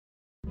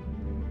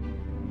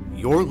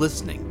You're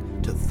listening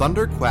to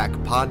Thunder Quack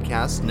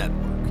Podcast Network.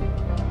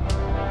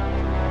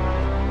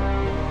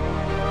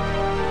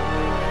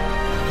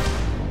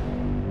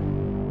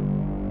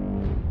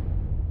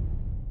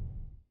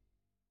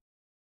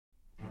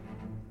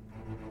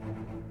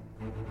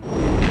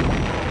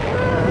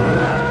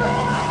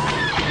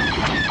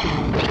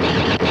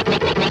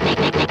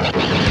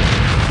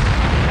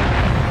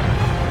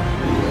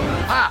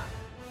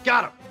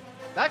 Got him.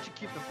 That should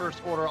keep the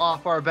First Order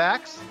off our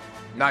backs.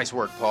 Nice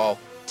work, Paul.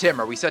 Tim,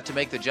 are we set to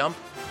make the jump?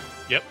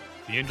 Yep.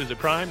 The engines are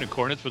primed and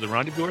coordinates for the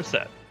rendezvous are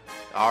set.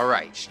 All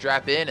right,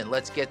 strap in and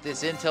let's get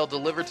this intel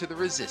delivered to the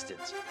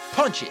Resistance.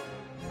 Punch it!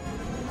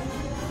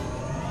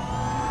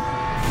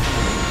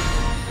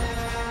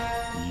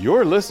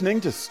 You're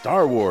listening to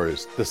Star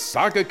Wars, The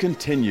Saga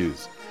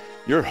Continues.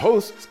 Your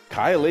hosts,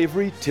 Kyle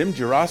Avery, Tim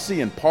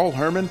Gerasi, and Paul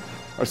Herman,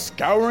 are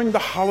scouring the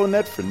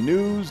HoloNet for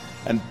news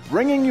and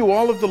bringing you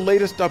all of the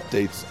latest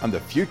updates on the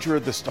future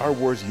of the Star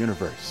Wars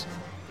universe.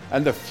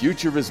 And the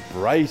future is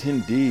bright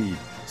indeed,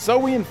 so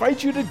we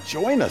invite you to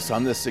join us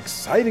on this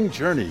exciting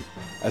journey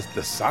as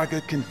the saga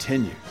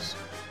continues.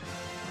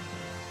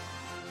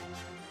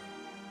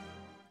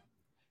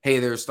 Hey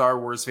there, Star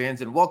Wars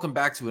fans, and welcome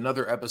back to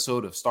another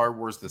episode of Star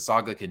Wars The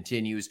Saga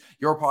Continues,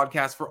 your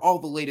podcast for all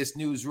the latest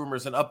news,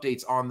 rumors, and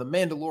updates on The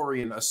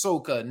Mandalorian,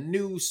 Ahsoka,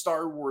 new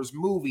Star Wars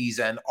movies,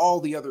 and all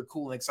the other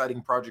cool and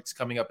exciting projects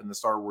coming up in the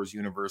Star Wars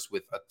universe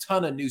with a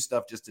ton of new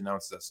stuff just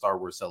announced at Star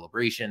Wars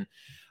Celebration.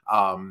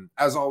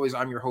 As always,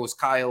 I'm your host,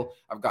 Kyle.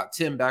 I've got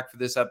Tim back for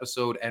this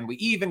episode, and we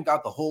even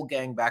got the whole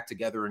gang back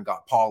together and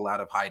got Paul out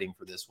of hiding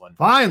for this one.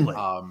 Finally.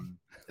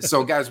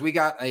 So guys, we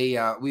got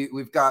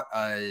we've got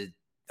a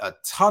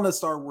ton of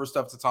Star Wars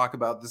stuff to talk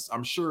about. This,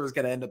 I'm sure, is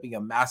going to end up being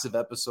a massive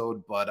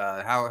episode, but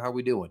how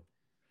we doing?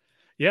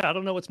 Yeah, I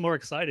don't know what's more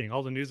exciting,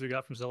 all the news we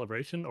got from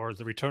Celebration or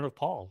the return of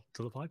Paul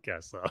to the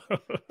podcast. So.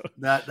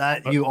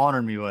 that you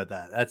honored me with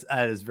that.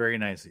 That is very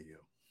nice of you.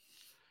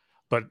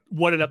 But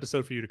what an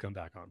episode for you to come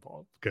back on,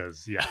 Paul,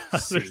 because the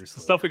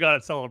stuff we got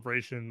at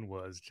Celebration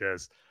was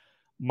just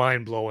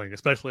mind-blowing,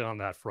 especially on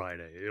that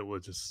Friday. It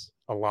was just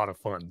a lot of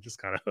fun. Just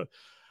kind of,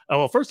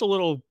 well, first a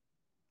little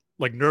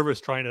like nervous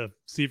trying to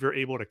see if you're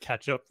able to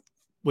catch up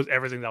with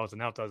everything that was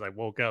announced as I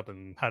woke up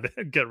and had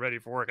to get ready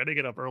for work. I didn't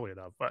get up early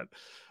enough, but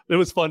it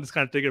was fun just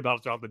kind of thinking about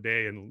it throughout the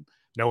day and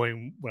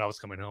knowing when I was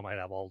coming home, I'd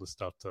have all this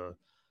stuff to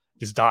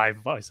just dive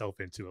myself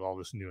into with all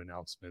this new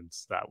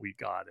announcements that we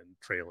got and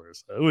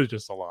trailers. So it was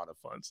just a lot of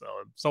fun. So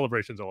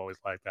celebrations are always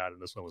like that, and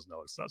this one was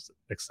no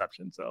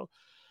exception. So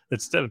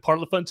it's part of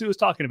the fun too is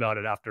talking about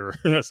it after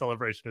the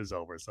celebration is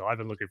over. So I've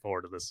been looking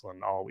forward to this one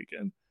all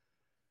weekend.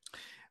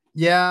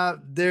 Yeah,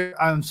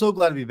 I'm so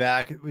glad to be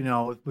back. You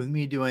know, with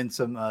me doing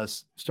some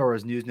Star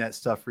Wars Newsnet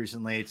stuff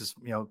recently, it's just,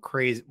 you know,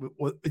 crazy.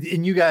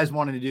 And you guys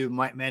wanted to do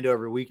Mando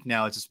every week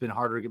now. It's just been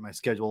harder to get my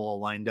schedule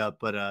all lined up.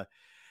 But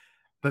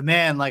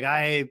man, like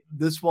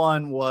this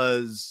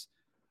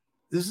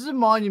is a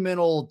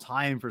monumental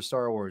time for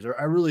Star Wars.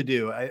 I really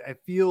do. I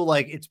feel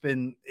like it's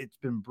been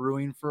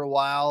brewing for a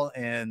while,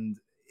 and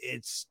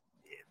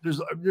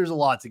there's a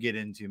lot to get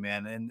into,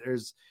 man. And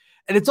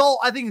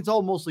I think it's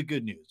all mostly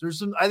good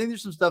news. I think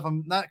there's some stuff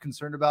I'm not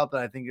concerned about,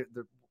 but I think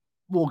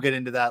we'll get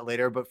into that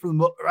later. But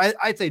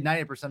I'd say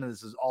 90% of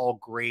this is all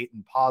great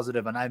and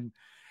positive, and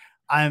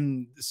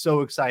I'm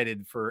so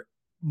excited for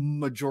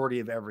majority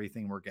of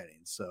everything we're getting.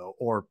 So,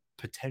 or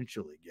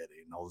potentially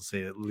getting, I'll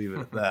leave it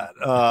at that.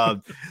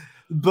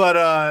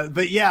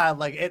 But yeah,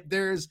 like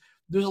there's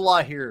a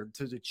lot here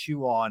to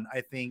chew on.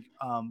 I think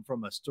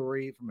from a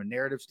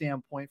narrative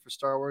standpoint for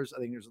Star Wars, I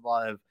think there's a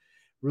lot of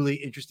really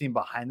interesting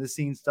behind the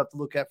scenes stuff to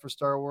look at for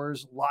Star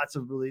Wars. Lots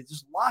of really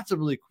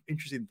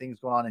interesting things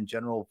going on in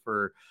general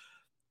for,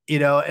 you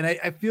know, and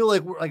I feel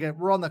like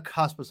we're on the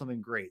cusp of something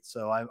great.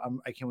 So I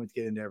can't wait to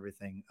get into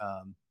everything.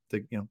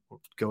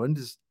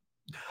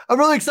 I'm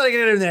really excited to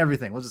get into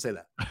everything. Let's just say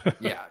that.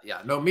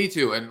 Yeah. No, me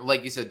too. And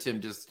like you said,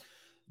 Tim, just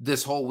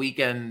this whole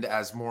weekend,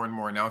 as more and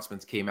more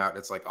announcements came out,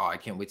 it's like, oh, I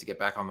can't wait to get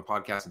back on the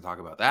podcast and talk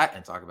about that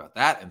and talk about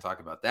that and talk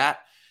about that.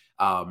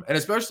 And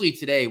especially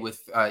today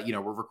with,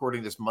 we're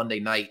recording this Monday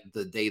night,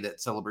 the day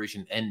that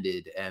Celebration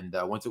ended. And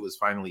once it was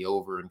finally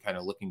over and kind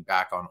of looking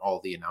back on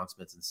all the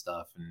announcements and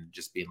stuff and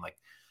just being like,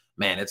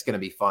 man, it's going to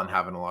be fun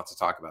having a lot to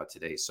talk about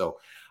today. So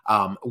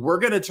we're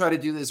going to try to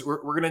do this. We're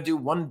going to do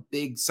one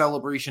big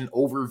Celebration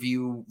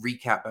overview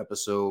recap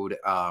episode,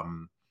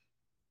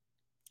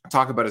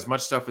 talk about as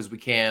much stuff as we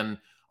can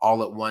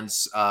all at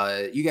once.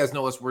 You guys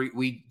know us.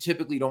 We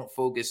typically don't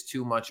focus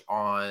too much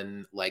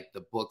on like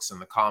the books and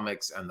the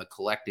comics and the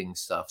collecting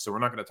stuff. So we're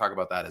not going to talk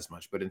about that as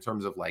much. But in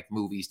terms of like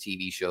movies,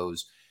 TV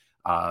shows,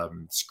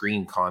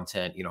 screen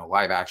content, you know,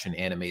 live action,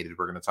 animated,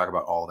 we're going to talk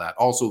about all that.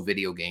 Also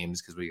video games,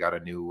 because we got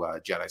a new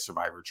Jedi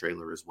Survivor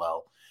trailer as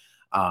well.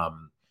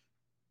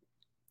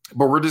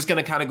 But we're just going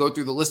to kind of go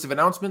through the list of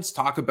announcements,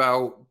 talk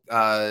about,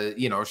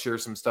 share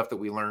some stuff that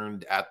we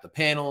learned at the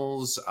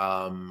panels,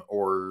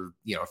 or,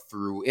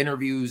 through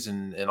interviews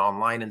and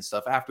online and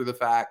stuff after the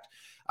fact.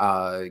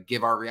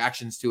 give our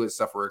reactions to it,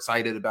 stuff we're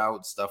excited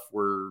about, stuff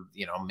we're,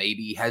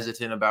 maybe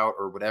hesitant about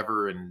or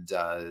whatever. And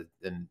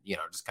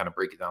just kind of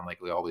break it down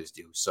like we always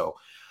do. So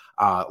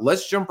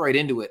let's jump right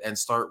into it and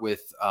start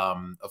with,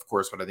 of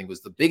course, what I think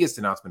was the biggest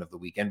announcement of the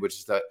weekend, which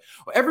is that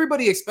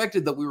everybody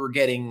expected that we were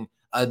getting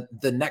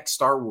the next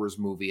Star Wars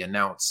movie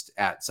announced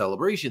at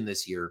Celebration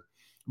this year.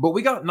 But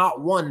we got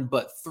not one,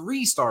 but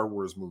 3 Star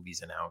Wars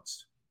movies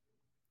announced.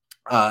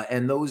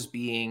 And those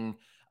being,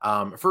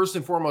 first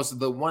and foremost,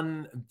 the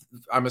one,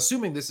 I'm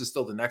assuming this is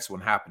still the next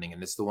one happening,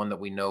 and it's the one that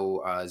we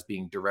know is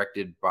being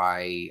directed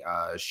by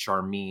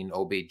Sharmeen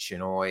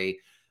Obaid-Chinoy,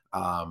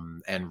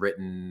 and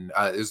written,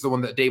 is the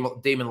one that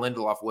Damon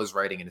Lindelof was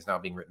writing and is now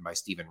being written by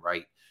Stephen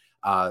Wright.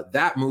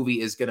 That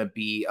movie is going to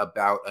be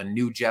about a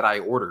new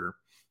Jedi Order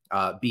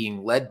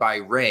being led by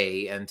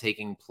Rey and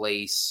taking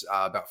place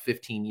about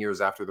 15 years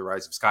after the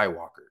rise of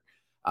Skywalker.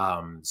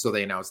 So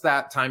they announced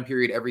that time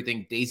period,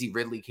 everything. Daisy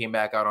Ridley came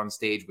back out on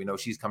stage. We know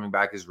she's coming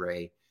back as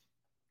Rey.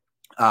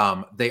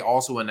 They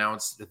also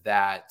announced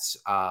that,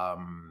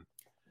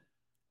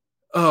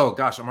 oh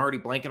gosh, I'm already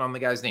blanking on the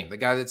guy's name. The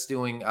guy that's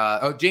doing,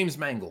 James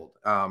Mangold,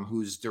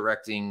 who's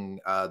directing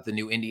the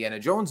new Indiana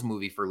Jones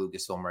movie for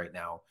Lucasfilm right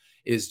now,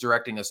 is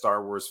directing a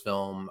Star Wars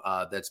film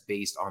that's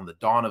based on the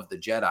Dawn of the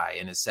Jedi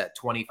and is set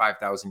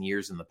 25,000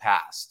 years in the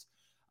past.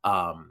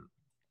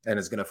 And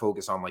is going to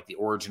focus on like the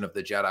origin of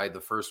the Jedi, the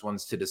first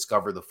ones to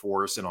discover the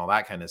Force and all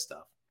that kind of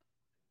stuff.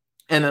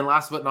 And then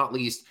last but not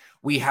least,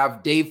 we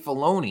have Dave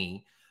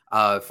Filoni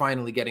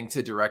finally getting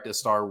to direct a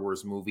Star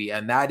Wars movie.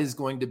 And that is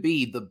going to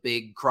be the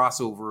big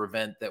crossover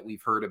event that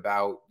we've heard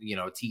about,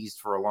 teased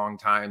for a long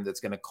time. That's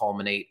going to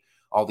culminate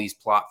all these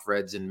plot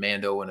threads in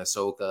Mando and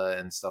Ahsoka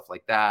and stuff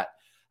like that.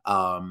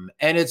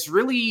 And it's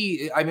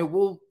really,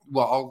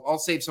 I'll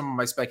save some of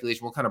my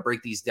speculation. We'll kind of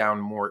break these down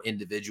more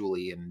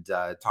individually and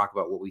talk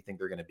about what we think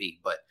they're going to be.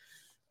 But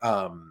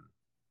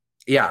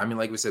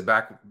like we said,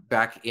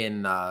 back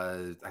in,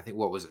 I think,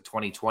 what was it,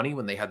 2020,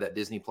 when they had that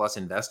Disney Plus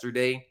Investor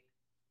Day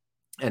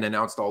and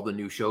announced all the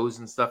new shows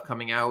and stuff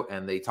coming out.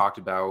 And they talked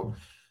about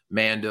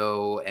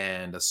Mando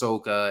and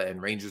Ahsoka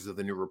and Rangers of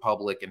the New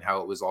Republic and how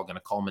it was all going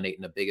to culminate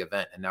in a big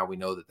event. And now we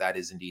know that that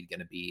is indeed going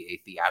to be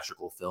a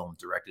theatrical film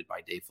directed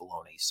by Dave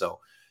Filoni. So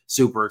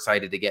super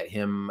excited to get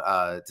him,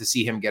 to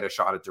see him get a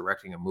shot at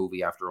directing a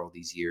movie after all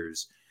these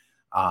years.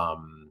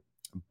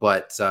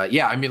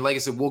 Like I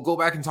said, we'll go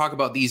back and talk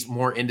about these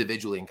more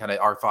individually and kind of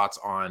our thoughts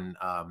on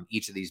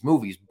each of these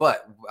movies.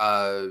 But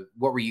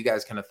what were you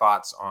guys' kind of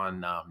thoughts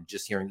on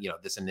just hearing,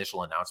 this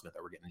initial announcement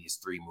that we're getting these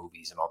 3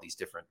 movies and all these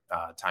different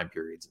time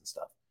periods and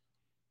stuff?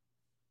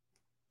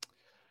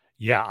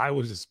 Yeah, I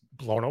was just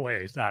blown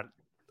away that,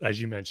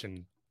 as you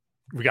mentioned,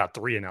 we got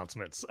 3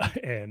 announcements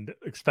and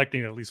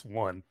expecting at least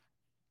one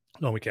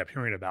we kept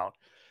hearing about.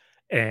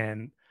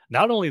 And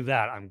not only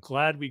that, I'm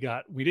glad we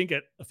didn't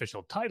get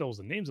official titles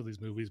and names of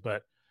these movies,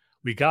 but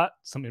we got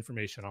some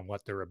information on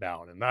what they're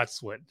about. And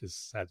that's what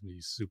just has me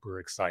super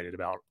excited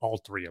about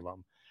all 3 of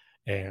them.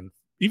 And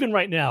even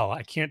right now,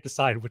 I can't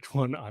decide which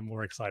one I'm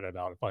more excited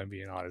about, if I'm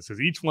being honest.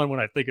 Because each one, when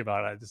I think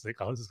about it, I just think,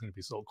 oh, this is going to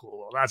be so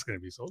cool. Oh, that's going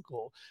to be so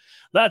cool.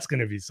 That's going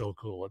to be so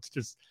cool. It's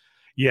just,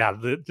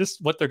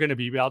 just what they're going to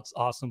be about is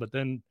awesome. But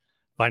then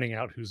finding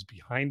out who's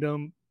behind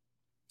them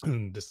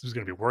and just who's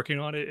going to be working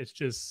on it, it's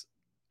just,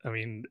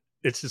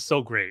 it's just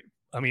so great.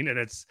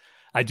 And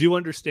I do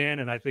understand,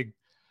 and I think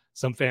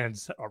some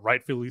fans are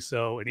rightfully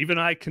so, and even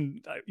I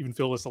even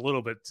feel this a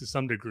little bit to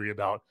some degree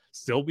about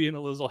still being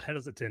a little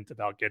hesitant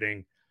about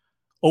getting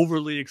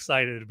overly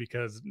excited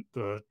because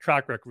the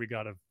track record we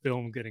got of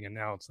film getting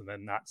announced and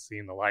then not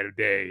seeing the light of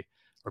day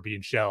or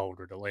being shelved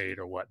or delayed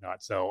or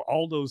whatnot. So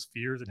all those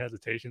fears and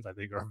hesitations, I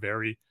think, are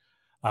very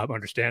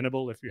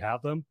understandable if you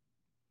have them.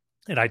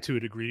 And I, to a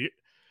degree,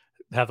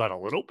 have that a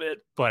little bit,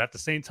 but at the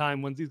same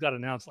time, when these got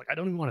announced, I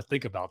don't even want to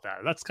think about that.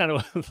 That's kind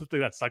of the thing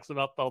that sucks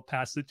about the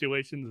past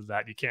situations, is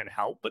that you can't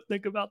help but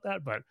think about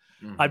that. But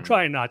I'm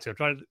trying not to. I'm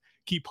trying to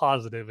keep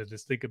positive and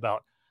just think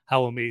about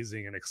how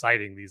amazing and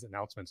exciting these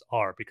announcements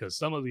are, because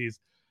some of these,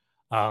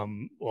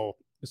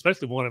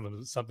 especially one of them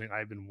is something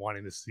I've been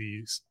wanting to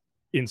see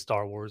in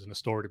Star Wars and a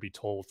story to be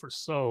told for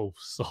so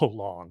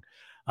long,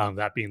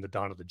 that being the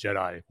Dawn of the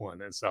Jedi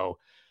one. And so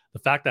the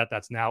fact that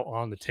that's now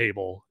on the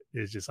table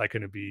is just, I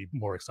couldn't be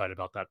more excited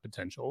about that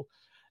potential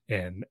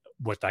and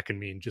what that can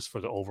mean just for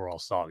the overall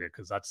saga,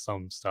 because that's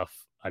some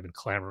stuff I've been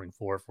clamoring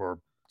for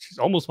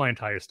almost my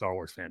entire Star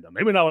Wars fandom.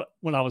 Maybe not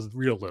when I was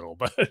real little,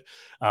 but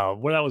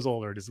when I was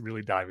older, just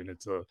really diving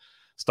into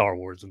Star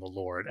Wars and the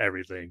lore and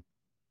everything.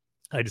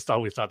 I just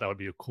always thought that would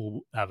be a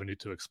cool avenue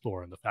to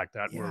explore, and the fact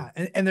that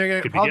and they're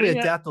going to probably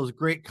adapt those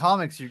great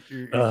comics you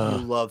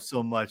love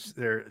so much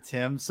there,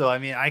 Tim. So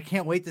I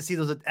can't wait to see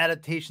those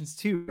adaptations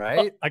too,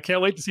 right? I can't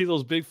wait to see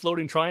those big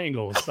floating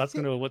triangles. That's what's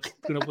gonna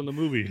open the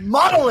movie.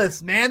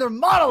 Monoliths, man, they're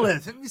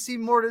monoliths. Have you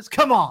seen Mortis?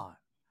 Come on.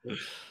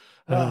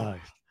 Sorry.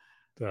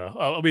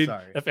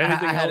 If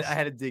anything else, I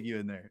had to dig you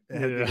in there.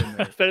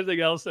 If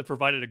anything else, it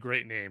provided a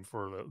great name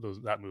for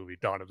that movie,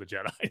 Dawn of the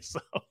Jedi. So.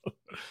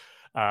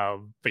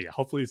 But yeah,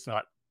 hopefully it's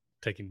not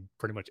taking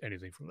pretty much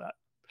anything from that.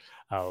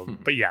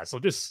 But yeah, so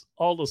just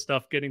all the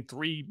stuff, getting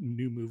 3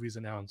 new movies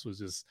announced was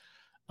just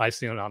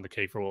icing on the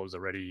cake for what was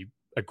already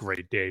a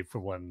great day for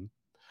when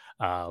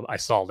I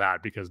saw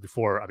that. Because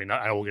before, I mean,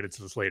 I will get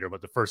into this later,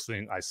 but the first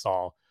thing I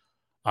saw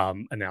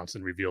announced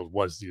and revealed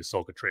was the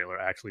Ahsoka trailer.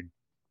 I actually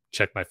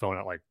checked my phone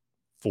at like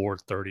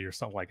 4:30 or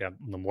something like that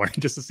in the morning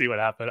just to see what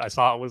happened. I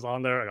saw it was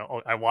on there,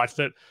 and I watched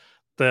it.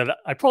 Then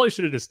I probably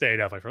should have just stayed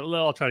up. I thought,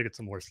 well, I'll try to get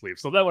some more sleep.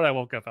 So then when I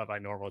woke up at my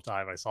normal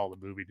time, I saw the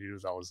movie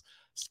news. I was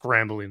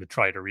scrambling to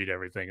try to read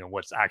everything and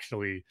what's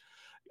actually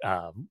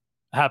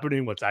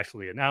happening, what's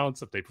actually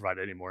announced, if they provide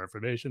any more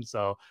information.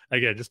 So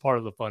again, just part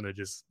of the fun of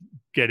just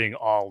getting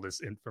all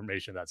this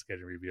information that's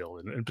getting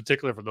revealed, and in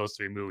particular for those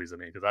 3 movies. I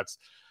mean, because that's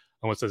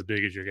almost as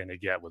big as you're going to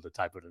get with the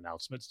type of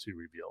announcements to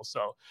reveal.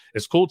 So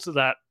it's cool to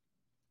that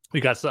we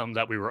got something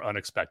that we were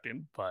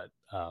unexpecting, but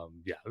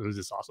yeah, it was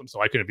just awesome.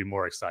 So I couldn't be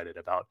more excited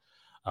about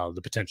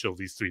the potential of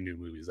these 3 new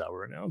movies that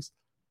were announced.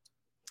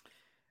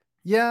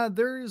 Yeah,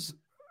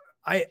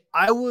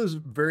 I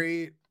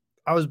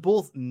was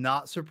both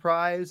not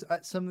surprised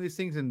at some of these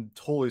things and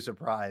totally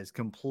surprised,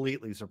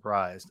 completely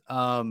surprised.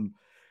 When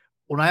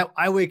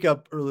I wake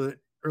up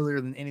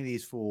earlier than any of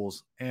these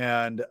fools,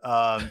 and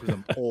because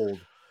I'm old.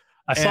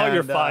 I saw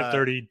your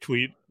 5:30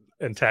 tweet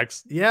and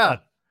text. Yeah.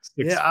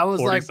 I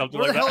was like,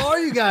 where the hell are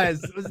you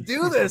guys? Let's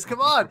do this.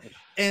 Come on.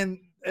 And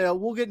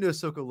we'll get into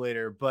Ahsoka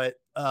later, but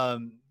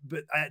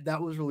that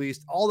was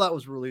released. All that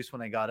was released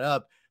when I got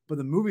up. But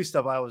the movie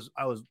stuff,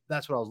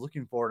 that's what I was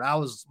looking for.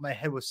 And my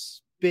head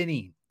was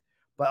spinning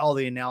by all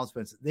the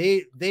announcements.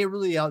 They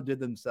really outdid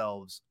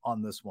themselves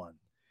on this one.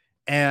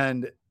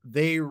 And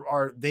they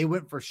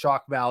went for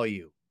shock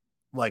value.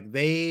 Like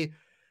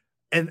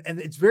and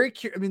it's very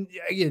curious. I mean,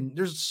 again,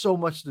 there's so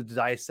much to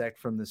dissect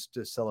from this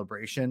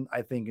celebration,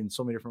 I think, in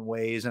so many different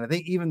ways. And I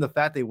think even the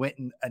fact they went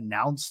and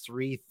announced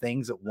 3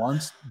 things at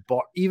once,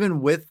 but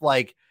even with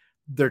like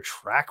their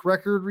track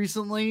record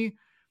recently,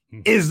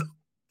 is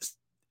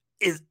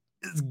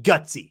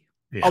gutsy.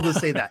 Yeah. I'll just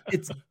say that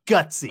it's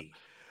gutsy.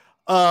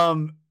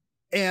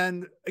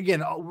 And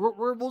again,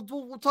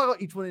 we'll talk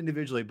about each one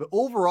individually, but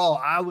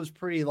overall, I was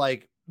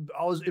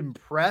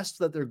impressed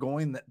that they're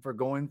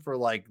going for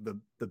like the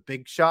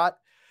big shot,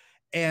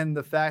 and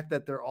the fact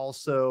that they're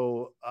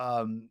also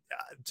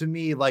to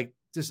me, like,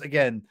 just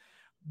again,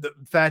 the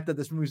fact that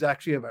this movie's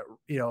actually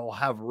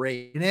have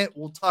Rey in it.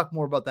 We'll talk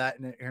more about that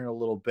here in a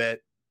little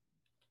bit.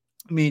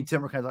 Me and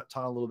Tim were kind of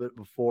talking a little bit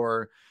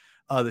before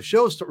the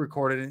show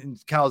recorded, and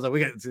Kyle's like,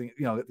 we got to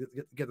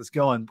get this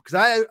going, because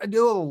I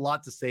do have a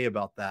lot to say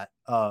about that.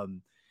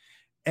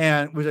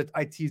 And which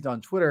I teased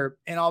on Twitter,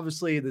 and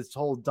obviously this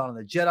whole Dawn of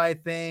the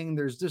Jedi thing,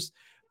 there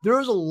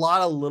was a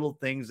lot of little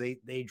things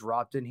they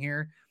dropped in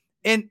here.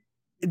 And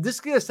this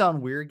is going to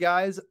sound weird,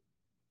 guys,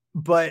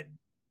 but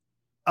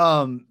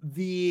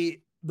the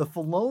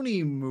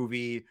Filoni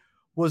movie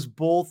was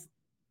both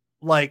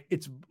like,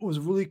 it was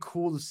really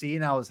cool to see,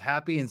 and I was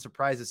happy and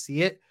surprised to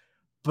see it,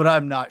 but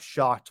I'm not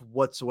shocked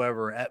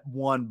whatsoever at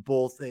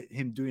both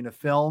him doing a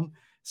film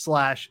 /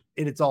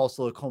 it's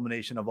also a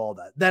culmination of all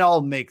that. That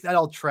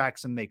all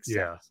tracks and makes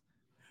sense,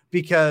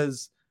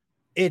 because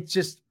it's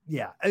just,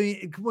 yeah. I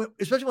mean,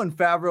 especially when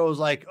Favreau was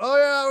like, "Oh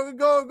yeah, we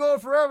go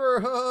forever."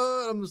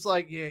 I'm just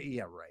like,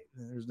 yeah, right.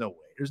 There's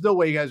no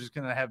way you guys are just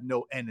gonna have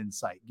no end in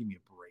sight. Give me a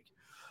break.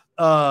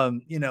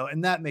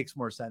 And that makes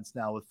more sense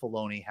now with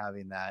Filoni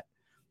having that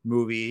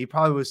movie. He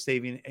probably was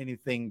saving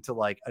anything to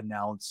like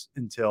announce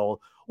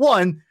until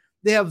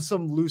they have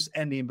some loose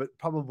ending, but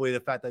probably the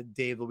fact that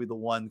Dave will be the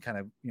one kind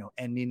of,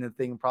 ending the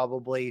thing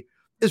probably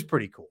is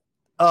pretty cool.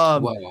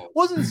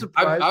 Wasn't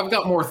surprised. I've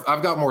got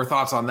more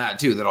thoughts on that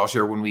too, that I'll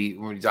share when we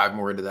dive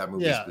more into that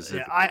movie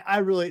specifically. Yeah, I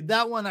really,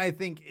 that one I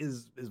think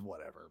is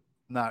whatever.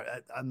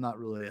 I'm not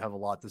really have a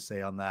lot to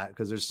say on that,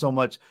 because there's so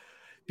much,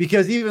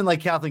 because even like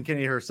Kathleen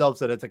Kennedy herself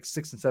said, it's like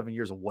 6 and 7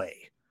 years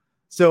away.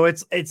 So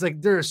it's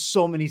like there are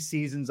so many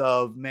seasons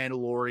of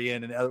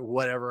Mandalorian and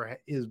whatever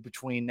is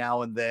between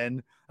now and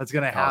then that's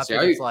going to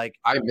happen.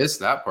 I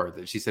missed that part,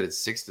 that she said it's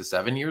 6 to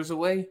 7 years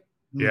away.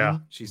 Yeah,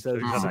 she said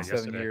it's 6 to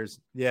 7 years.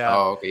 Yeah.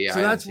 Oh, okay. Yeah, so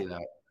I didn't see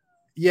that.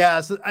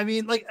 Yeah, so I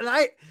mean, like,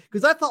 and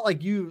because I thought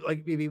like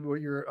maybe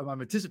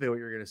I'm anticipating what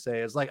you're gonna say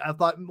is like, I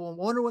thought, well, I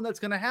wonder when that's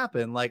gonna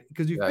happen, like,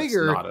 because that's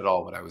figure not at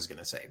all what I was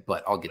gonna say,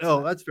 but I'll get to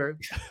that. That's fair.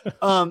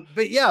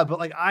 but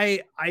like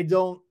I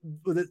don't,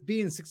 with it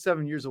being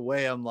 6-7 years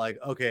away, I'm like,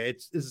 okay,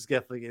 this is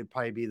definitely gonna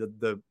probably be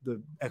the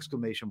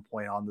exclamation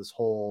point on this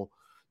whole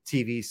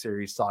TV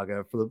series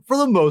saga for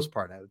the most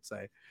part, I would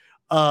say.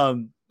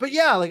 But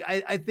yeah, like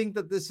I think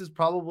that this is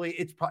probably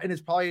it's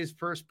probably his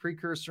first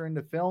precursor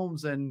into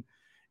films and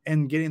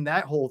getting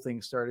that whole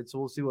thing started. So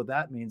we'll see what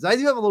that means. I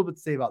do have a little bit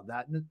to say about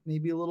that,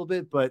 maybe a little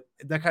bit, but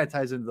that kind of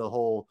ties into the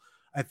whole,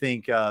 I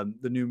think,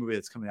 the new movie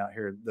that's coming out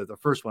here, the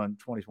first one,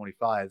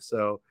 2025.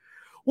 So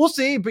we'll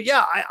see. But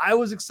yeah, I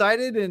was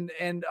excited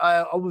and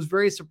I was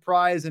very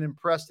surprised and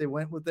impressed they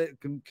went with it,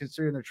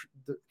 considering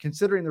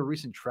the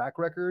recent track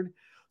record.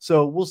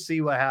 So we'll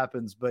see what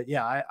happens. But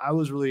yeah, I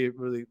was really,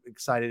 really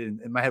excited,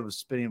 and my head was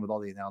spinning with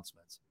all the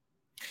announcements.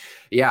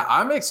 Yeah,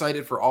 I'm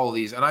excited for all of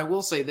these. And I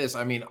will say this,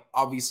 I mean,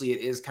 obviously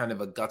it is kind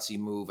of a gutsy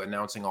move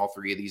announcing all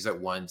three of these at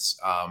once,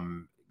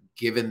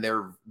 given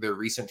their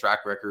recent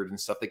track record and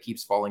stuff that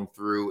keeps falling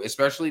through,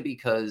 especially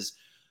because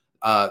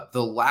the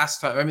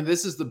last time, I mean,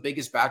 this is the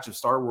biggest batch of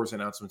Star Wars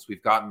announcements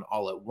we've gotten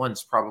all at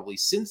once, probably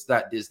since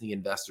that Disney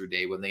Investor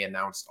Day when they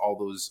announced all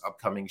those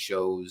upcoming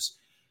shows.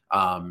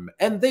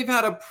 And they've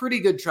had a pretty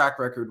good track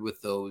record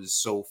with those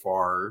so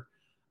far.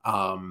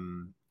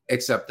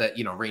 Except that,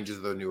 Rangers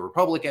of the New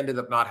Republic ended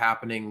up not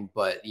happening,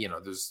 but,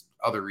 there's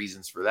other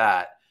reasons for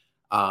that.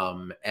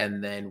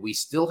 And then we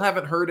still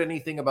haven't heard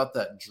anything about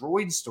that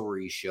Droid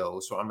Story show,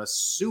 so I'm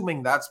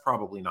assuming that's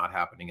probably not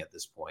happening at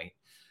this point.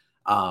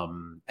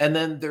 And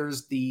then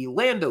there's the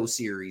Lando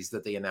series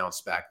that they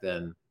announced back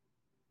then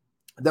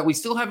that we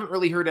still haven't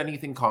really heard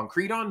anything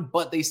concrete on,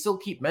 but they still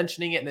keep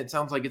mentioning it, and it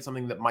sounds like it's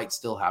something that might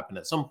still happen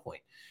at some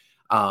point.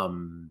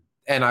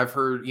 And I've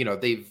heard,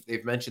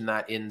 they've mentioned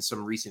that in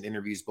some recent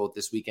interviews, both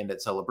this weekend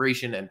at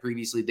Celebration and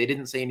previously. They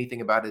didn't say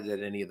anything about it at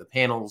any of the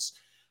panels.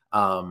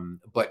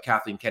 But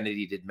Kathleen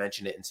Kennedy did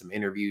mention it in some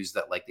interviews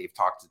that like they've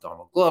talked to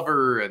Donald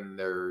Glover and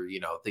they're,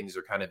 things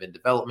are kind of in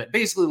development.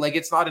 Basically, like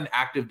it's not an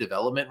active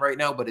development right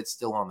now, but it's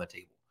still on the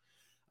table.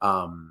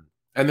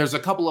 And there's a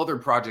couple other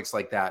projects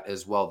like that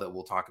as well that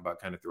we'll talk about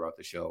kind of throughout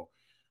the show.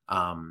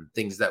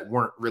 Things that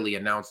weren't really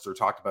announced or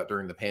talked about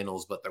during the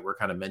panels, but that were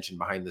kind of mentioned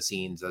behind the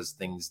scenes as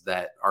things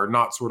that are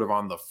not sort of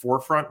on the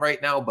forefront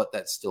right now, but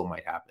that still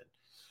might happen.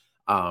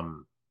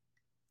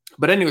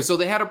 But anyway, so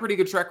they had a pretty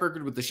good track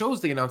record with the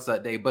shows they announced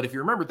that day. But if you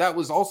remember, that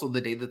was also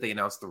the day that they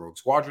announced the Rogue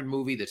Squadron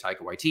movie, the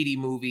Taika Waititi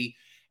movie,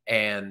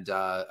 and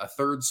a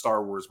third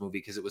Star Wars movie,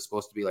 because it was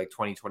supposed to be like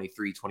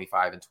 2023,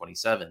 25, and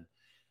 27.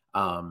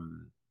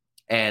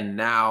 And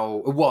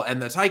now, and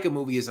the Taika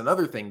movie is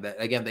another thing that,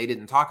 again, they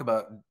didn't talk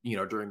about,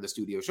 during the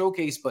studio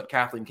showcase, but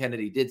Kathleen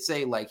Kennedy did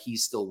say, like,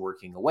 he's still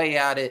working away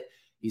at it.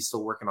 He's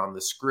still working on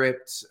the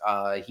script.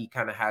 He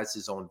kind of has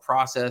his own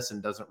process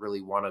and doesn't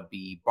really want to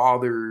be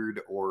bothered,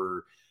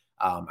 or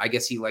I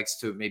guess he likes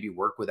to maybe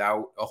work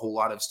without a whole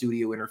lot of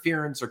studio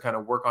interference or kind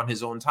of work on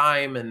his own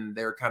time. And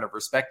they're kind of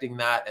respecting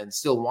that and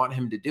still want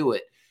him to do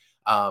it.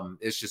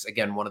 It's just,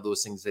 again, one of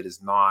those things that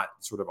is not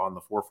sort of on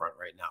the forefront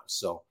right now.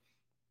 So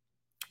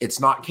it's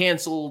not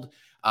canceled,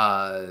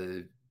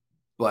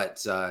 but,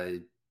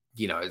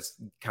 it's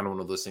kind of one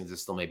of those things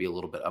that's still maybe a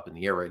little bit up in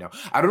the air right now.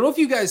 I don't know if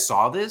you guys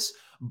saw this,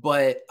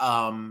 but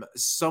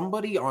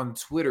somebody on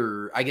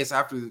Twitter, I guess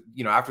after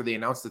they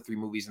announced the three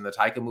movies and the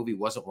Taika movie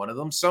wasn't one of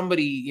them,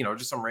 somebody,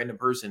 just some random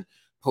person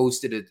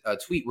posted a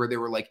tweet where they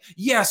were like,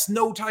 yes,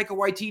 no Taika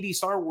Waititi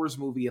Star Wars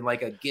movie, and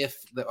like a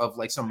gif of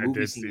like some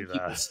movie scene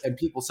and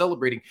people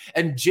celebrating.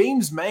 And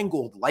James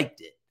Mangold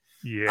liked it.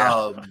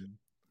 Yeah.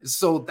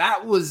 So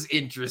that was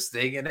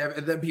interesting. And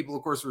then people,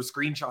 of course, were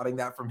screenshotting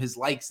that from his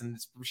likes and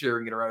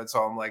sharing it around. And so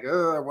I'm like,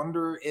 I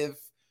wonder if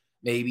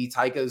maybe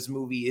Taika's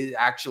movie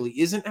actually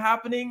isn't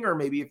happening, or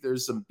maybe if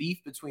there's some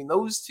beef between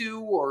those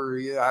two, or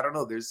I don't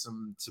know. There's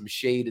some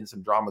shade and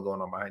some drama going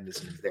on behind the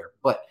scenes there.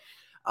 But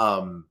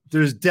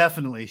there's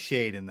definitely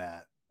shade in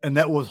that. And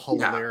that was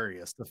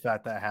hilarious, the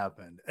fact that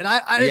happened. And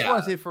I just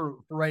want to say for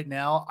right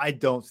now, I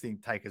don't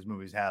think Taika's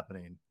movie is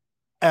happening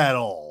at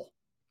all.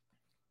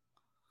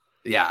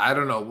 Yeah, I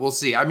don't know. We'll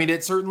see. I mean,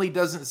 it certainly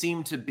doesn't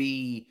seem to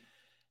be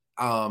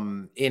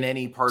in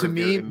any part of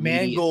their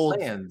immediate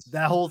plans.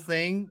 That whole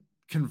thing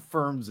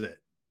confirms it,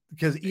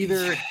 because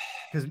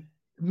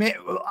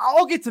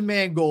I'll get to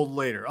Mangold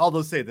later. I'll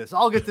just say this.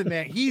 I'll get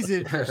to he's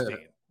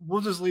interesting.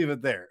 We'll just leave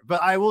it there.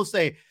 But I will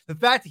say the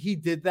fact that he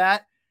did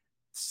that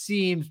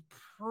seems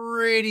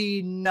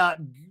pretty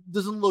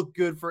doesn't look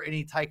good for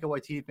any Taika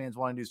Waititi fans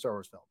wanting to do Star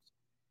Wars films.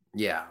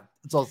 Yeah.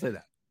 That's all I'll say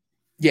that.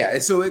 Yeah,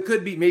 so it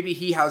could be maybe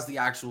he has the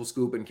actual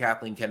scoop and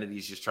Kathleen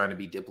Kennedy's just trying to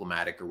be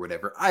diplomatic or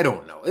whatever. I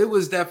don't know. It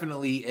was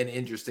definitely an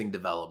interesting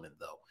development,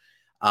 though.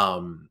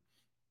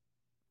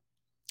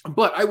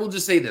 But I will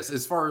just say this,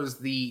 as far as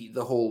the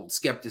whole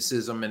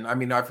skepticism, and I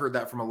mean, I've heard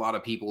that from a lot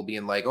of people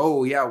being like,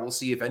 oh, yeah, we'll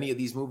see if any of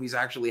these movies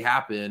actually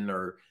happen,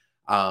 or,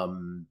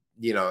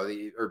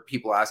 or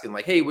people asking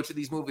like, hey, which of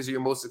these movies are you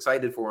most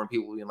excited for? And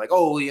people being like,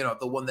 oh,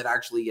 the one that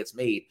actually gets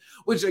made,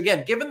 which,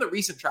 again, given the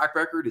recent track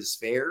record, is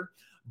fair.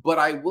 But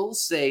I will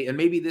say, and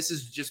maybe this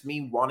is just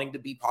me wanting to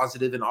be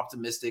positive and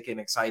optimistic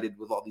and excited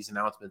with all these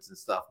announcements and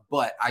stuff,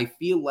 but I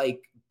feel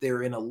like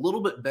they're in a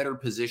little bit better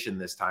position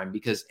this time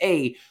because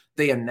they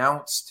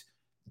announced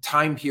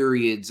time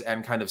periods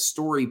and kind of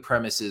story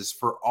premises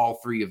for all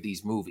three of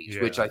these movies,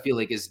 which I feel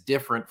like is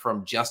different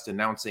from just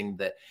announcing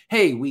that,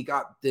 hey, we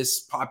got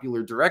this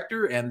popular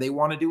director and they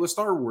want to do a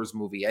Star Wars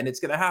movie and it's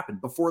going to happen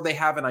before they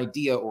have an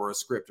idea or a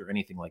script or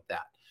anything like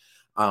that.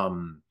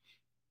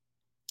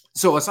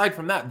 So aside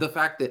from that, the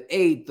fact that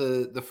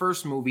the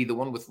first movie, the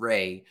one with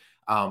Rey,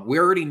 we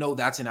already know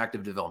that's in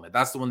active development.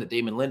 That's the one that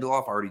Damon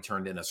Lindelof already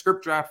turned in a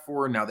script draft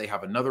for. Now they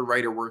have another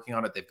writer working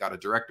on it. They've got a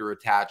director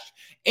attached.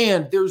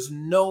 And there's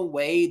no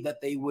way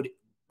that they would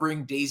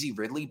bring Daisy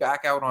Ridley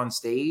back out on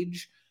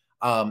stage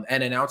and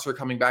announce her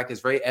coming back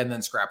as Rey and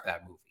then scrap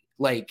that movie.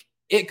 Like,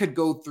 it could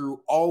go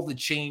through all the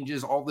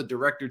changes, all the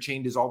director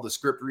changes, all the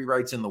script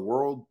rewrites in the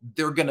world.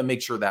 They're going to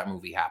make sure that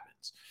movie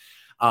happens.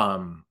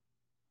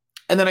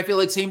 And then I feel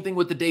like same thing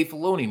with the Dave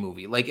Filoni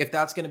movie. Like if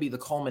that's going to be the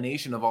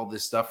culmination of all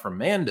this stuff from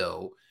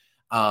Mando,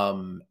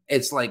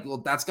 it's like, well,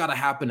 that's got to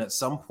happen at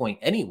some point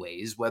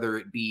anyways, whether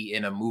it be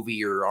in a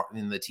movie or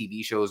in the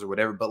TV shows or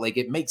whatever. But like,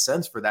 it makes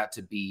sense for that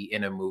to be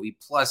in a movie.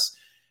 Plus,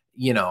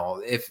 you know,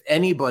 if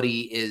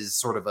anybody is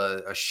sort of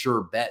a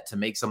sure bet to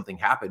make something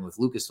happen with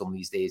Lucasfilm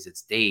these days,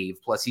 it's Dave.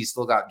 Plus, he's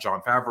still got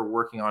Jon Favreau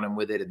working on him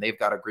with it, and they've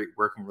got a great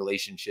working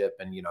relationship.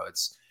 And, you know,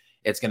 it's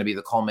going to be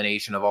the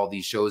culmination of all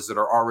these shows that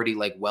are already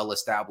like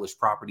well-established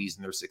properties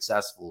and they're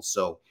successful.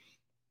 So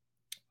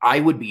I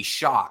would be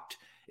shocked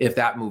if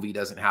that movie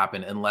doesn't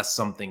happen unless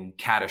something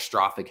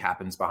catastrophic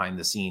happens behind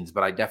the scenes.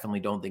 But I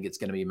definitely don't think it's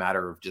going to be a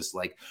matter of just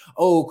like,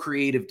 oh,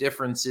 creative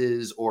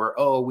differences, or,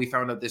 oh, we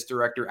found out this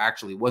director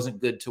actually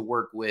wasn't good to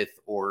work with,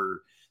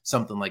 or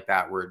something like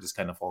that, where it just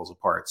kind of falls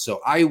apart.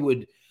 So I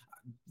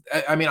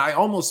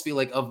almost feel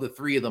like of the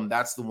three of them,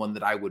 that's the one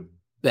that I would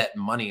bet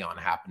money on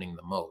happening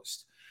the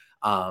most.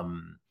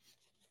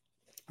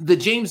 The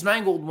James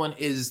Mangold one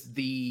is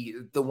the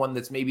one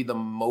that's maybe the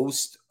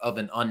most of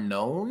an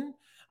unknown.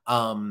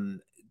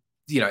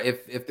 You know,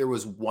 if there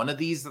was one of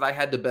these that I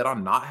had to bet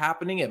on not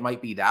happening, it might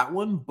be that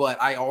one.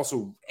 But I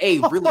also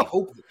really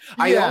hope.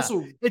 It's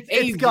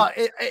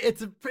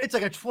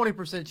like a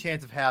 20%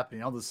 chance of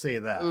happening. I'll just say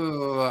that.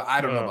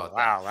 I don't know about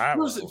that.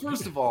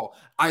 First of all,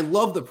 I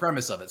love the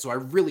premise of it, so I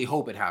really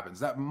hope it happens.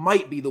 That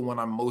might be the one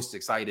I'm most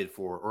excited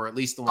for, or at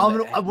least the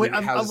one I'm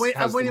waiting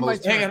my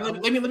turn. Hang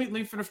on, let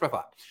me finish my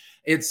thought.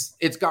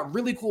 It's got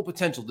really cool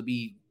potential to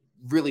be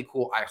really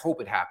cool. I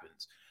hope it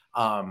happens.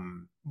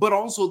 But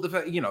also the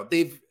fact, you know,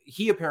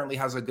 he apparently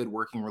has a good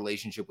working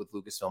relationship with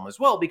Lucasfilm as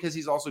well, because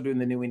he's also doing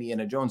the new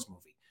Indiana Jones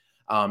movie.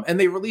 And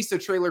they released a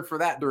trailer for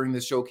that during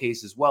this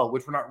showcase as well,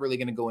 which we're not really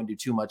going to go into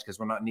too much because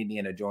we're not an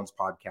Indiana Jones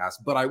podcast.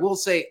 But I will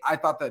say, I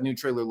thought that new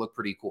trailer looked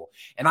pretty cool.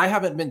 And I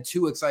haven't been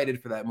too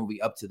excited for that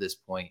movie up to this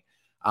point.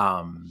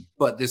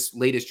 But this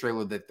latest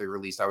trailer that they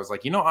released, I was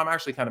like, you know, I'm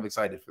actually kind of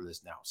excited for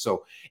this now.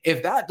 So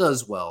if that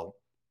does well,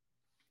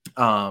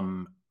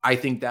 I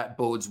think that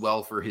bodes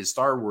well for his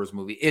Star Wars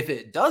movie. If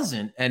it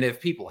doesn't, and if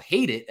people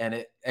hate it and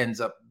it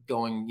ends up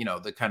going, you know,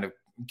 the kind of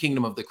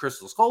Kingdom of the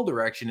Crystal Skull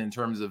direction in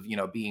terms of, you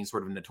know, being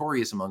sort of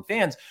notorious among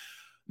fans,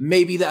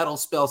 maybe that'll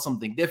spell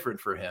something different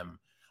for him.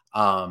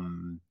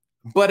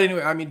 But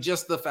anyway, I mean,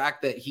 just the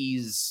fact that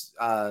he's,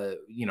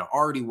 you know,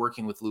 already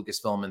working with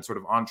Lucasfilm and sort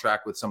of on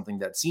track with something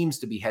that seems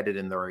to be headed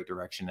in the right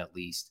direction, at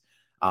least,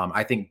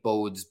 I think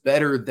bodes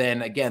better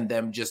than, again,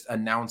 them just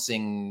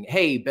announcing,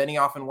 hey,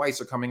 Benioff and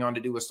Weiss are coming on to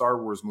do a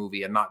Star Wars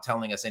movie and not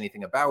telling us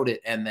anything about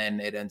it. And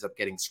then it ends up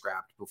getting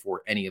scrapped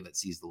before any of it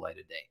sees the light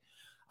of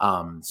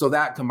day. So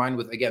that, combined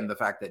with, again, the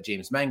fact that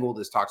James Mangold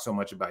has talked so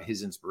much about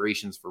his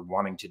inspirations for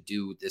wanting to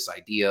do this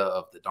idea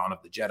of the Dawn of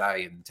the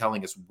Jedi and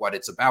telling us what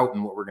it's about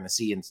and what we're going to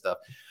see and stuff,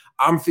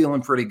 I'm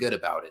feeling pretty good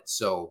about it.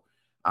 So,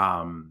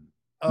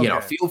 you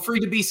know, feel free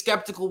to be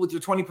skeptical with your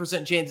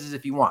 20% chances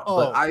if you want,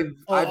 but I've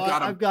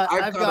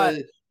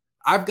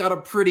got a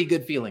pretty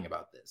good feeling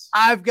about this.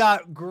 I've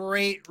got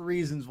great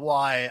reasons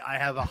why I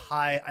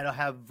don't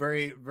have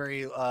very,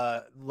 very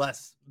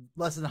less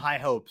than high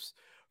hopes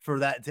for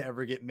that to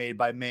ever get made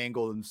by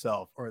Mangold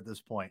himself, or at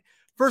this point.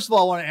 First of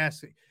all, I want to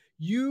ask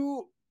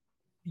you,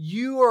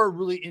 you are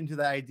really into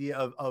the idea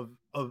of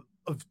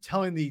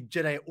telling the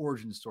Jedi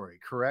origin story,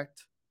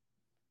 correct?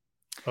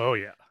 Oh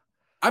yeah.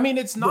 I mean,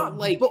 it's not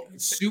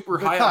super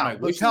high on my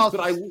wish list,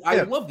 but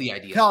I love the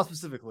idea. Cal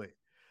specifically.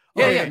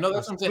 Yeah, no,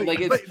 that's what I'm saying. Like,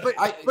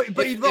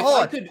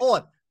 hold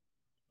on.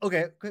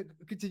 Okay,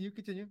 continue.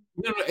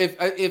 No,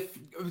 if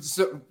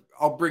so,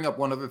 I'll bring up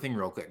one other thing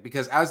real quick,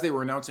 because as they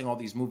were announcing all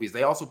these movies,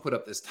 they also put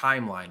up this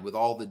timeline with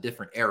all the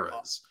different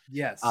eras,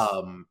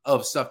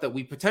 of stuff that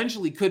we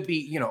potentially could be,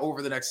 you know,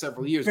 over the next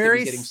several years, very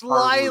could be getting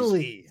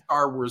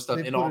Star Wars stuff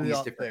in all these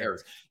different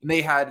eras. And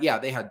they had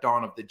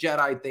Dawn of the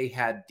Jedi, they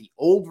had the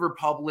Old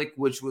Republic,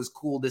 which was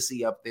cool to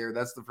see up there.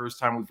 That's the first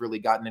time we've really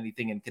gotten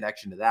anything in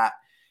connection to that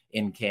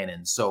in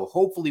canon. So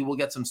hopefully we'll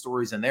get some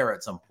stories in there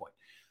at some point.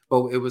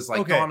 But it was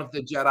like Dawn of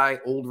the Jedi,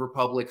 Old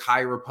Republic,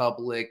 High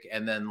Republic,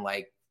 and then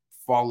like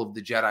Fall of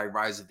the Jedi,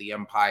 Rise of the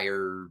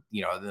Empire,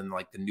 you know, then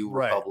like the New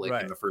Republic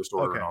and the First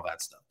Order and all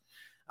that stuff.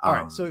 All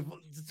right. So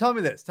tell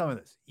me this. So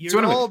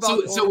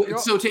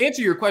to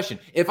answer your question,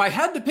 if I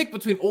had to pick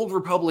between Old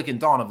Republic and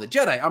Dawn of the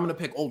Jedi, I'm going to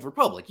pick Old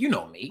Republic. You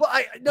know me.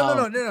 Well,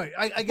 no.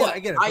 I get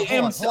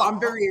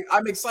it.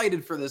 I'm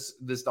excited for this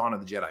Dawn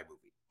of the Jedi movie.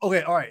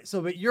 Okay. All right.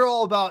 So, but you're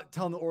all about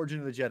telling the origin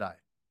of the Jedi,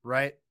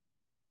 right?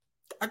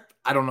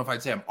 I don't know if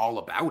I'd say I'm all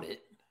about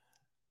it,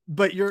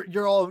 but you're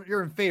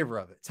in favor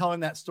of it, telling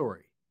that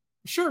story.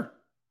 Sure.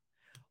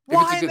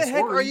 Why the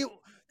heck are you?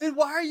 Then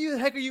why are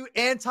you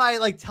anti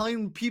like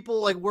telling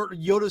people like where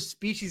Yoda's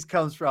species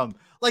comes from?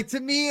 Like, to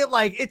me,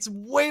 like, it's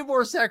way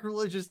more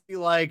sacrilegious to be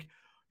like,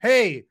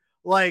 hey,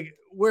 like,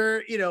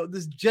 where, you know,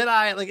 this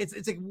Jedi, like,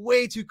 it's like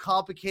way too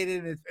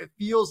complicated, and it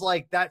feels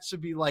like that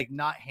should be like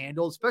not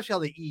handled, especially how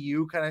the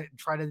EU kind of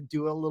try to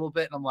do it a little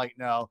bit. And I'm like,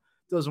 no,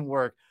 doesn't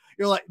work.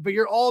 You're like, but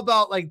you're all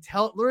about like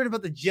learning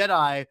about the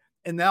Jedi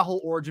and that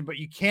whole origin, but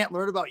you can't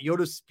learn about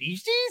Yoda's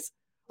species?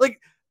 Like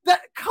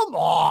that, come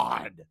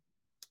on.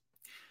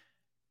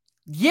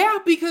 Yeah,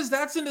 because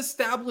that's an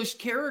established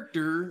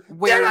character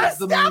where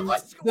the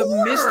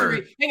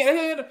mystery.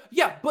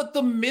 Yeah, but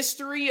the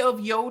mystery of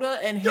Yoda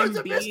and him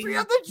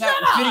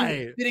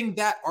being fitting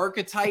that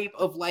archetype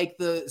of like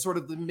the sort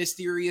of the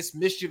mysterious,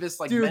 mischievous,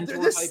 like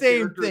mentor type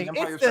character in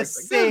Empire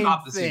Strikes Back. They're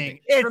not the same thing.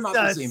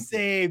 It's the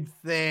same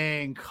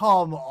thing.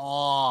 Come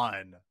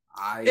on.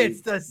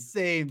 It's the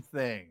same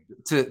thing.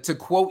 To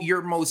quote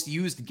your most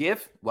used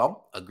GIF,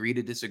 well, agree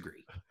to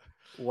disagree.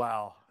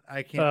 Wow.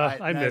 I can't.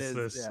 I miss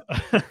this.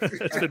 Yeah.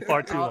 It's been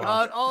far too long.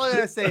 All I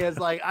gotta say is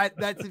like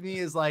that to me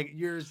is like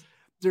yours.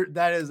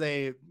 That is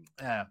a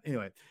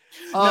anyway.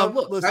 Now,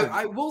 look, listen.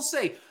 I will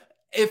say,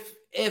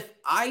 if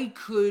I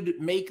could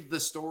make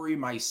the story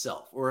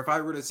myself, or if I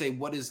were to say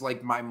what is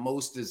like my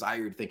most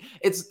desired thing,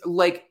 it's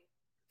like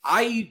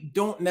I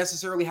don't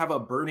necessarily have a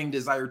burning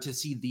desire to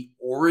see the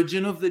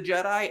origin of the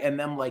Jedi and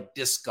them like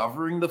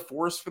discovering the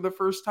Force for the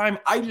first time.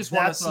 I just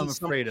want to see. That's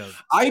what I'm afraid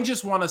of. I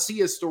just want to see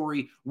a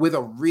story with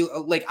a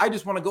real, like, I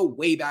just want to go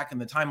way back in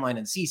the timeline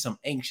and see some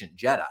ancient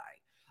Jedi.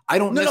 I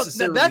don't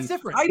necessarily. That's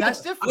different.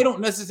 That's different. I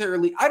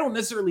don't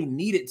necessarily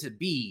need it to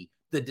be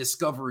the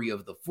discovery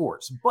of the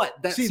Force,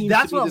 but that's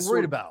what I'm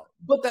worried about.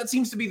 But that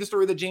seems to be the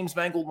story that James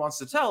Mangold wants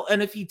to tell,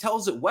 and if he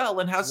tells it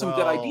well and has some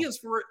good ideas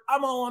for it,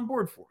 I'm all on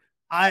board for it.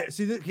 I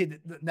see. Okay,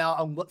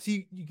 now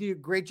you did a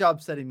great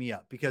job setting me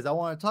up because I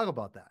want to talk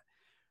about that.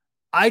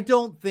 I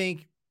don't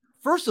think.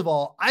 First of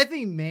all, I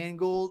think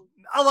Mangold.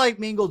 I like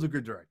Mangold's a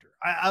good director.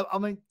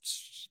 I'm going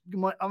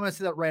to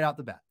say that right out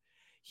the bat.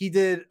 He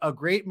did a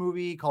great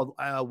movie called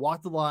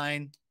Walk the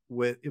Line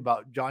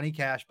about Johnny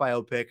Cash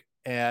biopic,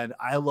 and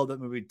I love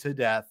that movie to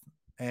death.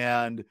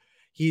 And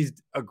he's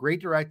a great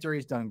director.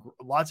 He's done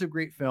lots of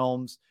great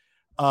films.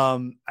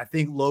 I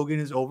think Logan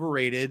is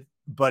overrated,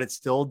 but it's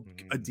still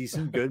a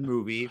decent, good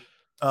movie.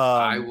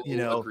 I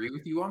will agree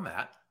with you on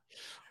that.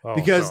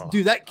 Because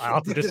dude, I'll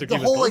have to disagree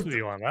with both of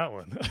you on that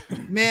one.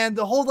 Man,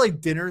 the whole like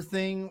dinner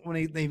thing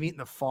when they meet in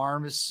the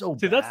farm is so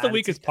bad. That's the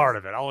weakest part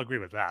of it. I'll agree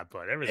with that,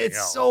 but everything else,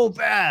 it's so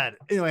bad.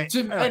 Anyway,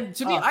 to me,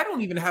 I don't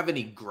even have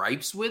any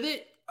gripes with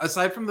it.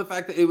 Aside from the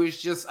fact that it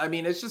was just, I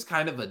mean, it's just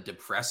kind of a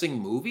depressing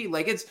movie.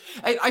 Like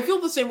I feel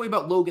the same way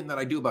about Logan that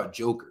I do about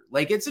Joker.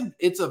 Like it's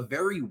a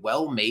very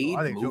well-made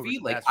movie.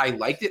 Like I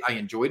liked it. I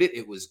enjoyed it.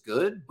 It was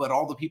good. But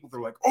all the people that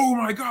are like, oh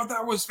my God,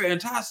 that was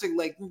fantastic.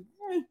 Like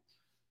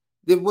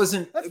it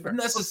wasn't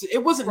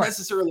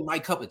necessarily my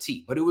cup of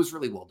tea, but it was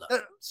really well done.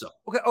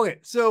 Okay.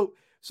 So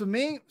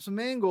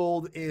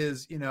Mangold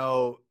is,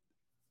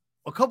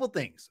 a couple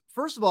things.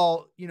 First of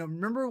all,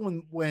 remember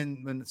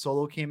when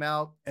Solo came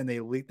out and they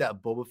leaked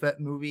that Boba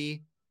Fett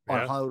movie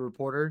on Hollywood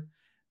Reporter?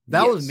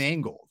 That was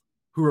Mangold,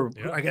 who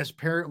I guess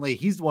apparently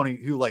he's the one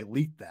who like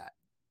leaked that.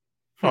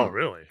 Oh,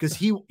 really? Because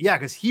he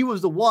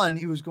was the one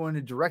who was going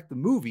to direct the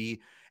movie,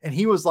 and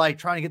he was like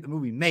trying to get the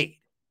movie made.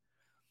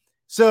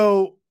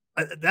 So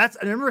I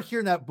remember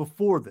hearing that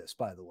before this,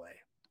 by the way,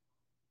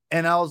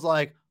 and I was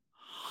like,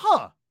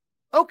 huh,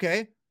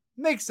 okay.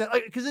 Makes sense,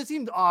 because it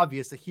seemed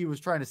obvious that he was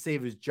trying to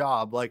save his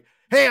job. Like,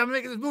 hey, I'm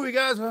making this movie,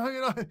 guys.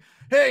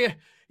 Hey,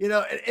 and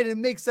it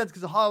makes sense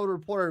because the Hollywood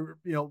Reporter,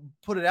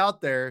 put it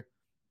out there.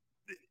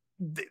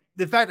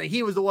 The fact that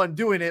he was the one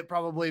doing it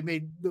probably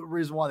made the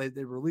reason why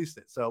they released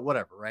it. So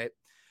whatever, right?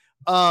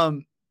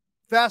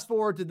 Fast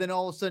forward to then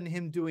all of a sudden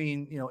him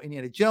doing,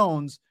 Indiana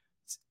Jones.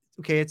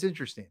 Okay, it's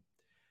interesting.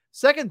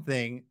 Second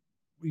thing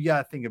we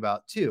got to think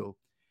about too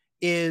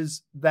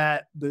is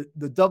that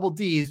the Double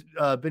D's,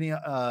 Benny,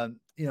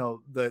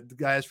 the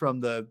guys from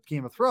the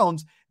Game of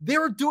Thrones, they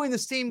were doing the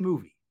same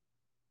movie.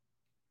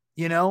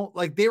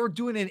 Like they were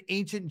doing an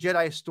ancient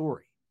Jedi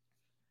story.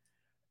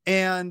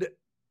 And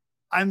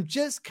I'm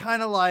just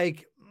kind of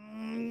like,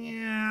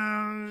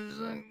 and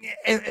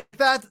in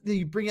fact,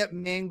 you bring up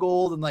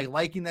Mangold and like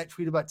liking that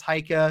tweet about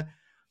Taika,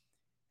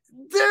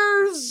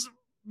 there's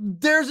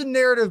a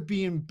narrative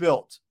being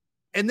built.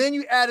 And then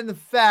you add in the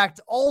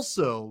fact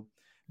also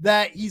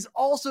that he's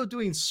also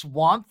doing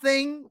Swamp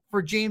Thing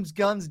for James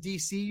Gunn's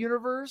DC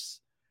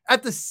universe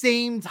at the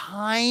same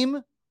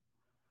time.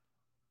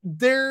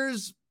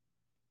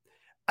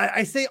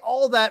 I say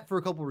all that for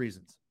a couple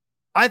reasons.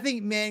 I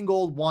think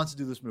Mangold wants to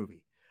do this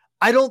movie.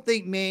 I don't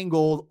think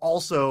Mangold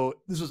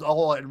this was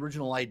all an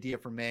original idea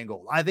for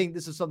Mangold. I think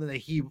this is something that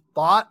he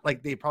thought,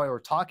 like they probably were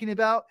talking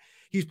about.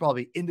 He's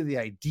probably into the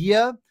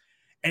idea.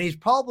 And he's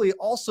probably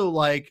also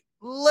like,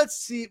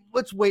 let's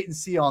wait and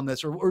see on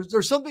this, or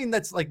there's something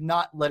that's like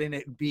not letting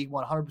it be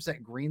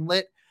 100%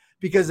 greenlit.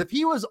 Because if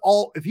he was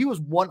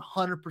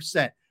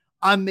 100%,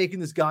 I'm making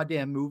this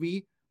goddamn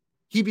movie,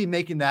 he'd be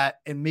making that,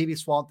 and maybe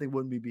Swamp Thing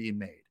wouldn't be being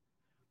made.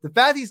 The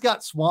fact he's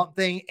got Swamp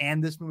Thing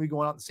and this movie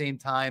going out at the same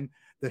time,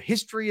 the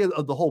history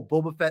of the whole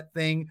Boba Fett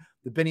thing,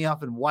 the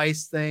Benioff and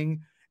Weiss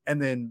thing,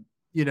 and then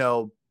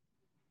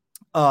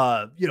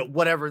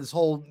whatever, this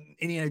whole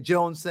Indiana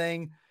Jones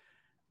thing,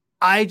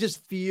 I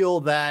just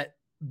feel that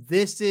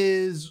this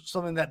is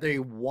something that they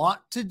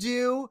want to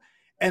do.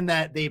 and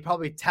that they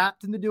probably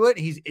tapped him to do it.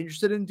 And he's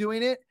interested in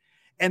doing it.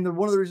 And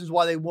one of the reasons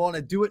why they want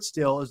to do it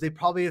still is they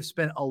probably have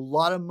spent a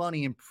lot of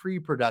money in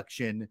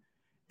pre-production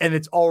and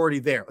it's already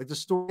there. Like the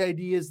story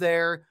idea is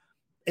there.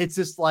 It's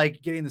just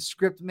like getting the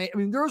script made. I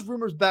mean, there was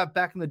rumors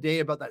back in the day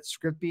about that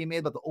script being made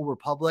about the Old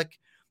Republic,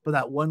 but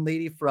that one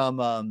lady from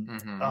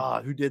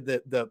who did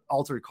the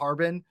Altered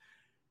Carbon.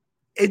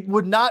 It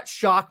would not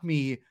shock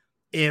me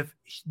if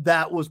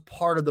that was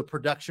part of the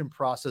production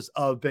process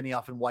of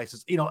Benioff and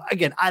Weiss's.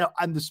 Again,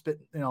 I'm just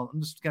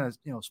kind of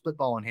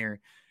spitballing here,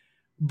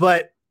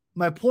 but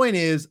my point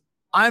is,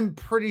 I'm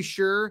pretty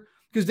sure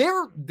because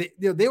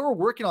they were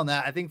working on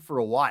that, I think, for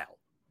a while,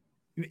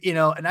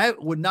 and I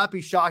would not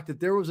be shocked if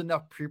there was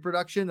enough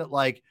pre-production that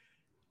like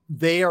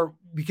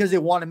because they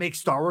want to make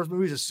Star Wars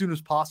movies as soon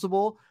as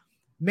possible.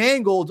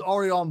 Mangold's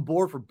already on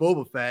board for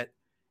Boba Fett.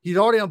 He's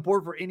already on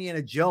board for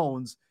Indiana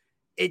Jones.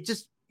 It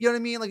just, you know what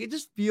I mean? Like, it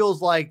just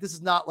feels like this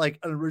is not like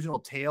an original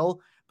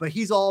tale, but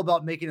he's all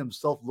about making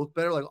himself look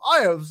better. Like, I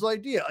have this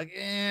idea. Like,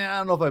 I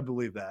don't know if I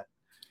believe that.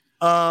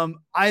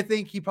 I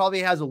think he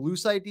probably has a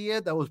loose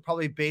idea that was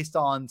probably based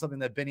on something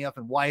that Benioff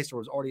and Weiss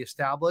was already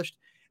established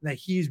and that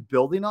he's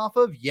building off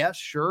of. Yes,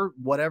 sure,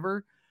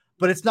 whatever.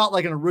 But it's not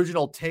like an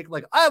original take.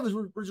 Like, I have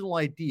an original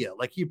idea.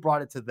 Like, he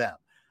brought it to them.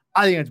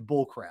 I think it's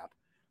bullcrap.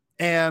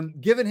 And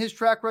given his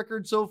track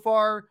record so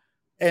far,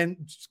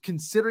 and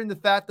considering the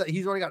fact that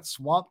he's already got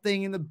Swamp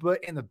Thing in the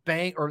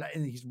bank,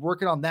 and he's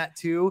working on that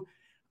too,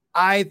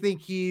 I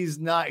think he's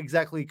not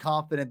exactly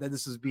confident that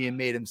this is being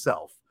made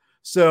himself.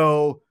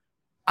 So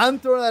I'm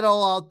throwing that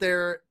all out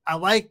there. I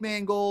like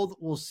Mangold.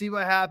 We'll see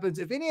what happens.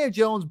 If Indiana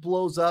Jones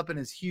blows up and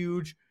is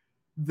huge,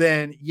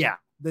 then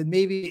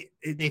maybe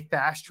they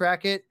fast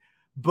track it.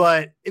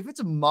 But if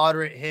it's a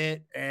moderate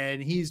hit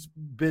and he's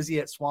busy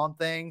at Swamp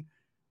Thing,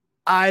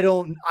 I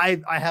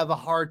have a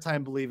hard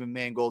time believing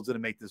Mangold's going to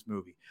make this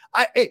movie.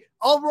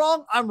 I'm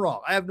wrong.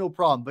 I have no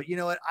problem. But you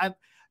know what? I'm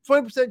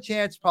 20%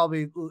 chance.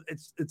 Probably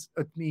it's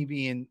me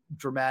being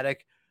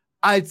dramatic.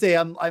 I'd say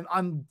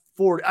I'm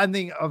 40. I'm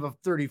thinking of a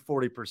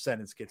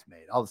 30-40% it gets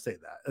made. I'll say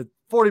that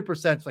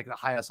 40% is like the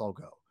highest I'll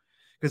go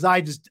because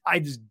I just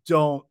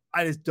don't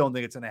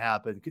think it's going to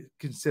happen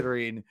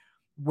considering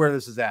where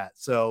this is at.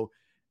 So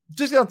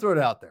just gonna throw it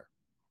out there.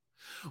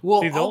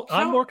 Well,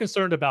 I'm more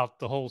concerned about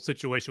the whole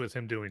situation with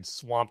him doing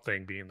Swamp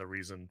Thing being the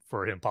reason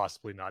for him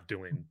possibly not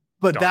doing.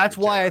 But that's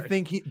why I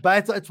think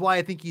that's why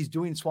I think he's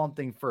doing Swamp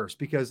Thing first,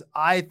 because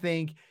I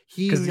think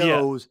he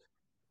knows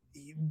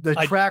the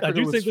track record. I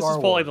do think this is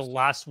probably the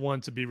last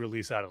one to be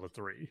released out of the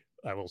three.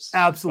 I will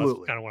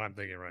absolutely. That's kind of what I'm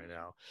thinking right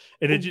now.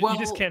 And you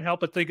just can't help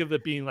but think of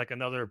it being like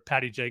another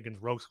Patty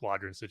Jenkins Rogue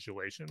Squadron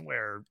situation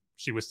where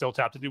she was still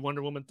tapped to do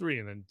Wonder Woman 3,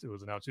 and then it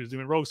was announced she was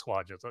doing Rogue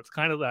Squadron. So it's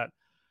kind of that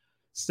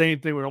same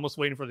thing. We're almost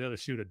waiting for the other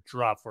shoe to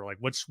drop for like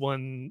which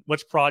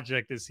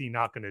project is he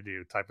not going to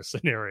do type of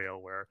scenario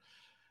where,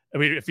 I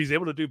mean, if he's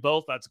able to do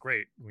both, that's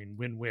great. I mean,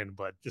 win-win.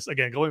 But just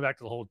again, going back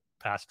to the whole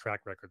past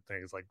track record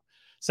thing, is like,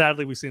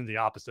 sadly, we've seen the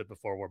opposite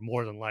before, where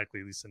more than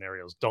likely these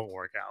scenarios don't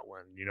work out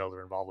when,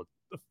 they're involved with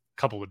a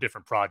couple of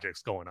different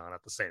projects going on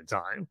at the same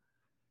time.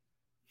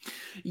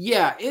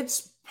 Yeah,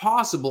 it's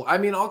possible. I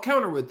mean, I'll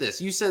counter with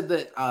this. You said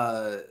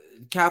that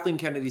Kathleen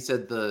Kennedy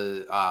said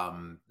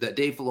that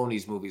Dave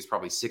Filoni's movie is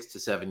probably 6 to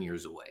 7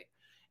 years away.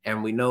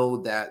 And we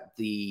know that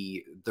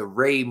the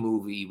Rey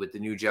movie with the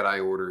New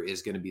Jedi Order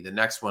is going to be the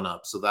next one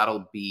up. So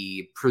that'll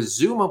be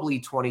presumably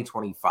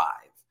 2025.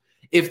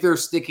 If they're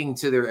sticking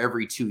to their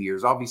every 2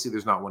 years. Obviously,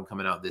 there's not one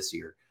coming out this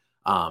year.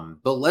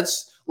 But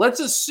let's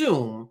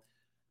assume,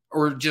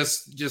 or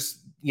just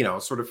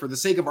sort of for the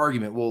sake of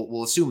argument,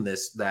 we'll assume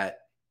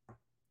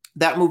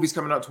that movie's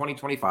coming out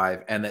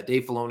 2025 and that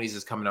Dave Filoni's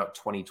is coming out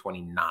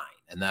 2029.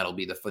 And that'll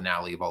be the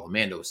finale of all the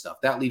Mando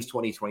stuff. That leaves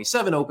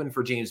 2027 open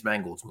for James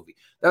Mangold's movie.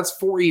 That's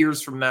 4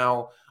 years from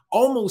now,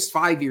 almost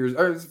 5 years,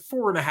 or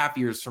 4.5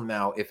 years from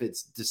now, if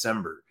it's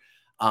December.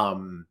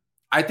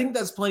 I think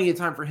that's plenty of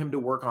time for him to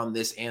work on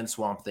this and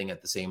Swamp Thing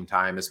at the same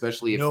time,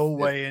 especially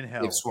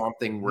if Swamp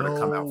Thing were to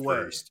come out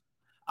first.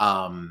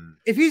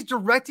 If he's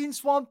directing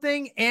Swamp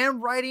Thing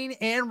and writing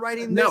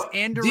this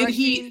and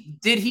directing,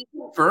 did he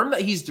confirm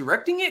that he's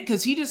directing it?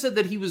 Because he just said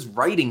that he was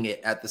writing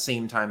it at the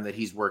same time that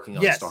he's working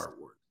on Star Wars.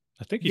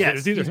 I think it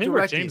was either him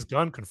or James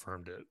Gunn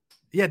confirmed it.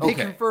 Yeah, they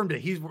confirmed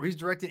it. He's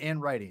directing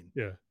and writing.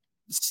 Yeah.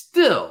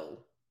 Still,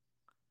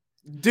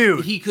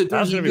 dude, he could.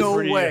 There's no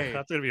way.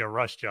 That's gonna be a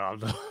rush job,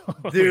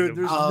 though. Dude,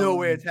 there's no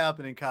way it's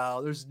happening,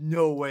 Kyle. There's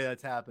no way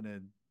that's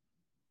happening.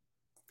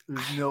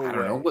 There's no way. I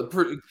don't know, but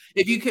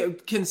if you can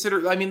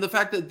consider, I mean, the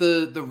fact that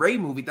the Rey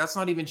movie, that's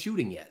not even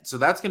shooting yet, so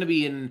that's going to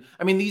be in.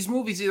 I mean, these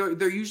movies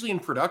they're usually in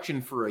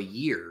production for a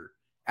year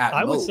at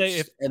most. I would say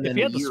if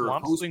he had the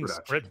Swamp Thing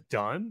script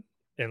done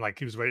and like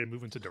he was ready to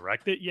move into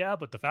direct it, yeah.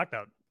 But the fact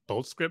that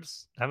both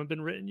scripts haven't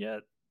been written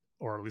yet,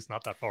 or at least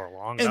not that far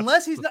along,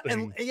 unless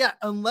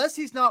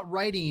he's not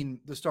writing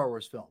the Star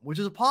Wars film, which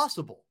is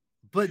possible,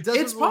 but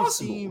it's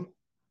possible.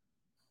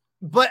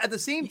 But at the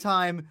same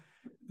time,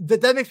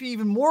 that makes me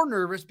even more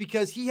nervous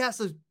because he has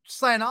to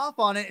sign off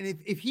on it,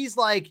 and if he's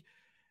like,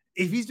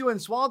 if he's doing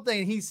Swamp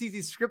Thing and he sees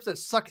these scripts that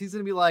suck, he's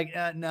going to be like,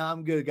 no,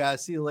 I'm good,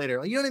 guys. See you later.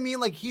 Like, you know what I mean?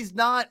 Like, he's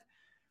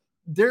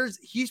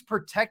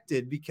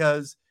protected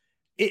because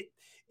it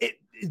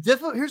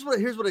definitely,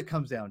 here's what it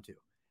comes down to.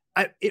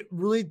 It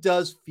really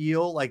does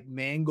feel like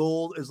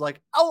Mangold is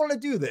like, I want to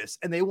do this,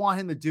 and they want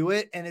him to do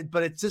it.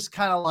 But it's just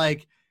kind of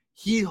like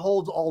he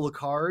holds all the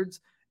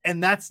cards,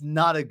 and that's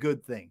not a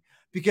good thing.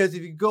 Because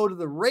if you go to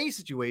the Ray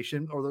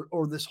situation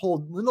or this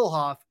whole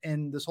Lindelof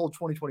and this whole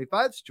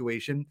 2025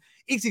 situation,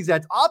 it's the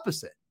exact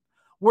opposite.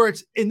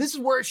 And this is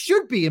where it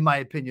should be, in my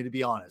opinion, to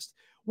be honest.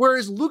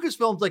 Whereas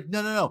Lucasfilm's like,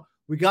 no.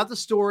 We got the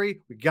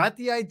story, we got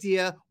the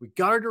idea, we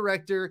got our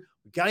director,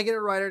 we got to get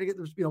a writer to get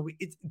this,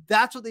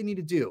 that's what they need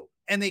to do.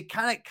 And they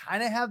kind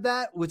of have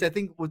that, which I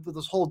think with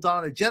this whole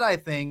Dawn of the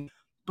Jedi thing.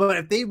 But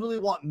if they really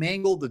want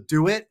Mangold to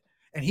do it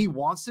and he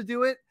wants to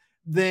do it,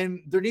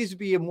 then there needs to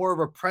be more of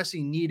a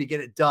pressing need to get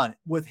it done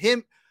with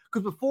him.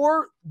 Because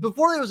before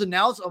it was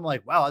announced, I'm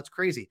like, wow, that's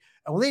crazy.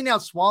 And when they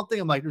announced Swamp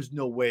Thing, I'm like, there's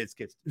no way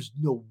there's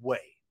no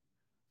way.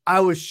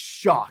 I was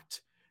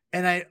shocked.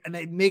 And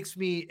it makes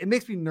me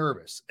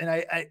nervous. And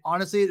I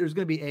honestly, there's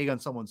going to be egg on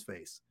someone's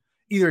face,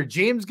 either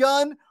James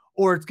Gunn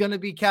or it's going to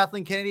be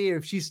Kathleen Kennedy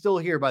if she's still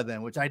here by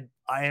then, which I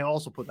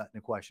also put that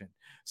into question.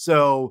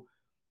 So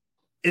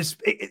that's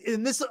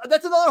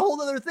another whole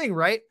other thing,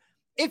 right?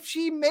 If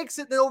she makes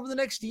it over the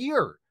next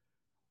year,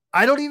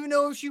 I don't even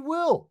know if she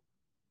will.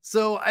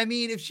 So, I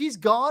mean, if she's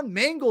gone,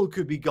 Mangold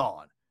could be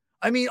gone.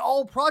 I mean,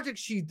 all projects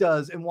she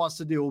does and wants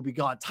to do will be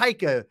gone.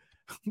 Taika,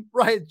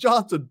 Rian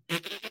Johnson.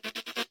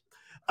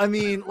 I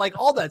mean, like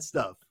all that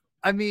stuff.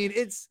 I mean,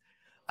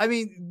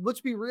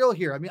 let's be real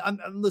here. I mean,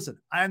 listen,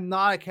 I'm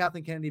not a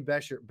Kathleen Kennedy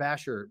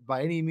basher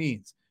by any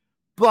means,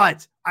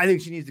 but I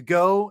think she needs to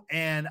go.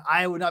 And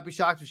I would not be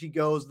shocked if she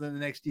goes in the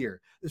next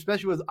year,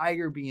 especially with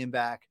Iger being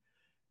back.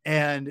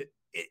 And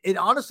it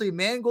honestly,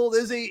 Mangold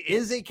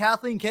is a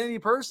Kathleen Kennedy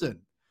person.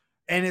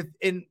 And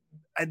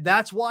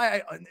that's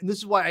why this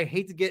is why I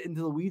hate to get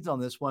into the weeds on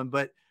this one,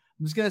 but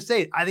I'm just going to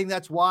say it. I think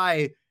that's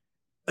why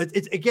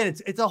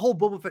it's a whole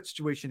Boba Fett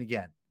situation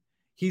again.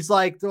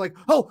 They're like,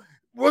 oh,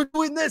 we're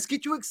doing this,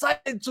 get you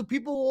excited so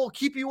people will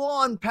keep you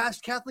on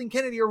past Kathleen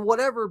Kennedy or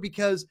whatever,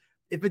 because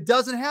if it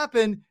doesn't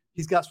happen,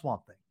 he's got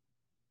Swamp Thing.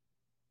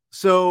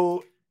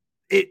 So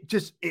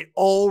it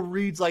all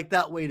reads like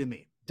that way to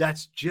me.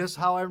 That's just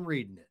how I'm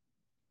reading it.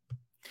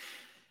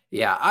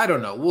 Yeah, I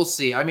don't know. We'll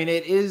see. I mean,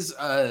 it is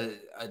a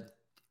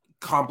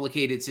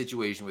complicated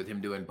situation with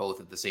him doing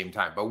both at the same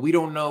time, but we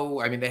don't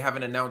know. I mean, they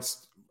haven't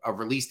announced a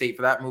release date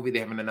for that movie. They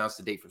haven't announced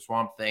a date for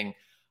Swamp Thing.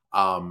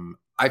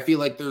 I feel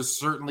like there's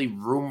certainly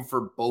room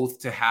for both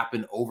to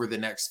happen over the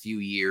next few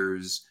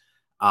years.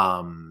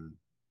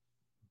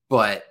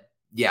 But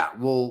yeah,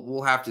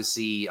 we'll have to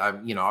see.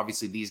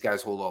 Obviously these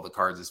guys hold all the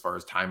cards as far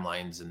as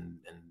timelines and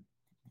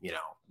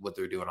what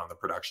they're doing on the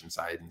production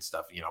side and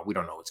stuff. We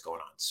don't know what's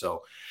going on.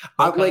 So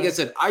like I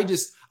said,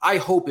 I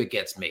hope it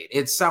gets made.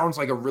 It sounds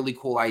like a really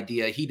cool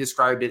idea. He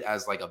described it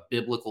as like a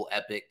biblical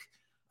epic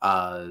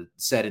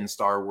set in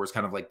Star Wars,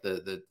 kind of like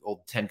the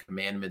old 10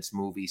 Commandments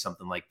movie,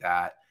 something like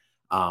that.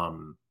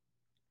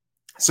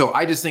 So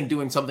I just think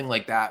doing something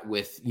like that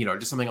with,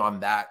 just something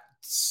on that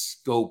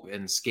scope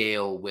and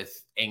scale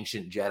with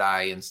ancient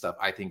Jedi and stuff,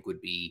 I think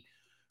would be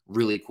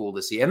really cool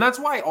to see. And that's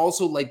why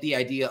also like the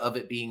idea of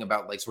it being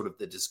about like sort of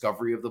the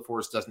discovery of the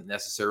Force doesn't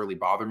necessarily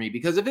bother me,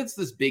 because if it's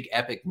this big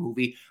epic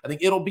movie, I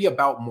think it'll be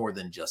about more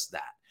than just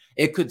that.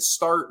 It could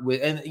start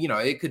with, and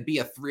it could be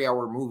a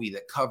 3-hour movie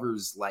that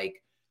covers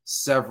like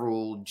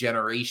several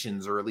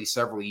generations or at least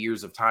several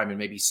years of time, and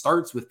maybe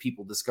starts with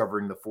people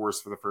discovering the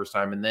Force for the first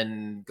time and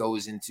then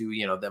goes into,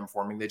 them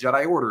forming the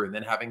Jedi Order and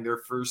then having their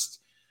first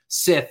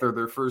Sith or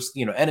their first,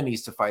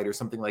 enemies to fight or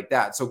something like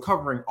that. So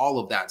covering all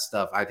of that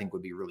stuff, I think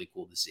would be really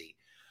cool to see.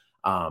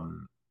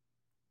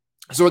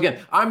 So again,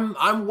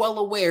 I'm well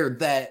aware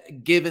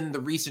that given the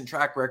recent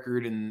track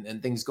record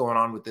and things going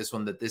on with this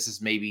one, that this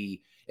is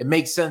maybe, it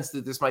makes sense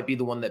that this might be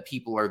the one that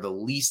people are the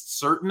least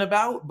certain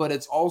about, but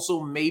it's also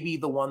maybe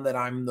the one that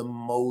I'm the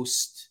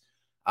most,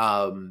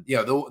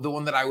 the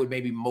one that I would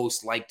maybe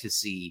most like to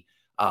see,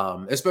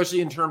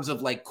 especially in terms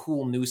of like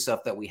cool new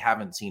stuff that we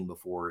haven't seen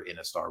before in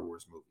a Star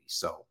Wars movie.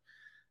 So,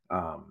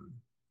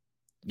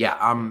 yeah,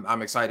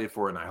 I'm excited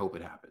for it and I hope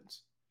it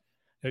happens.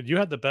 You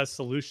had the best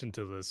solution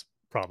to this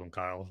problem,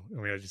 Kyle.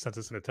 I mean, I just sent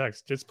this in a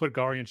text. Just put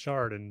Garion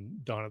Shard in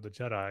Dawn of the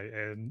Jedi,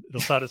 and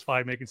it'll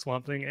satisfy making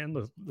Swamp Thing and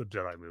the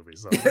Jedi movie.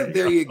 So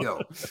there you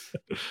go.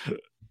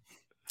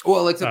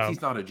 Well, except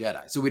he's not a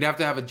Jedi, so we'd have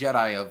to have a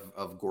Jedi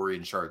of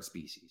Gorion Shard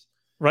species.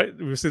 Right,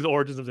 we see the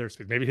origins of their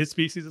species. Maybe his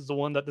species is the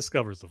one that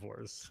discovers the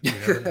Force. You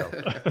never know.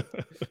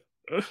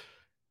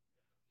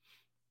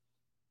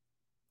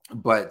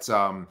 But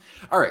all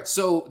right,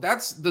 so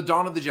that's the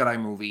Dawn of the Jedi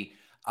movie.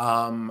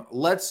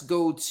 Let's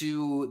go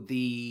to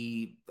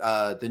the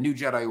new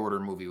Jedi Order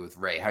movie with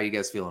Rey. How are you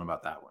guys feeling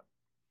about that one?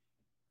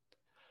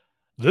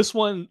 This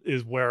one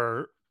is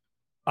where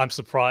I'm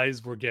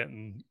surprised we're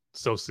getting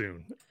so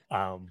soon.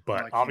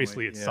 But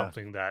obviously it's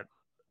something that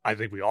I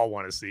think we all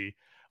want to see.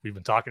 we've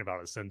been talking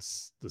about it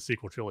since the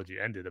sequel trilogy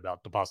ended,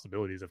 about the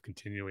possibilities of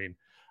continuing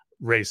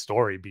Rey's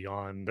story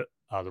beyond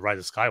the Rise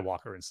of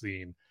Skywalker and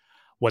seeing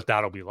what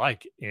that'll be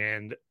like.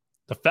 And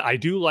I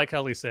do like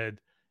how they said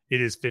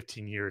it is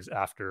 15 years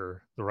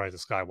after the Rise of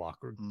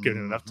Skywalker,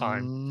 giving enough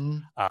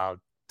time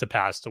to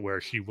pass to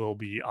where she will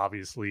be,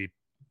 obviously,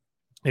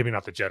 maybe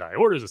not the Jedi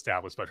Order is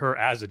established, but her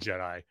as a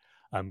Jedi,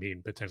 I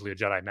mean, potentially a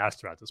Jedi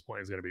Master at this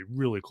point, is going to be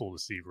really cool to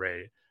see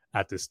Rey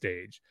at this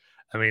stage.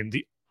 I mean,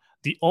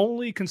 the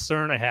only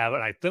concern I have,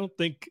 and I don't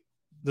think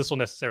this will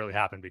necessarily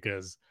happen,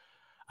 because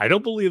I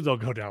don't believe they'll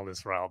go down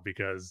this route,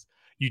 because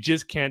you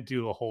just can't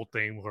do a whole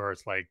thing where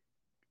it's like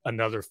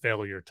another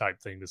failure type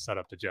thing to set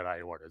up the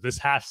Jedi Order. This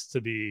has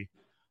to be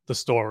the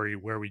story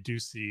where we do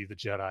see the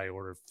Jedi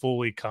Order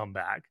fully come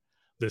back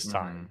this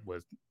time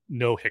with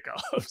no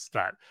hiccups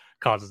that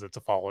causes it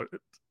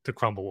to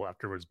crumble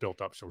after it's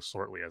built up so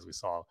shortly, as we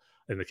saw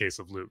in the case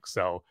of Luke.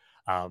 So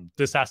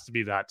this has to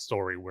be that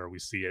story where we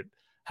see it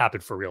happen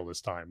for real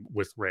this time,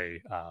 with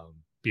Rey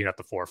being at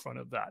the forefront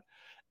of that.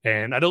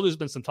 And I know there's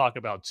been some talk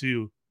about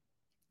too,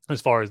 as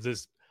far as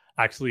this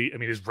actually, I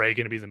mean, is Rey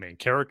going to be the main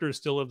character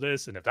still of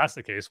this? And if that's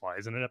the case, why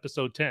isn't it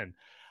episode 10?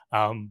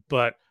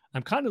 But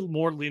I'm kind of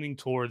more leaning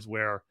towards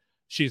where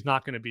she's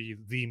not going to be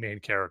the main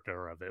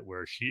character of it,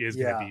 where she is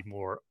going to be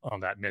more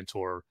on that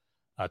mentor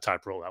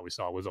type role that we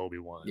saw with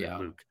Obi-Wan and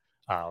Luke,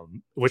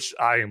 which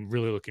I am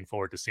really looking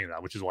forward to seeing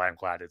that, which is why I'm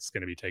glad it's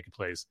going to be taking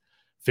place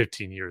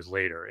 15 years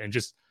later. And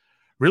just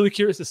really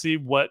curious to see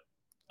what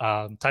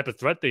type of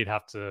threat they'd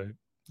have to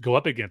go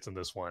up against in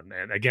this one.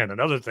 And again,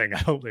 another thing I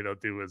hope they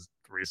don't do is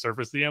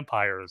resurface the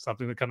Empire, or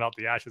something to come out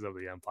the ashes of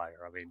the Empire.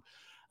 I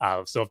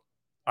mean, so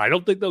I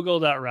don't think they'll go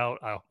that route.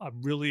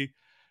 I'm really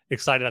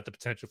excited at the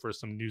potential for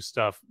some new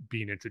stuff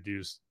being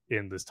introduced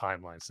in this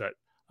timeline set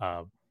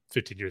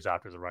 15 years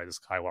after the Rise of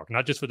Skywalker,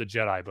 not just for the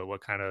Jedi, but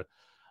what kind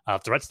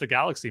of threats the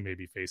galaxy may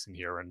be facing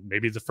here, and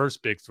maybe the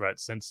first big threat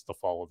since the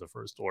fall of the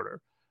First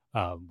Order,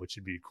 which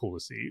would be cool to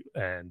see,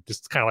 and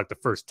just kind of like the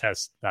first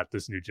test that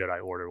this new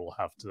Jedi Order will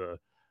have to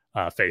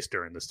face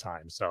during this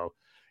time. So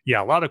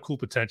yeah, a lot of cool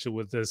potential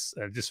with this,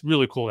 and just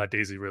really cool that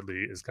Daisy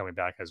Ridley is coming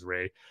back as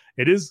Rey.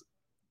 It is,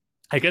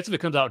 I guess if it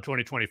comes out in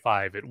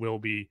 2025, it will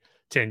be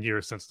 10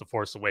 years since The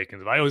Force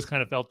Awakens. But I always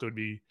kind of felt it would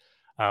be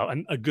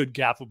a good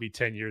gap would be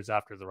 10 years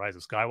after The Rise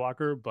of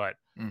Skywalker. But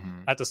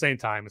at the same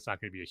time, it's not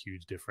going to be a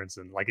huge difference.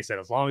 And like I said,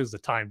 as long as the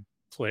time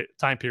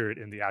period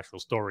in the actual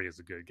story is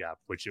a good gap,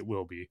 which it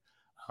will be,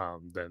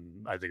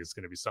 then I think it's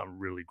going to be something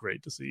really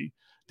great to see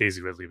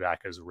Daisy Ridley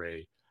back as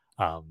Rey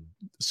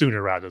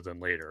sooner rather than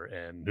later.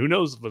 And who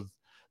knows with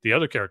the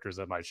other characters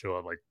that might show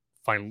up, like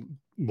find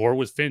more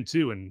with Finn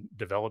too, and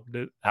developed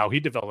it, how he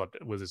developed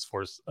it with his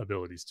Force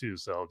abilities too.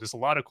 So just a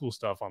lot of cool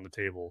stuff on the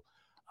table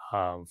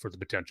for the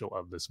potential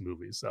of this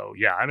movie. So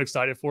yeah, I'm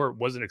excited for it.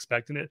 Wasn't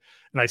expecting it,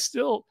 and I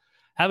still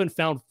haven't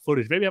found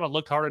footage. Maybe I haven't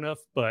looked hard enough,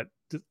 but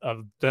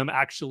of them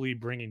actually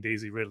bringing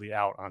Daisy Ridley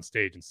out on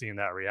stage and seeing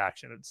that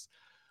reaction. It's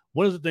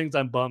one of the things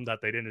I'm bummed that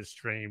they didn't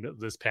stream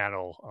this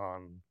panel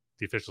on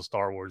the official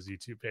Star Wars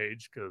YouTube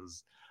page,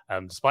 because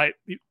despite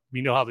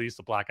we know how they used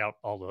to black out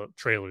all the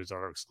trailers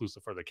are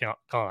exclusive for the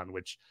con,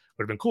 which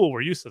would have been cool.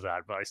 We're used to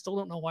that, but I still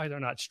don't know why they're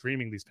not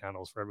streaming these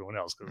panels for everyone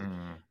else, because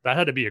that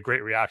had to be a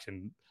great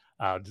reaction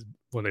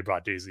when they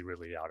brought Daisy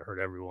Ridley out. I heard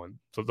everyone,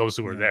 so those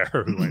who were there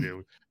who I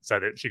knew,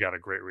 said it. She got a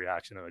great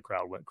reaction and the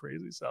crowd went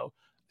crazy. So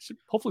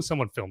hopefully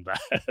someone filmed that.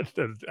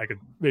 I could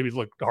maybe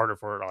look harder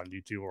for it on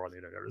YouTube or on the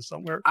internet or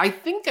somewhere. I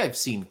think I've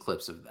seen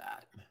clips of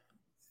that.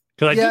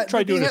 Because I did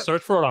try doing a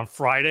search for it on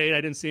Friday and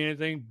I didn't see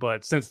anything,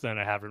 but since then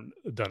I haven't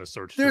done a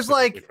search. There's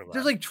like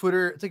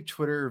Twitter, it's like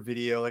Twitter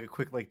video, like a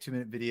quick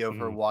 2-minute video of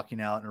her walking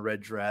out in a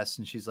red dress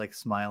and she's like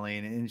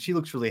smiling and she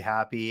looks really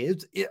happy.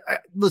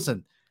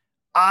 Listen,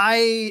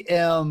 I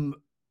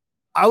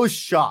was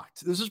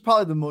shocked. This is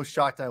probably the most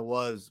shocked I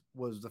was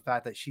the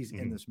fact that she's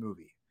in this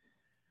movie.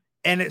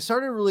 And it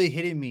started really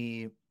hitting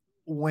me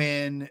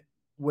when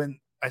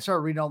I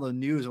started reading all the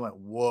news and went,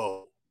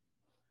 whoa.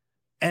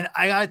 And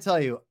I got to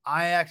tell you,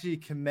 I actually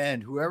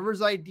commend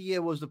whoever's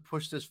idea was to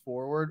push this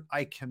forward.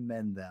 I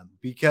commend them,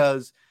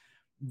 because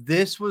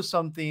this was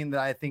something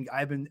that I think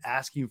I've been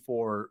asking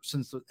for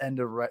since the end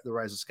of The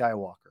Rise of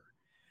Skywalker,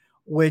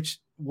 which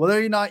whether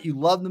or not you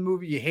love the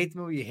movie, you hate the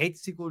movie, you hate the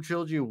sequel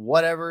trilogy,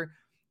 whatever.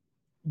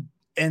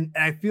 And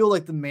I feel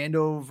like the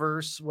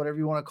Mandoverse, whatever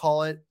you want to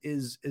call it,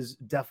 is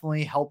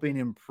definitely helping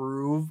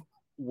improve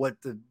what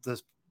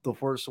the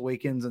Force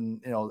Awakens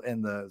and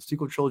the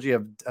sequel trilogy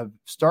have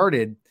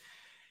started,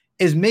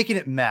 is making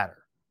it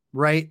matter,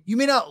 right? You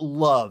may not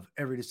love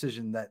every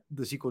decision that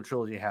the sequel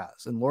trilogy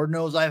has, and Lord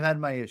knows I've had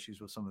my issues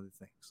with some of the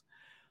things.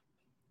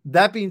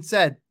 That being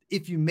said,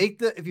 if you make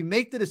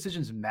the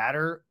decisions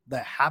matter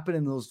that happen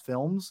in those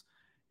films,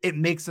 it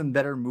makes them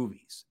better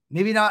movies.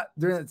 Maybe not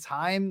during the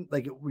time,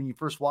 like when you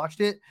first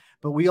watched it,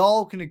 but we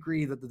all can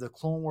agree that the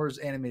Clone Wars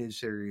animated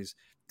series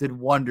did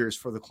wonders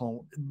for at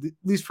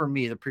least for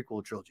me, the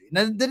prequel trilogy. And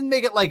it didn't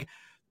make it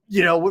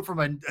went from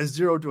a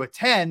 0 to a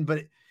 10,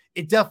 but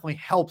it definitely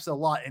helps a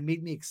lot. It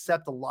made me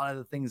accept a lot of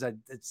the things I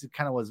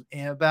kind of was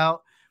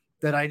about.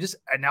 that I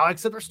now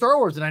accept are Star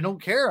Wars and I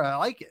don't care. I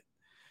like it.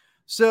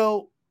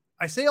 So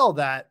I say all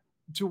that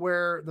to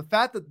where the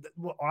fact that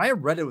when I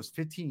read it was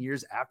 15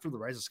 years after The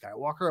Rise of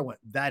Skywalker, I went,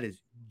 that is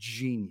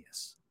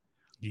genius.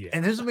 Yeah.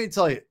 And here's what me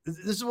tell you.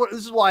 This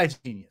is why it's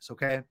genius.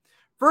 Okay.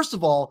 First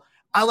of all,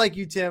 I like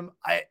you, Tim.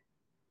 I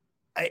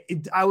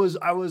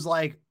was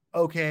like,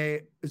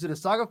 okay, is it a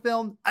saga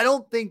film? I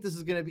don't think this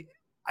is going to be,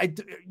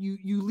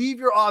 you leave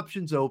your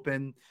options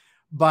open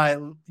by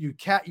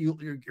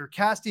you're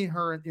casting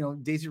her,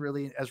 Daisy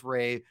Ridley as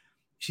Rey.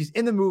 She's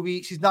in the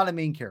movie. She's not a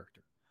main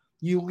character.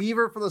 You leave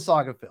her for the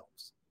saga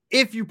films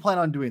if you plan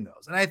on doing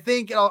those. And I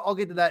think I'll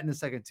get to that in a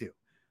second too.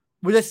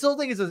 But I still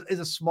think is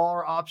a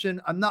smaller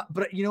option. I'm not,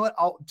 but you know what?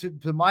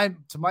 To my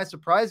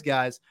surprise,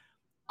 guys,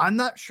 I'm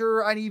not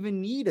sure I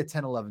even need a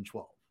 10, 11,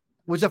 12,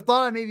 which I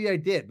thought maybe I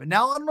did, but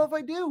now I don't know if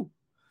I do.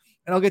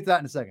 And I'll get to that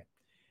in a second.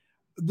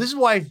 This is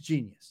why it's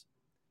genius.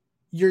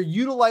 You're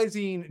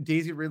utilizing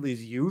Daisy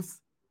Ridley's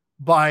youth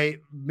by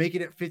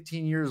making it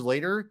 15 years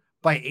later,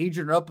 by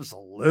aging her up just a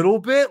little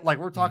bit. Like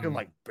we're talking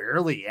like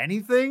barely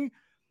anything.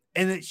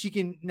 And that she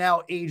can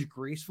now age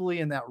gracefully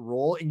in that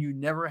role. And you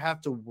never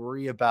have to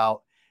worry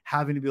about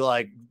having to be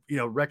like,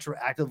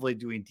 retroactively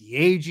doing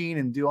de-aging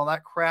and do all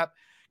that crap.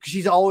 Because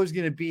she's always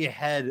going to be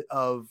ahead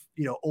of,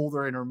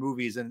 older in her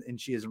movies and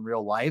she is in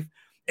real life.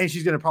 And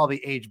she's going to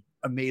probably age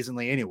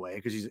amazingly anyway,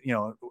 because she's,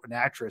 an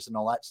actress and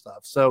all that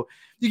stuff. So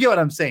you get what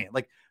I'm saying?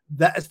 Like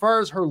that, as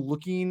far as her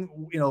looking,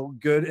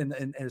 good.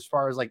 And as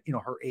far as like,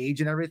 her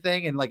age and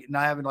everything, and like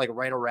not having to like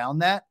right around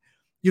that,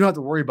 you don't have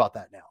to worry about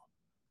that now.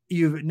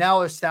 You've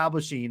now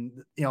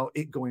establishing,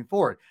 it going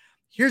forward.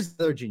 Here's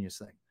the other genius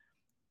thing.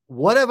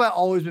 What have I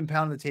always been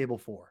pounding the table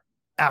for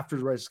after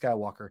The Rise of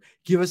Skywalker?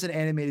 Give us an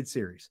animated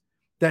series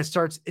that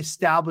starts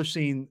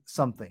establishing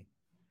something.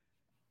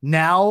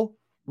 Now,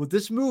 with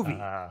this movie,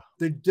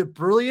 the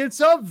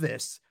brilliance of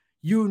this,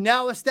 you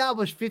now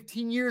establish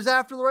 15 years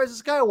after The Rise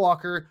of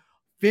Skywalker,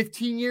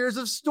 15 years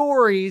of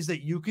stories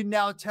that you can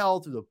now tell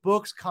through the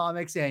books,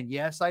 comics, and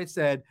yes, I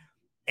said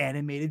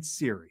animated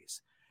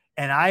series.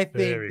 And I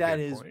think that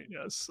is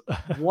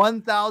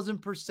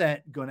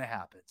 1000% going to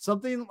happen.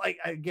 Something like,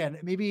 again,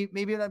 maybe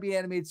it not be an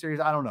animated series.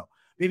 I don't know.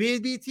 Maybe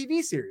it'd be a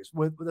TV series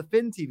with a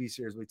Finn TV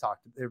series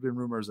there have been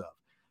rumors of,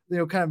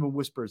 kind of been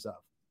whispers of.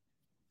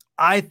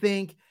 I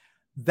think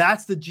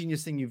that's the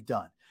genius thing you've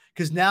done,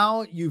 because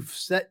now you've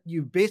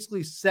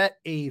basically set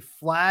a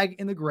flag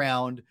in the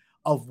ground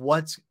of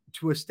what's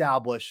to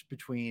establish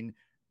between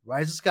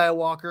Rise of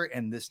Skywalker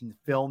and this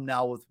film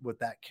now with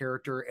that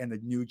character and the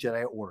new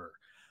Jedi Order.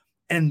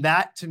 And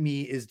that to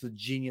me is the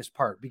genius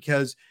part,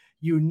 because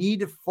you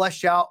need to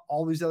flesh out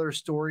all these other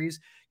stories,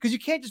 because you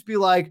can't just be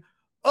like,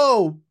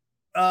 create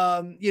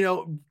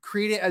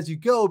it as you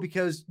go,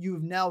 because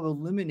you've now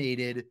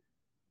eliminated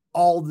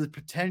all the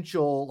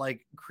potential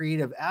like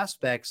creative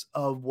aspects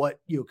of what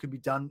could be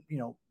done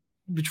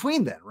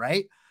between then,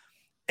 right?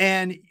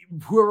 And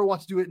whoever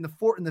wants to do it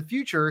in the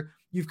future,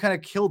 you've kind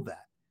of killed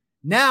that.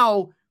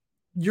 Now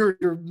you're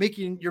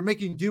making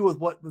do with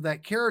with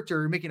that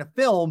character. You're making a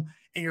film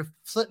and you're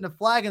setting a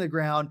flag in the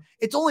ground.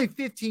 It's only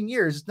 15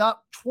 years. It's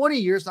not 20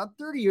 years, not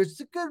 30 years. It's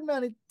a good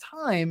amount of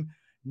time.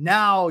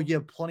 Now you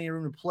have plenty of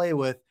room to play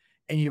with,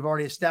 and you've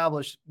already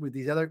established with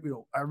these other,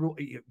 you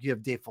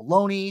have Dave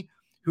Filoni,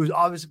 who's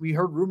obviously, we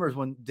heard rumors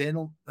when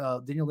Daniel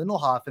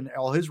Lindelof and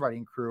all his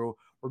writing crew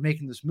were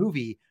making this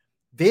movie.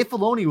 Dave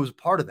Filoni was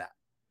part of that.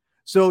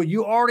 So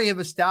you already have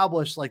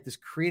established like this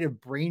creative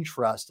brain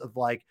trust of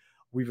like,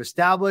 we've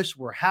established,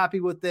 we're happy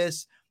with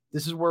this.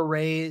 This is where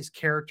Rey's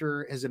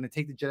character is going to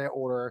take the Jedi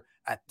Order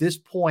at this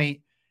point.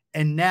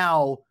 And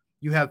now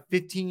you have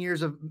 15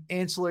 years of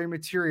ancillary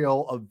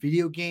material of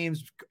video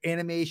games,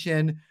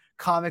 animation,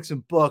 comics,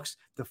 and books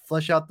to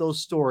flesh out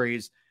those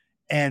stories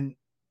and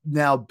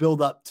now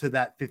build up to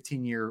that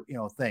 15-year,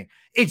 thing.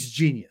 It's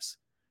genius.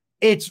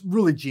 It's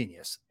really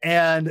genius.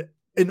 And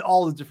in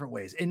all the different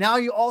ways. And now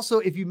you also,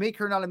 if you make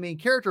her not a main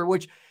character,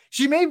 which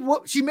she may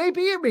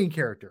be a main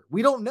character.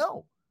 We don't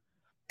know.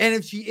 And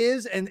if she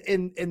is, and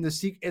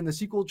the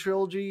sequel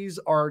trilogies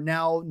are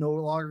now no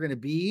longer going to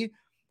be,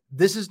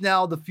 this is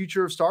now the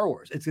future of Star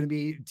Wars. It's going to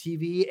be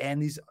TV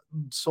and these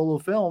solo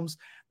films.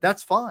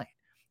 That's fine.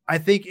 I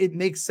think it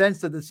makes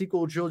sense that the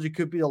sequel trilogy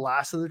could be the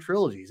last of the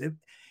trilogies. It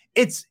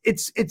fits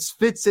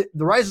it.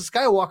 The Rise of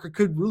Skywalker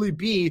could really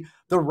be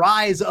the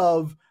rise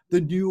of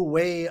the new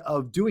way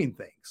of doing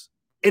things,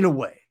 in a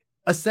way,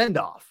 a send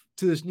off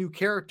to this new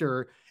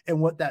character and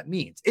what that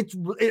means. It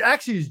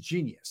actually is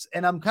genius.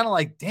 And I'm kind of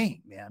like,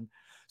 dang, man.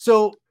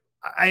 So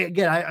I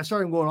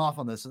started going off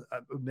on this.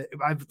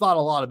 I've thought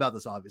a lot about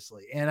this,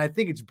 obviously, and I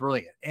think it's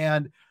brilliant.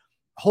 And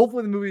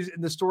hopefully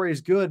the story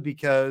is good,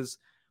 because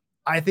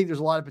I think there's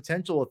a lot of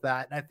potential with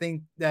that. And I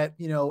think that,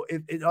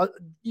 if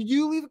you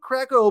do leave a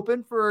crack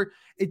open for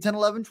a 10,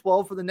 11,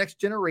 12 for the next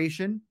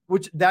generation,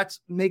 which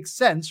makes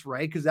sense,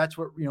 right? Because that's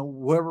what,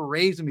 whoever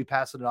Rey's going to be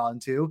passing it on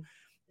to.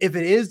 If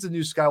it is the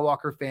new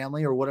Skywalker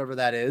family or whatever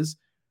that is,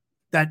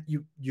 that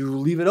you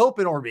leave it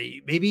open, or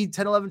maybe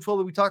 10, 11, 12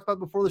 that we talked about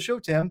before the show,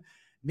 Tim,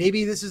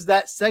 maybe this is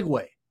that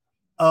segue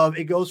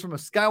it goes from a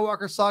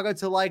Skywalker saga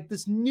to like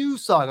this new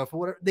saga for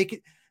whatever they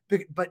could,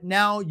 but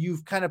now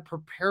you've kind of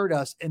prepared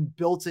us and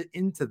built it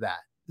into that.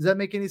 Does that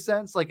make any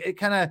sense? Like it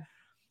kind of,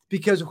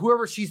 because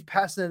whoever she's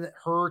passing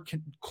her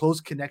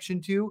close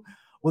connection to,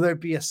 whether it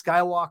be a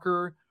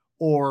Skywalker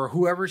or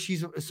whoever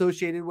she's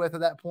associated with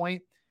at that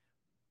point,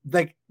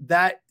 like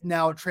that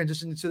now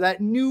transitions to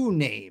that new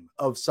name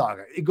of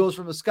saga. It goes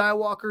from a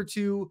Skywalker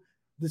to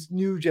this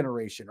new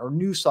generation or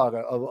new saga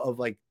of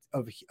like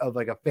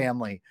a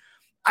family.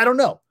 I don't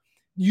know.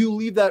 You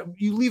leave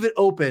it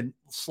open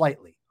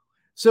slightly.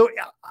 So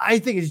I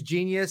think it's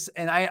genius,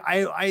 and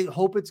I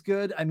hope it's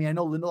good. I mean, I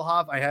know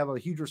Lindelof, I have a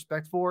huge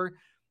respect for.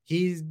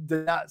 He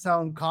did not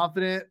sound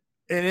confident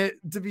in it,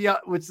 to be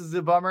honest, which is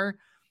a bummer.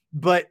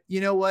 But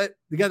you know what?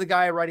 We got the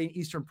guy writing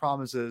Eastern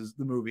Promises,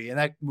 the movie, and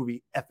that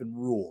movie effing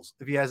rules.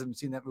 If you hasn't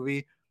seen that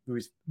movie,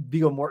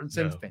 Viggo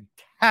Mortensen,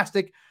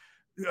 fantastic.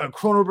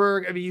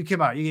 Cronenberg, I mean, you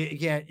came out, you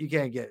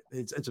can't get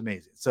it's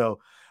amazing. So,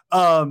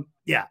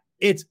 yeah,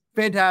 it's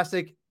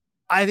fantastic.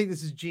 I think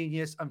this is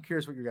genius. I'm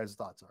curious what your guys'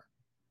 thoughts are.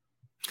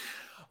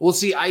 Well,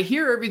 see, I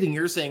hear everything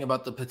you're saying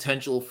about the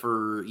potential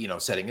for,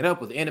 setting it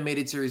up with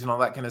animated series and all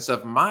that kind of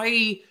stuff.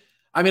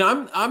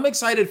 I'm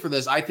excited for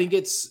this. I think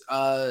it's,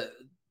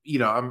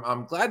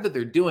 I'm glad that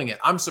they're doing it.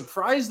 I'm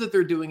surprised that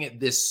they're doing it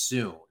this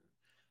soon.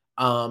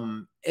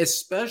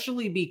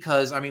 Especially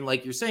because,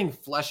 like you're saying,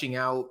 fleshing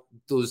out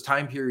those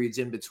time periods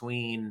in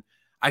between.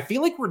 I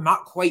feel like we're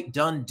not quite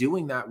done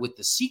doing that with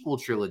the sequel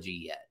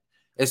trilogy yet.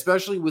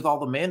 Especially with all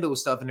the Mando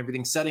stuff and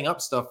everything, setting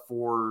up stuff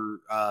for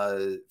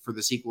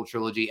the sequel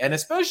trilogy. And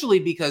especially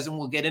because, and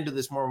we'll get into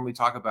this more when we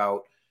talk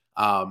about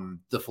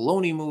the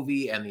Filoni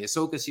movie and the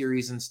Ahsoka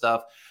series and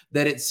stuff,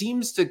 that it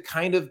seems to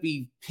kind of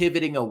be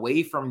pivoting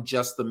away from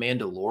just the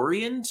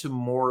Mandalorian to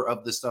more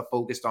of the stuff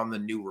focused on the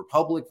New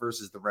Republic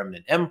versus the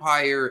Remnant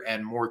Empire,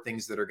 and more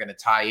things that are going to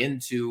tie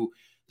into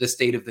the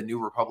state of the New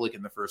Republic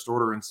and the First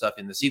Order and stuff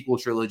in the sequel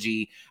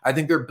trilogy. I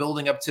think they're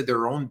building up to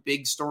their own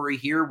big story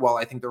here, while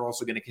I think they're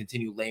also going to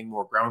continue laying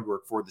more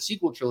groundwork for the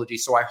sequel trilogy.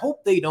 So I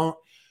hope they don't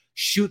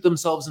shoot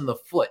themselves in the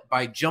foot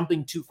by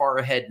jumping too far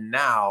ahead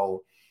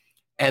now,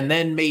 and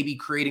then maybe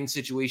creating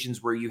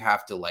situations where you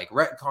have to like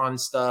retcon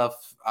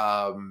stuff,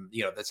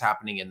 that's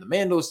happening in the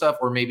Mando stuff,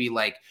 or maybe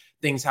like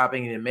things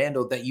happening in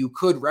Mando that you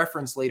could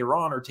reference later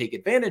on or take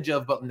advantage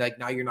of, but like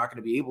now you're not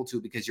going to be able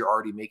to because you're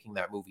already making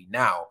that movie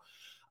now.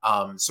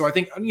 So I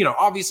think,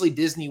 obviously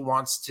Disney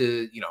wants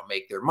to,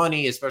 make their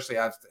money, especially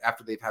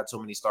after they've had so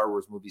many Star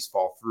Wars movies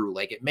fall through.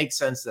 Like, it makes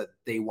sense that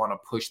they want to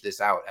push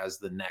this out as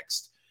the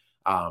next,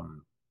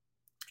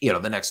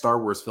 the next Star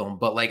Wars film.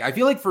 But like, I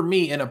feel like for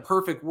me, in a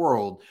perfect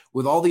world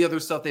with all the other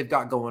stuff they've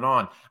got going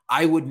on,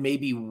 I would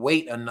maybe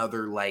wait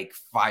another like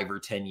 5 or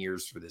 10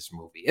 years for this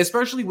movie,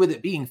 especially with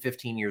it being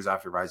 15 years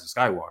after Rise of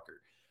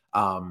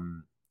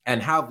Skywalker. And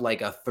have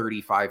like a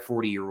 35,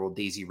 40-year-old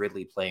Daisy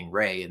Ridley playing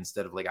Rey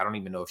instead of like, I don't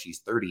even know if she's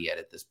 30 yet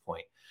at this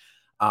point.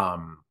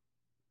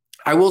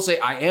 I will say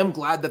I am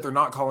glad that they're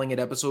not calling it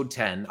episode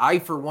 10. I,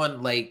 for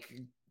one,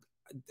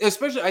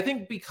 especially I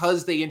think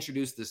because they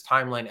introduced this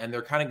timeline and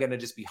they're kind of going to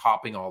just be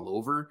hopping all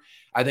over.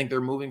 I think they're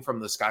moving from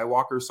the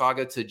Skywalker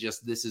saga to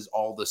just, this is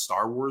all the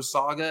Star Wars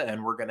saga.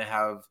 And we're going to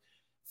have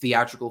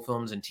theatrical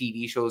films and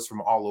TV shows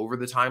from all over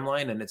the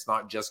timeline. And it's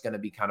not just going to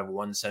be kind of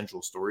one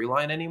central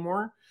storyline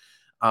anymore.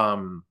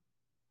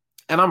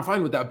 And I'm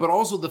fine with that, but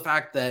also the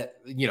fact that,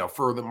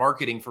 for the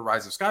marketing for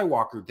Rise of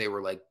Skywalker, they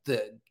were like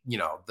the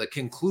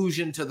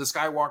conclusion to the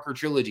Skywalker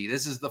trilogy.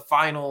 This is the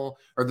final,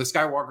 or the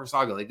Skywalker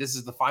saga. Like, this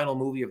is the final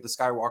movie of the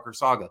Skywalker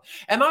saga.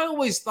 And I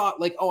always thought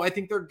like, I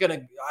think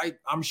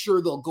I'm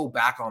sure they'll go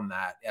back on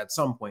that at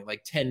some point,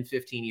 like 10,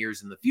 15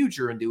 years in the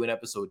future and do an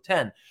episode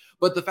 10.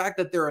 But the fact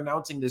that they're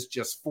announcing this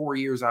just 4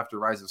 years after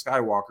Rise of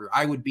Skywalker,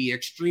 I would be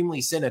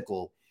extremely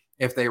cynical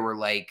if they were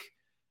like,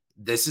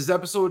 this is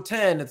episode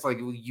 10. It's like,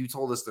 well, you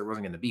told us there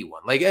wasn't going to be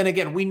one. Like, and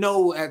again, we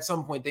know at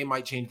some point they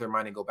might change their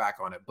mind and go back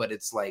on it, but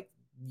it's like,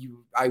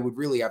 I would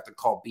really have to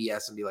call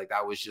BS and be like,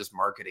 that was just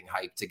marketing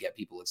hype to get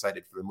people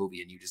excited for the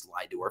movie, and you just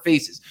lied to our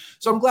faces.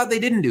 So I'm glad they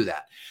didn't do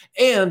that.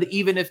 And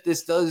even if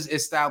this does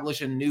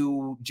establish a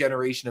new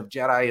generation of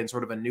Jedi and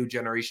sort of a new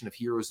generation of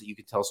heroes that you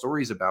could tell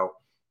stories about,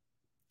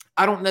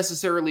 I don't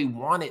necessarily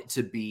want it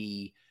to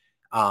be,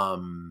 I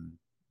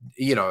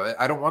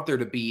don't want there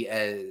to be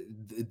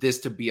this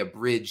to be a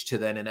bridge to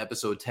then in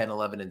episode 10,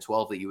 11, and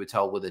 12 that you would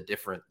tell with a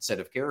different set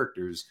of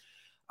characters.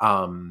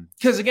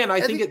 Because again,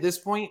 I think at this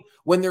point,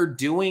 when they're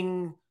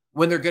going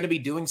to be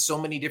doing so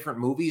many different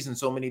movies and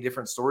so many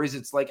different stories,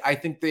 it's like, I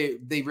think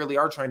they really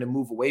are trying to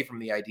move away from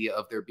the idea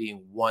of there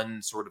being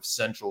one sort of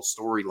central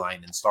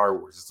storyline in Star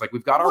Wars. It's like,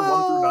 we've got our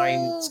 1 through 9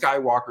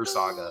 Skywalker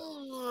saga.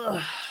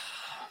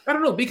 I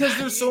don't know, because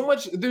there's so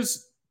much,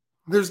 there's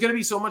going to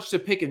be so much to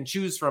pick and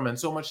choose from and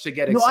so much to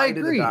get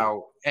excited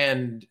about.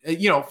 And,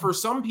 for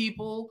some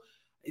people,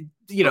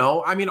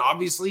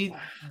 obviously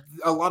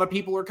a lot of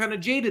people are kind of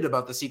jaded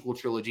about the sequel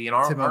trilogy and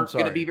aren't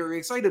going to be very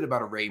excited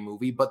about a Rey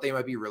movie, but they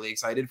might be really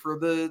excited for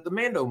the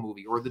Mando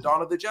movie or the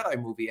Dawn of the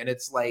Jedi movie. And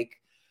it's like,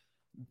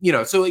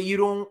 so you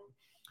don't,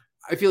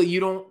 I feel you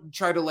don't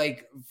try to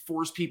like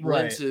force people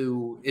Right.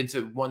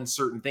 into one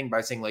certain thing by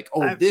saying like,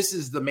 oh, this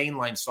is the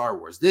mainline Star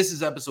Wars. This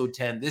is episode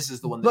 10. This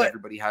is the one that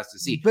everybody has to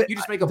see. but You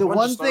just make a the bunch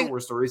one of Star thing-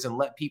 Wars stories and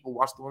let people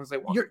watch the ones they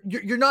want.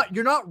 You're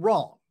not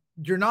wrong.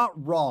 You're not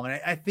wrong. And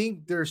I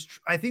think there's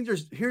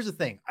here's the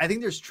thing. I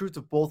think there's truth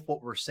to both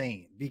what we're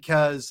saying,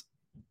 because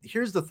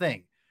here's the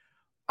thing.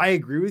 I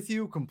agree with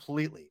you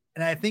completely.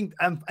 And I think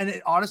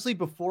honestly,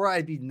 before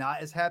I'd be not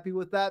as happy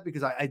with that,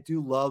 because I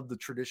do love the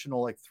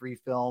traditional like 3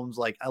 films.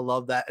 Like I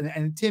love that.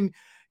 And Tim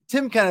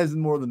kind of is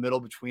more in the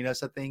middle between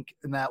us, I think,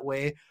 in that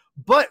way.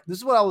 But this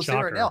is what I will say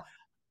right now.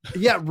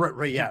 Yeah,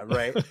 right. Yeah,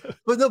 right.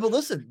 but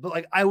listen,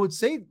 like I would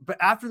say, but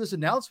after this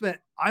announcement,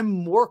 I'm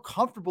more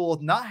comfortable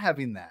with not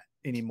having that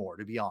anymore,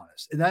 to be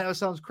honest. And that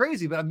sounds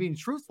crazy, but I'm being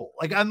truthful.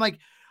 Like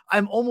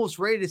I'm almost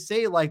ready to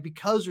say, like,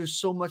 because there's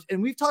so much, and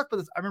we've talked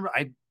about this. I remember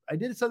I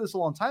did say this a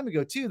long time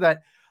ago too,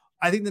 that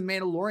I think the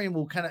Mandalorian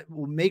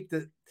will make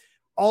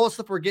all the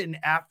stuff we're getting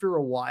after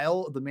a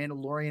while, the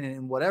Mandalorian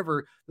and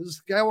whatever, the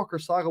Skywalker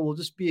saga will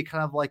just be a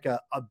kind of like a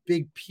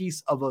big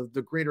piece of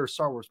the greater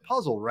Star Wars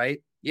puzzle,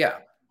 right? Yeah.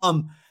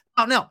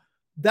 Now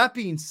that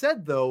being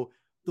said, though,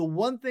 the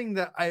one thing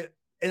that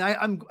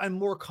I'm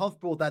more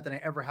comfortable with that than I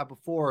ever have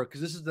before,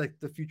 because this is like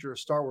the future of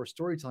Star Wars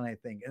storytelling, I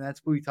think, and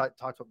that's what we talked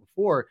about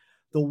before.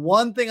 The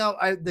one thing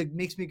that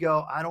makes me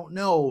go, I don't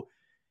know,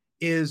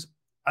 is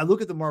I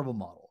look at the Marvel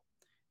model.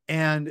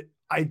 And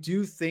I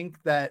do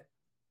think that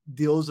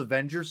those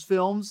Avengers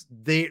films,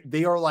 they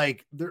are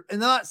like, they're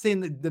not saying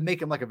that they make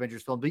them like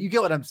Avengers films, but you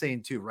get what I'm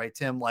saying too, right,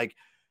 Tim? Like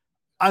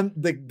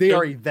they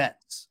are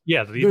events.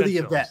 Yeah, they're the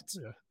events.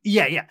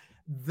 Yeah.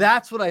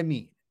 That's what I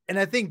mean. And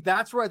I think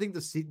that's where I think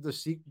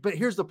but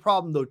here's the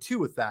problem though, too,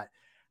 with that.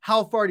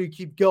 How far do you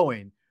keep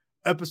going?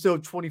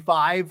 Episode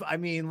 25? I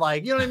mean,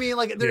 like, you know what I mean?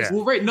 Like there's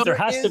well, right. No, there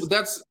has to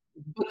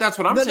that's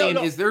what I'm saying.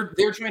 Is they're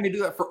trying to do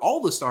that for all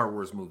the Star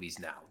Wars movies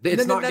now.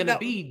 It's not going to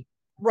be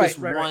right.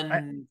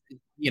 one.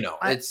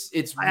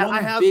 It's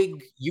one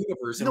big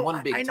universe and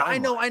one big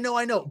timeline.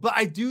 I know. But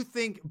I do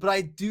think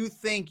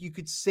you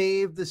could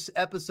save this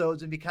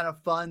episodes and be kind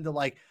of fun to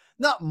like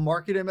not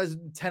market them as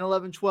 10,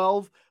 11,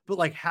 12, but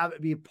like have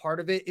it be a part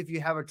of it if you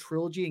have a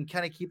trilogy and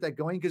kind of keep that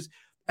going. Because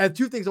I have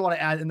 2 things I want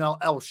to add, and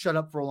I'll shut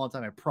up for a long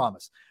time, I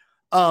promise.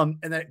 And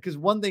that because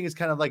one thing is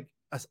kind of like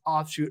an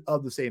offshoot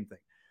of the same thing.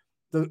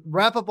 The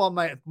wrap up on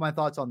my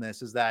thoughts on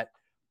this is that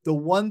the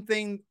one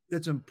thing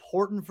that's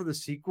important for the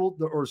sequel,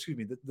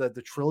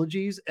 the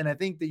trilogies, and I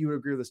think that you would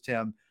agree with this,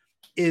 Tim,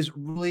 is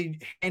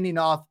really handing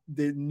off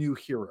the new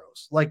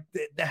heroes. Like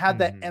they have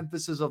that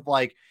emphasis of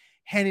like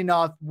handing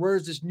off,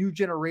 whereas this new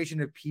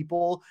generation of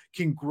people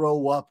can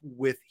grow up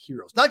with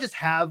heroes, not just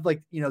have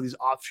like, these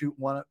offshoot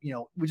one,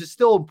 which is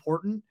still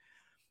important.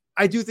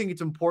 I do think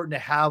it's important to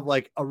have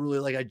like a really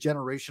like a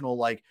generational,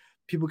 like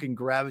people can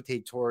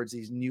gravitate towards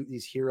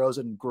these heroes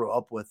and grow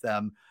up with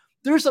them.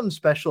 There's something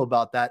special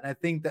about that. And I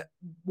think that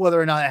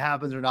whether or not it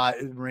happens or not,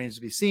 it remains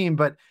to be seen.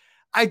 But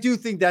I do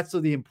think that's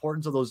what the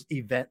importance of those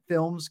event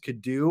films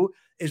could do,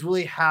 is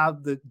really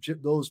have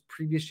those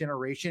previous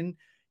generation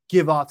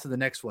give off to the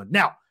next one.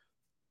 Now,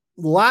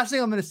 the last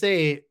thing I'm going to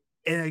say,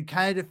 and it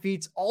kind of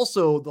defeats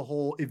also the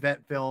whole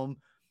event film,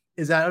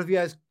 is that I don't know if you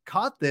guys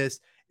caught this,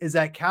 is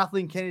that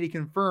Kathleen Kennedy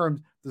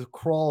confirmed the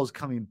Crawl is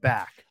coming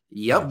back.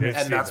 Yep.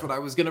 And that's what I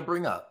was going to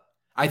bring up.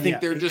 I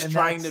think they're just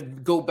trying to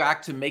go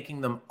back to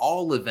making them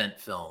all event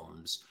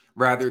films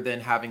rather than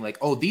having like,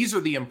 oh, these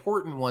are the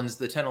important ones,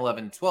 the 10,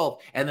 11, 12,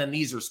 and then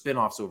these are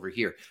spin-offs over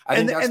here. I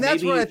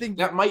think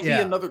that might be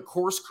another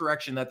course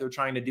correction that they're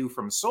trying to do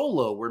from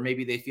Solo, where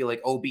maybe they feel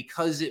like, oh,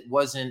 because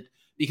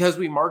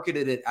we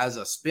marketed it as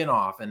a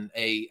spin-off and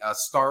a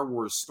Star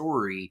Wars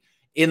story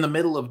in the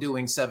middle of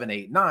doing 7,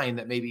 8, 9,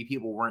 that maybe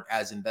people weren't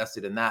as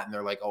invested in that, and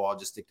they're like, oh, I'll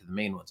just stick to the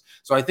main ones.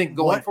 So I think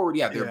going forward,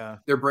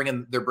 they're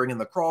bringing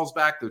the crawls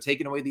back. They're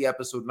taking away the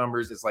episode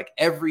numbers. It's like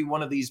every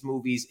one of these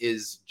movies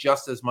is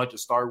just as much a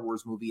Star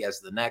Wars movie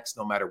as the next,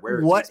 no matter where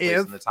it takes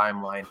place in the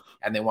timeline,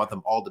 and they want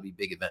them all to be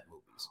big event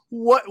movies.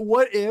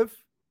 What if?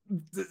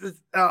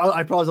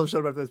 I promise I'll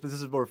shut up after this, but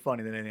this is more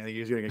funny than anything.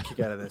 You're going to get a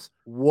kick out of this.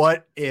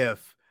 What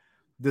if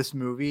this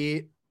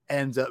movie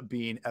ends up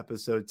being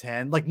episode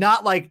 10,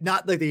 not like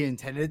they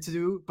intended it to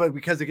do, but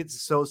because it gets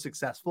so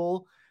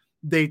successful,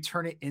 they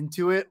turn it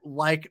into it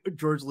like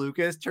George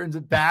Lucas turns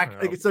it back.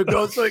 Like it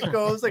goes like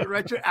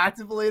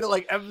retroactively to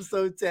like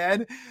episode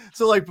 10.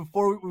 So like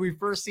before we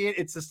first see it,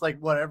 it's just like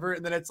whatever,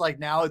 and then it's like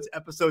now it's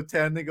episode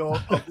 10. They go,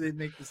 they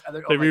make this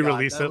other. They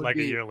re-release it like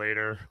a year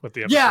later with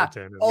the episode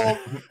 10.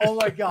 Oh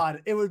my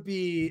god, it would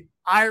be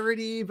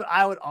irony, but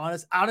I would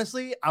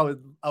honestly, I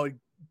would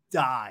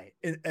die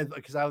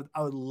because I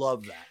would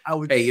love that. I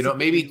would. Hey,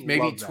 maybe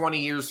 20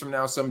 years from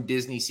now, some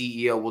Disney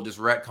CEO will just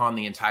retcon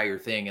the entire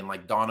thing, and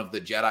like Dawn of the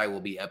Jedi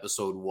will be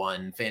episode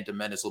 1, Phantom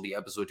Menace will be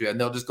episode 2, and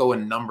they'll just go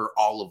and number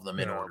all of them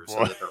in order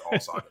so that they're all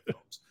saga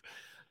films.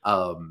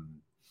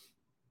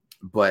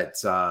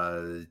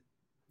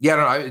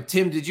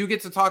 Tim, did you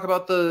get to talk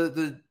about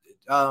the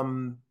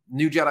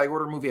New Jedi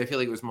Order movie, I feel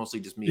like it was mostly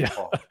just me and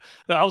Paul.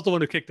 I was the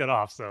one who kicked it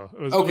off, so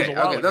it was okay.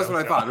 That's ago,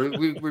 what I thought.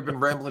 We've been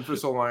rambling for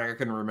so long, I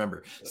couldn't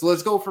remember. So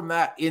let's go from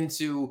that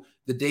into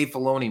the Dave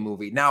Filoni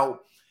movie. Now,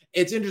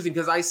 it's interesting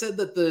because I said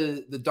that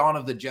the Dawn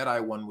of the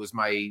Jedi one was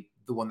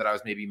the one that I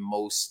was maybe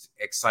most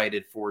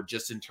excited for,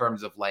 just in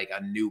terms of like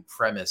a new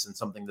premise and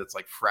something that's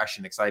like fresh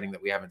and exciting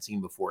that we haven't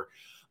seen before.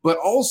 But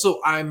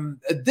also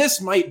this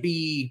might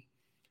be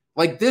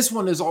like, this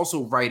one is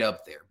also right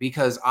up there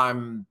because I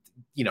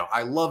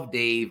love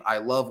Dave. I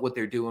love what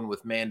they're doing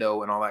with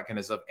Mando and all that kind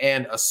of stuff.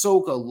 And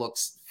Ahsoka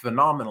looks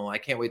phenomenal. I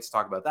can't wait to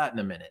talk about that in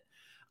a minute.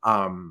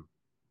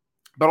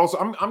 But also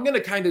I'm going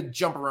to kind of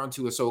jump around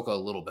to Ahsoka a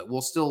little bit.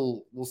 We'll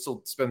still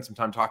spend some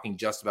time talking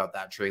just about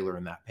that trailer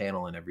and that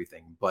panel and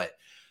everything. But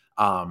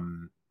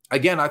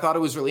again, I thought it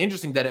was really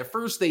interesting that at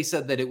first they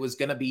said that it was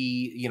going to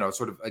be,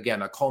 sort of,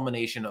 again, a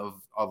culmination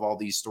of all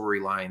these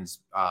storylines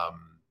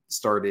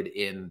started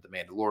in The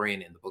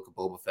Mandalorian, in the Book of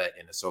Boba Fett,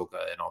 in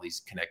Ahsoka, and all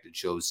these connected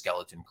shows,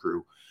 Skeleton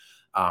Crew.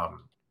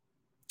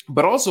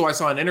 But also I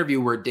saw an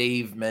interview where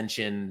Dave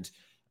mentioned,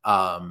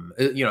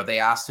 they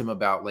asked him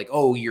about like,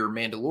 oh, your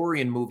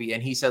Mandalorian movie.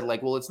 And he said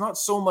like, well, it's not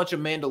so much a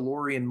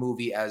Mandalorian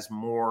movie as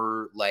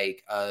more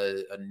like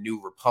a New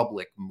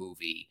Republic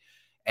movie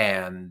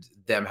and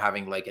them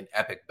having like an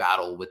epic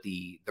battle with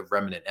the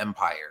Remnant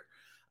Empire.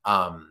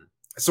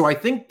 So I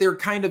think they're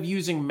kind of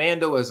using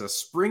Mando as a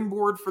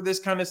springboard for this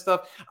kind of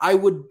stuff. I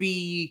would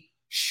be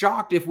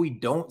shocked if we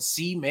don't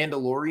see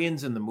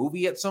Mandalorians in the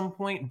movie at some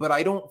point, but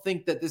I don't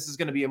think that this is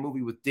going to be a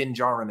movie with Din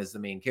Djarin as the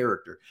main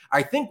character.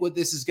 I think what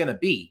this is going to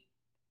be,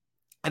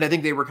 and I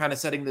think they were kind of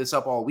setting this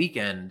up all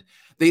weekend,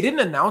 they didn't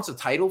announce a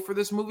title for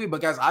this movie,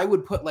 but guys, I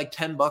would put like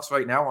 $10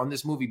 right now on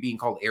this movie being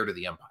called Heir to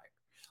the Empire.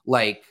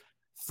 Like,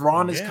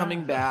 Thrawn is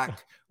coming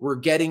back. We're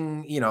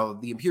getting,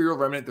 the Imperial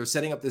Remnant. They're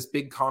setting up this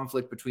big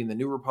conflict between the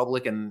New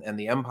Republic and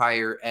the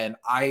Empire. And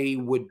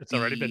it's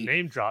already been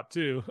name dropped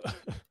too.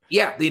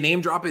 Yeah, they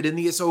name drop it in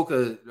the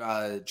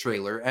Ahsoka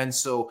trailer. And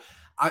so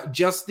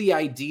just the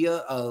idea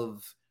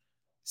of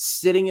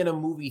sitting in a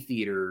movie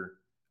theater,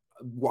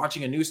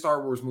 watching a new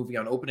Star Wars movie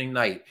on opening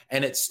night,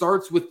 and it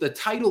starts with the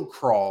title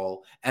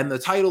crawl, and the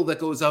title that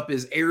goes up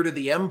is Heir to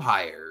the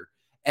Empire.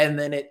 And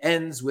then it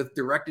ends with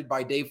directed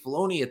by Dave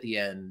Filoni at the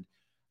end.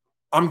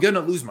 I'm going to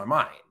lose my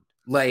mind.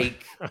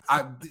 Like,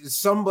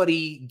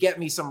 somebody get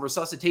me some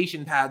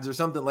resuscitation pads or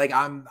something. Like,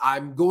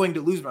 I'm going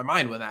to lose my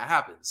mind when that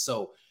happens.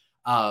 So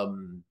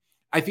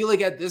I feel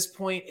like at this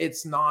point,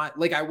 it's not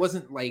like I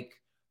wasn't like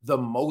the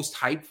most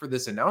hyped for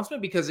this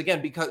announcement because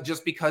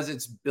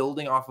it's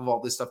building off of all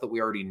this stuff that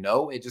we already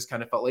know. It just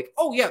kind of felt like,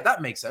 oh yeah,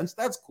 that makes sense.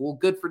 That's cool.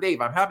 Good for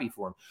Dave. I'm happy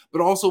for him.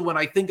 But also when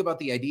I think about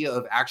the idea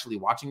of actually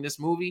watching this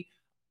movie,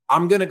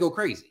 I'm going to go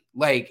crazy.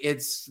 Like,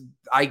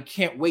 I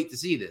can't wait to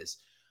see this.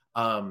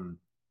 I'm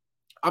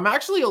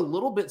actually a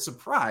little bit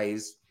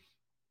surprised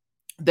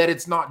that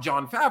it's not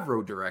Jon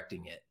Favreau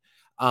directing it.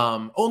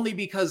 Only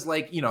because,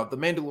 like, The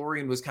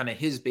Mandalorian was kind of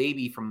his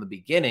baby from the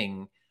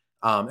beginning.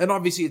 And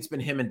obviously it's been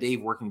him and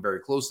Dave working very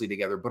closely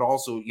together, but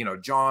also,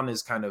 Jon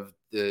is kind of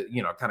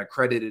kind of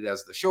credited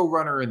as the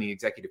showrunner and the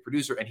executive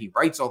producer, and he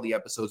writes all the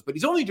episodes, but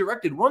he's only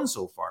directed one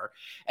so far.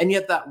 And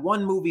yet that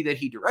one movie that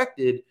he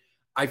directed,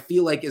 I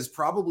feel like is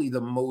probably the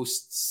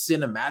most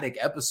cinematic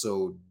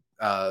episode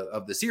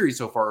of the series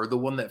so far, or the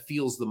one that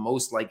feels the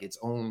most like its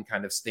own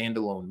kind of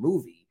standalone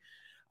movie.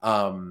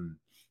 And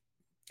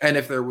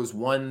if there was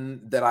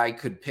one that I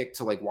could pick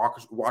to like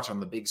watch on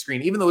the big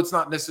screen, even though it's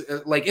not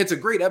necessarily like it's a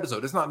great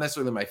episode, it's not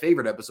necessarily my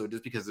favorite episode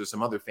just because there's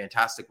some other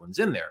fantastic ones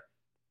in there.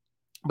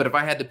 But if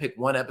I had to pick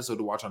one episode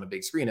to watch on a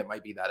big screen, it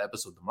might be that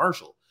episode, The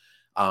Marshal.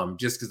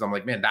 Just because I'm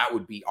like, man, that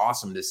would be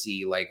awesome to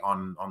see like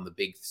on the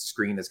big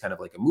screen as kind of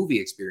like a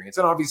movie experience.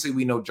 And obviously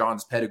we know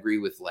Jon's pedigree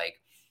with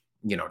like,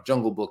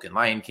 Jungle Book and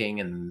Lion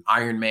King and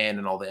Iron Man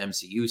and all the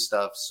MCU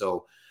stuff.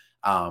 So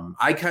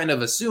I kind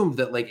of assumed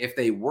that like if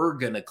they were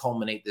going to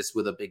culminate this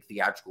with a big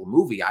theatrical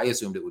movie, I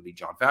assumed it would be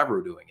Jon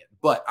Favreau doing it.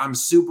 But I'm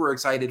super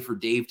excited for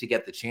Dave to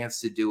get the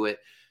chance to do it.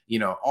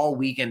 All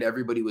weekend,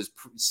 everybody was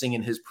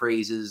singing his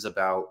praises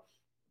about,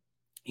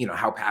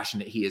 how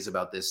passionate he is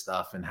about this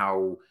stuff and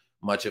how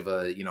much of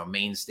a,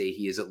 mainstay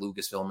he is at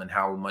Lucasfilm and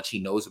how much he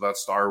knows about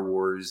Star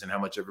Wars and how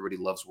much everybody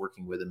loves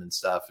working with him and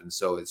stuff. And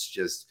so it's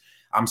just,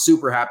 I'm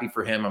super happy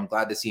for him. I'm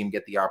glad to see him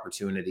get the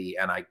opportunity,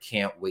 and I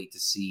can't wait to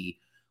see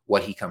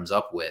what he comes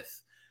up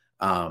with.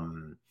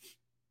 And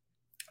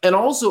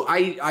also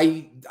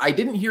I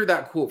didn't hear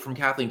that quote from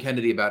Kathleen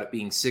Kennedy about it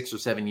being 6 or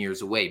 7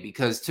 years away,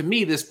 because to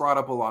me, this brought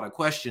up a lot of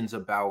questions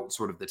about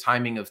sort of the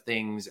timing of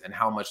things and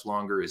how much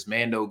longer is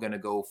Mando going to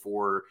go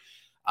for,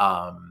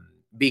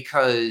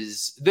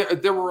 because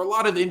there were a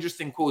lot of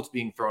interesting quotes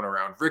being thrown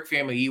around. Rick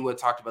Famuyiwa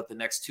talked about the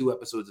next 2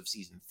 episodes of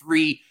season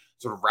 3,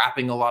 sort of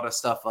wrapping a lot of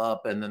stuff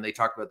up. And then they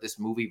talked about this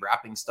movie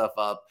wrapping stuff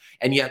up.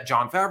 And yet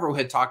Jon Favreau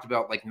had talked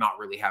about like not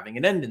really having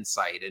an end in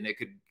sight and it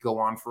could go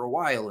on for a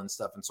while and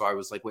stuff. And so I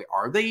was like, wait,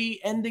 are they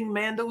ending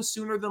Mando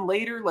sooner than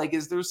later? Like,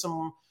 is there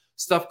some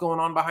stuff going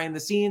on behind the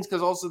scenes?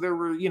 Because also there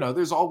were,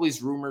 there's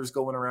always rumors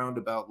going around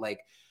about like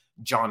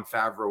Jon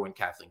Favreau and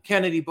Kathleen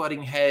Kennedy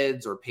butting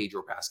heads, or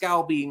Pedro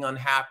Pascal being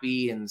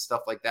unhappy and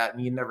stuff like that.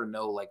 And you never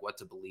know like what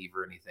to believe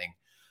or anything.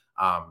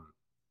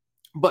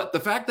 But the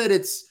fact that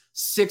it's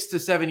 6 to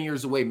 7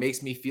 years away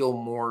makes me feel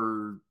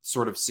more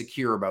sort of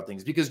secure about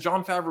things, because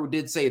Jon Favreau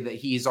did say that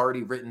he's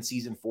already written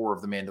season 4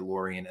 of The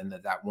Mandalorian and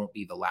that won't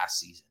be the last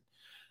season.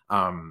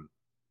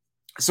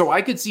 So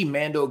I could see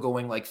Mando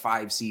going like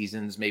 5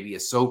 seasons, maybe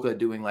Ahsoka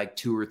doing like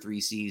 2 or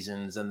 3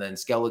 seasons, and then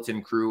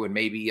Skeleton Crew and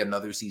maybe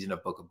another season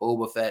of Book of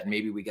Boba Fett. And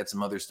maybe we get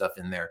some other stuff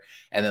in there.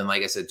 And then,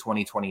 like I said,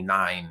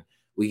 2029,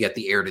 we get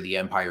the Heir to the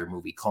Empire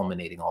movie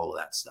culminating all of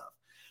that stuff.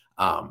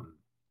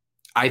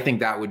 I think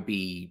that would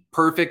be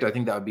perfect. I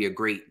think that would be a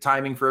great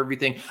timing for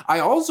everything. I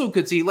also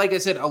could see, like I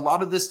said, a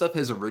lot of this stuff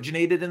has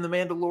originated in The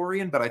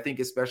Mandalorian, but I think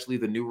especially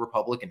the New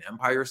Republic and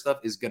Empire stuff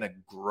is going to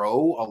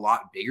grow a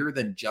lot bigger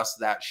than just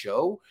that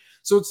show.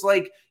 So it's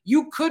like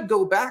you could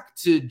go back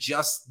to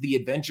just the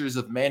adventures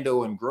of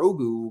Mando and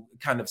Grogu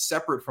kind of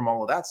separate from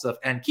all of that stuff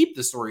and keep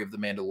the story of The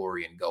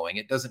Mandalorian going.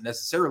 It doesn't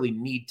necessarily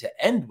need to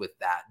end with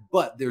that,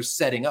 but they're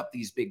setting up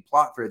these big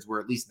plot threads where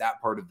at least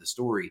that part of the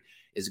story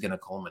is going to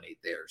culminate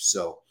there.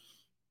 So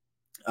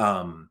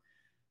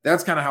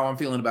that's kind of how I'm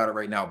feeling about it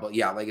right now. But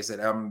yeah, like I said,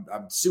 I'm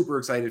super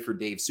excited for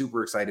Dave,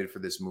 super excited for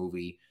this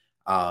movie.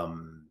 Yeah,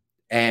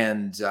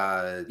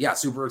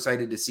 super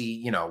excited to see,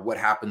 you know, what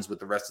happens with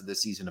the rest of the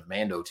season of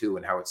Mando too,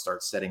 and how it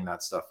starts setting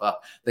that stuff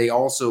up. They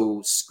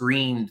also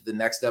screened the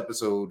next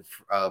episode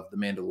of The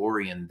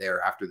Mandalorian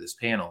there after this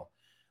panel.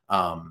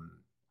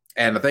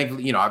 And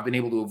thankfully, you know, I've been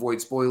able to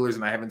avoid spoilers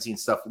and I haven't seen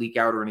stuff leak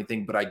out or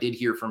anything, but I did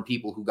hear from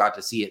people who got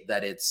to see it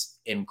that it's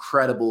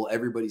incredible.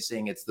 Everybody's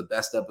saying it's the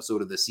best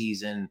episode of the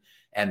season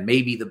and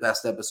maybe the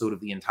best episode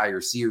of the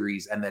entire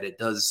series, and that it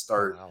does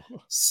start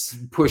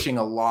pushing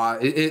a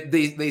lot.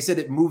 They said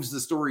it moves the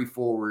story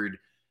forward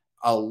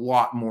a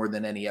lot more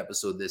than any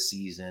episode this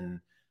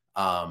season.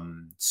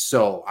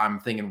 So I'm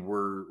thinking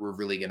we're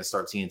really going to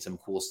start seeing some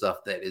cool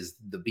stuff that is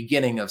the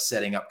beginning of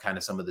setting up kind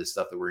of some of this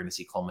stuff that we're going to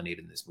see culminate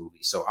in this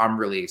movie. So I'm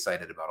really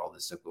excited about all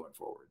this stuff going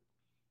forward.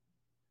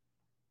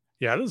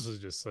 Yeah, this is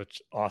just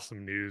such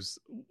awesome news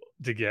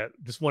to get.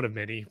 Just one of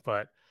many,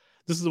 but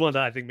this is the one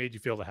that I think made you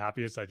feel the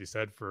happiest, like you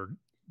said, for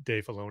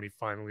Dave Filoni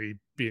finally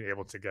being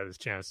able to get his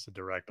chance to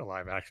direct a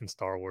live action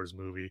Star Wars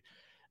movie,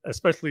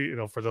 especially, you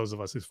know, for those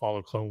of us who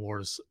followed Clone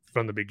Wars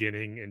from the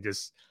beginning and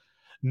just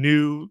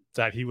knew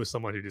that he was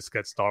someone who just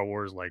gets Star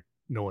Wars like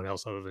no one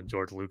else other than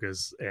George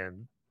Lucas.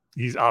 And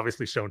he's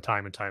obviously shown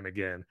time and time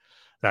again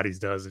that he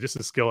does just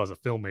his skill as a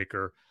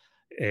filmmaker,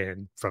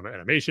 and from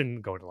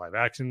animation going to live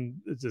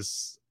action. It's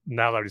just,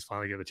 now that he's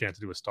finally getting the chance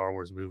to do a Star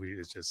Wars movie,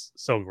 is just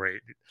so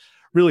great.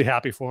 Really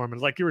happy for him.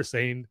 And like you were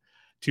saying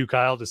too,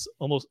 Kyle, just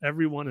almost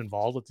everyone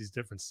involved with these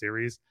different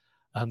series,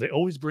 they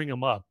always bring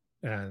him up.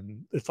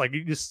 And it's like,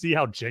 you just see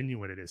how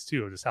genuine it is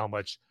too, just how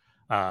much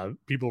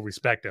people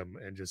respect him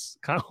and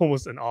just kind of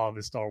almost in awe of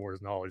his Star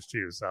Wars knowledge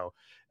too. So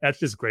that's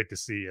just great to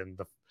see. And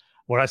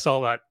when I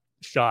saw that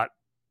shot,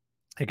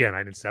 again, I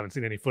haven't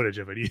seen any footage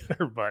of it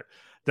either, but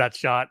that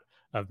shot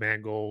of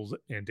Mangold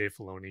and Dave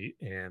Filoni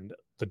and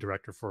the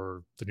director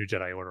for the New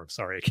Jedi Order, I'm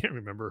sorry, I can't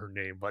remember her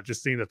name, but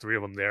just seeing the three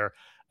of them there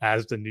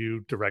as the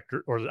new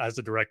director, or as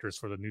the directors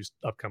for the new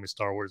upcoming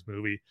Star Wars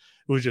movie,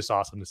 it was just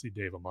awesome to see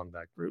Dave among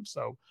that group.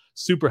 So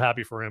super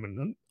happy for him,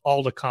 and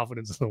all the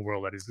confidence in the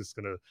world that he's just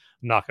going to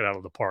knock it out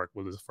of the park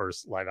with his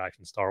first live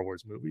action Star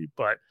Wars movie.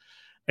 But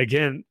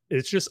again,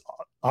 it's just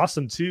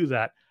awesome too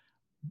that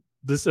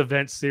this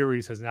event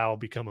series has now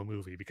become a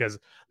movie, because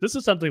this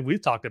is something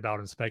we've talked about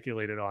and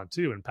speculated on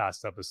too in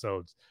past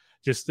episodes.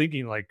 Just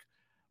thinking, like,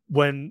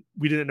 when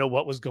we didn't know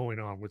what was going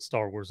on with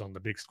Star Wars on the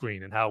big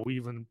screen, and how we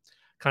even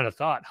kind of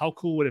thought, how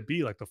cool would it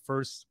be, like the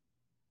first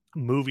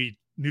movie,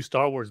 new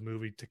Star Wars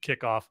movie to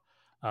kick off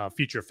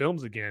feature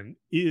films again,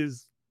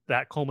 is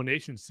that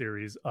culmination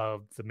series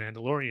of the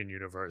Mandalorian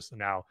universe. And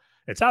now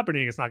it's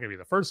happening. It's not going to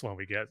be the first one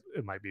we get.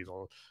 It might be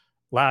the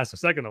last or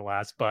second to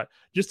last, but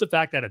just the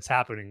fact that it's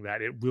happening,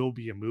 that it will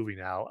be a movie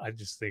now, I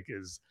just think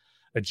is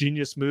a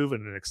genius move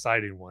and an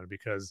exciting one,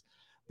 because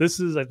this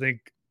is, I think,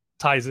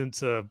 ties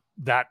into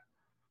that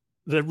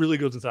really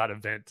goes into that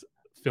event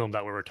film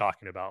that we were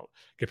talking about,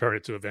 compared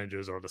it to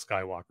Avengers or the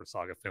Skywalker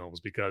Saga films,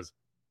 because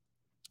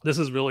this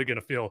is really going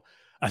to feel,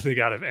 I think,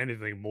 out of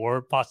anything,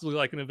 more possibly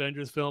like an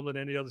Avengers film than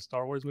any other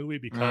Star Wars movie,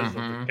 because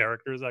of the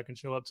characters that can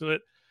show up to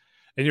it.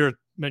 And you're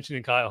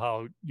mentioning, Kyle,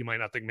 how you might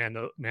not think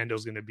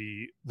Mando's going to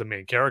be the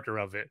main character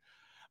of it.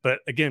 But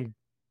again,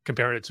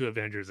 comparing it to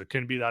Avengers, it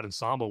can be that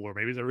ensemble where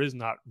maybe there is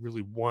not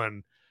really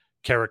one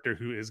character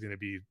who is going to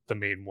be the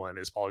main one.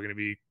 It's probably going to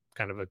be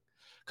kind of a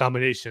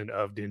combination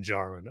of Din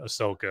Djarin,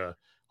 Ahsoka,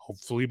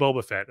 hopefully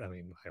Boba Fett. I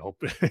mean, I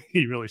hope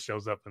he really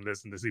shows up in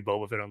this, and to see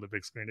Boba Fett on the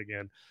big screen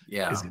again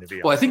is going to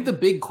be awesome. I think the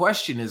big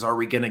question is, are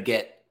we going to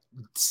get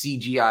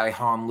CGI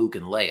Han, Luke,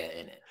 and Leia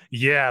in it?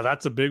 Yeah,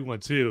 that's a big one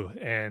too.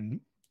 And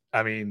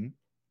I mean,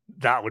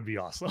 that would be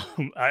awesome.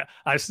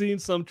 I've seen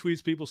some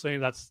tweets, people saying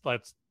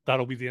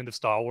that'll be the end of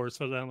Star Wars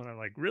for them, and I'm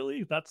like,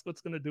 really? That's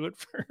what's going to do it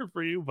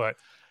for you? But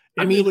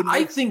I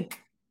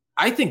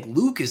think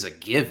Luke is a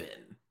given.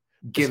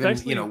 given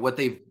what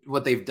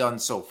they've done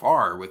so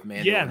far with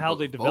Mando, and how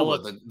they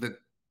developed.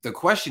 The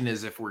question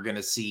is if we're going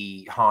to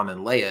see Han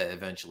and Leia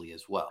eventually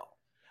as well.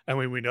 I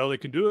mean, we know they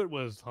can do it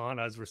with Han,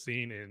 as we're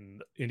seeing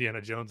in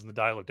Indiana Jones and the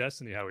Dial of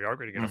Destiny, how we are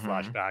going to get a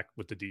flashback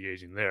with the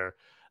de-aging there.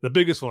 The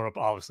biggest one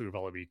obviously would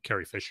probably be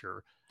Carrie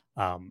Fisher,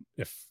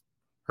 if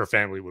her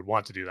family would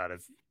want to do that,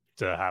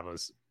 to have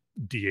us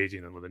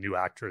de-aging them with a new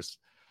actress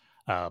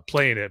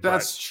playing it.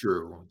 That's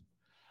true.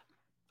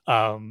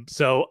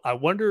 So I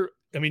wonder,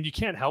 I mean, you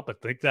can't help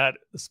but think that,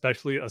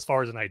 especially as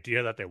far as an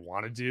idea that they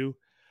want to do,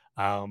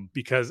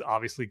 because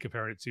obviously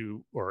comparing it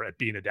to, or it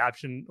being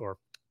adaptation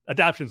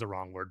is the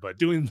wrong word, but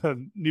doing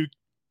the new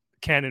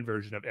canon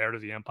version of Heir to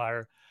the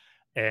Empire.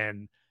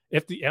 And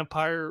if the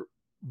Empire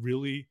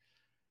really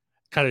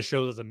kind of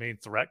shows as a main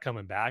threat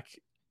coming back,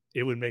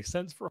 it would make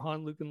sense for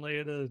Han, Luke, and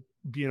Leia to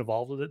be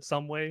involved with it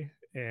some way.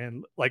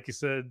 And like you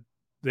said,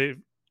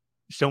 they've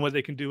shown what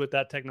they can do with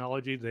that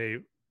technology. They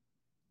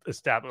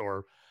established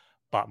or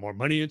bought more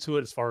money into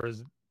it as far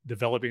as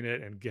developing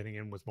it and getting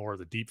in with more of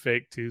the deep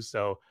fake too.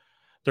 So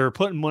they're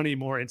putting money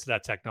more into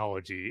that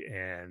technology,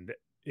 and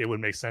it would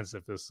make sense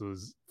if this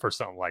was for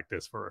something like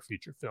this for a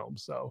feature film.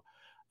 So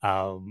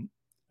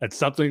it's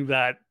something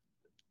that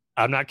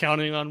I'm not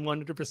counting on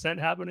 100%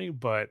 happening,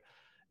 but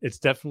it's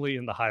definitely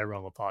in the high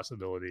realm of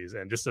possibilities.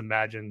 And just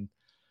imagine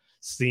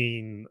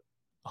seeing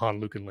Han,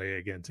 Luke, and Leia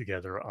again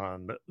together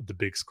on the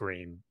big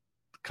screen,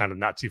 kind of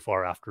not too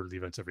far after the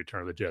events of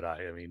Return of the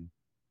Jedi. I mean,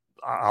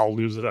 I'll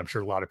lose it. I'm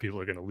sure a lot of people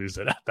are going to lose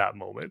it at that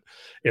moment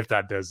if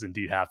that does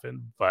indeed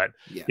happen. But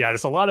yeah,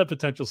 there's a lot of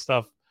potential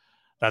stuff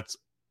that's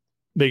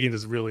making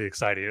this really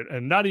exciting.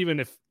 And not even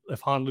if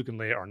Han, Luke, and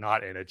Leia are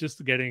not in it,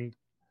 just getting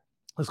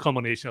this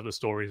culmination of the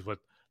stories with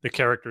the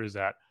characters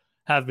that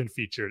have been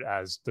featured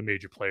as the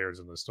major players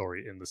in the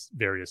story in the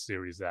various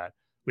series that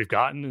we've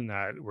gotten and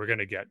that we're going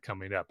to get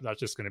coming up. That's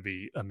just going to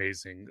be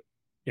amazing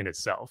in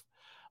itself.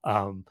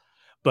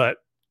 But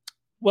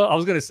well, I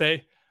was going to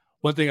say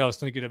one thing I was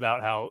thinking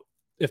about, how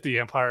if the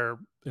Empire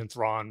and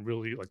Thrawn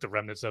really, like the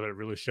remnants of it,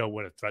 really show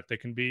what a threat they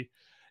can be,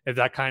 if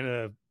that kind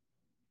of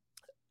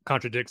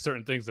contradicts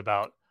certain things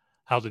about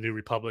how the New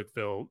Republic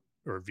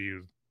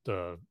view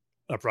the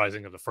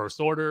uprising of the First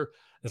Order.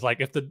 It's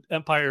like if the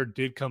Empire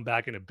did come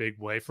back in a big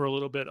way for a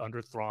little bit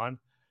under Thrawn,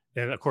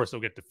 and of course they'll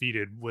get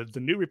defeated, would the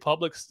New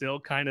Republic still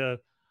kind of,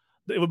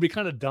 it would be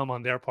kind of dumb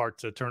on their part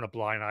to turn a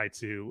blind eye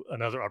to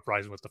another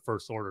uprising with the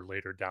First Order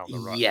later down the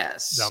road.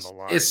 Yes, down the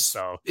line.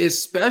 So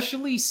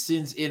especially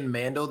since in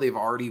Mando they've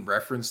already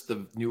referenced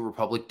the New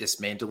Republic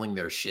dismantling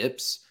their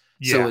ships.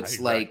 So it's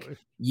like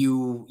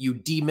you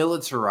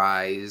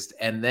demilitarized,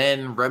 and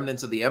then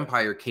remnants of the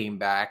Empire came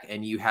back,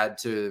 and you had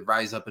to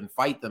rise up and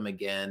fight them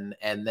again.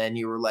 And then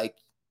you were like,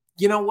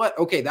 you know what?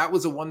 Okay, that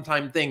was a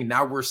one-time thing.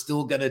 Now we're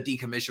still gonna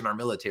decommission our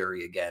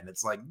military again.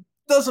 It's like,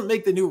 doesn't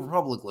make the New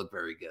Republic look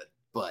very good.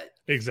 But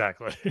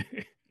exactly.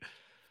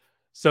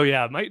 So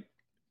yeah,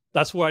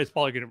 that's why it's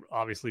probably going to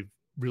obviously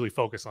really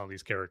focus on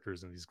these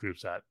characters and these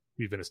groups that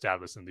we've been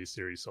established in these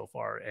series so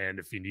far. And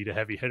if you need a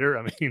heavy hitter,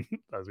 I mean,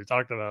 as we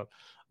talked about,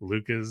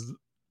 Luke is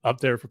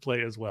up there for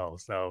play as well.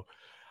 So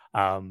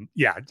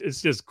yeah,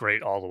 it's just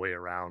great all the way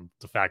around.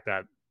 The fact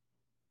that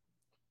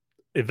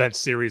event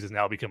series is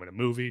now becoming a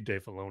movie,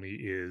 Dave Filoni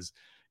is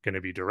going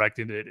to be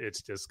directing it.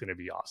 It's just going to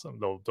be awesome.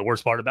 Though the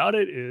worst part about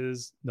it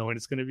is knowing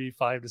it's going to be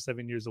 5 to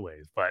 7 years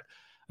away. But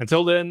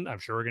until then, I'm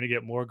sure we're going to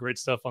get more great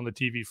stuff on the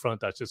TV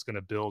front that's just going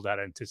to build that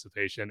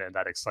anticipation and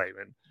that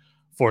excitement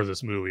for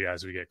this movie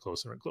as we get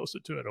closer and closer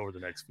to it over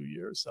the next few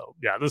years. So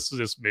yeah, this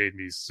just made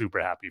me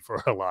super happy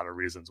for a lot of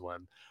reasons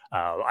when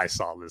I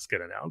saw this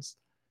get announced.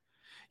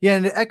 Yeah,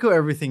 and to echo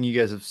everything you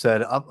guys have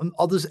said,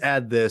 I'll just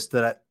add this,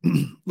 that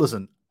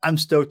listen, I'm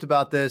stoked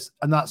about this.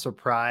 I'm not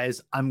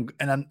surprised.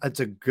 It's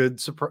a good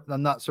surprise.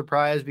 I'm not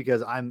surprised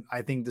because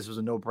I think this was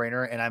a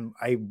no-brainer,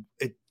 and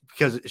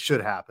because it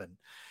should happen.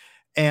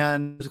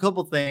 And there's a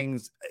couple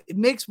things. It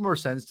makes more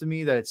sense to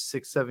me that it's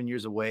 6-7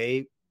 years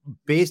away,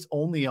 based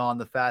only on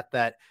the fact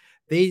that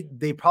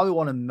they probably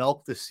want to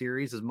milk the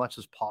series as much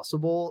as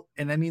possible.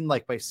 And I mean,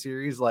 like by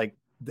series, like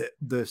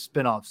the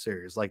spin-off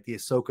series, like the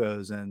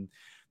Ahsokas and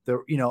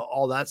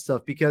all that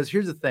stuff. Because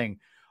here's the thing.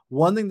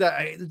 One thing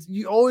that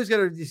you always got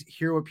to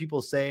hear what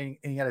people say,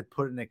 and you got to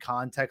put it in a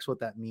context what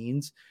that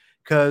means.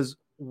 Because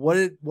what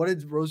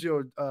did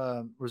Rosario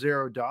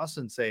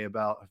Dawson say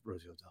about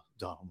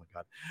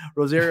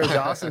Rosario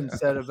Dawson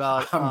said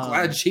about? I'm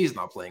glad she's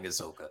not playing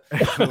Ahsoka.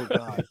 Oh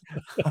God.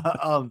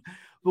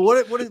 But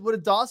what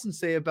did Dawson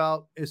say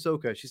about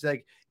Ahsoka? She's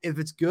like, if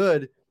it's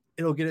good,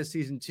 it'll get a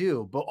season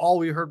 2. But all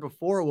we heard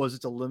before was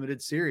it's a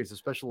limited series, a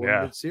special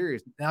limited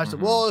series. Now she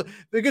said, well,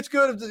 if it gets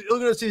good, it'll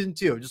get a season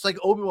 2. Just like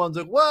Obi-Wan's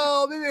like,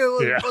 well, maybe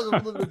it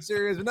wasn't a limited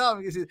series, but now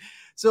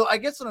so I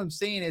guess what I'm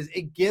saying is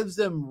it gives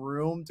them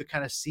room to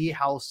kind of see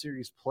how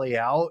series play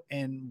out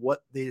and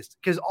what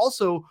because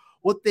also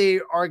what they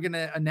are going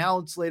to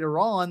announce later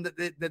on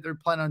that they're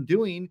planning on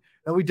doing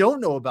that we don't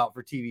know about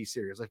for TV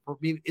series. Like,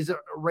 is it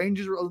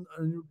Rangers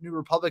New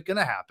Republic going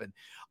to happen?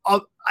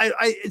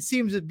 It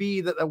seems to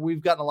be that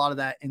we've gotten a lot of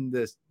that in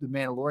the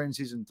Mandalorian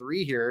season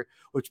 3 here,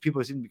 which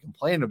people seem to be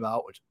complaining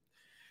about,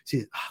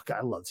 God,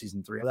 I love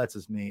season 3. That's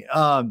just me.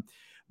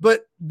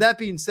 But that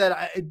being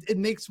said, it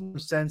makes more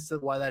sense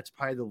that why that's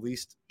probably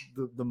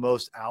the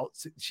most out.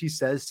 She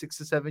says 6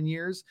 to 7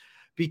 years,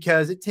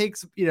 because it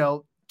takes,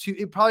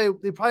 they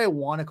probably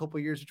want a couple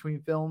of years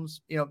between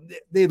films.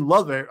 They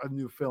love a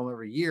new film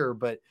every year,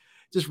 but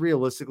just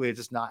realistically, it's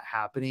just not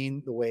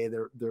happening the way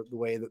the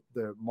way that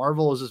the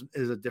Marvel is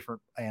a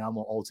different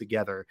animal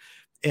altogether.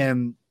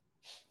 And,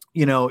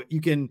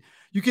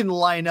 you can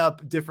line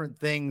up different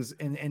things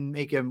and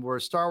make them where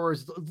Star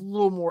Wars is a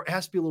little more, it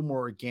has to be a little more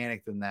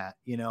organic than that,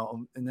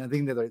 and I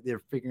think that they're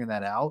figuring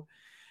that out.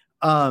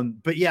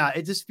 But yeah,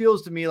 it just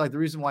feels to me like the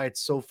reason why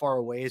it's so far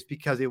away is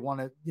because they want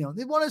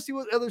to see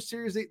what other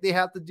series they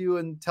have to do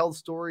and tell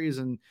stories.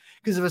 And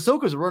because if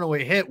Ahsoka's a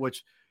runaway hit,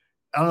 which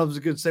I don't know if it's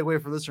a good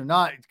segue for this or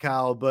not,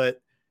 Kyle, but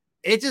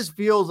it just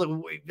feels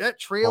like that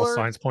trailer. All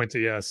signs point to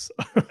yes.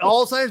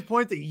 All signs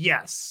point to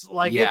yes.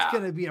 Like, yeah. It's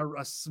going to be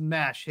a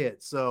smash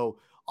hit. So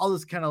I'll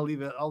just kind of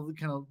leave it. I'll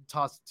kind of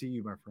toss it to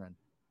you, my friend.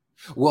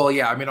 Well,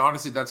 yeah, I mean,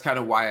 honestly, that's kind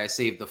of why I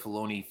saved the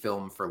Filoni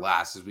film for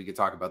last, is we could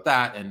talk about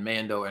that and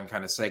Mando and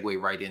kind of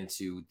segue right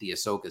into the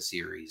Ahsoka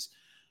series.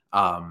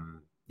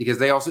 Because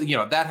they also,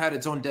 that had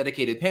its own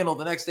dedicated panel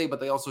the next day, but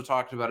they also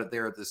talked about it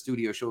there at the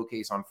studio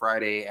showcase on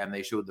Friday, and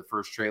they showed the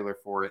first trailer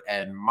for it.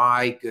 And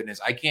my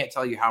goodness, I can't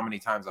tell you how many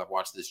times I've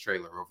watched this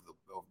trailer over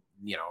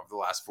the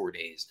last 4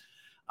 days.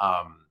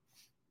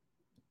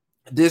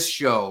 This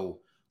show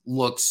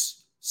looks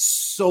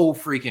so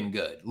freaking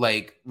good.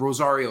 Like,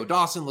 Rosario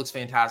Dawson looks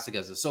fantastic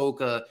as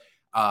Ahsoka.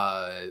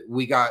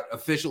 We got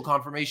official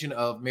confirmation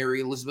of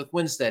Mary Elizabeth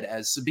Winstead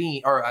as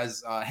Sabine, or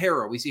as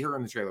Hera. We see her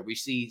in the trailer. We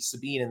see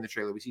Sabine in the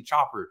trailer. We see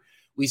Chopper.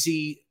 We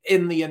see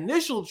in the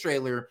initial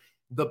trailer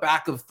the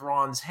back of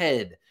Thrawn's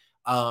head.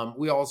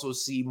 We also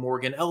see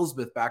Morgan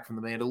Elsbeth back from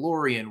The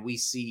Mandalorian. We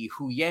see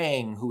Hu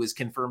Yang, who is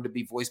confirmed to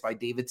be voiced by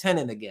David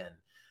Tennant again.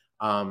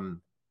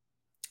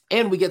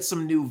 And we get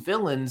some new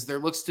villains. There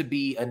looks to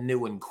be a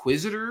new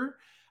Inquisitor,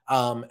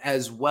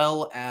 as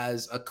well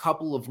as a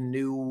couple of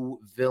new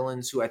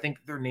villains who I think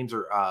their names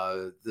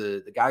are,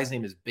 the guy's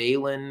name is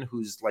Balin,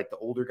 who's like the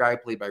older guy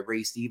played by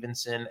Ray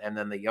Stevenson, and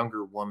then the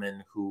younger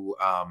woman who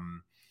I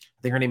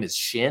think her name is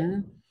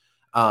Shin.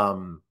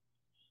 And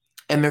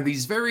they're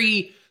these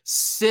very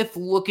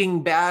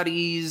Sith-looking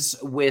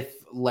baddies with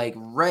like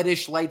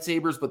reddish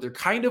lightsabers, but they're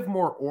kind of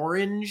more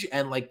orange,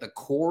 and like the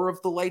core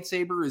of the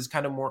lightsaber is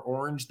kind of more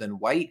orange than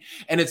white.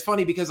 And it's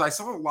funny because I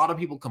saw a lot of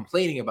people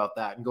complaining about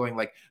that and going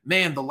like,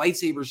 man, the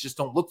lightsabers just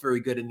don't look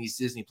very good in these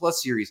Disney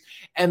Plus series.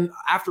 And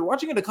after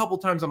watching it a couple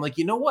times, I'm like,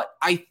 you know what?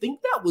 I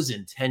think that was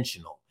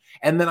intentional.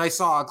 And then I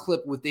saw a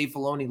clip with Dave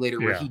Filoni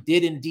later where he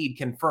did indeed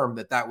confirm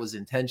that was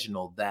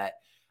intentional, that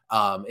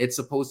it's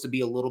supposed to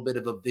be a little bit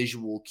of a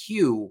visual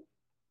cue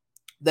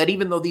that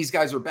even though these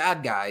guys are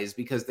bad guys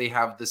because they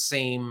have the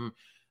same,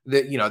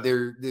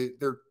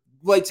 their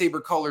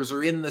lightsaber colors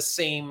are in the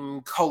same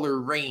color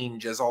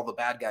range as all the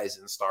bad guys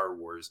in Star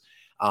Wars,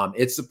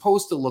 it's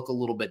supposed to look a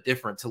little bit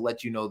different to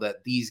let you know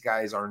that these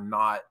guys are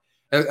not,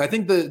 I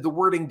think the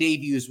wording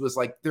Dave used was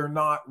like, they're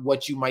not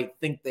what you might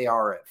think they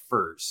are at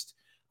first.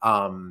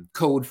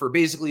 Code for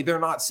basically they're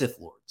not Sith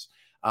Lords.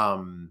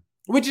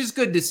 Which is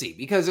good to see,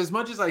 because as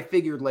much as I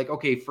figured like,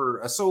 okay,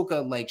 for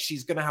Ahsoka, like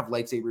she's going to have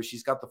lightsabers,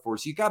 she's got the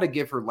Force, you got to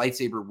give her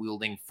lightsaber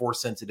wielding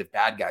Force sensitive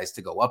bad guys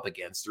to go up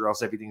against, or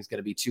else everything's going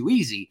to be too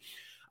easy.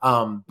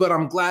 But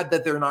I'm glad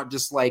that they're not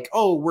just like,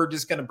 oh, we're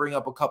just going to bring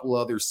up a couple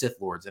of other Sith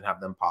Lords and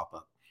have them pop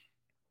up.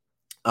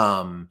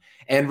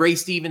 And Ray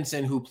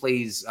Stevenson, who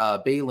plays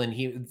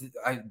Balin,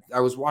 I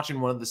was watching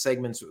one of the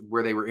segments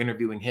where they were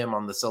interviewing him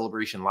on the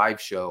Celebration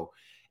Live show,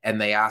 and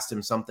they asked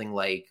him something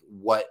like,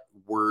 what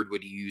word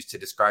would you use to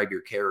describe your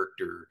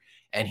character?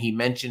 And he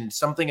mentioned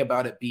something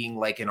about it being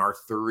like an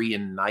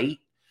Arthurian knight.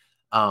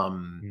 I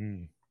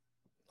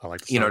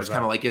like, it's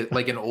kind of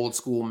like an old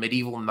school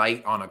medieval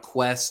knight on a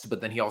quest.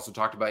 But then he also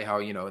talked about how,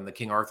 in the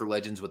King Arthur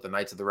legends with the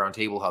Knights of the Round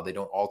Table, how they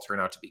don't all turn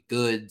out to be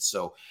good.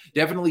 So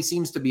definitely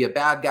seems to be a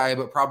bad guy,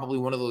 but probably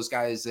one of those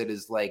guys that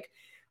is like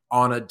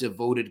on a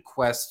devoted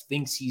quest,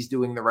 thinks he's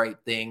doing the right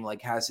thing,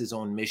 like has his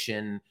own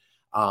mission.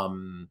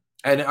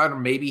 And I don't know,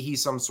 maybe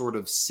he's some sort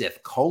of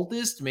Sith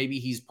cultist. Maybe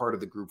he's part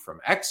of the group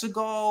from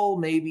Exegol.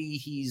 Maybe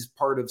he's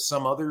part of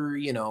some other,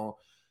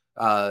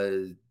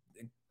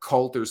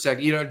 cult or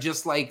sect.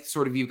 Just like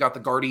sort of you've got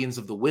the Guardians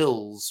of the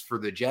Wills for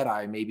the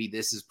Jedi. Maybe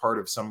this is part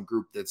of some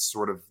group that's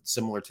sort of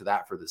similar to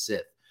that for the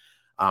Sith.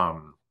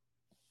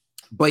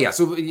 But yeah,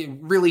 so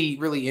really,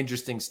 really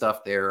interesting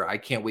stuff there. I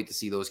can't wait to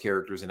see those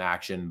characters in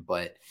action.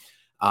 But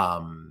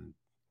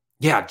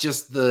yeah,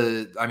 just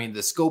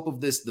the scope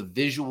of this, the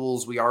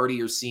visuals, we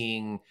already are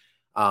seeing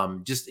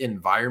just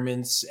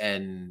environments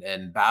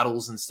and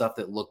battles and stuff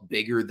that look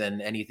bigger than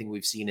anything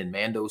we've seen in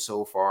Mando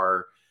so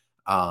far.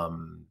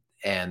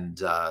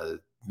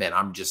 man,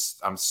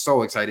 I'm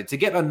so excited to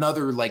get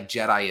another like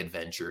Jedi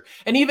adventure.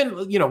 And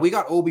even, you know, we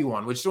got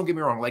Obi-Wan, which don't get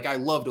me wrong, like I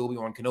loved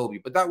Obi-Wan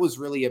Kenobi, but that was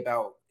really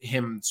about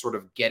him sort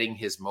of getting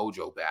his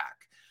mojo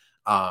back.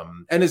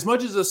 And as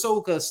much as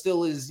Ahsoka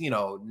still is, you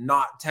know,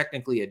 not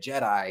technically a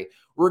Jedi,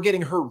 we're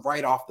getting her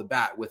right off the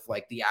bat with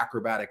like the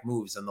acrobatic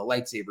moves and the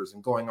lightsabers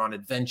and going on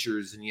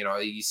adventures. And, you know,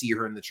 you see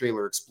her in the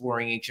trailer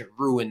exploring ancient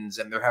ruins,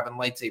 and they're having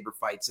lightsaber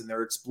fights, and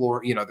they're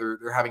exploring, you know,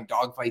 they're having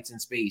dog fights in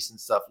space and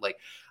stuff. Like,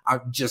 I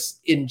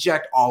just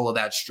inject all of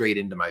that straight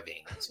into my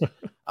veins.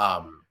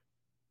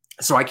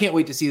 So I can't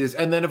wait to see this.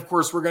 And then, of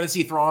course, we're going to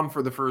see Thrawn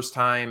for the first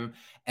time.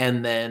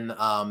 And then,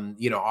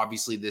 you know,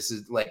 obviously this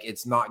is like,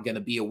 it's not going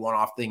to be a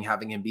one-off thing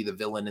having him be the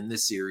villain in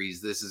this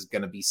series. This is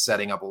going to be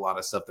setting up a lot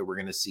of stuff that we're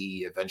going to see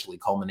eventually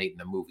culminate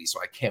in a movie.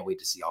 So I can't wait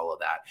to see all of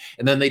that.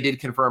 And then they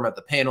did confirm at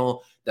the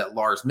panel that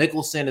Lars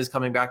Mikkelsen is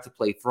coming back to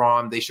play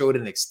Thrawn. They showed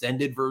an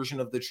extended version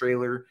of the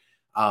trailer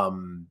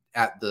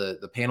at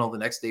the panel the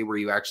next day where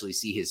you actually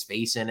see his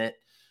face in it.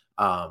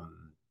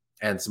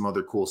 And some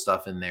other cool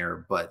stuff in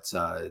there. But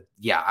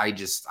yeah, I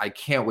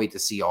can't wait to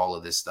see all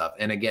of this stuff.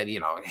 And again,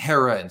 you know,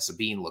 Hera and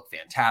Sabine look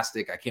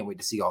fantastic. I can't wait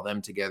to see all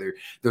them together.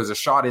 There's a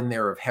shot in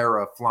there of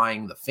Hera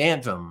flying the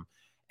Phantom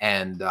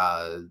and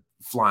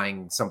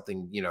flying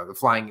something, you know,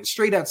 flying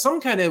straight at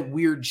some kind of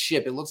weird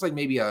ship. It looks like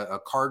maybe a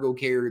cargo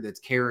carrier that's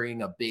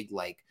carrying a big,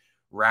 like,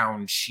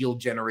 round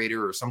shield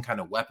generator or some kind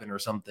of weapon or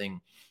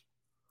something.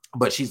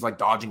 But she's like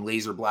dodging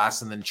laser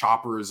blasts, and then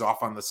Chopper is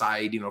off on the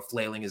side, you know,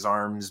 flailing his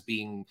arms,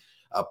 being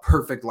a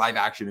perfect live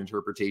action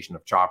interpretation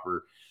of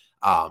Chopper.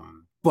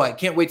 But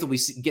can't wait till we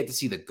get to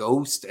see the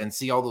Ghost and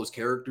see all those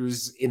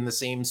characters in the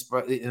same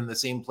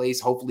place,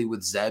 hopefully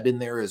with Zeb in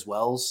there as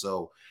well.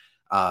 So,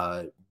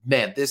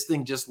 man, this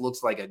thing just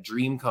looks like a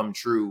dream come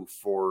true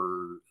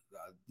for,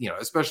 you know,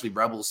 especially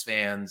Rebels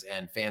fans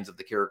and fans of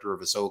the character of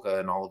Ahsoka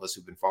and all of us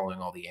who've been following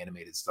all the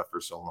animated stuff for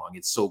so long.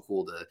 It's so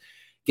cool to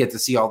get to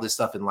see all this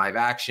stuff in live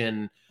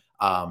action.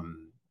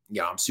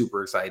 Yeah, I'm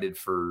super excited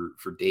for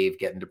Dave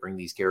getting to bring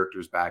these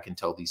characters back and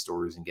tell these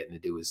stories and getting to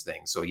do his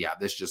thing. So yeah,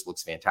 this just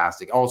looks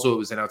fantastic. Also, it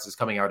was announced it's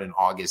coming out in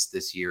August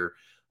this year,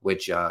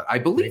 which I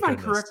believe I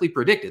correctly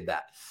predicted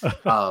that.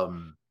 But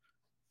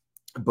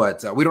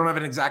we don't have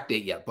an exact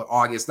date yet, but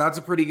August, that's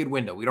a pretty good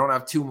window. We don't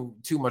have too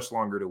much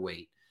longer to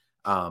wait.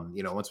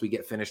 You know, once we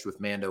get finished with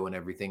Mando and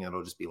everything,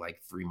 it'll just be like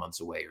 3 months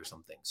away or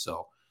something.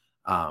 So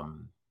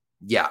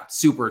yeah,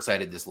 super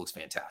excited. This looks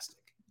fantastic.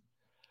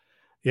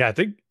 Yeah, I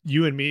think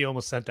you and me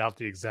almost sent out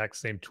the exact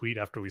same tweet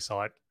after we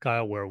saw it,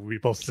 Kyle, where we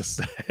both just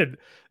said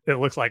it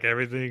looks like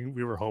everything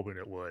we were hoping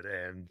it would.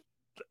 And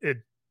it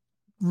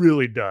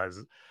really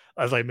does.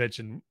 As I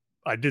mentioned,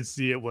 I did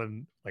see it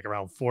when like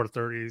around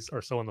 4:30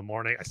 or so in the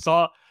morning.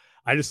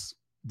 I just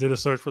did a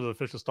search for the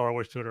official Star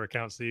Wars Twitter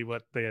account, see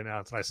what they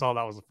announced. And I saw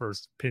that was the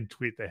first pinned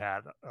tweet they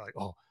had. Like,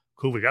 oh,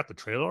 cool, we got the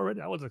trailer already?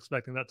 I wasn't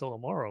expecting that till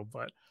tomorrow.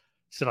 But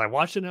should I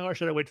watch it now or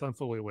should I wait till I'm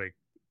fully awake?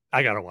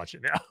 I got to watch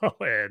it now.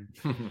 And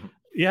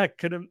yeah,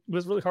 it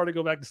was really hard to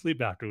go back to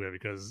sleep after it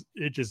because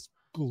it just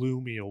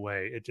blew me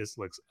away. It just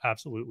looks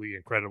absolutely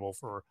incredible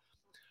for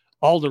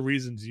all the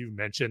reasons you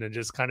mentioned, and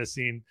just kind of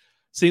seeing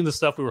the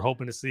stuff we were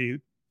hoping to see,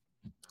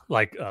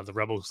 like the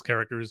Rebels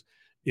characters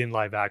in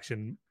live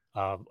action.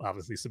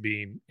 Obviously,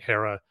 Sabine,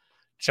 Hera,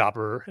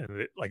 Chopper,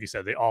 and like you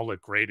said, they all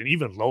look great. And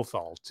even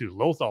Lothal, too.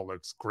 Lothal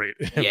looks great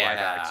in live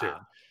action.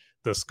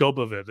 The scope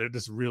of it, they're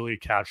just really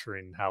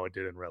capturing how it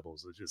did in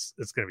Rebels.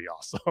 It's going to be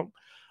awesome.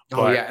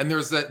 Oh yeah, and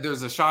there's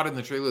a shot in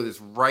the trailer that's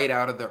right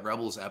out of that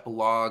Rebels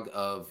epilogue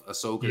of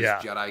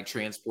Ahsoka's Jedi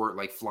transport,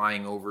 like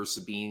flying over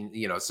Sabine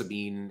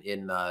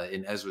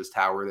in Ezra's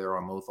tower there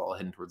on Lothal,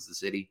 heading towards the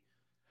city.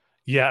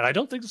 Yeah, and I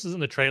don't think this is in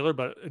the trailer,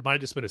 but it might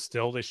have just been a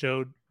still they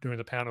showed during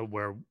the panel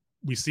where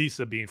we see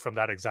Sabine from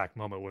that exact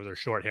moment where there's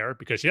short hair,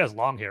 because she has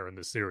long hair in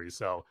this series.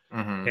 So,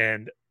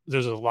 and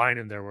there's a line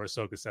in there where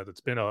Ahsoka said it's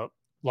been a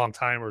long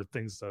time or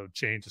things have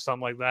changed or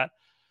something like that.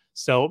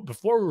 So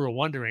before we were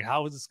wondering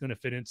how is this going to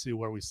fit into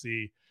where we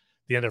see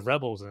the end of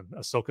Rebels and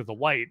Ahsoka the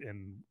White,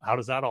 and how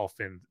does that all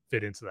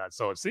fit into that?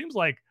 So it seems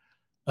like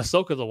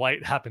Ahsoka the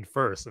White happened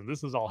first, and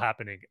this is all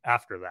happening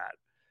after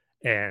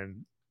that,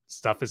 and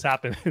stuff is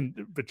happening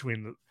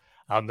between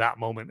that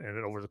moment and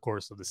over the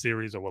course of the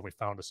series, or when we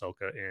found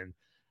Ahsoka in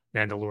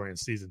Mandalorian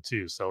season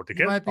 2. So to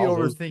get, you might be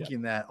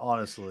overthinking that,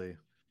 honestly.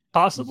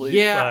 Possibly.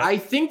 Yeah, I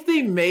think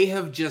they may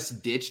have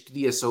just ditched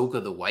the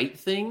Ahsoka the White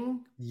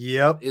thing.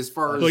 Yep. As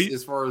far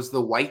as the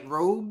white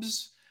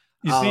robes.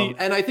 You see,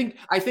 and I think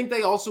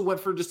they also went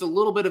for just a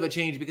little bit of a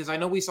change, because I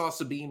know we saw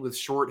Sabine with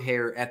short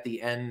hair at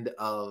the end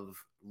of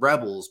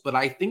Rebels, but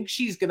I think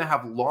she's going to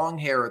have long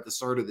hair at the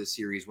start of this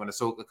series when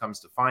Ahsoka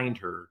comes to find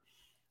her.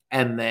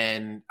 And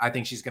then I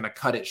think she's going to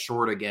cut it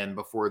short again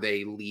before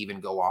they leave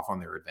and go off on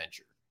their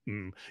adventure.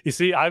 You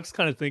see, I was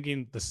kind of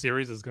thinking the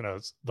series is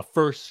the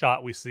first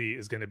shot we see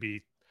is going to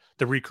be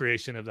the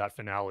recreation of that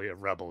finale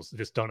of Rebels,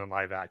 just done in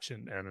live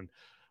action. And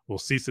we'll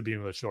see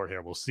Sabine with short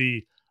hair. We'll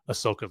see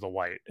Ahsoka the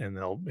White, and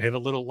they'll have a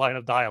little line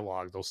of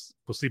dialogue.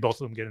 We'll see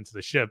both of them get into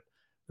the ship.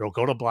 They'll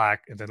go to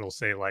black, and then it'll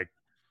say like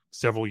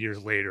several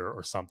years later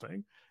or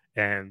something.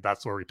 and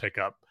that's where we pick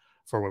up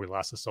for where we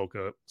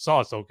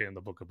saw Ahsoka in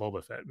the Book of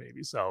Boba Fett,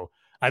 maybe. So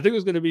I think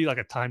it's going to be like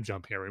a time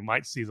jump here. We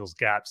might see those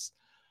gaps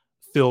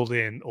filled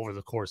in over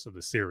the course of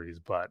the series,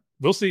 but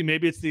we'll see.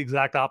 Maybe it's the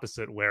exact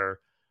opposite, where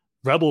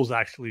Rebels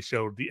actually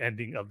showed the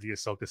ending of the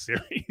Ahsoka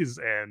series,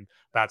 and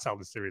that's how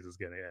the series is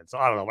going to end. So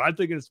I don't know. I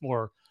think it's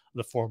more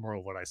the former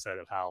of what I said,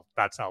 of how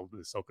that's how the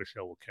Ahsoka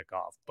show will kick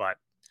off. But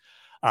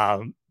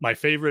my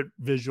favorite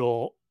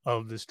visual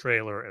of this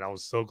trailer, and I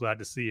was so glad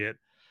to see it,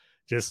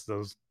 just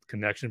those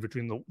connection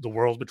between the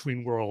world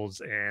between worlds,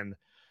 and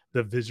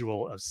the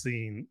visual of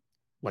seeing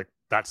like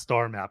that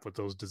star map with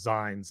those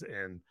designs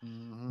and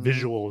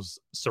visuals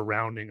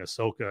surrounding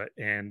Ahsoka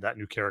and that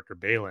new character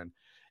Baylan.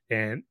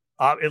 And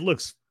it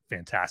looks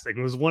fantastic.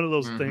 It was one of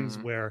those things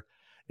where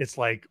it's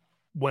like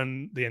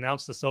when they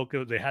announced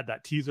Ahsoka, they had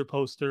that teaser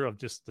poster of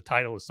just the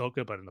title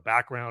Ahsoka, but in the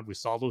background we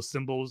saw those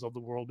symbols of the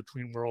world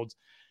between worlds,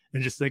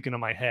 and just thinking in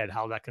my head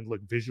how that can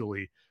look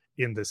visually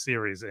in the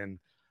series. And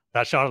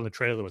that shot in the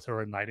trailer with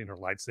her igniting her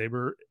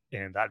lightsaber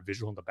and that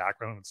visual in the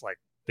background, it's like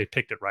they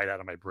picked it right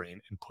out of my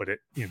brain and put it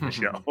in the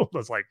show. It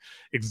was like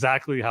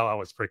exactly how I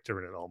was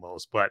picturing it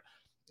almost, but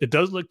it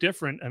does look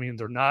different. I mean,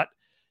 they're not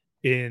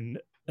in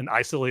an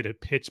isolated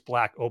pitch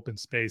black open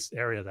space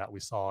area that we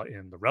saw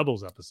in the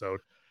Rebels episode.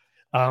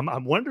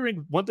 I'm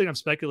wondering, one thing I'm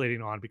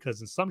speculating on,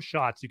 because in some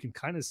shots you can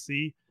kind of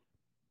see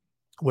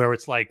where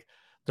it's like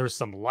there's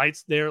some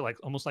lights there, like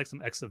almost like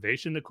some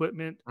excavation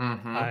equipment.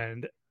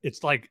 And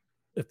it's like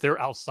if they're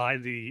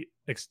outside the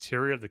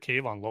exterior of the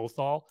cave on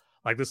Lothal,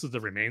 like this is the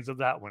remains of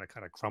that when it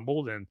kind of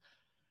crumbled. And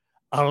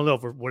I don't know,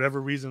 for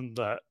whatever reason,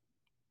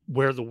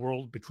 where the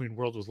world between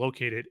worlds was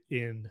located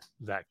in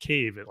that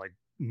cave, it like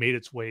made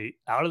its way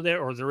out of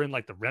there, or they're in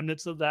like the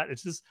remnants of that.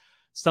 It's just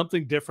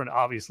something different,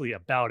 obviously,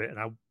 about it.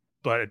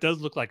 But it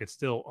does look like it's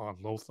still on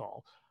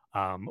Lothal,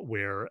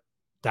 where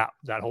that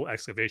whole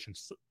excavation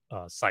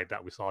site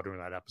that we saw during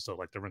that episode,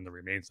 like they're in the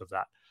remains of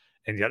that,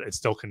 and yet it's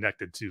still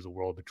connected to the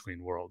world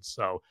between worlds.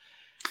 So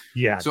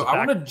yeah. So I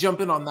want to jump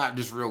in on that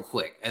just real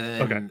quick, and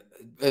then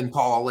and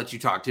Paul, I'll let you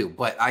talk too.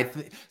 But I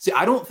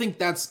don't think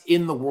that's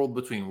in the world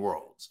between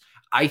worlds.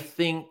 I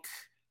think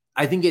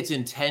it's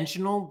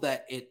intentional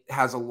that it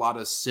has a lot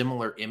of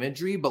similar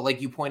imagery, but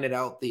like you pointed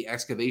out, the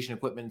excavation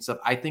equipment and stuff,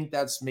 I think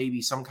that's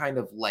maybe some kind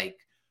of like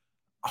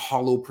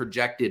hollow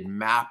projected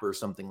map or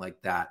something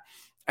like that.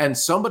 And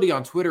somebody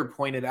on Twitter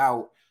pointed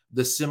out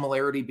the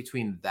similarity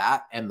between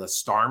that and the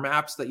star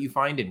maps that you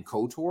find in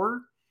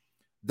KOTOR,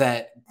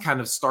 that kind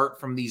of start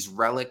from these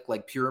relic,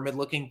 like pyramid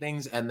looking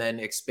things, and then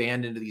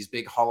expand into these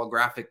big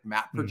holographic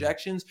map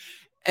projections.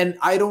 And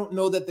I don't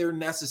know that they're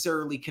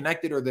necessarily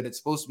connected or that it's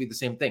supposed to be the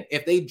same thing.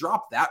 If they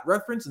drop that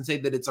reference and say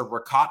that it's a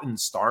Rakatan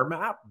star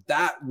map,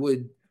 that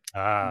would,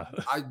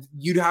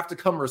 you'd have to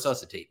come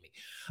resuscitate me.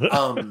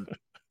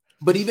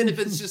 But even if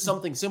it's just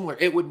something similar,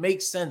 it would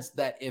make sense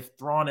that if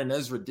Thrawn and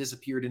Ezra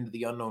disappeared into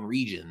the unknown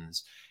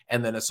regions,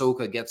 and then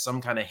Ahsoka gets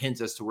some kind of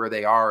hint as to where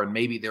they are, and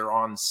maybe they're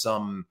on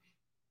some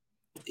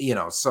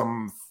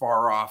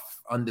far off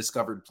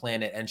undiscovered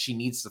planet, and she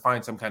needs to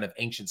find some kind of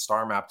ancient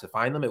star map to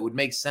find them, it would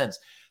make sense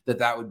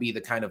that would be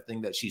the kind of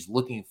thing that she's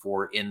looking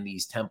for in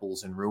these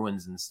temples and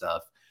ruins and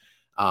stuff.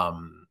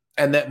 And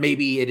that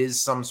maybe it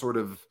is some sort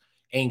of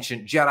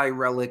ancient Jedi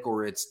relic,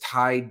 or it's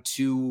tied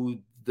to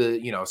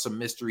the, some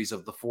mysteries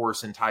of the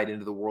Force and tied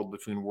into the world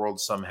between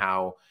worlds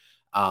somehow.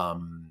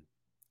 Obviously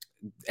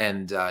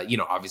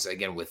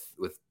again, with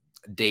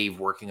Dave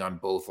working on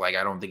both, like,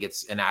 I don't think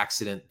it's an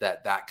accident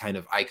that kind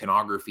of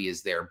iconography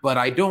is there, but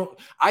I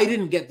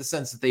didn't get the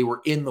sense that they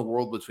were in the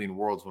world between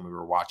worlds when we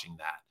were watching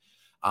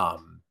that.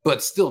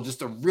 But still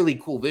just a really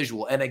cool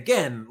visual. And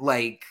again,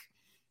 like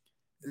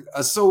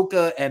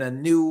Ahsoka and a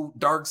new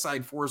dark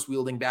side force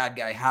wielding bad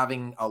guy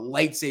having a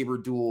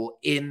lightsaber duel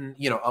in,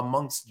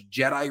 amongst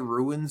Jedi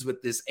ruins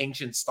with this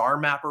ancient star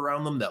map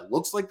around them that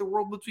looks like the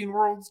world between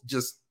worlds,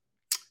 just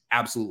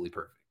absolutely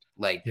perfect.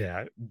 Like,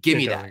 yeah, give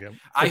me that.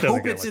 I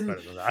hope it's in.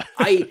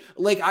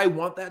 I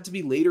want that to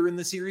be later in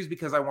the series,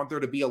 because I want there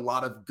to be a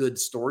lot of good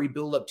story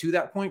build up to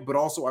that point. But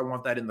also, I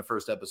want that in the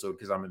first episode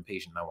because I'm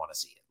impatient and I want to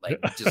see it. Like,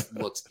 it just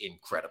looks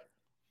incredible.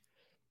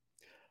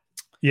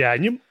 Yeah,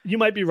 and you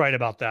might be right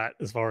about that,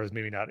 as far as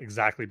maybe not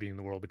exactly being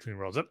the world between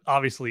worlds.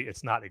 Obviously,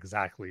 it's not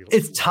exactly.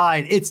 It's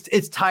tied.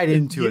 It's tied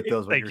into it.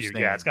 Those. Thank you.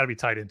 Yeah, it's got to be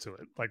tied into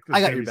it. Like, I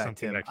got your back,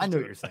 Tim. I know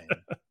what you're saying.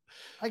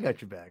 I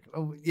got your back.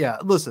 Oh yeah.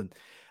 Listen,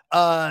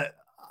 Ahsoka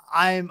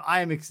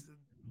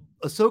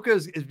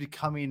is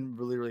becoming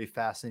really, really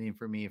fascinating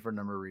for me for a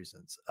number of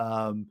reasons.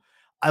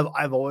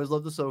 I've always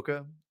loved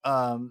Ahsoka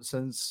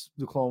since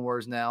the Clone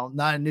Wars. Now,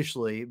 not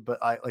initially,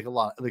 but I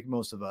like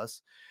most of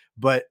us.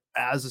 But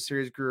as the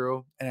series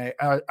grew, and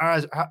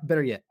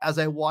better yet, as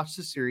I watched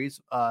the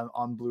series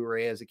on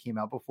Blu-ray as it came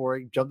out before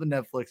it jumped to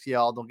Netflix,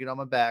 y'all don't get on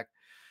my back.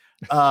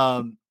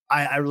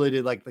 I really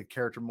did like the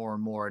character more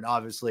and more, and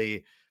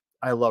obviously,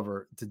 I love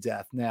her to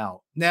death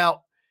now.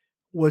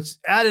 What's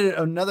added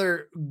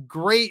another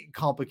great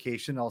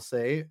complication, I'll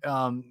say,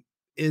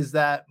 is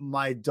that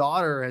my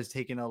daughter has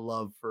taken a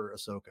love for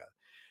Ahsoka.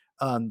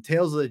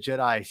 Tales of the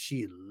Jedi,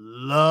 she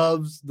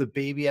loves the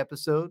baby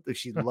episode. Like,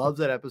 she loves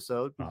that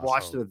episode. We've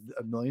watched it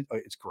a million. Oh,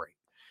 it's great.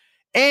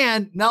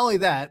 And not only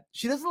that,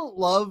 she doesn't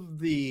love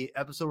the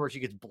episode where she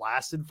gets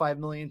blasted 5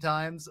 million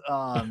times.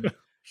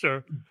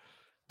 Sure.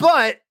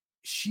 But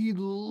she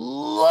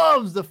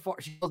loves the farm.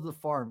 She loves the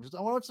farm.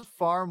 I want to watch the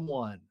farm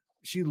one.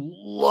 She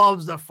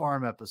loves the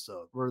farm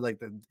episode where like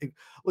the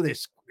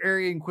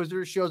Area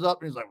Inquisitor shows up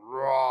and he's like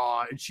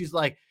raw, and she's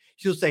like,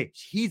 she'll say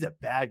he's a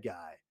bad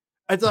guy.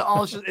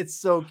 It's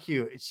so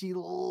cute. She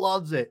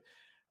loves it.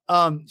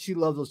 She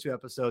loves those 2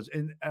 episodes,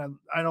 and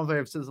I don't know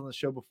if I've said this on the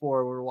show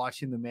before. We were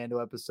watching the Mando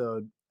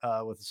episode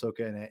with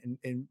Ahsoka in it,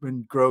 and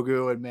when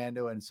Grogu and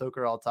Mando and Ahsoka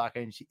are all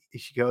talking,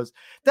 she goes,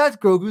 "That's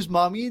Grogu's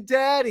mommy and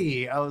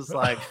daddy." I was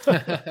like,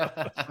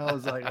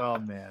 oh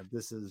man,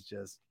 this is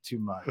just too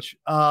much.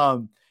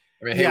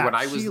 I mean, hey,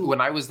 when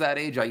I was that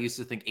age, I used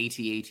to think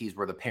AT-ATs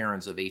were the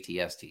parents of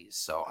AT-STs.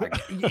 So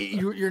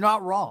you're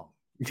not wrong.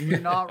 You're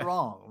not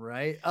wrong,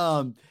 right?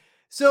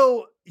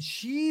 So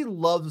she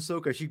loves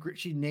Ahsoka.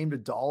 She named a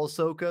doll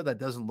Ahsoka that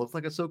doesn't look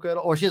like Ahsoka at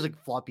all. Or she has like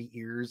floppy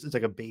ears. It's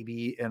like a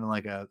baby and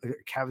like a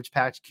Cabbage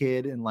Patch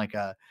Kid and like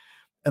a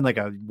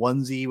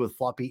onesie with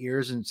floppy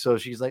ears. And so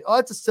she's like, "Oh,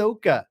 it's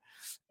Ahsoka."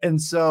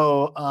 And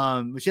so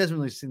but she hasn't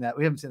really seen that.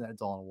 We haven't seen that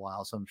doll in a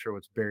while, so I'm sure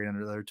it's buried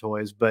under their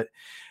toys. But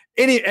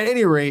at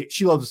any rate,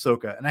 she loves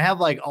Ahsoka. And I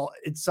have like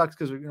it sucks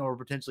because we're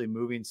potentially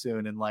moving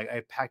soon. And like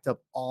I packed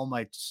up all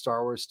my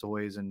Star Wars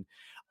toys, and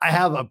I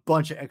have a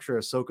bunch of extra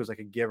Ahsokas I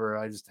could give her.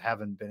 I just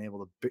haven't been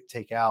able to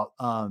take out.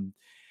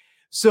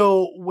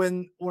 So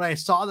when I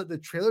saw that the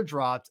trailer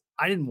dropped,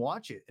 I didn't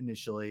watch it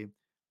initially.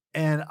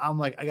 And I'm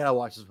like, I got to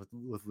watch this with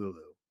Lulu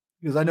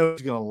because I know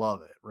she's going to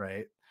love it.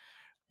 Right.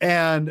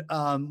 And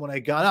when I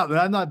got up, and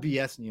I'm not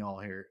BSing you all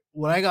here,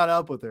 when I got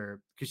up with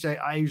her, because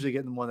I usually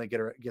get the one that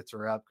gets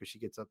her up because she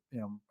gets up,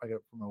 I get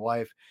up for my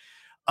wife.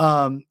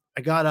 I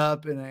got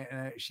up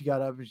and she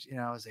got up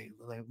and I was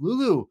like,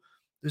 "Lulu,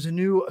 there's a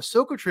new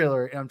Ahsoka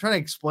trailer." And I'm trying to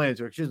explain it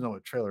to her. She doesn't know what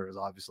a trailer is,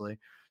 obviously.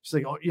 She's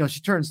like, "Oh,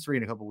 she turns 3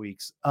 in a couple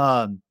weeks."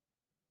 I'm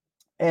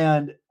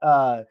like,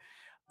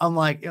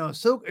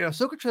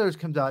 Ahsoka trailers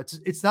comes out.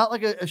 It's not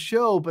like a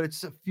show, but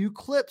it's a few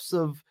clips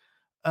of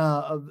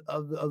a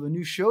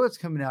new show that's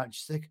coming out. And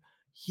she's like,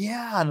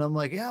 "Yeah." And I'm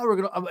like, "Yeah,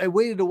 I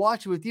waited to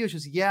watch it with you."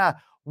 She's like, "Yeah,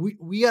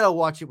 we got to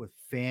watch it with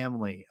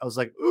family." I was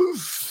like,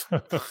 "Oof."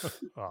 That's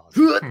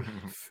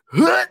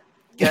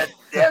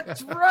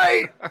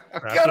right.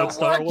 That's what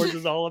Star Wars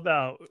is all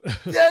about.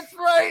 That's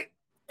right.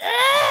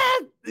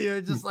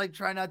 Just like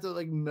try not to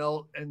like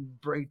melt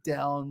and break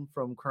down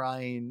from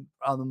crying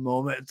on the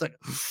moment. It's like,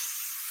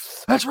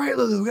 "That's right,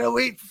 Lulu. We gotta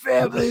wait for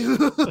family."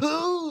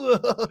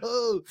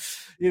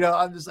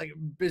 I'm just like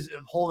busy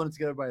holding it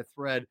together by a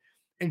thread.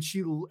 And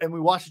we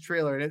watched the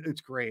trailer, and it's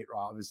great.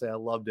 Obviously, I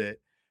loved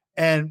it.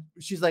 And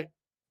she's like,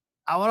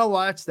 "I want to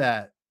watch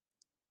that."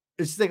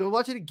 And she's like, "I'll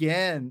watch it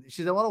again."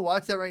 She's like, "I want to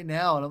watch that right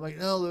now." And I'm like,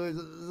 "No, Lou, it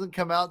doesn't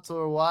come out till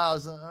a while." I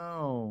was like,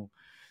 "Oh."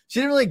 She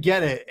didn't really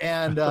get it,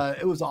 and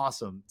it was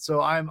awesome.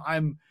 So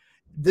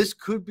this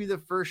could be the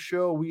first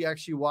show we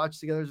actually watch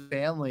together as a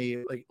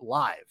family, like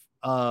live.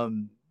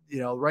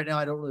 Right now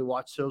I don't really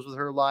watch shows with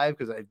her live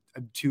because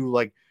I'm too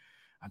like,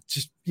 I'm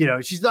just,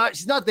 she's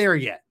not there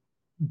yet.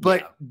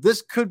 But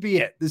This could be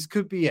it.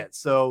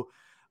 So,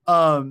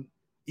 Star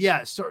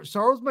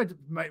Wars.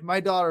 My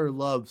daughter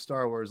loves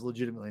Star Wars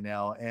legitimately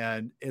now,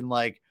 and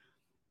like,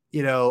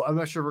 I'm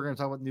not sure if we're going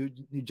to talk about new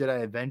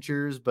Jedi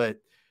Adventures, but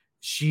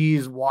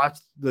she's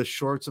watched the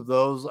shorts of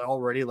those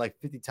already like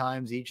 50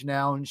 times each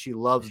now, and she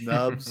loves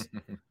Nubs.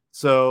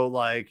 So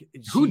like,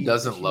 who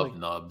doesn't love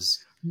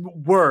Nubs?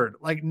 Word,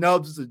 like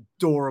Nubs is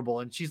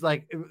adorable, and she's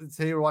like,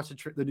 today we're watching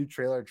the new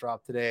trailer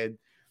drop today,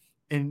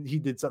 and he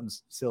did something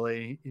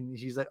silly, and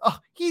she's like, "Oh,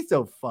 he's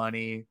so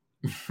funny,"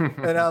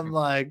 and I'm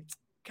like,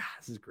 "God,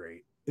 this is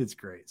great. It's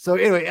great." So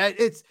anyway,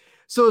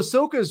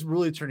 Ahsoka is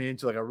really turning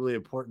into like a really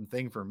important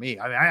thing for me.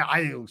 I mean, I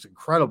think it looks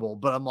incredible,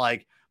 but I'm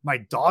like, my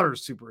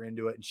daughter's super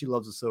into it and she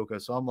loves Ahsoka.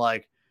 So I'm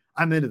like,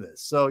 I'm into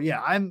this. So yeah,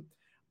 I'm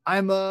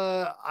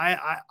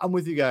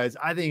with you guys.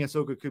 I think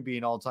Ahsoka could be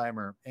an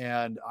all-timer,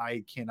 and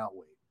I cannot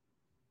wait.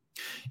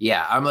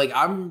 Yeah,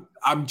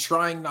 I'm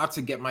trying not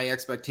to get my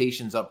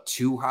expectations up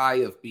too high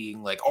of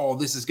being like, "Oh,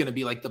 this is going to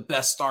be like the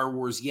best Star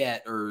Wars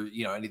yet," or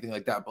anything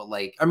like that. But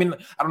like, I mean,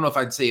 I don't know if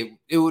I'd say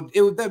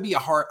that'd be a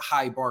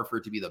high bar for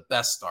it to be the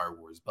best Star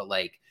Wars, but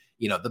like,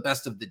 the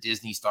best of the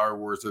Disney Star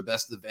Wars or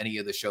best of any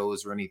of the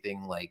shows or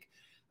anything like.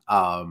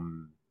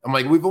 I'm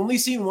like, we've only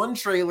seen one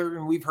trailer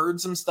and we've heard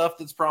some stuff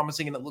that's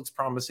promising and it looks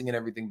promising and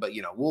everything, but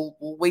we'll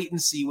wait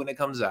and see when it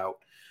comes out.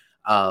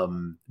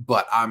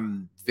 But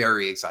I'm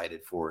very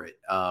excited for it.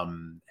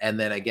 And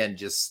then again,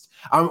 just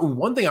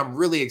one thing I'm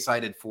really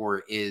excited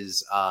for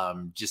is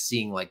just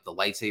seeing like the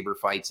lightsaber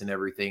fights and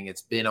everything.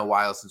 It's been a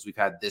while since we've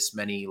had this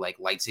many like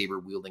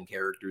lightsaber wielding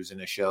characters in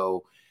a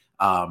show.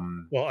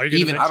 Well, are you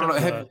even? I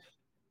don't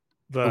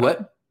know.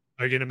 What?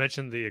 Are you going to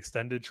mention the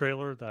extended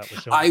trailer that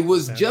was shown? I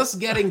was just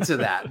getting to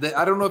that.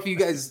 I don't know if you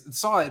guys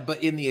saw it,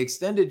 but in the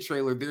extended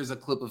trailer, there's a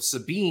clip of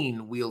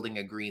Sabine wielding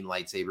a green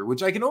lightsaber,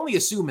 which I can only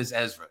assume is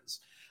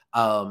Ezra's.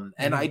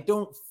 And I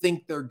don't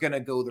think they're going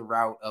to go the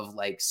route of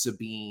like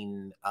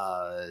Sabine,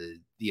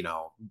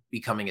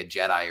 becoming a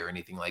Jedi or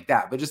anything like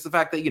that. But just the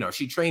fact that,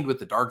 she trained with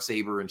the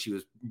Darksaber and she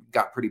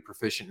got pretty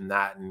proficient in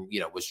that and,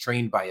 was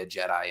trained by a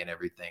Jedi and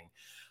everything.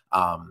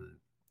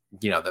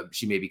 That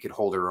she maybe could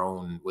hold her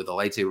own with a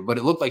lightsaber, but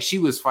it looked like she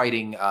was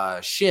fighting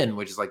Shin,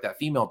 which is like that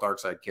female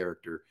Darkseid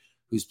character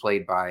who's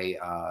played by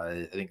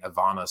I think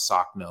Ivana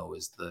Sakno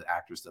is the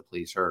actress that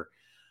plays her.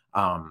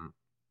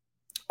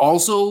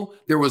 Also,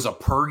 there was a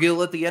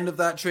Purrgil at the end of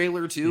that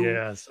trailer too.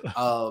 Yes.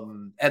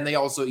 And they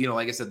also,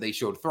 like I said, they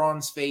showed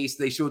Thrawn's face.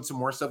 They showed some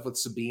more stuff with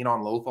Sabine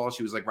on Lothal.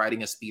 She was like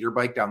riding a speeder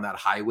bike down that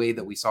highway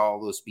that we saw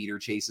all those speeder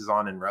chases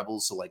on in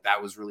Rebels. So like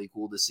that was really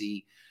cool to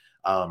see.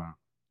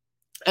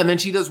 And then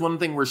she does one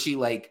thing where she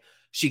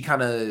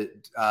kind of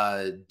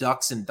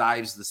ducks and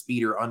dives the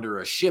speeder under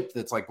a ship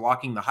that's like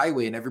blocking the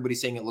highway. And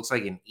everybody's saying it looks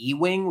like an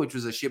E-Wing, which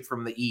was a ship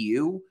from the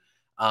EU.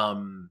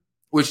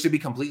 Which, to be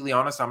completely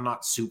honest, I'm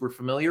not super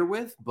familiar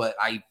with, but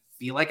I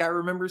feel like I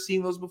remember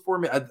seeing those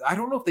before. I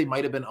don't know if they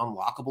might have been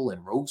unlockable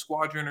in Rogue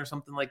Squadron or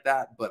something like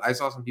that, but I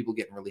saw some people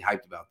getting really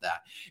hyped about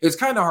that. It was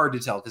kind of hard to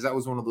tell because that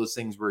was one of those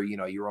things where,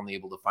 you're only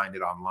able to find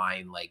it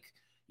online, like,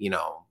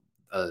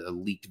 a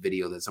leaked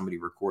video that somebody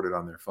recorded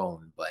on their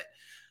phone. But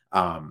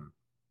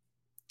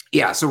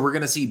so we're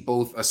going to see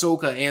both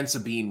Ahsoka and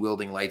Sabine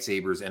wielding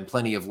lightsabers and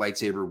plenty of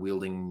lightsaber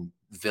wielding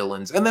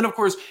villains. And then, of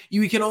course,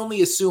 you can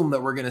only assume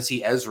that we're going to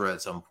see Ezra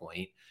at some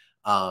point.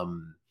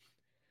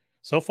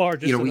 So far,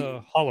 just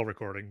a holo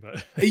recording,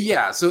 but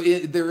so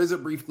there is a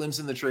brief glimpse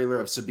in the trailer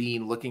of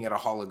Sabine looking at a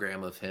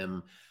hologram of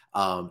him.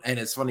 And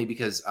it's funny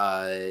because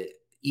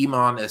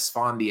Iman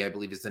Esfandi, I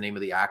believe is the name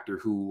of the actor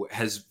who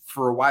has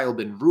for a while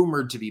been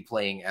rumored to be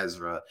playing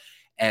Ezra.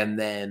 And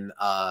then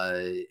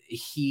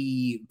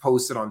he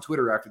posted on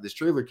Twitter after this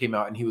trailer came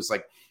out and he was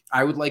like,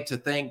 I would like to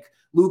thank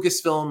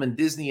Lucasfilm and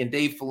Disney and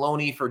Dave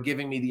Filoni for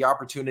giving me the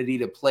opportunity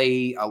to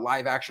play a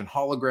live action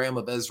hologram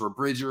of Ezra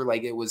Bridger.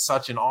 Like it was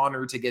such an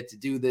honor to get to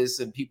do this.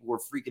 And people were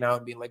freaking out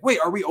and being like, wait,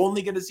 are we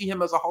only going to see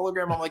him as a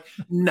hologram? I'm like,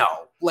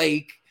 no,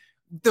 like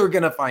they're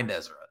going to find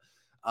Ezra.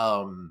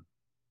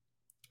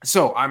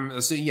 So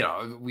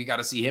we got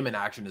to see him in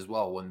action as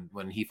well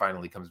when he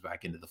finally comes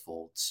back into the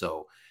fold.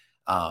 So,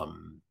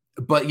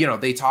 but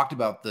they talked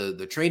about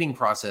the training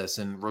process,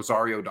 and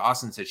Rosario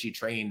Dawson said she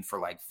trained for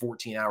like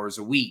 14 hours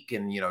a week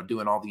and,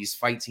 doing all these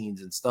fight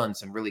scenes and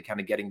stunts and really kind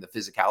of getting the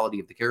physicality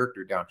of the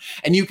character down.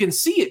 And you can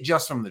see it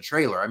just from the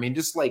trailer. I mean,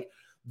 just like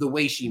the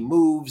way she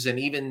moves and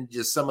even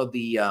just some of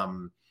the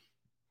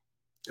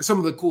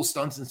cool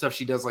stunts and stuff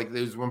she does. Like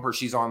there's one part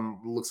she's on,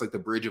 looks like the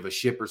bridge of a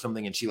ship or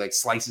something. And she like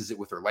slices it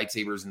with her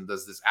lightsabers and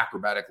does this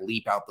acrobatic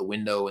leap out the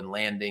window and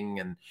landing.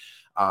 And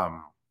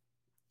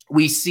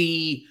we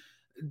see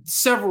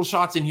several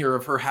shots in here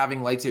of her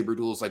having lightsaber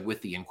duels, like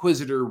with the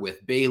Inquisitor,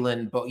 with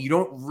Baylan, but you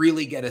don't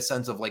really get a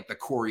sense of like the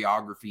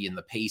choreography and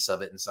the pace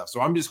of it and stuff.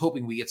 So I'm just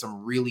hoping we get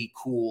some really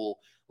cool,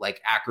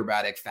 like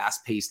acrobatic,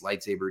 fast-paced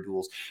lightsaber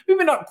duels.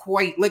 Maybe not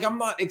quite, like I'm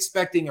not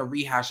expecting a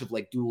rehash of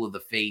like Duel of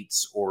the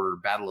Fates or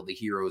Battle of the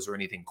Heroes or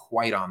anything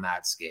quite on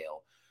that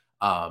scale.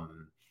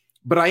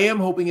 But I am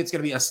hoping it's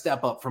going to be a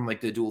step up from like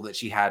the duel that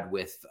she had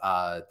with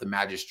the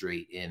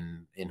Magistrate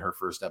in her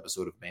first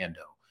episode of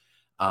Mando.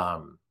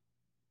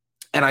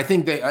 And I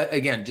think they,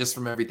 again, just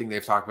from everything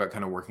they've talked about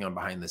kind of working on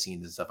behind the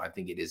scenes and stuff, I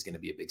think it is going to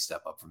be a big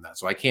step up from that.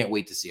 So I can't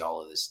wait to see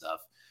all of this stuff.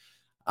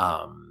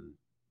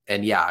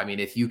 And yeah, I mean,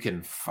 if you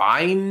can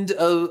find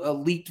a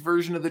leaked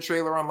version of the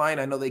trailer online,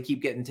 I know they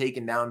keep getting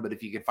taken down, but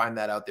if you can find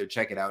that out there,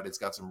 check it out. It's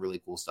got some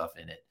really cool stuff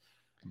in it.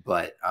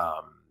 But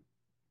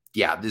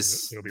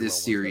this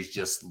series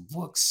just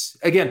looks,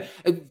 again,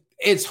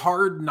 it's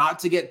hard not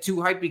to get too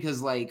hyped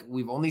because like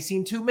we've only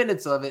seen 2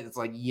 minutes of it. It's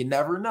like, you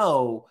never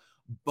know,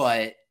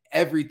 but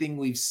everything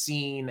we've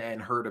seen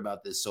and heard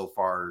about this so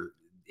far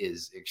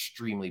is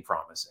extremely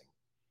promising.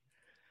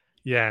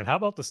 Yeah. And how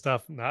about the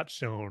stuff not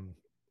shown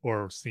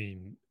or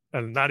seen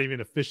and not even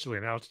officially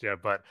announced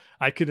yet, but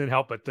I couldn't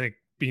help but think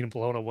being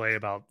blown away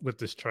with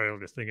this trailer,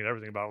 just thinking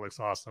everything about it looks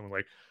awesome.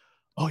 Like,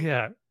 oh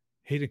yeah,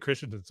 Hayden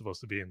Christensen's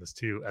supposed to be in this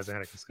too as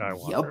Anakin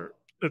Skywalker. Yep.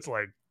 It's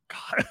like,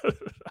 God,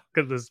 how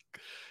could this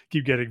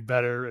keep getting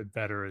better and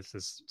better? It's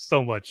just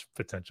so much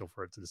potential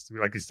for it to just be,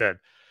 like you said,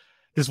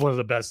 this is one of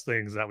the best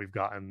things that we've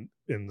gotten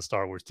in the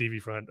Star Wars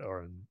TV front,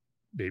 or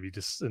maybe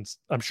just,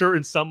 I'm sure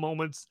in some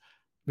moments,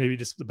 maybe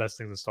just the best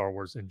things in Star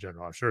Wars in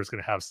general. I'm sure it's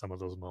going to have some of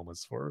those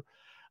moments for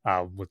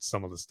with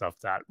some of the stuff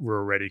that we're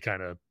already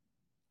kind of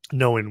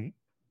knowing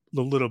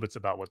the little bits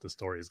about what the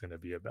story is going to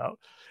be about.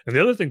 And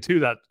the other thing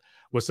too that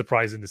was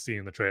surprising to see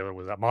in the trailer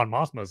was that Mon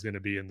Mothma is going to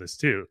be in this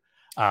too,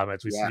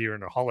 as we see here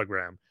in her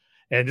hologram.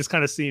 And just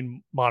kind of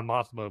seeing Mon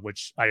Mothma,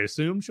 which I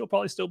assume she'll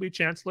probably still be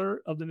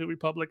Chancellor of the New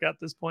Republic at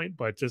this point,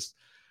 but just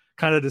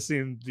kind of just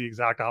seeing the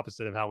exact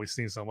opposite of how we've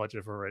seen so much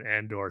of her in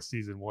Andor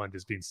season 1,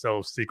 just being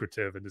so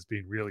secretive and just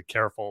being really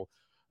careful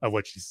of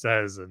what she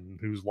says and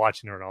who's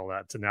watching her and all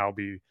that, to now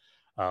be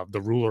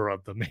the ruler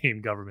of the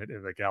main government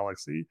in the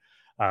galaxy.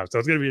 So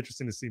it's going to be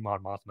interesting to see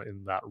Mon Mothma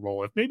in that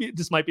role. If maybe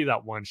this might be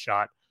that one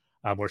shot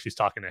where she's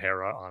talking to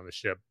Hera on the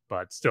ship,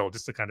 but still,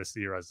 just to kind of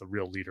see her as the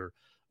real leader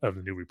of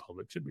the New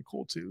Republic should be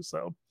cool too.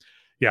 So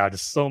yeah,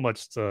 just so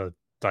much to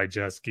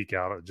digest, geek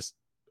out, and just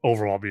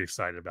overall be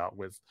excited about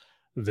with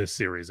this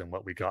series and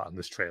what we got in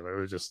this trailer.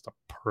 It was just a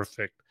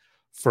perfect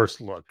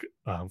first look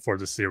for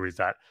the series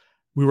that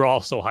we were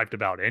all so hyped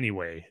about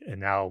anyway, and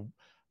now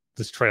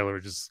this trailer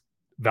is just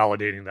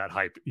validating that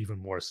hype even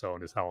more so,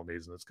 and just how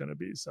amazing it's going to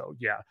be. So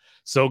yeah,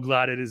 so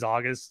glad it is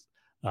August,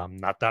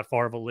 not that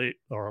far of a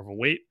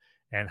wait,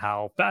 and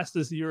how fast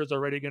this year is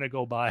already going to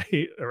go by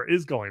or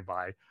is going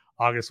by.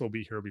 August will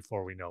be here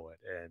before we know it,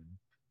 and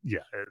yeah,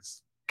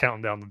 it's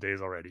counting down the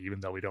days already, even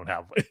though we don't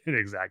have an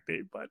exact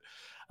date. But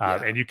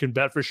and you can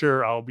bet for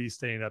sure I'll be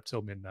staying up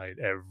till midnight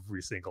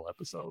every single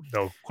episode,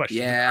 no question.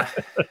 Yeah.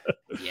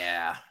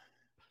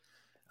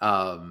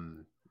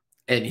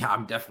 And yeah,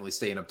 I'm definitely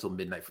staying up till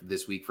midnight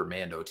this week for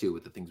Mando too,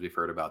 with the things we've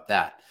heard about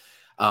that.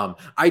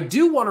 I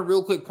do want to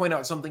real quick point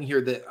out something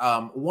here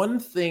that one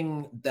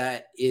thing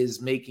that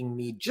is making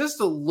me just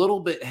a little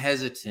bit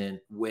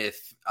hesitant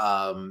with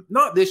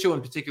not this show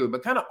in particular,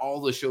 but kind of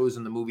all the shows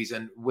and the movies,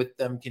 and with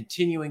them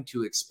continuing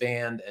to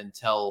expand and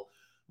tell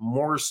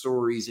more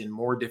stories in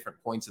more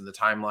different points in the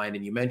timeline.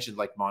 And you mentioned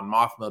like Mon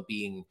Mothma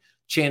being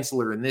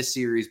Chancellor in this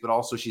series, but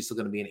also she's still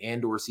going to be in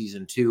Andor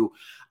season 2.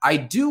 I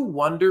do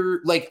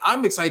wonder, like,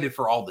 I'm excited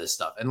for all this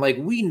stuff. And like,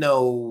 we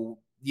know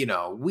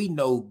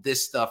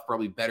this stuff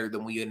probably better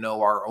than we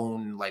know our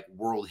own like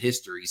world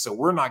history. So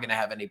we're not going to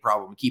have any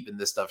problem keeping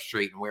this stuff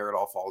straight and where it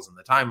all falls in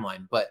the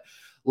timeline. But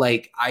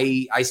like,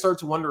 I start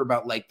to wonder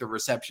about like the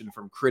reception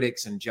from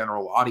critics and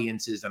general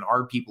audiences, and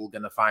are people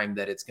going to find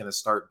that it's going to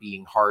start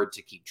being hard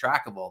to keep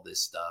track of all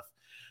this stuff?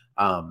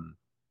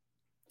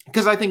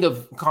 Because I think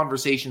of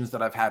conversations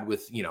that I've had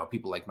with,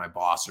 people like my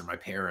boss or my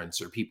parents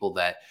or people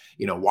that,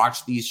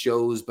 watch these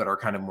shows, but are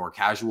kind of more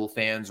casual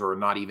fans, or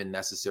not even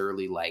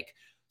necessarily like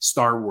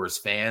Star Wars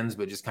fans,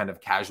 but just kind of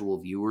casual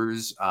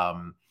viewers.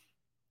 Are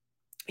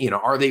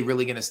they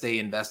really going to stay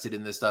invested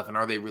in this stuff? And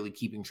are they really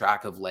keeping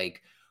track of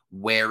like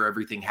where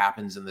everything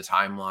happens in the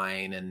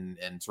timeline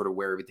and sort of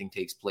where everything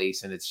takes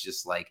place? And it's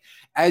just like,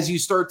 as you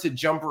start to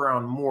jump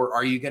around more,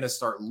 are you going to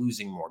start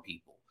losing more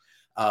people?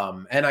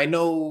 And I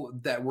know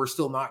that we're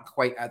still not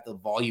quite at the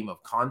volume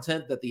of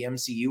content that the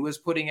MCU is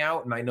putting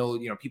out. And I know,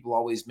 people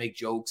always make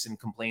jokes and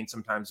complain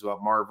sometimes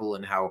about Marvel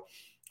and how,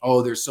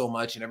 there's so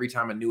much. And every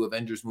time a new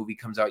Avengers movie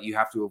comes out, you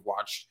have to have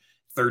watched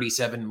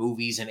 37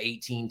 movies and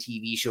 18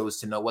 TV shows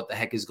to know what the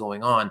heck is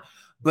going on.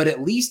 But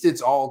at least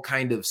it's all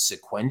kind of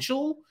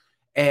sequential.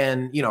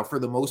 And, for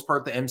the most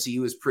part, the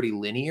MCU is pretty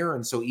linear.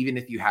 And so even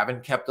if you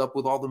haven't kept up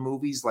with all the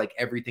movies, like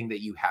everything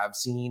that you have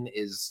seen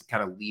is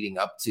kind of leading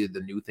up to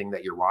the new thing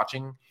that you're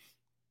watching.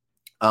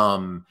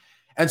 And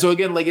so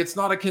again, like, it's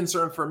not a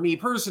concern for me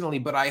personally,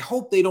 but I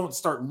hope they don't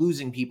start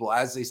losing people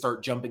as they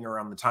start jumping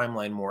around the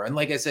timeline more. And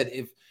like I said,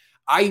 if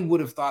I would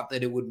have thought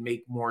that it would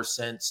make more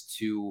sense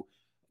to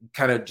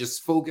kind of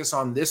just focus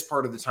on this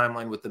part of the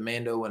timeline with the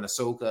Mando and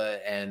Ahsoka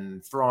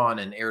and Thrawn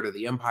and Heir to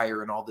the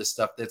Empire and all this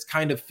stuff that's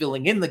kind of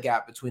filling in the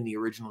gap between the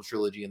original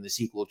trilogy and the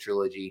sequel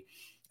trilogy,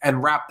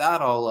 and wrap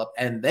that all up,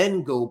 and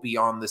then go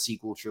beyond the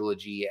sequel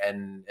trilogy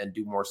and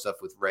do more stuff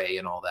with Rey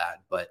and all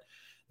that. But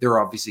they're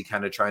obviously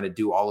kind of trying to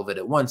do all of it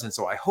at once. And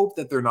so I hope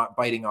that they're not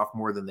biting off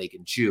more than they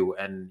can chew.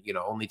 And,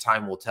 only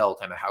time will tell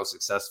kind of how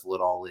successful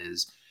it all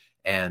is,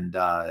 and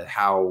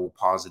how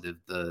positive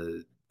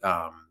the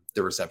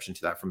reception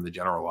to that from the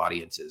general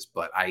audience is.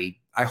 But I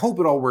hope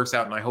it all works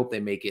out, and I hope they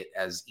make it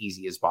as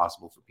easy as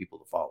possible for people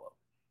to follow.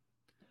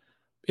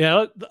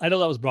 Yeah, I know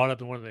that was brought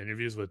up in one of the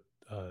interviews with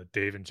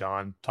Dave and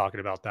John, talking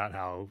about that,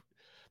 how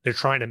they're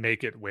trying to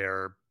make it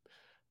where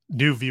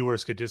new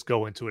viewers could just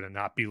go into it and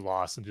not be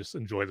lost and just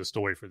enjoy the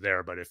story for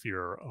there. But if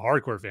you're a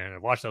hardcore fan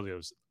and watched all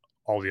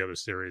the other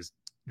series,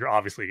 you're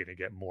obviously going to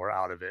get more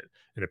out of it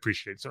and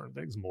appreciate certain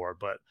things more.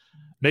 But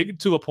make it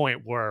to a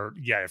point where,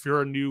 if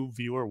you're a new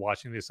viewer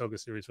watching the Ahsoka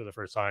series for the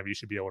first time, you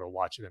should be able to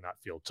watch it and not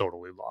feel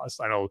totally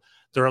lost. I know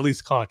they're at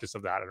least conscious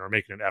of that and are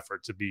making an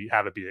effort to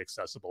have it be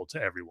accessible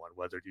to everyone,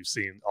 whether you've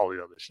seen all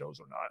the other shows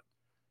or not.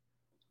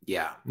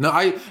 Yeah, no,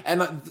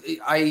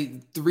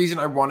 the reason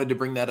I wanted to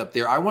bring that up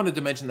there, I wanted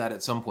to mention that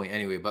at some point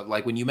anyway, but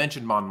like when you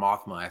mentioned Mon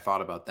Mothma, I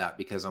thought about that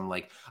because I'm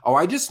like,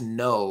 I just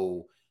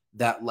know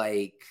that,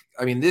 like,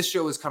 I mean, this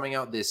show is coming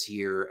out this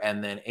year,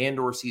 and then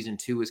Andor season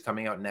 2 is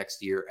coming out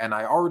next year. And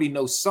I already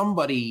know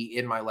somebody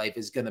in my life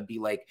is going to be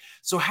like,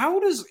 so how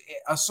does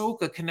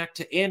Ahsoka connect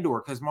to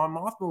Andor? Because Mon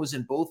Mothma was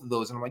in both of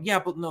those. And I'm like, yeah,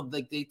 but no,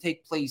 like, they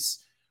take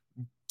place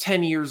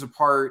 10 years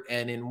apart.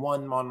 And in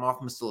one, Mon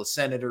Mothma is still a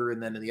senator.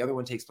 And then in the other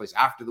one takes place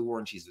after the war,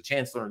 and she's the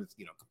chancellor, and it's,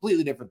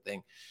 completely different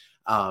thing.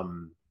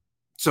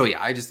 So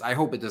yeah, I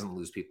hope it doesn't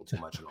lose people too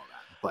much and all that.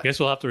 But I guess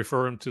we'll have to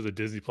refer him to the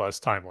Disney Plus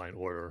timeline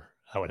order,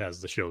 how it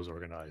has the shows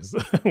organized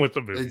with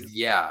the movies.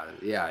 Yeah,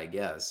 I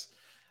guess.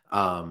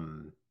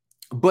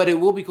 But it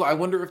will be cool. I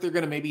wonder if they're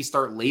going to maybe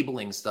start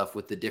labeling stuff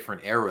with the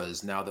different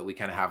eras now that we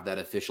kind of have that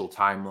official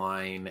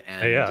timeline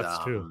and, Yeah,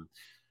 that's true.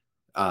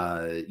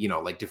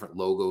 Like different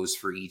logos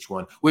for each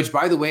one. Which,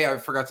 by the way, I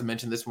forgot to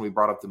mention this when we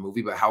brought up the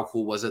movie, but how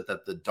cool was it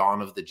that the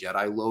Dawn of the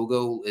Jedi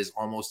logo is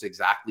almost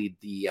exactly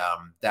the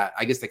that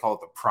I guess they call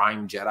it the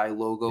Prime Jedi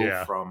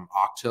logo from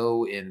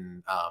Octo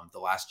in The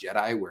Last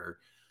Jedi, where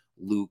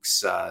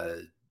Luke's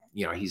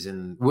he's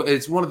in.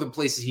 It's one of the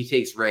places he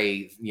takes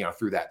Rey,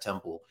 through that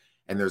temple.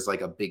 And there's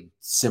like a big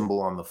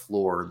symbol on the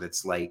floor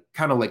that's like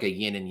kind of like a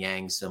yin and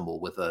yang symbol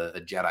with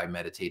a Jedi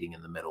meditating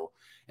in the middle.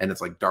 And it's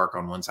like dark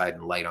on one side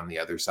and light on the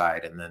other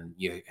side. And then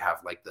you have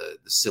like the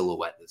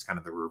silhouette that's kind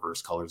of the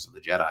reverse colors of the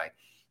Jedi.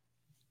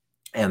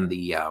 And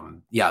the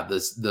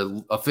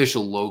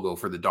official logo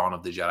for the Dawn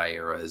of the Jedi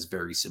era is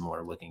very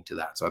similar looking to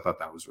that. So I thought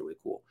that was really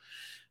cool.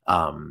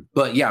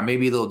 But yeah,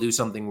 maybe they'll do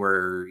something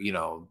where,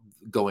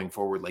 going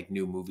forward, like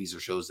new movies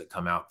or shows that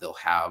come out, they'll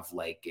have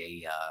like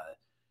a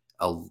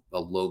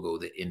logo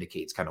that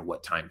indicates kind of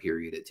what time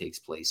period it takes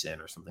place in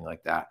or something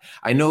like that.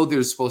 I know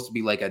there's supposed to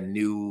be like a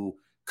new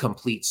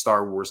complete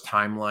Star Wars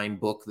timeline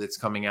book that's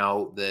coming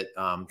out that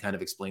kind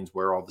of explains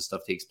where all the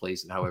stuff takes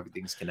place and how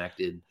everything's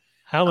connected.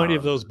 How many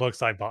of those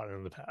books I bought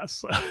in the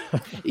past?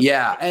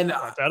 Yeah. And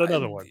add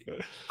another one.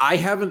 I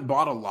haven't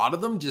bought a lot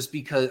of them just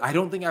because I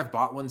don't think I've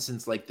bought one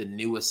since like the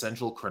new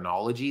Essential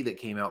Chronology that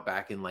came out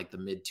back in like the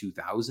mid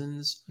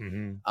 2000s.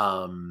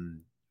 Mm-hmm.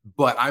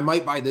 But I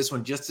might buy this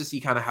one just to see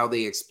kind of how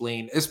they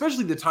explain,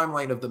 especially the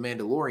timeline of The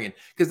Mandalorian,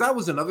 because that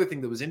was another thing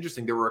that was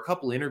interesting. There were a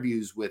couple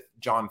interviews with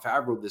Jon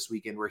Favreau this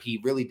weekend where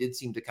he really did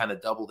seem to kind of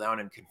double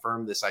down and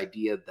confirm this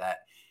idea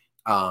that,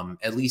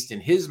 at least in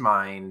his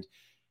mind,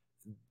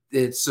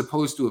 it's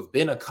supposed to have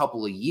been a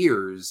couple of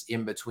years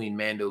in between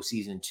Mando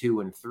season 2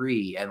 and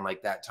 3. And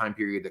like that time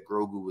period that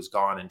Grogu was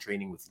gone and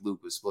training with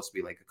Luke was supposed to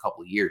be like a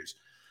couple of years.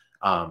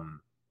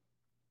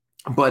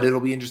 But it'll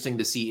be interesting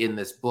to see in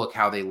this book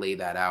how they lay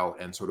that out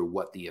and sort of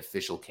what the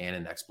official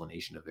canon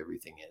explanation of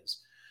everything is.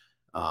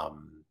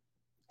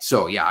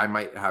 So yeah, I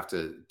might have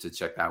to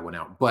check that one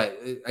out. But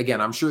again,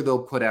 I'm sure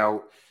they'll put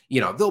out,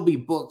 there'll be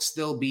books,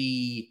 there'll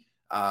be,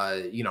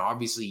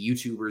 obviously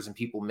YouTubers and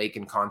people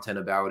making content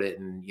about it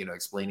and,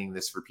 explaining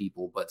this for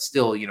people. But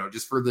still,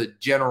 just for the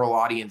general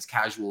audience,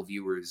 casual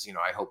viewers,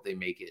 I hope they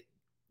make it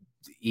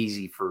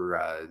easy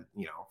for,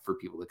 for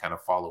people to kind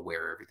of follow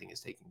where everything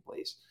is taking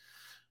place.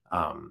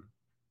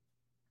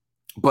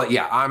 But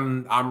yeah,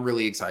 I'm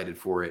really excited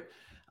for it.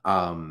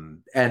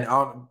 And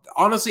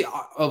honestly,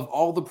 of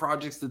all the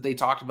projects that they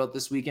talked about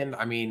this weekend,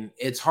 I mean,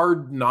 it's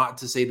hard not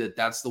to say that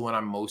that's the one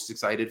I'm most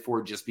excited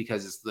for, just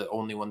because it's the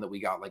only one that we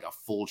got like a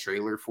full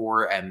trailer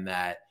for, and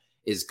that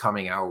is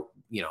coming out,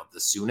 the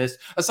soonest,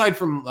 aside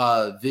from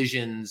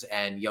Visions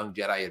and Young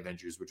Jedi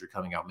Adventures, which are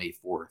coming out May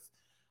 4th.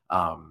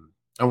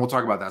 And we'll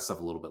talk about that stuff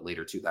a little bit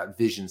later too. That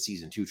Vision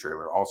season 2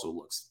 trailer also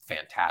looks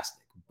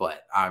fantastic,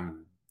 but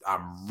I'm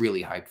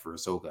really hyped for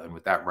Ahsoka. And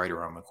with that right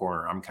around the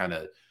corner, I'm kind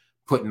of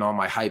putting all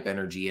my hype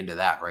energy into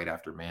that right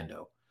after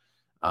Mando.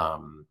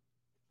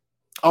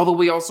 Although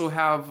we also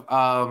have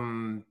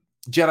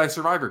Jedi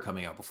Survivor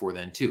coming out before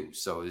then too.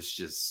 So it's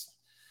just,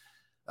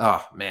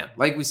 oh man,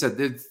 like we said,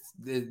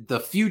 the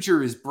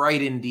future is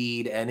bright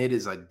indeed. And it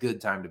is a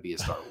good time to be a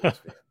Star Wars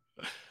fan.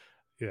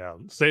 Yeah.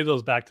 Say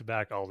those back to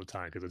back all the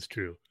time, because it's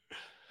true.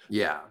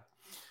 Yeah.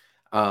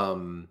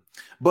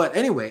 But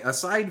anyway,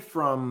 aside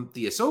from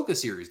the Ahsoka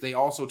series, they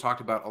also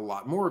talked about a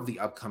lot more of the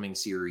upcoming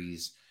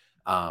series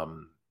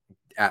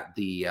at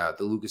the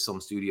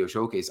Lucasfilm Studio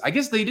Showcase. I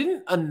guess they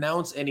didn't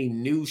announce any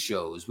new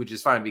shows, which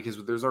is fine because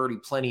there's already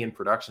plenty in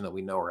production that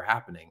we know are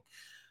happening.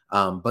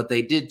 But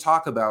they did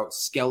talk about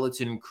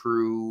Skeleton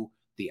Crew,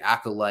 The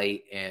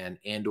Acolyte, and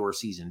Andor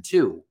Season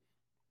 2.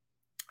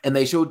 And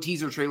they showed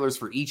teaser trailers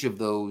for each of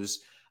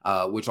those,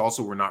 which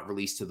also were not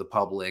released to the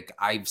public.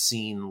 I've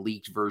seen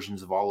leaked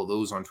versions of all of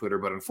those on Twitter,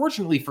 but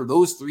unfortunately for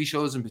those 3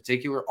 shows in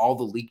particular, all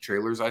the leaked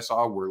trailers I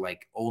saw were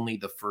like only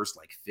the first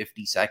like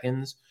 50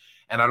 seconds.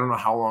 And I don't know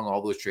how long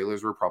all those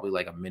trailers were, probably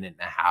like a minute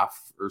and a half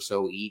or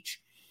so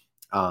each.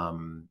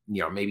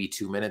 Maybe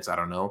 2 minutes, I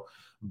don't know.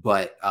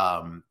 But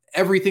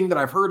everything that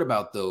I've heard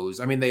about those,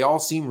 I mean, they all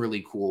seem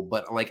really cool,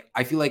 but like,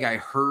 I feel like I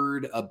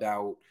heard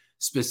about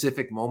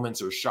specific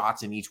moments or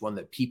shots in each one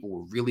that people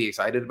were really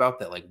excited about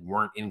that like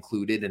weren't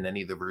included in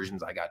any of the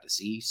versions I got to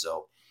see.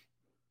 So,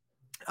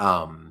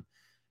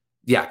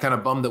 yeah, kind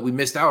of bummed that we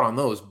missed out on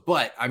those,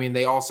 but I mean,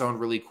 they all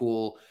sound really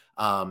cool.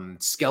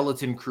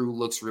 Skeleton Crew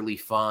looks really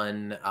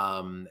fun.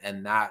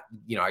 And that,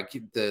 I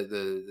keep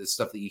the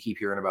stuff that you keep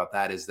hearing about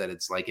that is that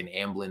it's like an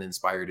Amblin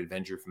inspired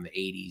adventure from the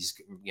 80s.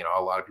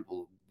 A lot of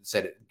people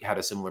said it had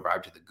a similar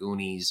vibe to the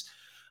Goonies,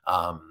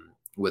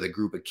 with a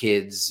group of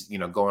kids,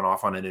 going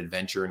off on an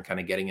adventure and kind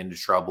of getting into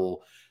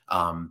trouble.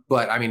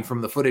 But I mean,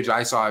 from the footage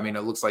I saw, I mean,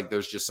 it looks like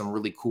there's just some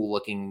really cool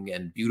looking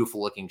and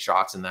beautiful looking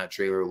shots in that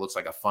trailer. It looks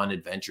like a fun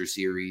adventure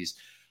series.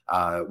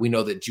 We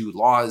know that Jude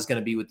Law is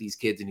going to be with these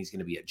kids and he's going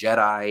to be a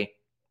Jedi.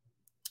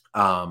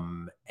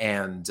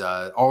 And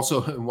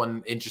also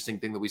one interesting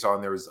thing that we saw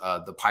in there was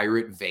the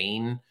pirate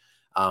Vane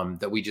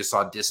that we just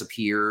saw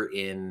disappear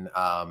in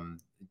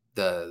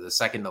the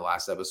second to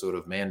last episode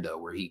of Mando,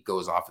 where he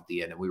goes off at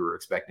the end, and we were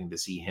expecting to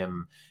see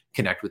him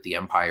connect with the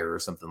Empire or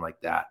something like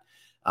that,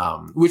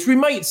 which we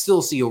might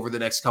still see over the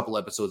next couple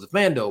episodes of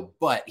Mando,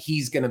 but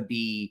he's going to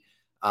be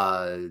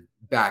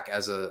back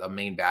as a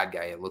main bad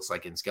guy, it looks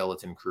like, in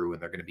Skeleton Crew,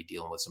 and they're going to be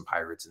dealing with some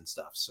pirates and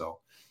stuff. So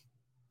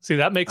see,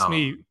 that makes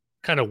me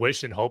kind of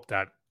wish and hope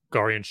that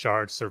Gorian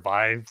Shard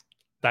survived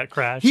that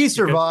crash. He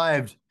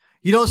survived.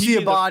 You don't see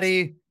a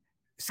body,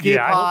 escape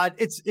pod.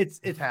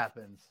 It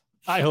happens.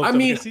 I hope. I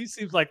mean, he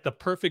seems like the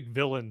perfect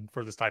villain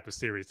for this type of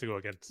series to go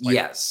against. Like,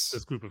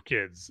 this group of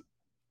kids.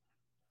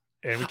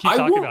 And we keep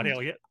talking about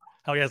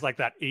how he has like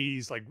that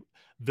 80s like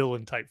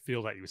villain type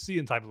feel that you see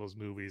in type of those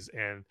movies,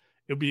 and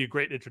it would be a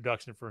great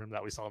introduction for him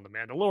that we saw in The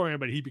Mandalorian.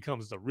 But he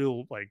becomes the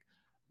real like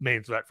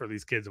main threat for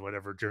these kids and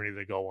whatever journey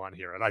they go on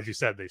here. And as you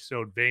said, they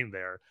showed Vane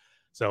there.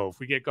 So if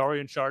we get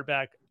Gorian Shard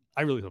back,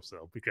 I really hope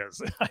so,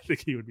 because I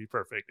think he would be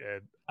perfect,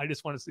 and I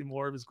just want to see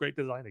more of his great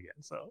design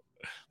again. So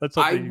let's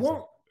hope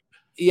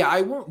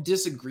I won't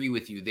disagree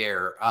with you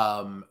there.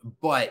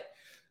 But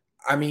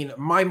I mean,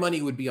 my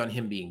money would be on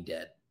him being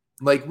dead.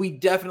 Like, we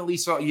definitely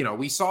saw,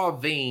 we saw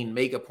Vane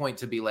make a point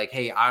to be like,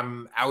 hey,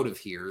 I'm out of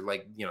here.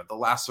 Like, the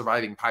last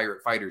surviving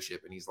pirate fighter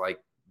ship. And he's like,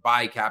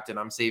 bye, Captain,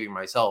 I'm saving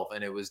myself.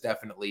 And it was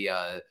definitely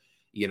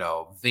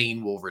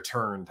Vane will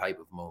return type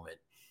of moment.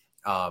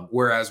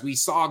 Whereas we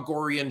saw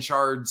Gorian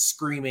Shard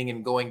screaming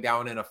and going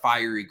down in a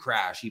fiery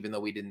crash, even though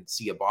we didn't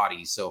see a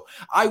body. So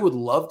I would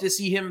love to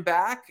see him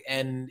back.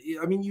 And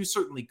I mean, you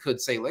certainly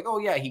could say like, oh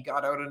yeah, he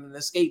got out in an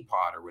escape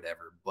pod or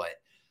whatever. But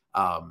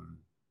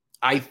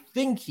I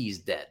think he's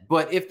dead.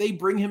 But if they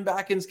bring him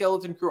back in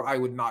Skeleton Crew, I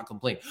would not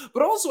complain.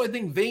 But also I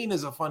think Vane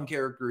is a fun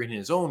character in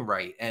his own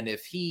right. And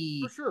if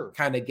he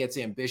kind of gets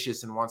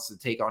ambitious and wants to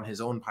take on his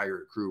own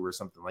pirate crew or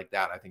something like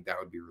that, I think that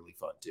would be really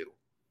fun too.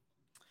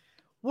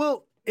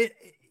 Well,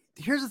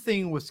 here's the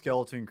thing with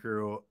Skeleton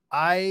Crew.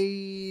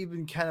 I've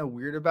been kind of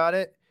weird about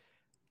it.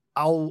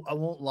 I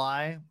won't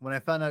lie. When I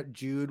found out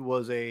Jude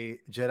was a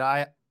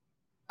Jedi,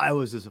 I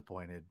was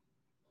disappointed.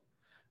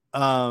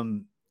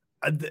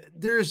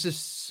 There's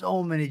just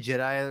so many Jedi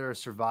that are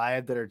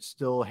survived that are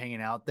still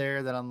hanging out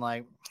there that I'm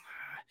like,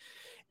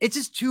 it's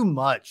just too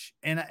much.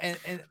 And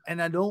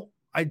I don't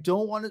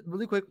want to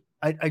really quick.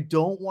 I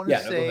don't want to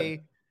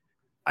say,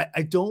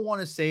 I don't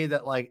want to say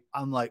that like,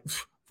 I'm like,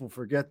 we'll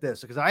forget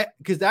this because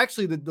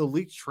actually the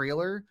leaked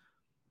trailer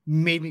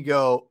made me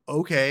go,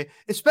 okay,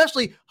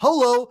 especially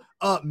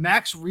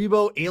Max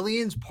Rebo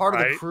aliens part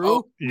of the crew.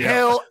 Oh, yeah.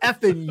 Hell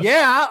effing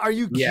yeah. Are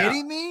you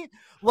kidding me?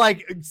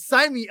 Like,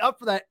 sign me up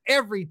for that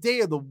every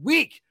day of the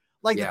week.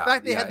 Like the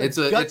fact they had it's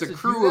a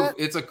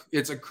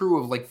crew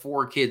of like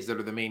 4 kids that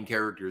are the main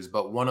characters,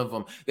 but one of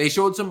them, they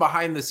showed some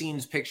behind the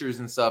scenes pictures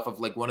and stuff of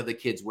like one of the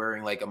kids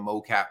wearing like a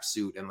mocap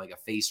suit and like a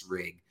face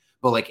rig,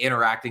 but like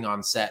interacting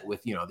on set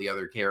with, the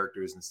other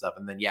characters and stuff.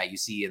 And then, you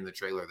see in the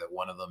trailer that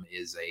one of them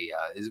is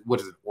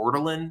what is it?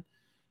 Ortolan,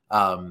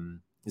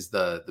 is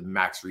the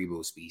Max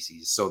Rebo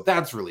species. So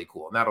that's really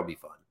cool. And that'll be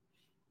fun.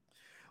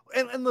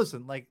 And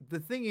listen, like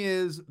the thing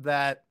is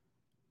that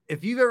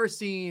if you've ever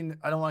seen,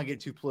 I don't want to get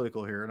too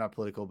political here, not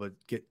political, but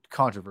get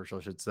controversial,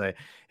 I should say. If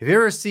you've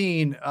ever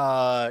seen,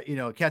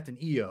 Captain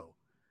EO,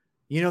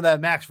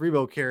 that Max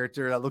Rebo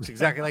character that looks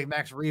exactly like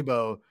Max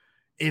Rebo,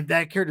 if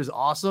that character is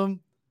awesome,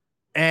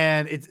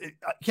 and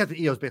Captain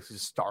EO is basically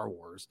Star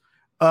Wars.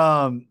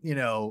 I'm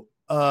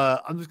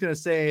just gonna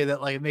say that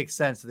like it makes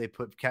sense that they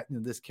put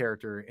this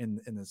character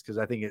in this because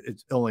I think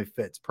it only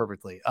fits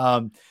perfectly.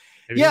 EO.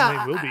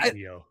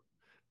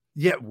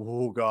 Yeah.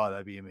 Oh God,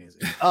 that'd be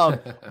amazing.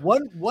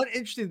 One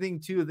interesting thing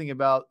too to think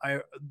about.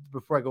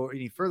 Before I go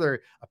any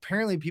further,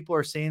 apparently people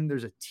are saying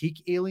there's a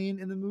teak alien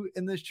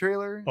in this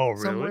trailer. Oh,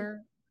 really?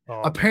 Somewhere.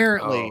 Oh,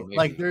 apparently,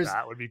 like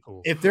that would be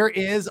cool. If there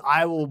is,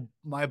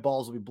 my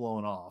balls will be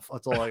blown off.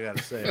 That's all I got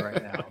to say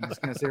right now. I'm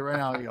just gonna say right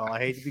now, y'all. I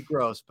hate to be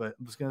gross, but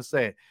I'm just gonna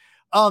say it.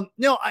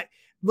 No,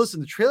 listen.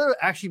 The trailer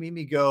actually made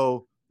me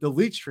go. The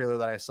leaked trailer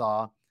that I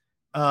saw,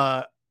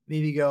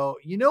 made me go.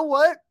 You know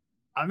what?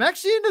 I'm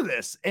actually into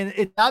this, and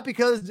it's not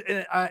because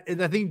I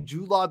think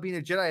Jude Law being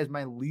a Jedi is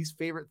my least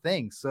favorite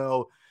thing.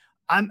 So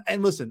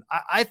listen,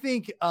 I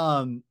think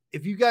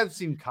if you guys have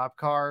seen Cop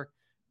Car,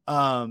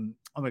 oh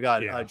my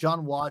God,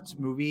 John Watts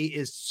movie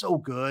is so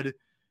good.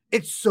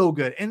 It's so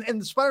good.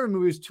 And the Spider-Man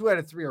movies, 2 out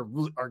of 3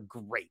 are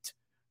great,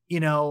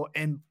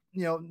 and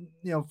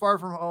Far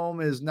From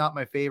Home is not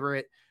my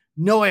favorite.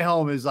 No Way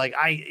Home is like,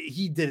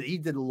 he did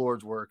the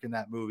Lord's work in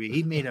that movie.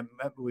 He made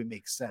that movie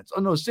make sense.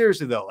 Oh no,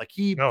 seriously though. Like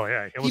he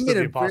made it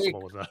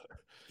impossible with that.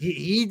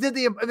 He did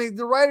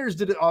the writers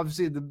did it,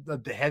 obviously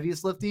the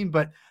heaviest lifting,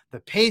 but the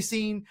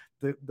pacing,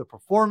 the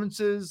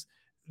performances,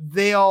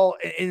 I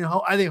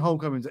think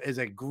Homecoming is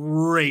a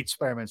great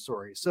Spider-Man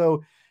story.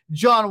 So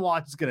John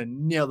Watts is going to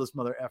nail this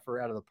mother effer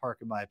out of the park,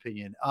 in my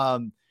opinion.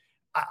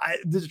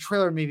 The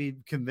trailer made me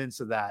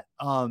convinced of that.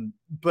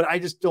 But I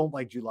just don't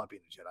like Jude Law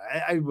being a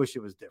Jedi. I wish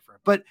it was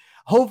different, but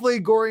hopefully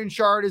Gorian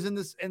Shard is in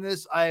this,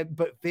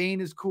 but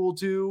Vane is cool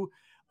too.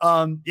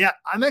 I'm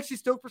actually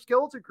stoked for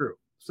Skeleton Crew.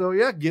 So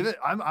yeah, give it.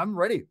 I'm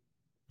ready.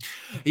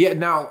 Yeah.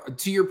 Now,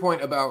 to your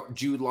point about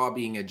Jude Law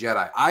being a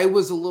Jedi, I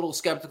was a little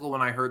skeptical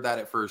when I heard that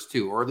at first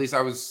too, or at least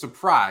I was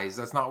surprised.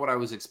 That's not what I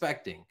was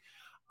expecting.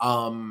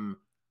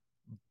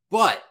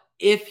 But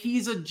if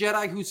he's a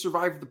Jedi who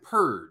survived the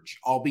Purge,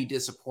 I'll be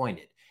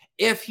disappointed.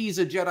 If he's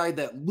a Jedi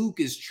that Luke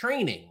is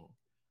training,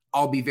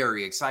 I'll be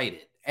very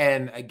excited.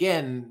 And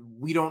again,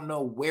 we don't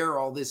know where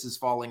all this is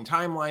falling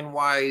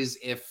timeline-wise.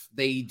 If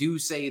they do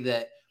say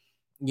that,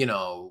 you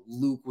know,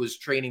 Luke was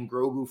training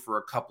Grogu for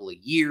a couple of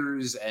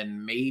years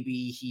and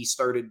maybe he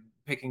started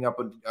picking up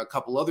a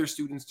couple other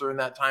students during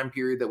that time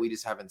period that we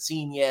just haven't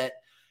seen yet.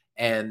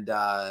 And,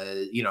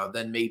 you know,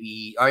 then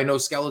maybe, I know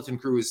Skeleton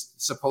Crew is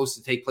supposed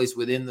to take place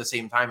within the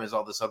same time as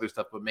all this other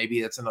stuff, but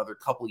maybe that's another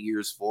couple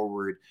years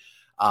forward.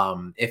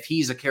 If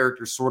he's a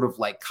character sort of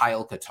like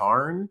Kyle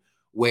Katarn,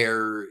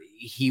 where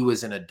he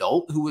was an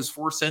adult who was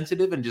Force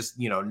sensitive and just,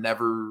 you know,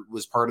 never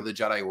was part of the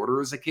Jedi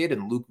Order as a kid,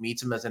 and Luke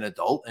meets him as an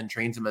adult and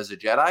trains him as a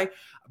Jedi.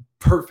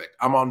 Perfect.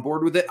 I'm on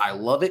board with it. I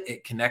love it.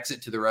 It connects it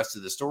to the rest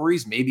of the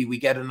stories. Maybe we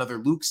get another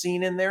Luke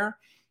scene in there.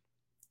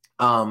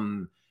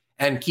 And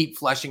keep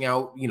fleshing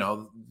out, you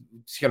know,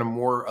 kind of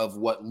more of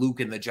what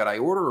Luke and the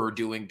Jedi Order are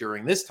doing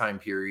during this time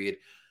period.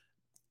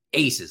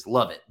 Aces,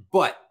 love it.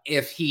 But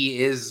if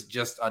he is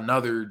just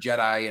another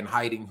Jedi in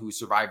hiding who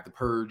survived the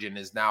Purge and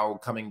is now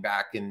coming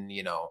back and,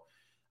 you know,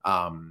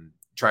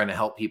 trying to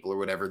help people or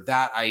whatever,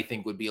 that I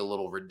think would be a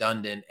little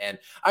redundant. And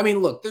I mean,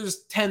 look,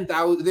 there's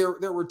 10,000,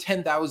 there were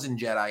 10,000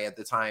 Jedi at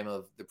the time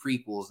of the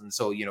prequels. And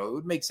so, you know, it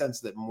would make sense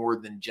that more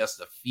than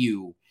just a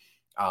few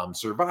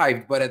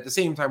survived. But at the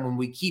same time, when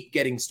we keep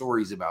getting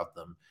stories about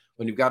them,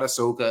 when you've got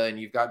Ahsoka and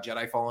you've got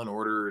Jedi Fallen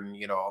Order and,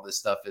 you know, all this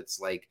stuff, it's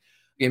like,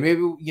 okay,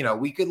 maybe, you know,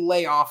 we could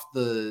lay off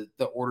the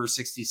Order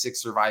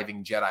 66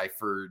 surviving Jedi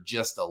for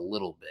just a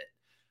little bit.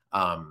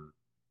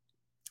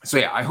 So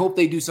yeah, I hope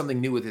they do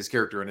something new with his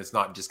character and it's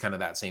not just kind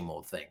of that same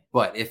old thing.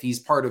 But if he's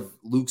part of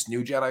Luke's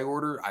new Jedi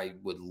Order, I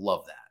would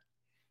love that.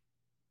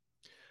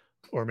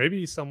 Or maybe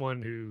he's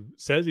someone who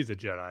says he's a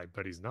Jedi,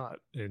 but he's not,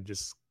 and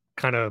just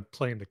kind of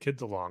playing the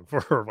kids along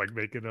for like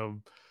making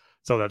them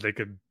so that they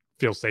could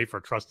feel safe or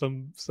trust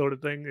him, sort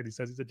of thing. And he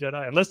says he's a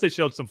Jedi, unless they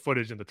showed some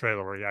footage in the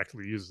trailer where he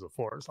actually uses the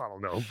Force. I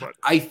don't know, but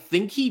I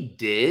think he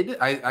did.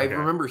 I Okay.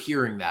 remember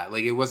hearing that.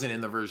 Like, it wasn't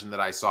in the version that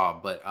I saw,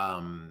 but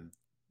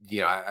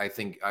yeah, I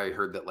think I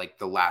heard that like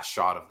the last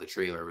shot of the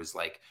trailer was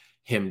like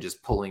him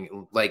just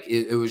pulling, like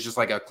it was just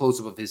like a close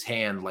up of his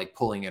hand, like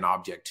pulling an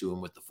object to him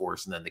with the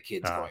Force, and then the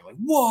kids going like,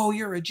 "Whoa,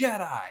 you're a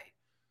Jedi!"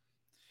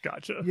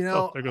 Gotcha. You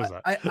know, there goes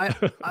that.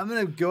 I'm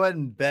gonna go ahead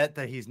and bet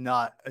that he's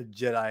not a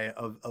Jedi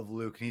of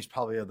Luke, and he's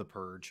probably of the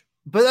Purge.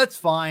 But that's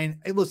fine.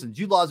 Hey, listen,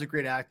 Jude Law is a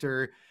great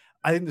actor.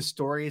 I think the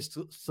story is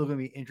still gonna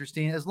be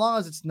interesting, as long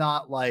as it's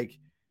not like,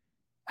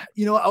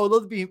 you know, I would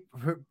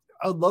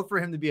love for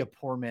him to be a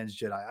poor man's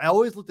Jedi. I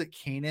always looked at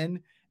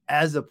Kanan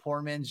as a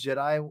poor man's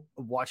Jedi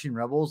watching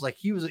Rebels. Like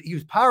he was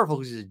powerful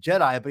because he's a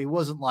Jedi, but he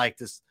wasn't like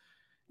this,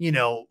 you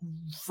know,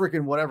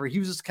 freaking whatever. He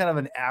was just kind of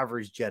an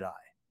average Jedi,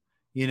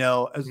 you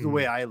know, as the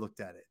way I looked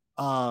at it.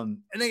 And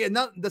again,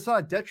 that's not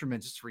a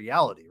detriment, just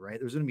reality, right?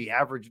 There's going to be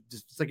average,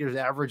 just like there's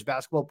average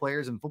basketball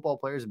players and football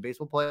players and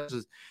baseball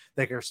players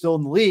that are still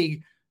in the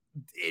league.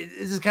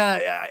 It's just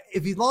kind of,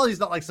 if as long as he's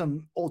not like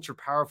some ultra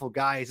powerful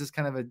guy, he's just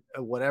kind of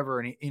a whatever.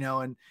 And you know,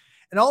 and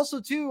also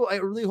too, I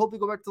really hope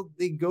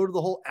they go to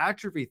the whole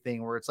atrophy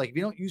thing where it's like, if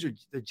you don't use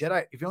the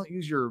Jedi, if you don't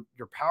use your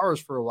powers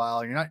for a while,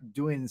 and you're not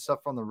doing stuff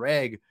from the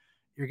reg,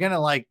 you're going to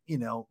like, you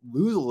know,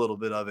 lose a little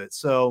bit of it.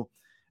 So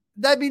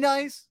that'd be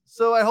nice.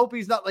 So I hope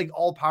he's not like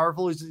all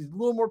powerful. He's a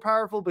little more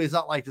powerful, but he's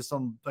not like just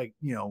some, like,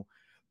 you know,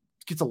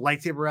 gets a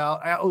lightsaber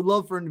out. I would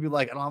love for him to be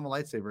like, I don't have a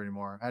lightsaber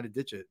anymore. I had to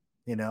ditch it,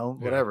 you know,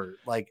 whatever.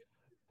 Like,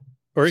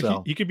 or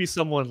he could be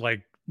someone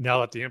like, now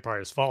that the Empire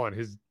has fallen,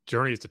 his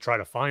journey is to try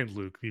to find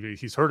Luke.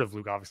 He's heard of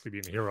Luke obviously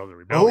being a hero of the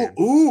rebellion.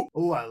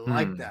 I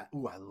like that.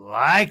 Oh, I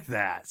like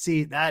that.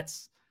 See, I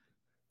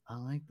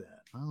like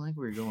that. I like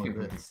where you're going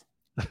with this.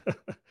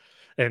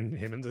 And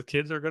him and the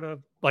kids are gonna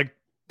like,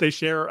 they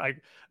share,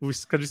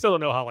 because we still don't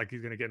know how like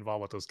he's gonna get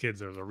involved with those kids.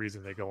 There's a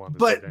reason they go on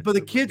this but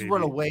the kids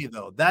run away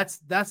though. That's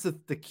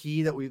the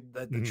key that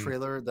the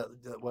trailer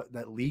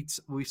that leaked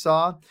we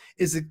saw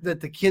is that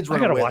the kids run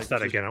away. I gotta watch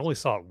that again. I only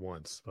saw it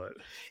once, but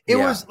it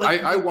was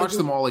like, I watched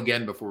them all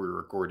again before we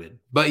recorded.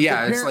 But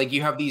yeah, it's like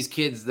you have these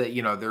kids that,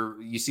 you know,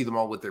 you see them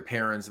all with their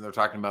parents and they're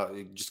talking about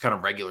just kind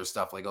of regular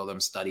stuff, like, oh,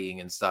 them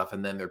studying and stuff,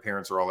 and then their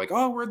parents are all like,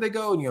 oh, where'd they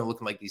go? And, you know,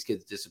 looking like these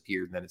kids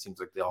disappeared, and then it seems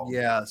like they all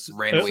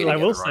ran away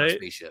together on a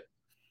spaceship.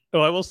 Oh,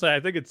 I will say, I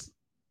think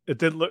it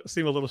did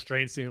seem a little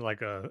strange seeing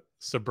like a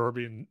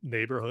suburban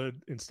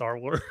neighborhood in Star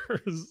Wars,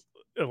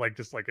 like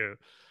just like a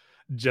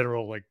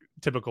general, like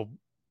typical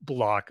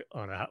block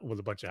with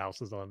a bunch of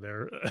houses on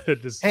there.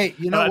 Hey,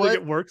 you know what? I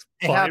think it works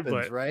fine, happens,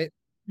 but right?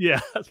 Yeah,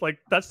 it's like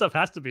that stuff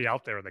has to be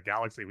out there in the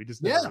galaxy. We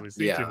just never really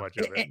see too much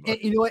of it. And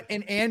you know what?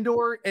 And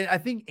Andor, and I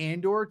think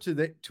Andor,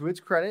 to its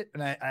credit,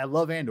 and I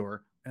love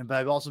Andor, but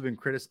I've also been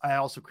I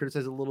also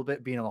criticize a little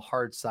bit being a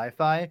hard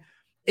sci-fi.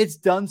 It's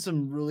done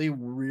some really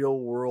real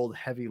world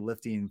heavy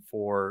lifting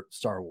for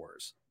Star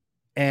Wars.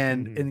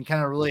 and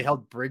kind of really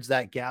helped bridge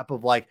that gap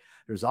of like,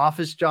 there's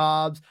office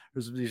jobs,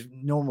 there's these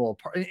normal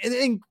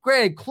and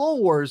granted,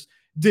 Clone Wars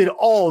did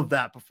all of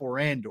that before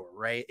Andor,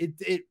 right?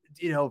 It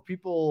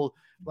people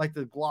like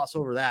to gloss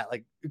over that.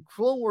 Like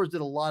Clone Wars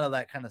did a lot of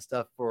that kind of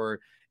stuff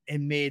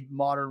and made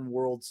modern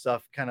world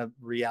stuff kind of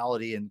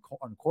reality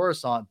on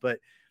Coruscant, but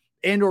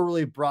Andor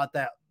really brought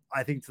that,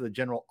 I think, to the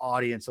general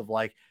audience of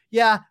like,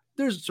 yeah,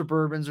 there's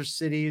suburbans or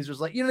cities,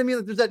 there's like, you know what I mean?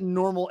 Like, there's that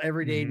normal,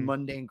 everyday,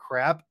 mundane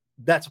crap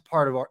that's a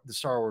part of the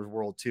Star Wars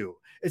world too.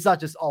 It's not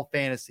just all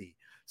fantasy.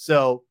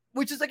 So,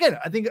 which is, again,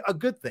 I think a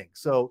good thing.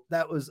 So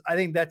I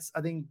think that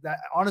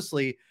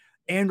honestly,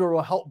 Andor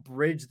will help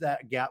bridge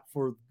that gap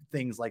for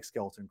things like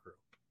Skeleton Crew.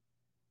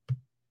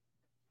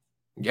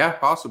 Yeah,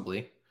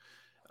 possibly.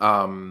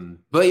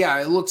 But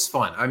yeah, it looks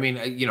fun. I mean,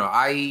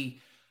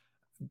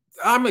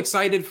 I'm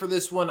excited for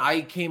this one.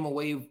 I came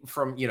away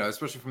from,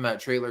 especially from that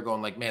trailer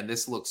going like, man,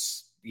 this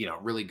looks,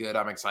 really good.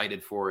 I'm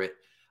excited for it.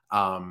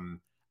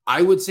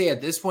 I would say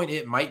at this point,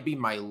 it might be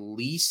my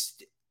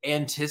least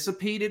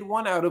anticipated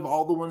one out of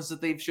all the ones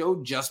that they've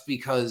showed, just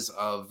because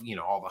of,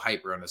 all the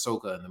hype around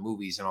Ahsoka and the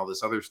movies and all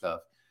this other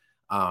stuff.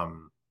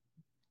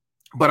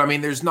 But I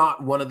mean, there's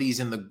not one of these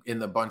in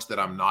the bunch that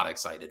I'm not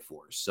excited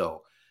for.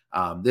 So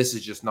this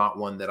is just not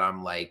one that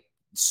I'm like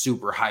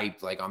super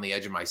hyped, like on the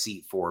edge of my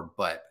seat for,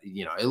 but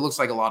it looks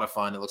like a lot of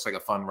fun. It looks like a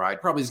fun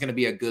ride. Probably is going to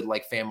be a good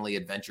like family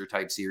adventure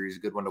type series, a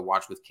good one to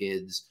watch with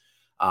kids,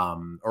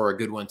 or a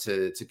good one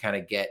to kind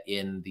of get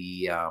in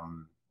the,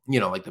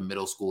 like the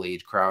middle school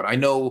age crowd. I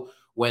know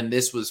when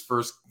this was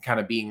first kind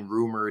of being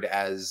rumored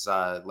as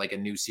like a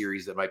new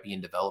series that might be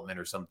in development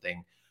or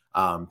something,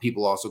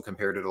 people also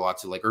compared it a lot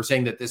to like, or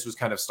saying that this was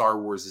kind of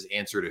Star Wars'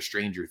 answer to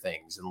Stranger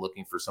Things and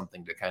looking for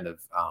something to kind of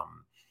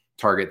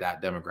target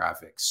that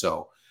demographic.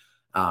 So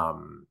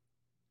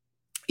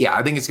yeah,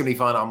 I think it's gonna be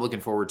fun. I'm looking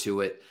forward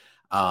to it.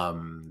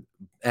 And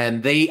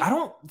I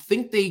don't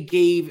think they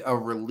gave a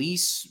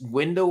release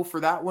window for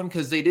that one,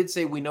 because they did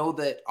say, we know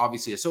that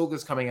obviously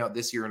Ahsoka's coming out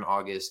this year in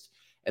August,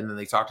 and then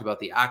they talked about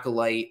the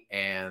Acolyte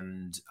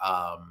and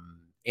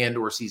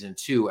Andor season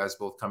 2 as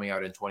both coming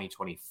out in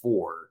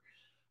 2024.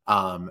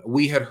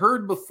 We had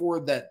heard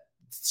before that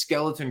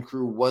Skeleton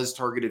Crew was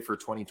targeted for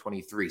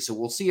 2023. So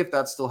we'll see if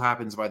that still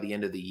happens by the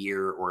end of the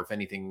year, or if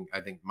anything,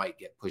 I think might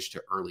get pushed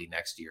to early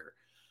next year.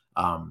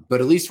 But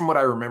at least from what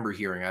I remember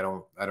hearing, I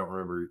don't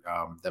remember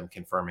them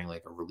confirming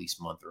like a release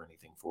month or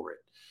anything for it.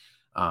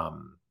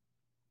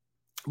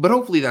 But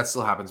hopefully that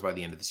still happens by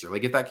the end of this year.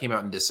 Like if that came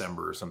out in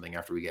December or something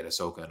after we get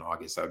Ahsoka in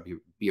August, that would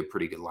be a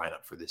pretty good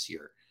lineup for this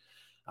year.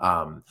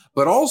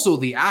 But also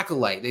the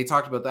Acolyte, they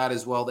talked about that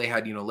as well. They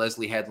had,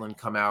 Leslie Headland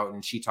come out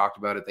and she talked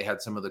about it. They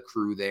had some of the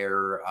crew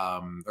there,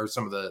 or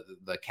some of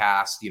the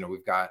cast.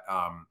 We've got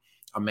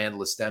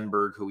Amandla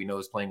Stenberg, who we know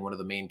is playing one of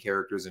the main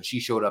characters, and she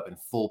showed up in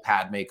full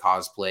Padme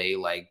cosplay,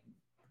 like,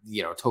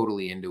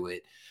 totally into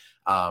it.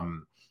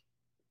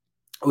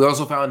 We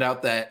also found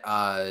out that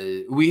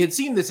we had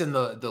seen this in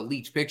the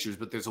leaked pictures,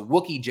 but there's a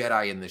Wookiee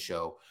Jedi in the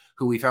show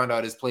who we found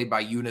out is played by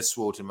Eunice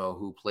Swotimo,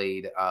 who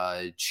played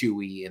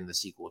Chewie in the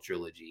sequel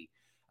trilogy.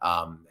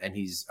 And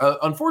he's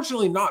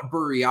unfortunately not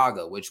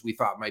Burryaga, which we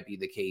thought might be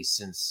the case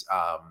since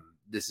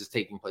this is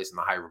taking place in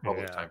the High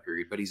Republic time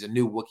period. But he's a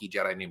new Wookiee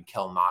Jedi named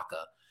Kel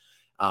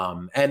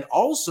Naka. And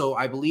also,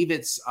 I believe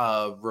it's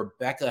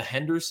Rebecca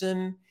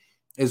Henderson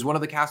is one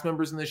of the cast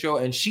members in the show,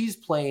 and she's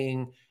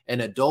playing an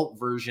adult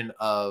version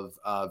of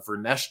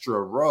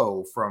Vernestra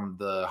Rwoh from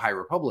the High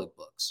Republic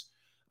books.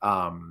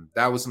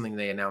 That was something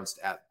they announced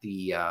at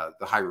the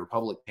High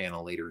Republic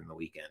panel later in the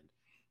weekend.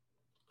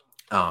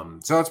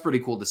 So that's pretty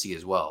cool to see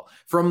as well.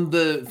 From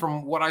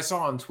what I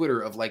saw on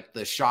Twitter of like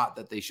the shot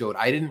that they showed,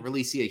 I didn't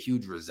really see a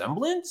huge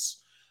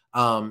resemblance.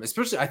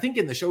 Especially I think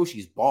in the show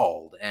she's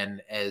bald,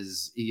 and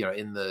as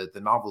in the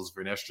novels,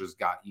 Vernestra's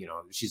got,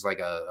 she's like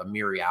a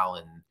Miri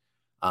Allen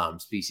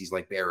species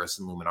like Barriss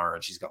and Luminara,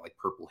 and she's got like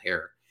purple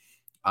hair.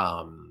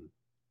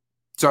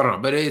 So I don't know,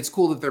 but it's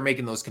cool that they're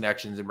making those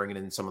connections and bringing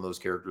in some of those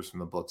characters from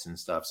the books and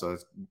stuff. So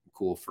it's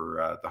cool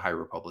for the High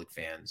Republic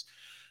fans.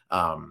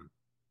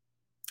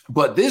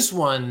 But this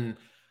one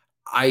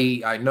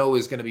I know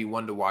is going to be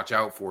one to watch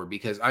out for,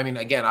 because I mean,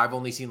 again, I've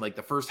only seen like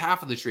the first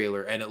half of the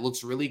trailer and it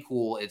looks really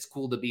cool. It's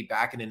cool to be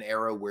back in an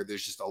era where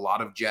there's just a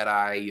lot of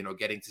Jedi,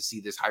 getting to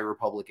see this High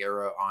Republic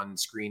era on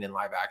screen in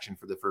live action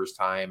for the first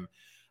time.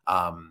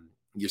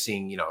 You're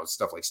seeing,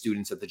 stuff like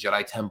students at the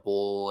Jedi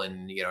Temple,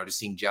 and, just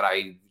seeing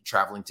Jedi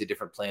traveling to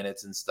different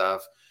planets and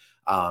stuff.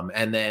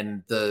 And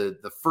then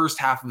the first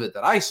half of it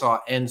that I saw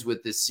ends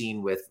with this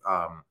scene with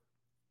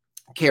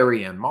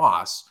Carrie-Anne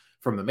Moss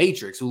from The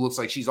Matrix, who looks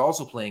like she's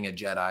also playing a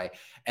Jedi,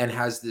 and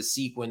has this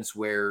sequence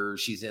where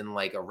she's in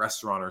like a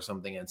restaurant or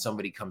something, and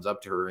somebody comes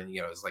up to her and,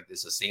 it's like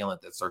this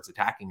assailant that starts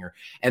attacking her.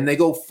 And they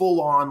go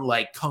full on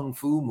like Kung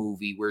Fu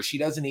movie where she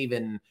doesn't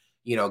even,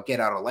 get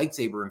out a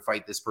lightsaber and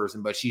fight this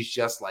person, but she's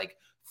just like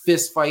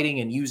fist fighting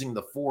and using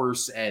the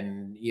Force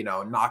and,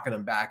 knocking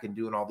them back and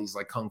doing all these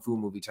like Kung Fu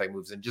movie type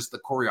moves. And just the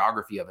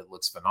choreography of it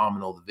looks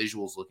phenomenal. The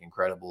visuals look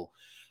incredible.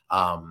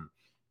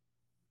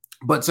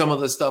 But some of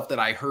the stuff that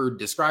I heard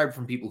described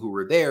from people who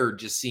were there,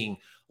 just seeing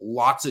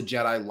lots of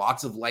Jedi,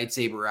 lots of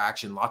lightsaber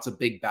action, lots of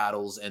big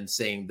battles, and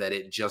saying that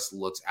it just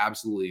looks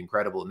absolutely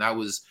incredible. And that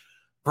was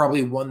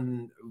probably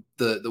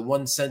the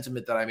one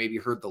sentiment that I maybe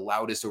heard the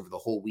loudest over the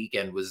whole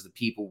weekend was the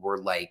people were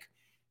like,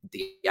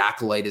 the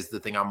Acolyte is the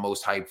thing I'm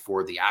most hyped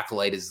for. The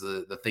Acolyte is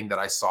the thing that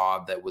I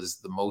saw that was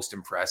the most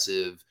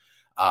impressive.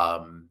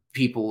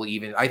 People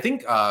even, I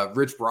think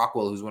Rich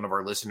Brockwell, who's one of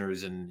our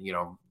listeners and, you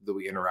know, that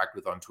we interact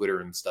with on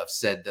Twitter and stuff,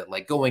 said that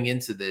like going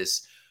into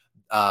this,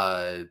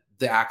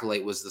 the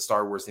Acolyte was the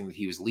Star Wars thing that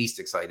he was least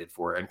excited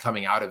for. And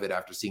coming out of it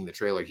after seeing the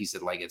trailer, he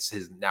said like it's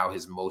his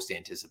most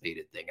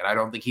anticipated thing. And I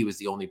don't think he was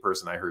the only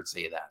person I heard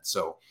say that.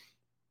 So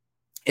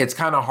it's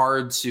kind of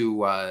hard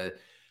to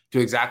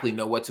exactly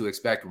know what to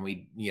expect when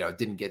we, you know,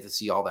 didn't get to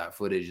see all that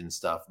footage and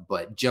stuff.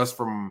 But just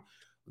from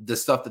the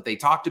stuff that they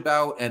talked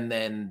about, and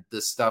then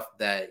the stuff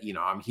that, you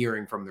know, I'm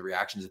hearing from the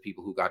reactions of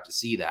people who got to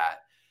see that,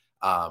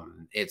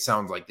 it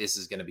sounds like this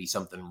is going to be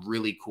something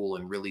really cool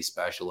and really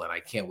special. And I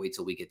can't wait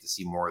till we get to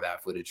see more of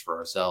that footage for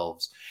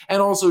ourselves.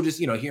 And also just,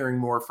 you know, hearing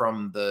more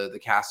from the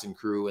cast and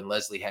crew and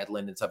Leslie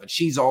Headland and stuff. And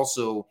she's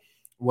also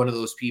one of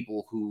those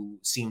people who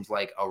seems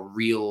like a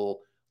real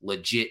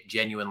legit,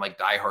 genuine, like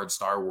diehard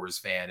Star Wars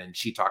fan. And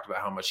she talked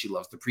about how much she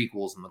loves the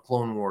prequels and the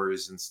Clone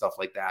Wars and stuff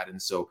like that. And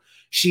so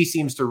she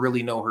seems to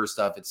really know her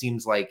stuff. It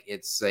seems like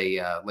it's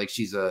like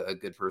she's a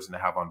good person to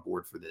have on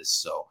board for this.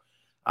 So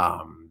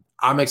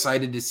I'm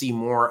excited to see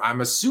more.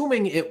 I'm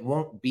assuming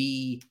it'll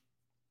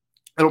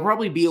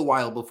probably be a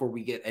while before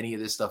we get any of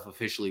this stuff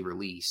officially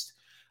released.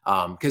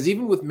 Because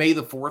even with May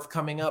the 4th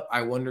coming up,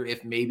 I wonder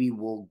if maybe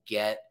we'll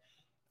get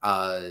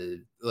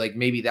like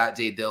maybe that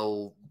day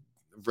they'll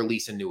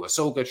release a new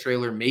Ahsoka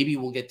trailer. Maybe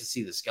we'll get to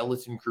see the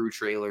Skeleton Crew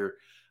trailer.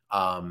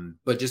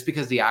 But just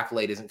because the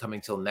Acolyte isn't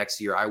coming till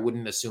next year, I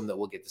wouldn't assume that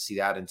we'll get to see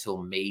that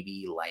until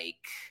maybe like,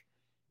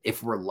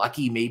 if we're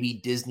lucky, maybe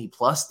Disney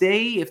Plus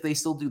Day, if they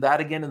still do that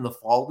again in the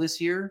fall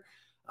this year.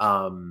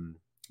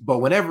 But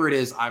whenever it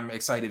is, I'm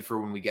excited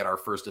for when we get our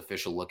first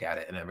official look at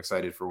it. And I'm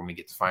excited for when we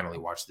get to finally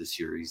watch this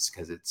series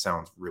because it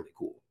sounds really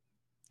cool.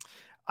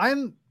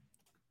 The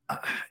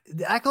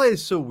Acolyte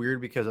is so weird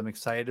because I'm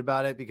excited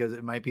about it because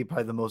it might be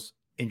probably the most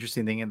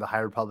interesting thing in the High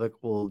Republic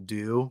will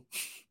do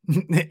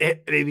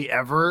maybe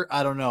ever.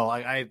 I don't know.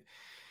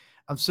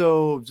 I'm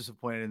so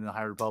disappointed in the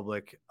High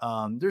Republic.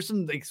 There's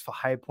some like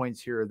high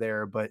points here or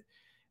there, but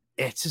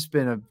it's just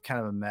been a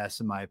kind of a mess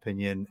in my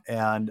opinion.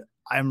 And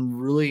I'm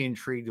really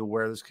intrigued to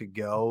where this could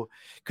go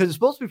because it's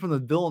supposed to be from the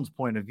villain's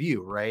point of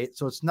view, right?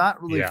 So it's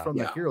not really from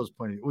the hero's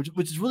point of view,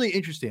 which is really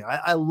interesting.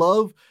 I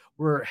love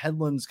where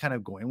Headland's kind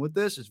of going with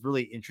this. It's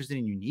really interesting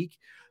and unique.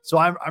 So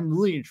I'm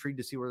really intrigued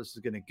to see where this is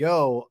going to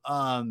go.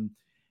 I'm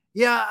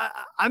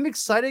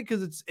excited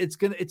because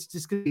it's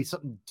just gonna be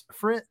something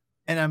different.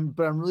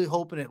 But I'm really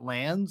hoping it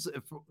lands.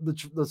 If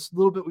the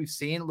little bit we've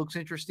seen, it looks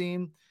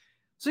interesting.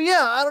 So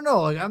yeah, I don't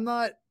know. Like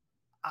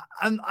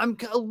I'm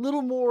a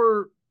little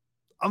more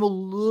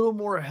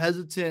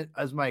hesitant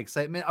as my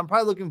excitement. I'm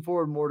probably looking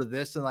forward more to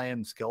this than I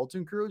am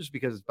Skeleton Crew, just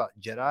because it's about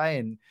Jedi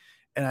and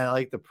I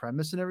like the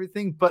premise and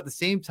everything. But at the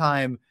same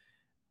time,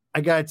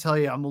 I gotta tell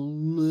you, I'm a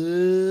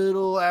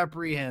little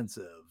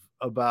apprehensive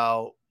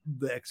about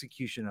the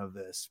execution of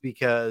this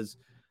because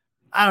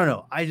I don't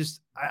know.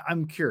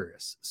 I'm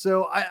curious.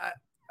 So I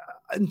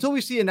until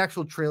we see an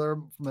actual trailer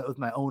with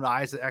my own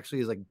eyes that actually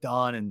is like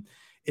done and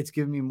it's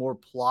giving me more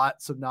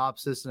plot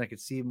synopsis and I could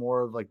see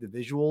more of like the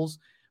visuals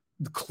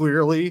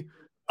clearly.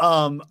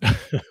 I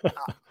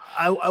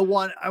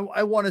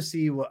want to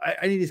see what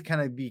I need to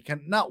kind of be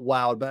not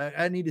wowed, but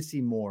I need to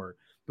see more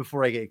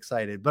before I get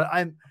excited. But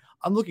I'm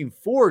looking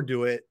forward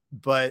to it,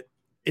 but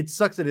it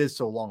sucks that it is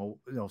so long,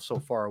 so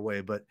far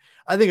away. But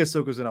I think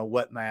Ahsoka's going to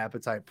whet my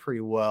appetite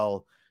pretty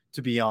well,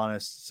 to be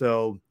honest.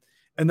 So,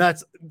 and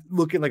that's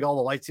looking like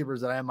all the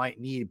lightsabers that I might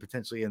need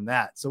potentially in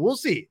that. So we'll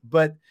see.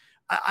 But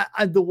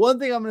the one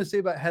thing I'm going to say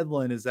about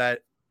Headland is that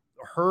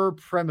her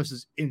premise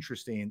is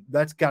interesting.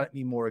 That's got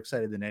me more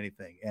excited than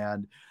anything.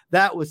 And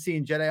that was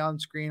seeing Jedi on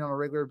screen on a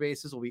regular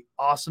basis will be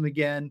awesome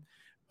again.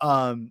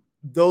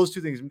 Those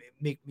two things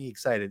make me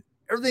excited.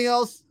 Everything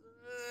else,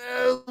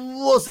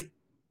 we'll see.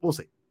 We'll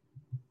see.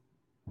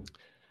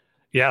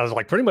 Yeah, it was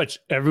like pretty much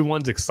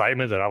everyone's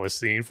excitement that I was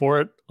seeing for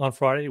it on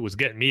Friday was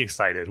getting me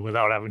excited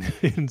without having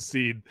even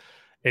seen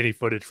any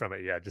footage from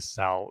it yet. Just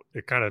how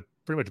it kind of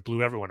pretty much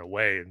blew everyone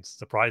away, and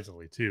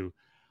surprisingly too.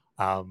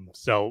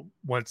 So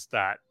once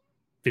that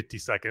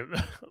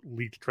 50-second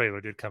leaked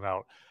trailer did come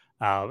out,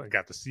 and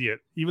got to see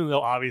it, even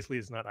though obviously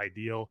it's not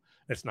ideal,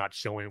 it's not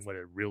showing what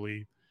it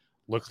really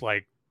looks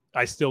like.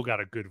 I still got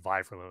a good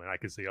vibe from it, and I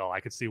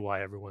could see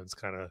why everyone's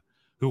kind of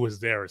who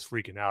was there is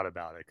freaking out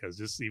about it, because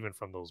just even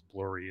from those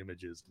blurry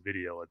images, the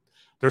video,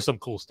 there's some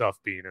cool stuff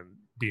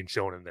being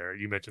shown in there.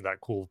 You mentioned that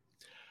cool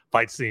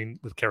fight scene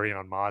with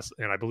Carrie-Anne Moss,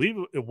 and I believe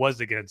it was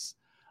against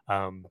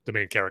the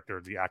main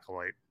character, the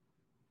Acolyte,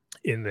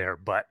 in there,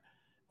 but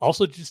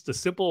also just a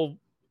simple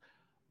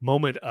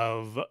moment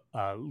of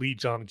Lee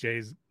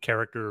Jong-jae's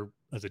character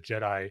as a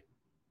Jedi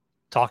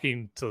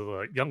talking to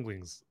the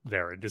younglings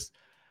there, and just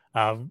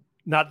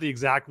not the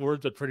exact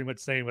words, but pretty much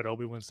saying what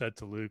Obi-Wan said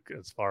to Luke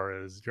as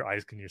far as your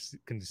eyes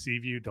can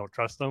deceive you, don't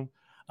trust them.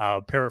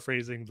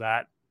 Paraphrasing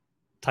that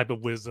type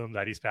of wisdom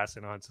that he's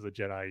passing on to the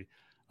Jedi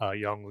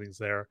younglings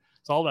there.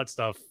 So all that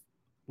stuff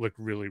looked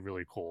really,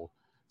 really cool.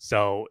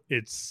 So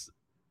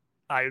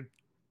I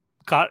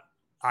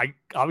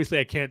obviously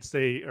I can't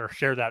say or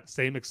share that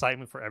same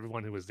excitement for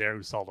everyone who was there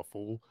who saw the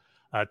full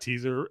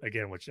teaser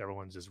again, which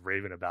everyone's just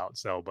raving about.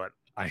 So, but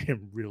I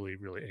am really,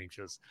 really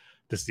anxious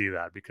to see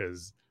that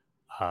because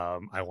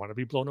I want to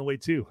be blown away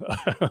too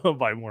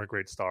by more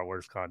great Star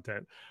Wars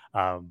content.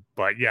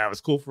 But yeah, it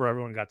was cool for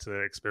everyone got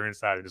to experience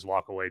that and just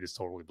walk away just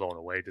totally blown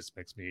away. Just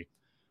makes me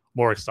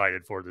more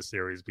excited for the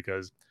series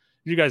because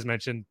you guys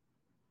mentioned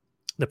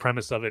the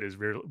premise of it is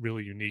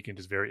really unique and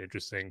just very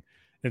interesting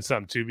and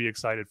something to be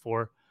excited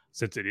for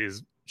since it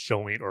is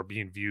showing or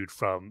being viewed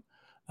from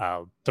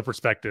the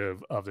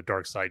perspective of the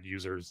dark side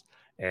users.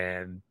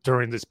 And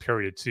during this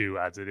period too,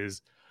 as it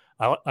is,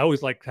 I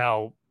always liked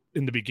how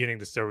in the beginning,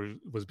 the story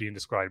was being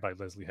described by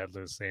Leslie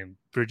Headland as saying,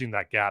 bridging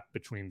that gap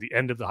between the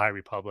end of the High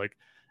Republic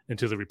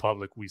into the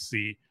Republic we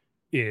see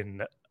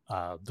in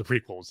the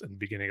prequels and the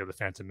beginning of the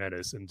Phantom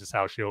Menace, and just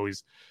how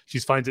she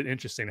finds it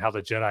interesting how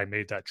the Jedi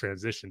made that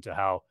transition to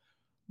how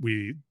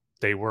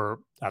they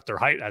were at their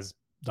height as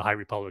the High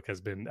Republic has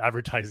been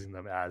advertising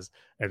them as,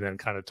 and then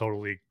kind of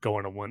totally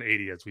going a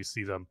 180 as we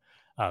see them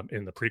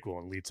in the prequel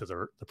and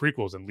the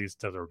prequels and leads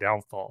to their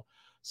downfall.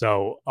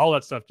 So all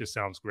that stuff just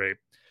sounds great.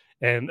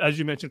 And as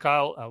you mentioned,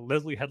 Kyle,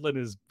 Leslie Headland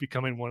is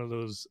becoming one of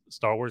those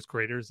Star Wars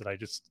creators that I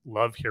just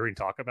love hearing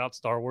talk about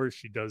Star Wars.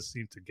 She does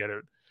seem to get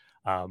it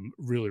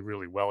really,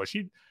 really well. I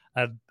think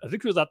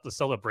it was at the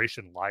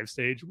Celebration live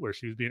stage where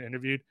she was being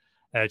interviewed.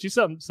 She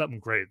said something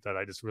great that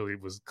I just really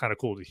was kind of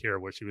cool to hear,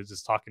 where she was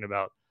just talking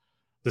about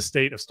the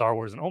state of Star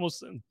Wars and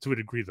almost to a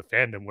degree the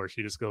fandom, where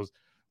she just goes,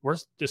 we're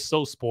just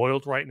so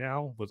spoiled right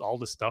now with all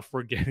the stuff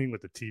we're getting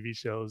with the TV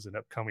shows and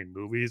upcoming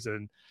movies,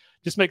 and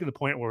just making the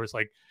point where it's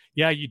like,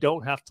 yeah, you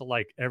don't have to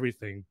like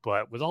everything,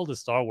 but with all the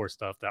Star Wars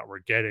stuff that we're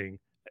getting,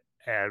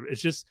 and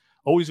it's just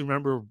always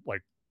remember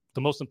like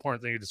the most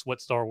important thing is just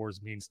what Star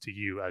Wars means to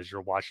you as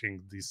you're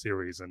watching these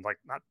series, and like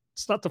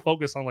it's not to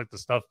focus on like the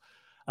stuff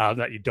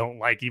that you don't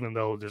like, even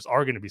though there's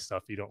going to be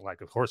stuff you don't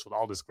like, of course, with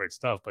all this great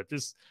stuff, but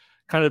just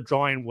kind of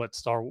drawing what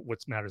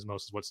matters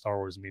most is what Star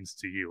Wars means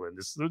to you. And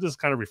this is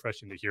kind of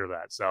refreshing to hear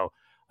that. So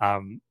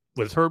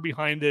with her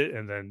behind it,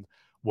 and then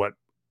what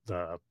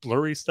the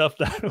blurry stuff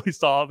that we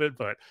saw of it,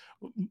 but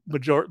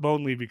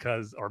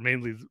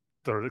mainly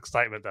the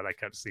excitement that I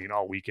kept seeing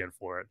all weekend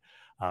for it,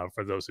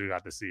 for those who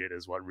got to see it,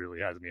 is what really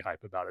has me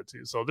hype about it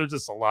too. So there's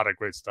just a lot of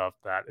great stuff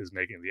that is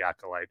making the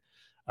Acolyte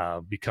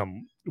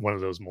become one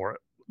of those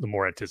the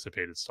more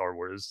anticipated Star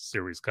Wars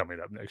series coming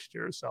up next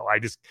year. So I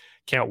just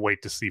can't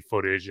wait to see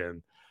footage,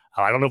 and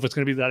I don't know if it's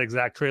going to be that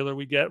exact trailer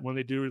we get when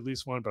they do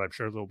release one, but I'm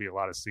sure there'll be a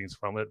lot of scenes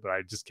from it. But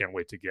I just can't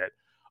wait to get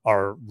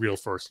our real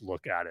first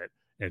look at it,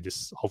 and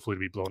just hopefully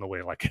to be blown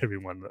away like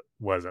everyone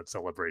was at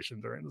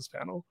Celebration during this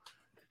panel.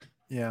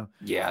 Yeah,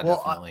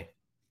 well, definitely.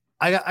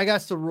 I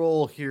got to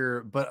roll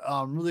here, but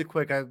really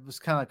quick, I was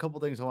kind of a couple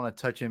things I want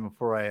to touch in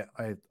before I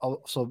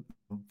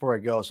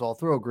go. So I'll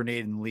throw a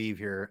grenade and leave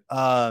here.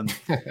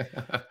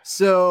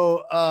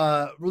 So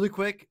really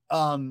quick,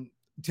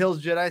 Tales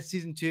of Jedi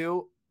season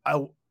 2.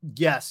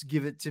 Yes,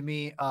 give it to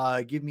me.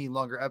 Give me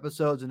longer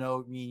episodes. I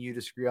know me and you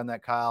disagree on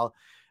that, Kyle.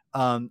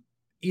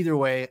 Either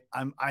way,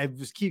 I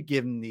just keep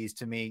giving these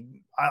to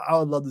me. I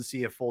would love to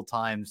see a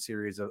full-time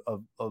series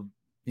of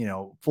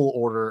full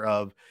order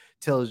of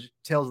Tales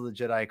of the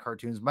Jedi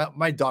cartoons.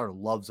 My daughter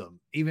loves them.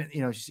 Even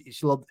she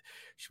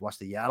watched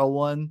the Yaddle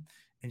one,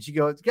 and she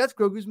goes, "That's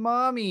Grogu's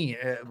mommy."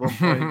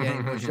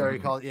 Again, she already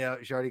called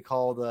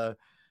Grogu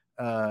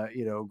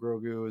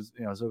is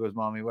Zogo's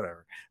mommy,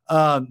 whatever.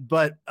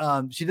 But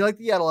she did like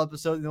the Yaddle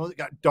episode. It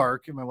got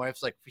dark, and my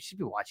wife's like, "We should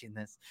be watching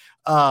this."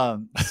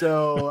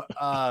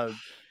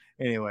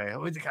 Anyway,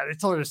 I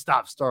told her to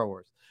stop Star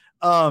Wars.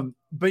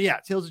 But yeah,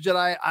 Tales of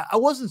Jedi. I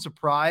wasn't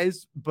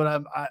surprised, but I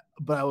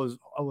was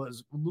a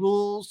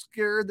little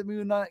scared that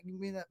we not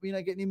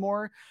get any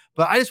more.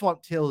 But I just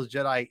want Tales of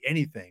Jedi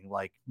anything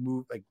like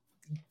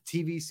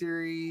TV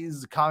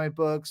series, comic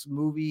books,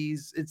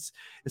 movies. It's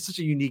such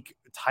a unique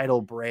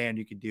title brand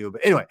you could do.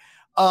 But anyway,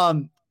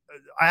 I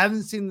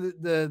haven't seen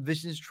the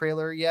Visions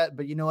trailer yet,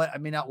 but you know what? I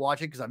may not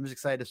watch it because I'm just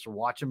excited to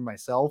watch them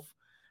myself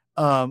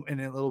in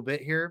a little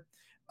bit here.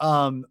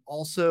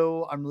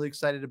 Also, I'm really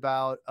excited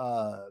about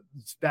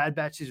Bad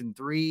Batch season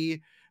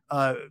 3.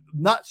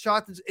 Not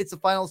shocked it's the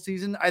final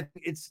season. I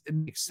think it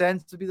makes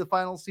sense to be the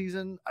final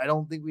season. I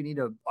don't think we need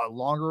a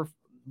longer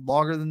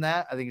than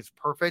that. I think it's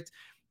perfect.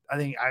 I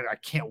think I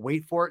can't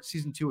wait for it.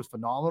 Season 2 was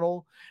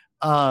phenomenal.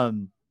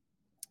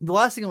 The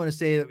last thing I want to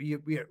say that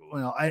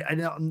I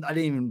didn't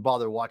even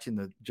bother watching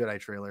the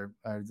Jedi trailer.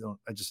 I'm going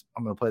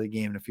to play the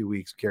game in a few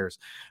weeks. Who cares?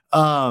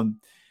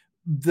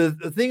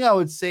 The thing I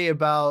would say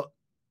about,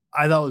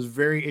 I thought was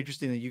very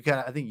interesting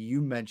that I think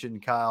you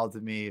mentioned, Kyle,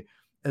 to me,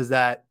 is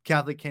that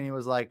Catholic Kenny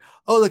was like,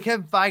 "Oh, the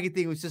Kevin Feige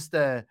thing was just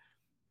a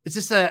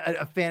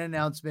fan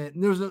announcement,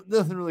 and there was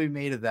nothing really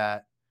made of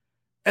that."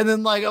 And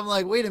then like I'm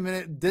like, wait a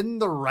minute, didn't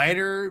the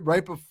writer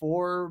right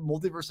before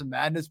Multiverse of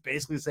Madness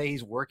basically say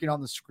he's working on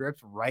the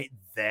script right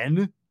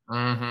then?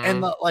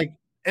 And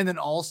and then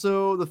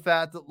also the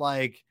fact that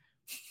like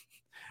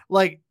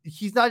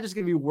he's not just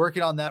gonna be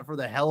working on that for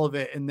the hell of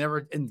it,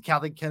 and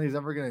Kathleen Kennedy's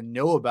never gonna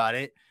know about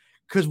it.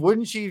 Because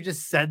wouldn't she have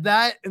just said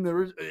that?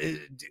 And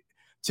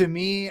to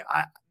me,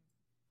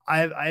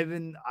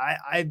 I'm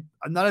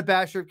not a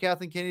basher of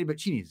Kathleen Kennedy, but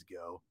she needs to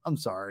go. I'm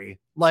sorry.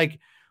 Like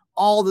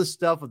all this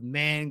stuff with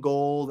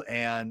Mangold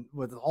and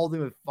with the whole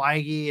thing with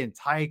Feige and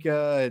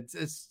Taika,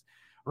 it's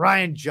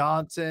Ryan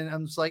Johnson.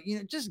 I'm just like,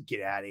 just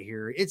get out of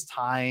here. It's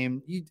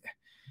time.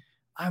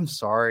 I'm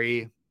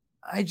sorry.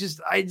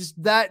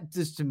 That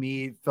to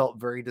me felt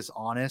very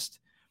dishonest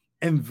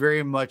and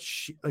very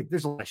much like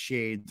there's a lot of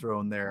shade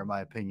thrown there, in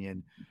my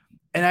opinion.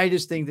 And I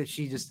just think that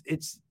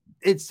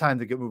it's time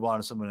to move on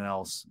to someone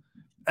else.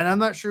 And I'm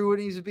not sure what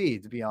it needs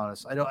to be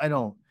honest. I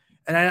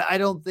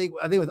think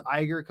with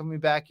Iger coming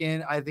back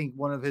in, I think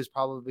one of his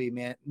probably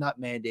not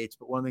mandates,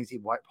 but one of the things he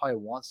probably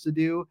wants to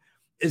do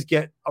is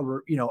get a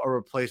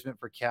replacement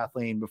for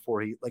Kathleen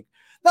before he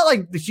not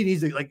like she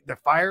needs to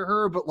fire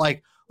her, but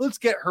like, let's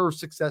get her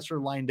successor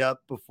lined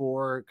up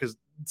before, because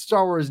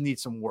Star Wars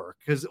needs some work.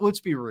 Because let's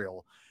be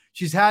real,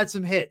 she's had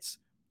some hits,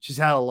 she's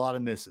had a lot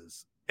of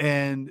misses,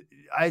 and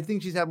I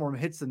think she's had more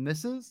hits than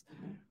misses.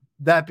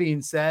 That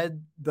being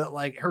said, that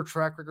like her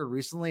track record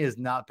recently has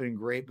not been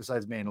great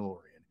besides Mandalorian.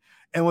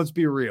 And let's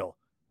be real,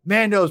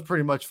 Mando is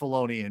pretty much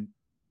Filoni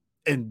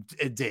and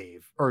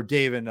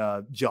Dave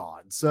and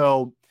John.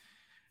 So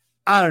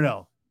I don't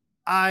know.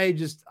 I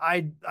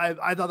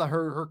thought that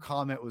her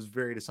comment was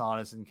very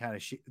dishonest and kind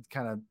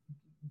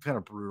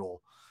of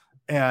brutal,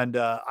 and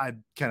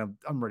I'm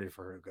ready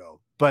for her to go.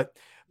 But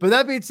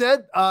that being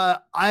said,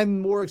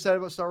 I'm more excited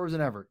about Star Wars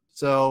than ever,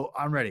 so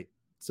I'm ready.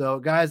 So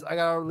guys, I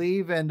gotta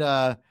leave, and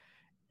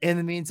in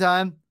the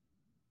meantime,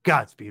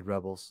 Godspeed,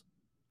 Rebels.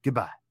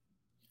 Goodbye.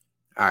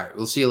 All right,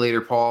 we'll see you later,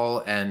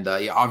 Paul. And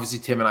obviously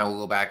Tim and I will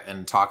go back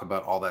and talk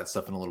about all that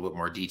stuff in a little bit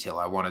more detail.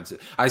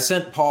 I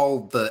sent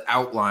Paul the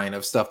outline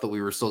of stuff that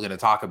we were still going to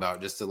talk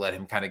about, just to let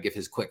him kind of give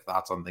his quick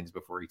thoughts on things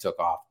before he took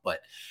off. But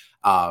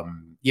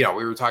we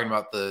were talking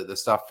about the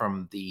stuff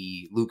from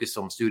the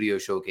Lucasfilm Studio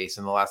showcase,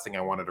 and the last thing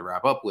I wanted to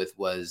wrap up with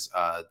was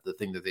the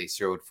thing that they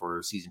showed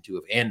for season 2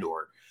 of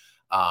Andor,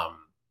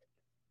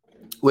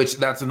 which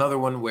that's another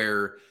one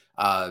where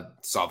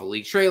saw the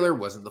leaked trailer,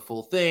 wasn't the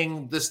full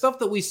thing. The stuff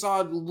that we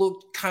saw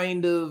looked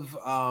kind of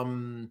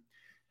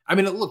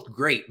it looked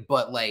great,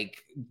 but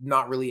like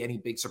not really any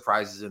big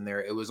surprises in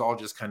there. It was all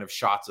just kind of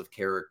shots of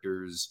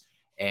characters,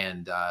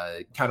 and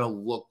kind of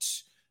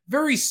looked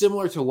very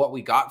similar to what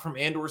we got from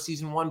Andor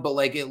season 1, but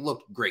like it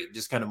looked great,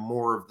 just kind of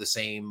more of the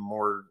same,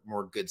 more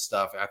good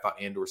stuff. I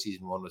thought Andor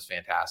season 1 was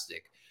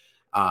fantastic.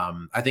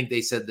 I think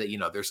they said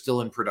that, they're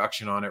still in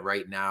production on it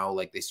right now.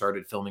 Like they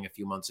started filming a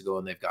few months ago,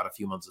 and they've got a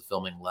few months of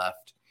filming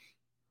left.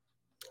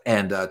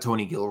 And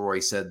Tony Gilroy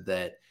said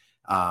that,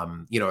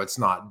 it's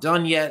not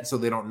done yet, so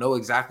they don't know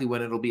exactly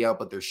when it'll be out,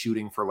 but they're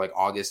shooting for like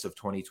August of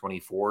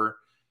 2024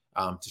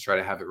 to try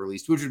to have it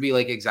released, which would be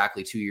like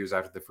exactly 2 years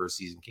after the first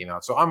season came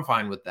out. So I'm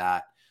fine with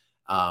that.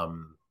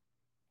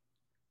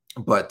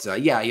 But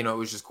it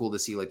was just cool to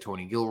see like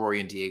Tony Gilroy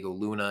and Diego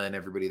Luna and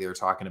everybody there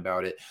talking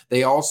about it.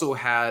 They also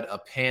had a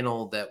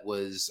panel that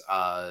was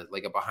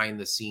like a behind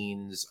the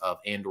scenes of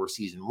Andor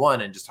season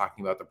 1 and just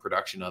talking about the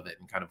production of it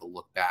and kind of a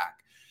look back.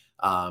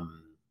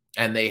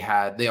 And they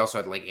also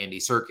had like Andy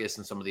Serkis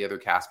and some of the other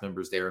cast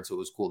members there. And so it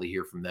was cool to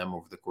hear from them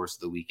over the course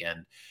of the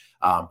weekend.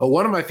 But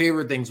one of my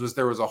favorite things was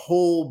there was a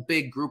whole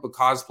big group of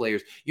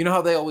cosplayers. You know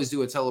how they always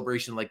do a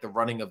celebration, like the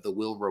running of the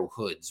Wilro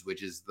Hoods,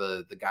 which is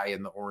the guy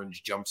in the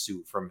orange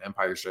jumpsuit from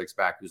Empire Strikes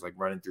Back, who's like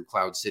running through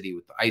Cloud City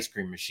with the ice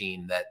cream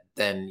machine that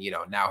then,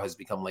 now has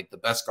become like the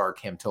Beskar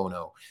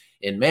Camtono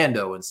in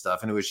Mando and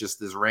stuff. And it was just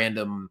this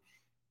random,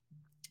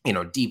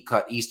 deep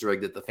cut Easter egg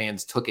that the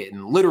fans took it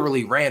and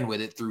literally ran with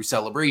it through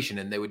Celebration,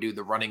 and they would do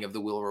the running of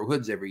the Wilro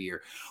Hoods every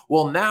year.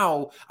 Well,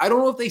 now I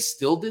don't know if they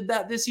still did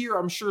that this year.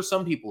 I'm sure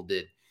some people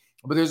did,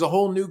 but there's a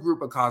whole new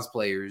group of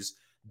cosplayers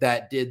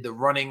that did the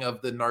running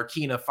of the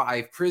Narkina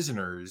 5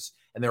 prisoners,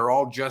 and they're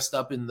all dressed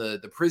up in the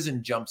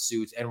prison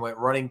jumpsuits and went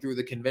running through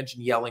the convention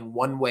yelling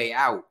 "One Way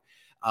Out."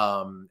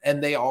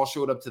 And they all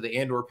showed up to the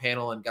Andor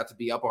panel and got to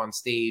be up on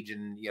stage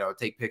and,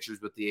 take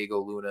pictures with Diego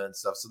Luna and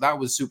stuff. So that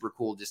was super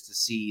cool just to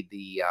see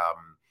the,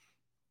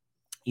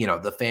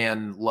 the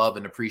fan love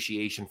and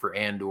appreciation for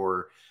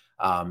Andor,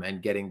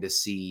 and getting to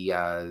see,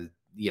 get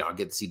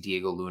to see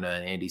Diego Luna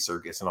and Andy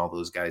Serkis and all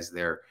those guys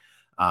there.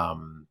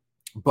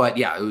 But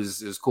yeah, it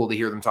was cool to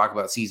hear them talk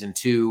about season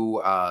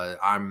 2.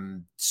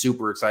 I'm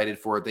super excited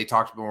for it. They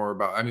talked more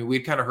about,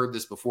 we'd kind of heard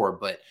this before,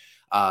 but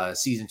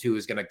season 2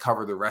 is going to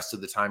cover the rest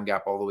of the time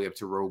gap all the way up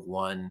to Rogue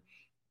One.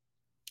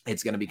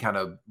 It's going to be kind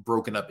of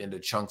broken up into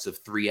chunks of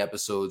 3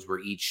 episodes, where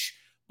each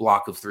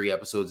block of 3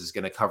 episodes is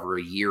going to cover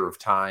a year of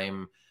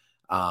time.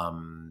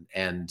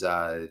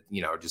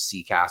 Just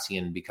see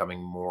Cassian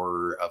becoming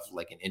more of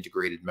like an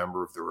integrated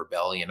member of the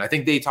rebellion. I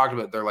think they talked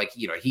about, they're like,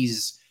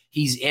 he's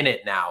in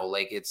it now.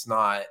 Like, it's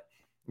not,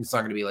 It's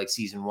not going to be like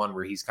season 1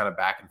 where he's kind of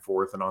back and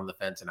forth and on the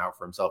fence and out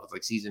for himself. It's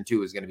like season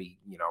 2 is going to be,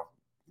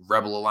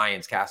 Rebel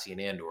Alliance, Cassian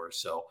Andor.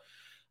 So,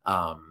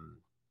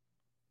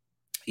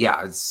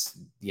 yeah, it's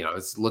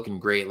looking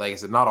great. Like I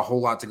said, not a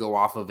whole lot to go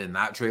off of in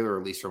that trailer,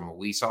 at least from what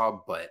we saw,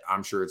 but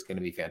I'm sure it's going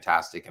to be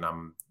fantastic. And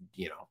I'm,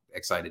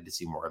 excited to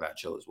see more of that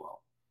show as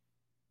well.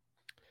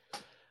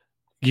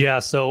 Yeah.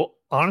 So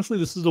honestly,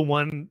 this is the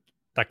one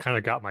that kind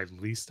of got my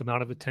least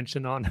amount of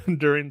attention on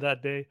during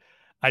that day.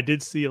 I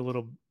did see a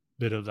little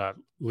bit of that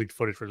leaked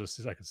footage for the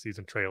second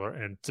season trailer.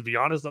 And to be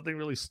honest, nothing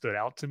really stood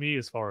out to me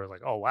as far as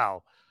like, oh,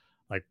 wow.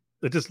 Like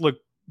it just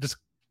looked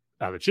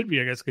it should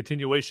be, I guess, a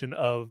continuation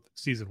of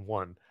season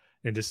 1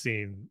 and just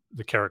seeing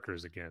the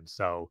characters again.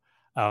 So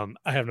I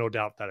have no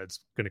doubt that it's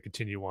going to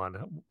continue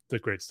on the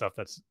great stuff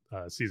that's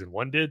season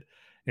 1 did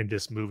and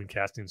just moving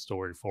casting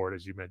story forward,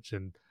 as you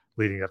mentioned,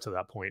 leading up to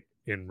that point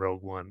in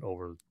Rogue One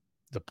over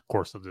the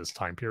course of this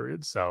time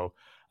period. So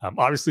I'm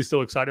obviously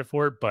still excited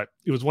for it, but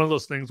it was one of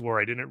those things where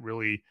I didn't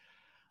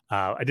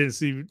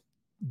see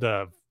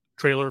the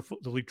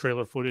leaked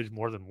trailer footage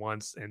more than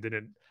once and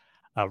didn't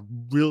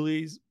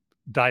really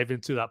dive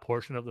into that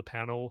portion of the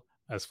panel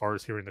as far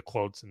as hearing the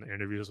quotes and the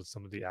interviews with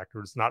some of the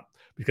actors, not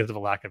because of a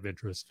lack of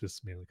interest,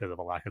 just mainly because of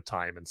a lack of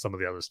time. And some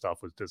of the other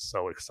stuff was just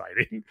so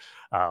exciting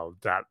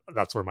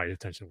that's where my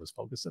attention was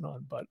focusing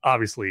on. But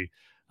obviously,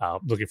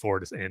 looking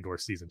forward to Andor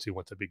season 2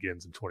 once it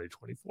begins in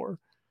 2024.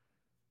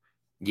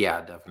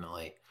 Yeah,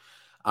 definitely.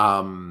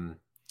 Now,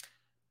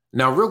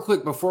 real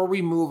quick, before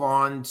we move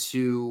on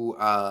to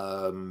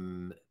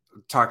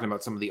talking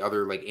about some of the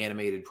other like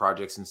animated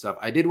projects and stuff,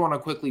 I did want to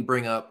quickly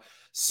bring up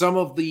some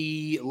of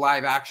the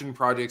live action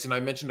projects, and I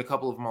mentioned a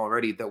couple of them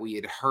already that we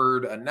had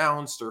heard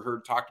announced or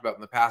heard talked about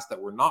in the past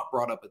that were not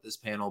brought up at this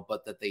panel,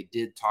 but that they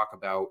did talk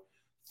about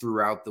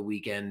throughout the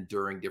weekend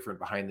during different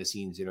behind the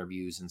scenes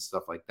interviews and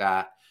stuff like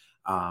that.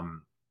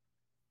 And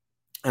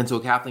so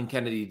Kathleen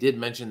Kennedy did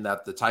mention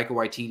that the Taika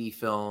Waititi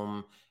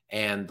film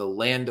and the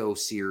Lando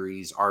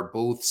series are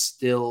both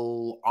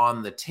still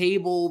on the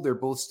table. They're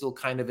both still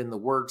kind of in the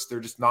works. They're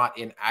just not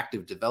in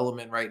active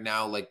development right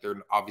now. Like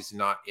they're obviously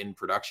not in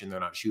production. They're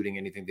not shooting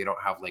anything. They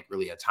don't have like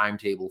really a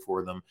timetable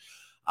for them.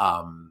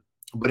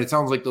 But it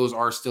sounds like those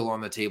are still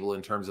on the table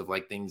in terms of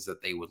like things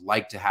that they would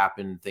like to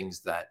happen,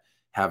 things that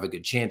have a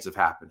good chance of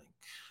happening.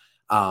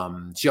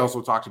 She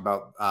also talked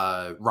about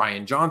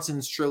Rian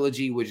Johnson's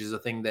trilogy, which is a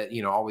thing that,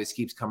 always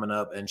keeps coming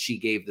up. And she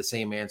gave the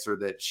same answer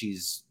that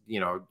she's,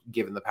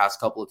 given the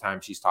past couple of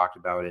times she's talked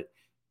about it,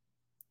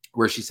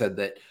 where she said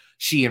that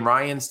she and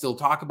Ryan still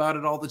talk about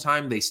it all the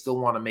time. They still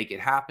want to make it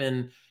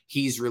happen.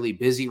 He's really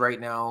busy right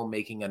now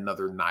making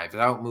another Knives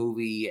Out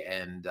movie.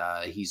 And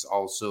he's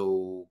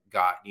also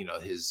got,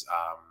 his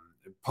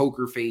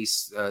Poker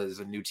Face is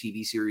a new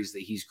TV series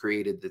that he's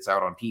created that's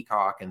out on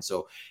Peacock. And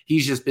so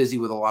he's just busy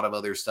with a lot of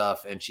other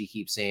stuff. And she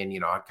keeps saying,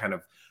 kind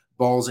of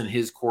balls in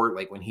his court.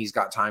 Like when he's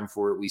got time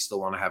for it, we still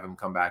want to have him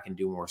come back and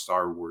do more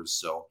Star Wars.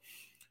 So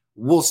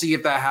we'll see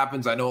if that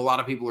happens. I know a lot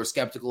of people are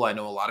skeptical. I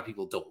know a lot of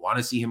people don't want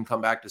to see him come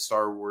back to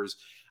Star Wars.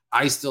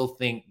 I still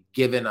think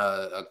given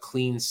a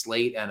clean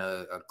slate and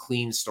a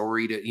clean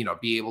story to,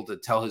 be able to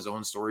tell his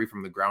own story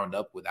from the ground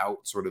up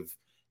without sort of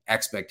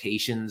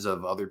expectations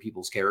of other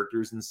people's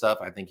characters and stuff,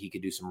 I think he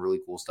could do some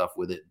really cool stuff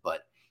with it.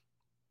 But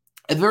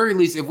at the very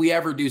least, if we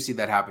ever do see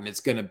that happen, it's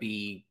going to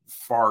be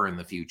far in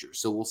the future.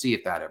 So we'll see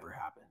if that ever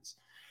happens.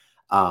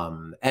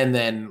 And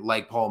then,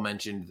 like Paul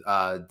mentioned,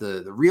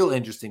 the real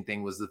interesting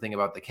thing was the thing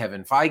about the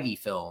Kevin Feige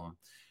film,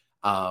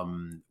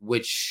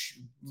 which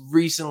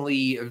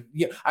recently,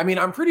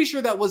 I'm pretty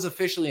sure that was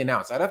officially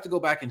announced. I'd have to go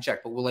back and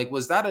check, but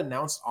was that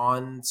announced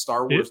on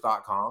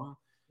StarWars.com?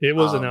 It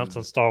was announced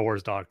on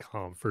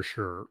StarWars.com for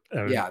sure.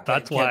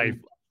 That's why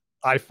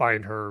I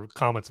find her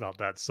comments about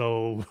that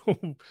so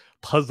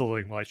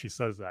puzzling why she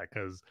says that,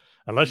 because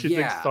unless she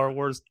thinks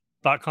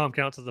StarWars.com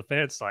counts as a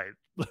fan site,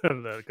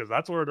 because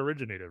that's where it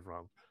originated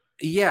from.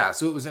 Yeah,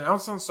 so it was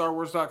announced on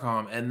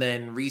StarWars.com, and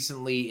then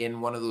recently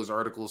in one of those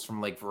articles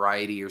from like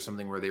Variety or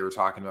something where they were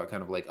talking about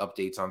kind of like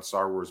updates on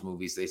Star Wars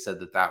movies, they said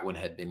that one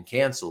had been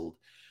canceled.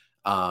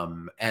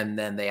 And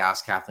then they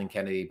asked Kathleen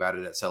Kennedy about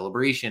it at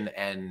Celebration,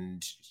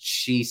 and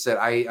she said,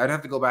 I'd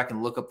have to go back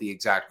and look up the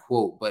exact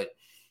quote, but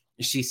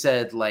she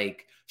said,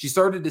 like, she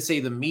started to say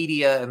the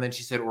media, and then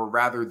she said, or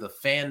rather the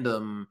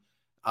fandom,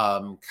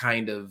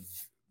 kind of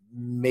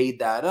made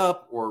that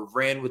up or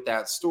ran with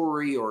that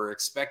story or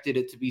expected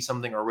it to be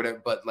something or whatever,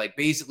 but like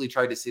basically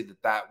tried to say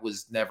that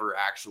was never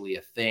actually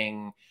a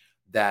thing,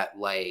 that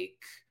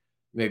like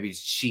maybe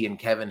she and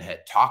Kevin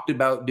had talked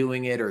about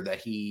doing it, or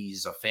that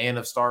he's a fan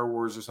of Star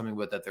Wars or something,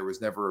 but that there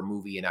was never a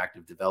movie in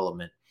active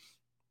development.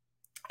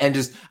 And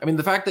just,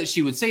 the fact that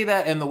she would say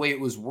that and the way it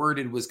was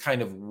worded was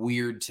kind of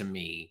weird to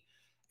me,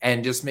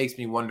 and just makes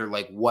me wonder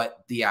like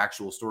what the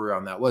actual story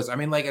on that was.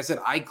 Like I said,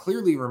 I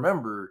clearly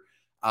remember,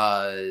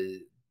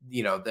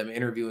 them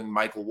interviewing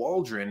Michael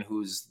Waldron,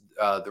 who's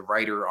the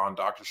writer on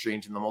Doctor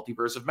Strange in the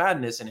Multiverse of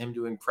Madness, and him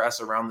doing press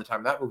around the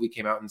time that movie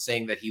came out and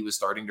saying that he was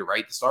starting to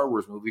write the Star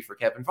Wars movie for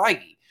Kevin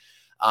Feige.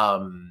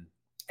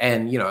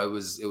 And, it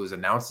was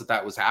announced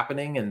that was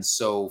happening. And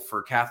so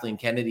for Kathleen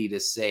Kennedy to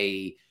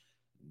say,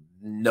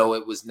 no,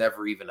 it was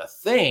never even a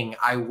thing,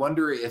 I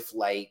wonder if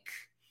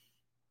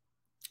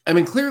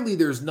clearly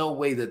there's no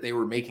way that they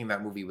were making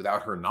that movie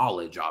without her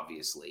knowledge,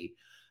 obviously.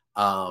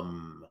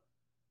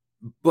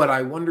 But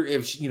I wonder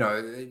if,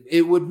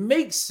 it would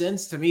make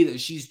sense to me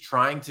that she's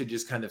trying to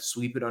just kind of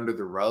sweep it under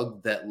the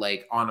rug, that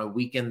on a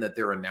weekend that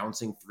they're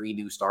announcing 3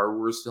 new Star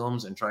Wars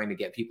films and trying to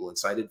get people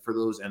excited for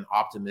those and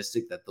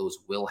optimistic that those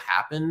will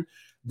happen,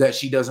 that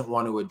she doesn't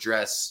want to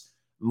address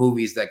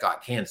movies that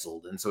got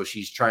canceled. And so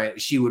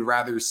she would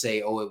rather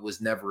say, oh, it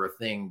was never a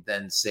thing,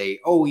 than say,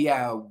 oh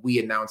yeah, we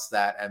announced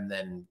that and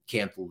then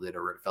canceled it,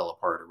 or it fell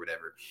apart or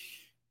whatever.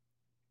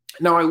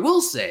 Now, I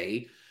will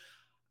say,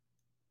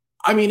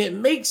 it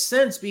makes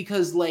sense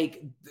because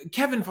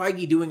Kevin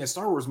Feige doing a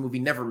Star Wars movie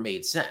never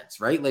made sense,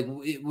 right?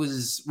 We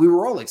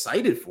were all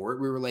excited for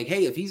it. We were like,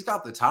 hey, if he's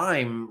got the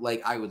time,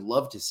 I would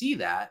love to see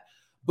that.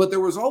 But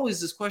there was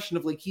always this question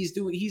of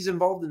he's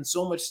involved in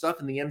so much stuff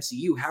in the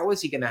MCU. How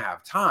is he going to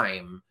have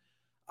time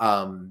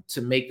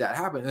to make that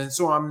happen? And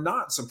so I'm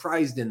not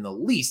surprised in the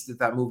least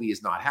that movie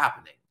is not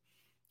happening.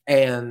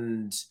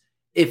 And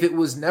if it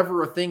was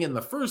never a thing in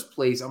the first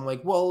place, I'm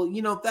like, well,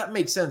 that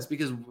makes sense,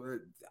 because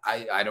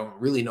I don't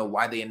really know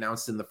why they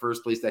announced in the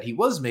first place that he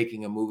was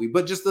making a movie,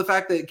 but just the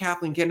fact that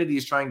Kathleen Kennedy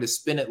is trying to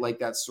spin it like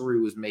that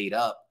story was made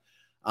up,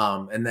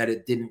 and that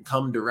it didn't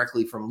come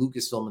directly from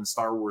Lucasfilm and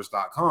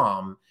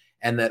StarWars.com,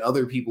 and that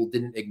other people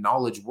didn't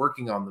acknowledge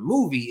working on the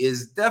movie,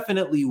 is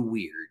definitely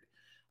weird.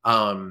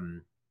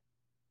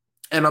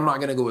 And I'm not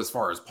going to go as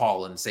far as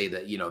Paul and say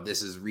that,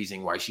 this is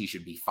reason why she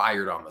should be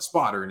fired on the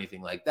spot or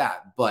anything like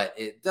that. But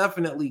it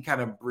definitely kind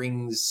of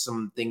brings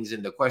some things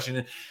into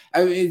question.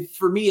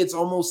 For me, it's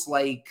almost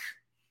like,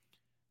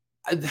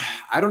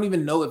 I don't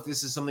even know if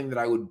this is something that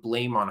I would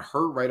blame on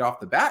her right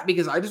off the bat,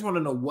 because I just want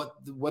to know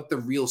what the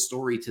real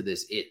story to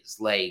this is.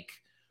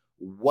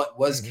 What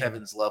was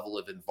Kevin's level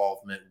of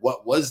involvement?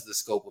 What was the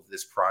scope of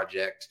this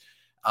project?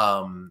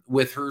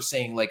 With her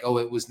saying oh,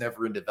 it was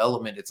never in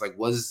development. It's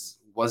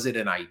was it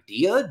an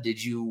idea?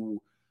 Did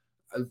you,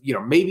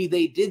 maybe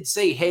they did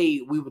say,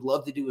 hey, we would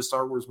love to do a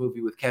Star Wars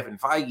movie with Kevin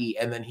Feige,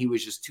 and then he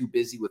was just too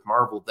busy with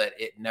Marvel that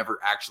it never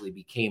actually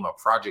became a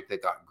project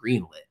that got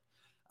greenlit.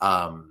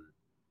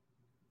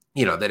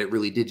 That it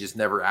really did just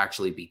never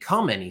actually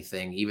become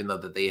anything, even though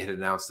that they had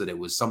announced that it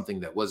was something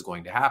that was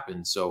going to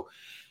happen. So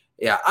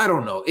yeah, I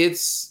don't know.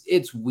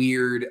 It's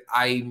weird.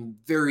 I'm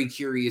very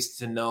curious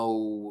to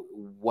know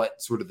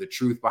what sort of the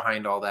truth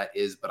behind all that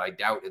is, but I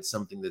doubt it's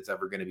something that's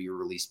ever going to be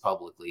released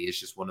publicly. It's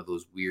just one of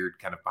those weird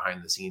kind of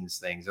behind the scenes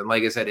things. And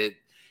like I said,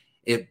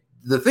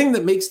 the thing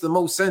that makes the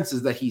most sense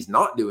is that he's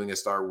not doing a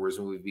Star Wars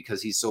movie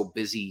because he's so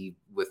busy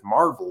with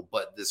Marvel,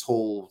 but this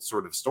whole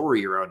sort of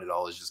story around it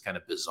all is just kind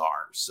of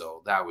bizarre.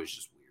 So that was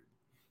just weird.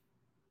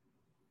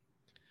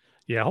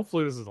 Yeah,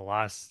 hopefully this is the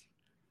last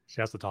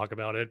she has to talk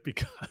about it,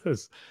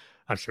 because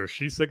I'm sure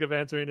she's sick of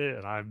answering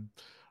it, and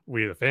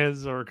we the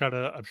fans are kind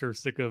of, I'm sure,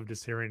 sick of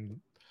just hearing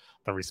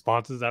the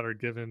responses that are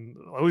given.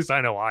 At least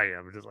I know I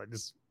am.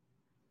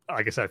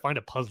 Like I said, I find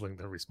it puzzling,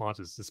 the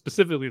responses,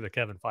 specifically the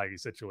Kevin Feige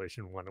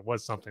situation, when it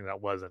was something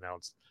that was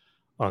announced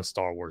on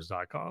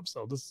StarWars.com.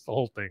 So the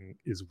whole thing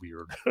is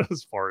weird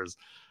as far as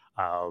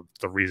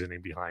the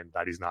reasoning behind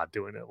that he's not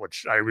doing it,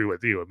 which I agree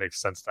with you. It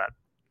makes sense that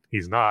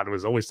he's not. It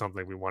was always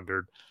something we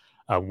wondered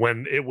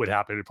when it would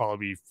happen. It'd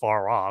probably be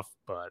far off,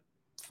 but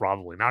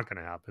probably not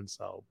going to happen.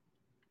 So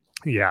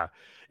yeah,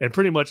 and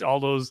pretty much all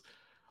those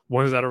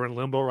ones that are in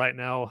limbo right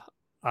now,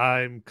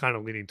 I'm kind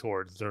of leaning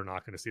towards they're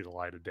not going to see the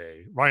light of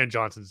day. Rian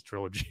Johnson's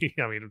trilogy,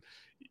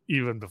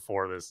 even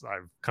before this,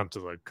 I've come to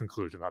the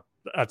conclusion that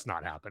that's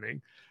not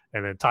happening.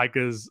 And then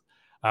Taika's,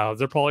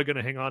 they're probably going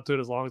to hang on to it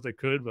as long as they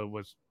could, but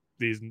with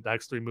these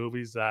next 3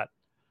 movies that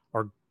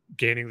are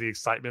gaining the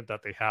excitement that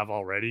they have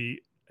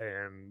already,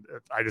 and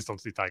I just don't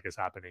see Taika's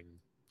happening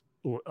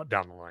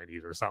down the line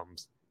either.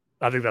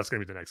 I think that's going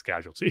to be the next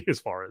casualty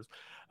as far as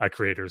a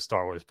creator's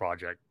Star Wars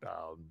project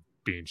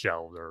being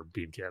shelved or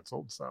being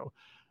canceled. So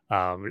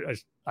I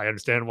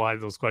understand why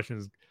those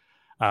questions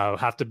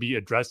have to be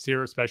addressed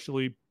here,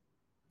 especially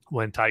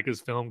when Taika's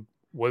film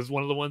was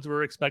one of the ones we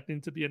were expecting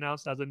to be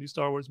announced as a new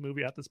Star Wars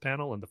movie at this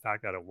panel, and the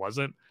fact that it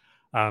wasn't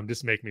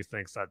just make me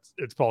think that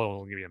it's probably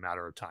only going to be a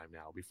matter of time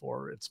now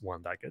before it's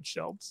one that gets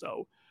shelved.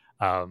 So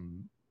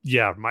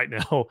yeah, right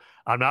now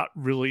I'm not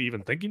really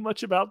even thinking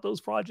much about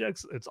those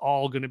projects. It's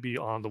all going to be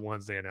on the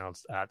ones they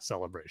announced at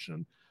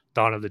Celebration: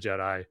 Dawn of the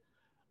Jedi,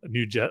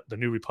 the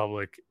New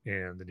Republic,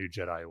 and the New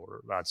Jedi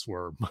Order. That's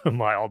where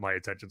all my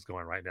attention's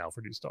going right now for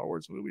new Star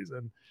Wars movies.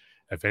 And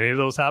if any of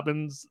those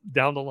happens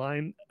down the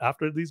line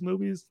after these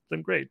movies,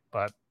 then great.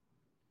 But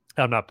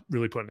I'm not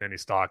really putting any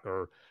stock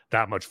or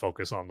that much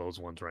focus on those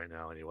ones right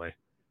now anyway.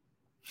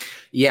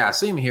 Yeah,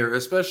 same here,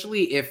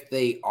 especially if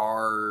they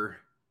are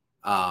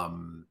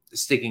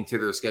sticking to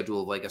their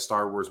schedule of like a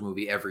Star Wars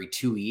movie every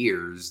 2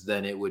 years,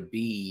 then it would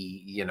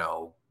be,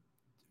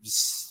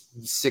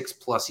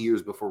 6+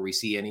 years before we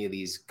see any of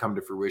these come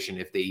to fruition,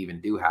 if they even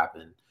do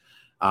happen.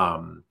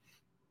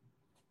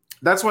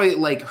 That's why,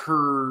 like,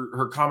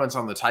 her comments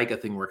on the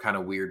Taika thing were kind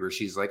of weird, where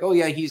she's like, "Oh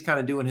yeah, he's kind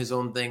of doing his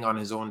own thing on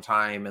his own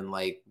time, and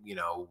like, you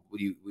know,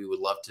 we would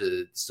love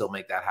to still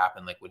make that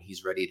happen, like when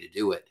he's ready to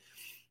do it."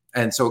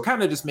 And so,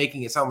 kind of just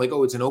making it sound like,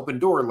 "Oh, it's an open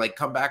door. Like,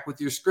 come back with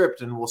your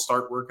script, and we'll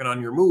start working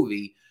on your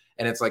movie."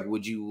 And it's like,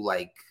 would you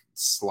like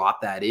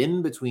slot that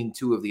in between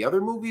two of the other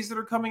movies that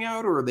are coming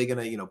out, or are they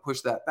gonna, you know, push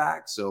that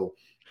back? So,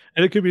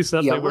 and it could be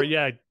something where,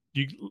 yeah,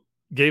 you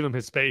gave him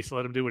his space,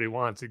 let him do what he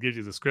wants. He gives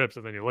you the scripts,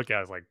 and then you look at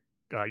it, it's like,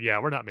 yeah,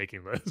 we're not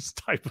making this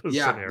type of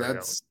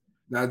scenario.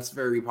 That's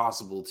very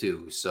possible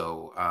too.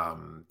 So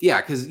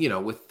yeah, because you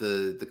know, with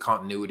the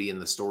continuity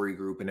and the story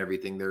group and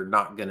everything, they're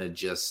not gonna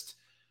just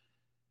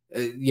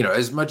you know,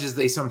 as much as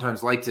they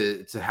sometimes like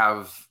to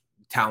have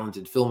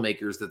talented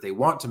filmmakers that they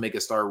want to make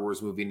a Star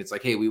Wars movie, and it's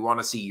like, hey, we want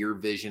to see your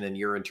vision and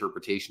your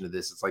interpretation of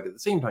this. It's like, at the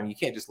same time, you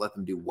can't just let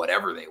them do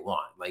whatever they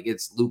want. Like,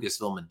 it's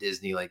Lucasfilm and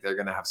Disney, like they're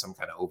gonna have some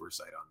kind of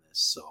oversight on this.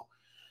 So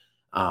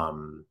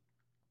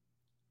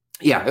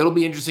yeah, it'll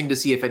be interesting to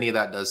see if any of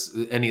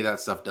that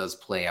stuff does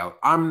play out.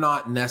 I'm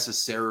not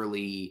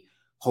necessarily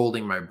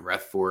holding my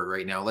breath for it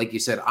right now. Like you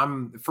said,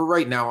 for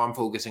right now, I'm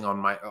focusing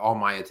on all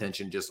my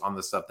attention just on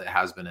the stuff that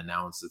has been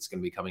announced that's going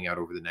to be coming out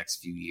over the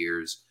next few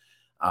years.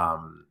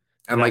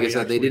 And like I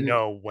said, they didn't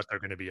know what they're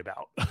going to be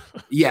about.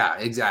 Yeah,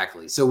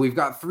 exactly. So we've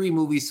got 3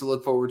 movies to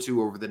look forward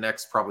to over the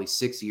next probably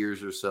 6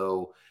 years or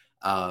so.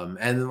 And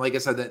then, like I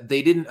said, that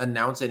they didn't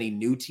announce any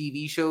new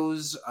TV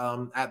shows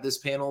at this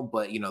panel,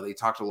 but you know, they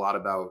talked a lot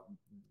about,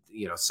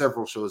 you know,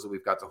 several shows that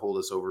we've got to hold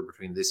us over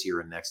between this year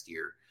and next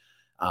year.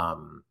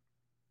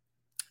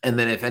 And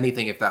then if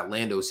anything, if that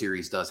Lando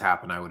series does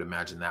happen, I would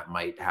imagine that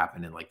might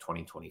happen in like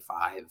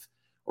 2025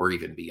 or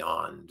even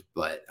beyond.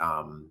 But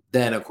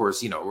then, of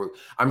course, you know,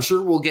 I'm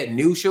sure we'll get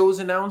new shows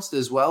announced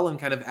as well and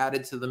kind of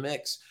added to the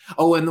mix.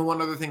 Oh, and the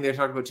one other thing they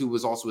talked about too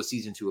was also a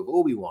season 2 of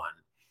Obi-Wan.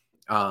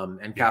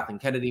 And Kathleen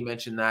Kennedy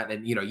mentioned that.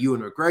 And, you know,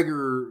 Ewan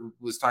McGregor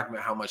was talking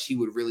about how much he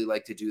would really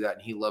like to do that.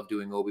 And he loved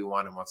doing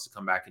Obi-Wan and wants to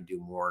come back and do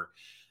more.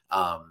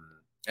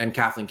 And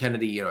Kathleen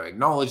Kennedy, you know,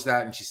 acknowledged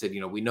that. And she said,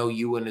 you know, we know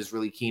Ewan is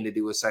really keen to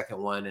do a second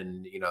one.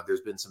 And, you know, there's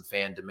been some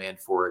fan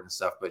demand for it and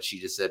stuff. But she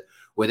just said,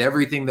 with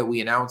everything that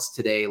we announced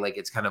today, like,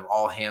 it's kind of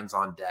all hands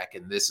on deck.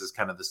 And this is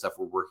kind of the stuff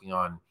we're working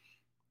on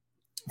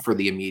for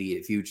the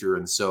immediate future.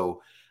 And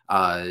so,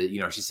 you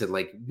know, she said,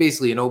 like,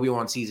 basically an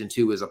Obi-Wan season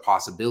 2 is a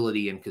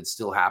possibility and could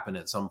still happen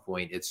at some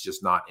point. It's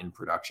just not in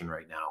production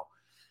right now.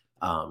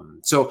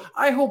 So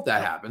I hope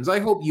that happens. I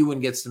hope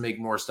Ewan gets to make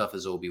more stuff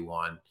as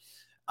Obi-Wan.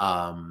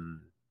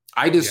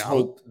 I just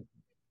hope,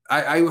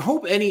 I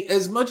hope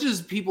as much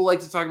as people like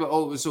to talk about,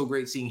 oh, it was so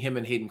great seeing him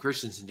and Hayden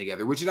Christensen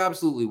together, which it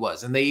absolutely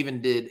was. And they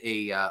even did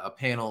a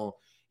panel,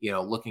 you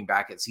know, looking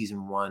back at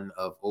season 1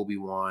 of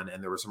Obi-Wan.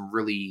 And there were some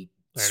really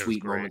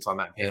sweet moments on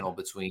that panel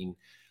between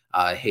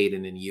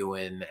Hayden and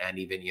Ewan, and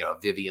even, you know,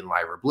 Vivian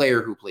Lyra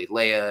Blair, who played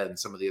Leia, and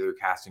some of the other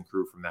cast and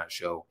crew from that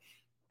show.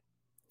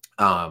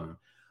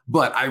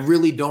 But I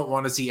really don't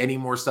want to see any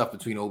more stuff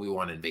between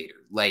Obi-Wan and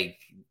Vader. Like,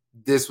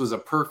 this was a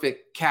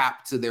perfect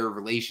cap to their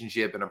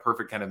relationship and a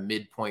perfect kind of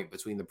midpoint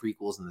between the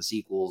prequels and the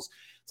sequels.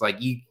 It's like,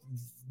 you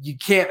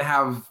can't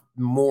have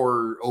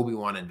more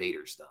Obi-Wan and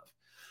Vader stuff.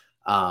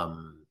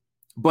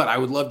 But I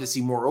would love to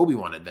see more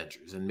Obi-Wan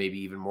adventures, and maybe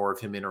even more of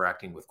him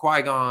interacting with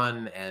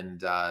Qui-Gon,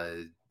 and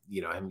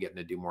you know, him getting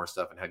to do more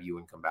stuff and have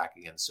Ewan come back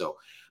again. So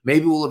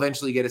maybe we'll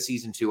eventually get a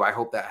season 2. I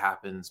hope that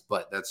happens,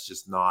 but that's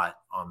just not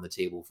on the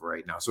table for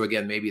right now. So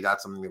again, maybe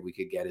that's something that we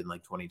could get in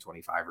like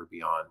 2025 or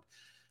beyond.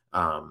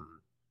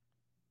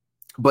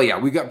 But yeah,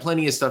 we've got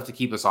plenty of stuff to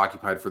keep us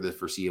occupied for the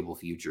foreseeable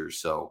future.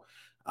 So,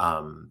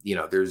 you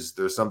know,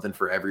 there's something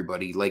for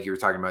everybody. Like you were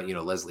talking about, you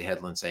know, Leslie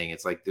Headland saying,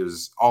 it's like,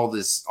 there's all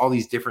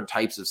these different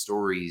types of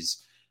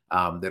stories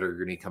that are going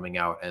to be coming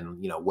out. And,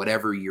 you know,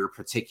 whatever your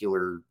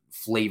particular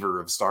flavor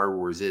of Star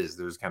Wars is,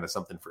 there's kind of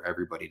something for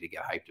everybody to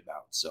get hyped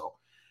about. So,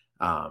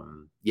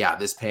 yeah,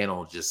 this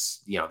panel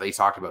just, you know, they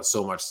talked about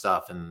so much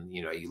stuff, and,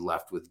 you know, you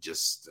left with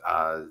just,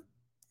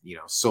 you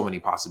know, so many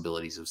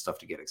possibilities of stuff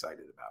to get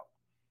excited about.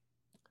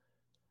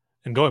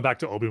 And going back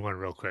to Obi-Wan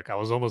real quick, I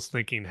was almost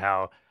thinking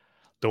how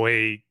the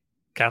way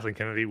Kathleen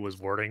Kennedy was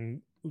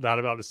wording that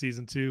about a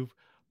season 2,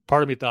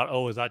 part of me thought,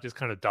 oh, is that just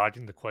kind of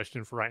dodging the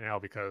question for right now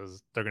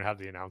because they're going to have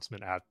the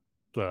announcement at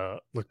the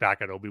Look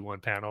Back at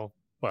Obi-Wan panel?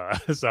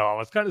 So I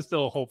was kind of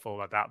still hopeful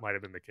that might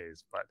have been the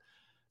case, but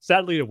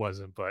sadly it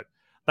wasn't. But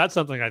that's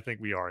something I think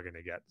we are going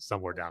to get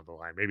somewhere down the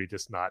line, maybe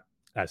just not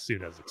as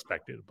soon as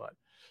expected.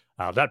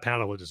 But that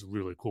panel was just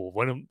really cool.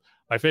 One of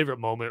my favorite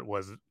moment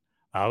was, it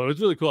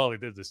was really cool how they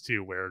did this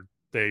too, where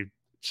they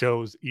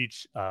chose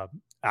each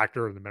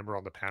actor and the member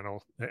on the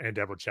panel, and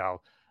Deborah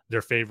Chow,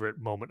 their favorite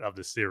moment of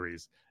the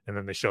series, and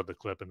then they showed the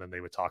clip, and then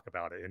they would talk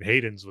about it. And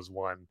Hayden's was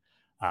one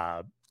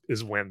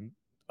is when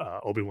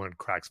Obi-Wan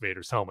cracks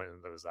Vader's helmet,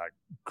 and there was that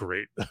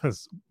great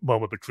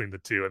moment between the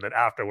two. And then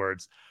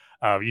afterwards,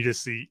 you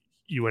just see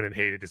Ewan and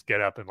Hayden just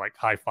get up and like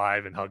high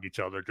five and hug each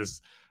other,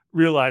 just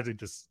realizing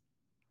just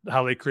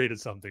how they created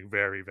something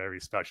very, very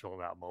special in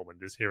that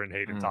moment. Just hearing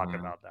Hayden talk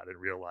about that and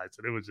realize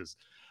that it was just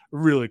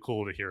really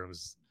cool to hear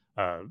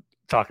him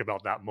talk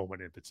about that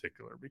moment in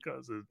particular,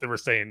 because they were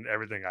saying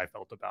everything I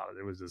felt about it.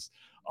 It was just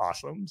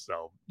awesome.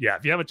 So yeah,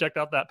 if you haven't checked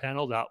out that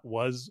panel, that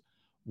was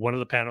one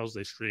of the panels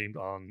they streamed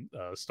on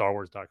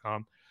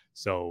StarWars.com.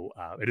 So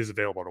it is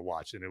available to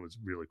watch, and it was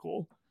really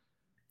cool.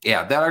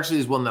 Yeah, that actually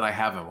is one that I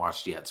haven't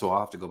watched yet, so I'll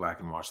have to go back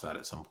and watch that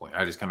at some point.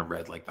 I just kind of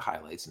read like the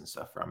highlights and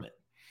stuff from it.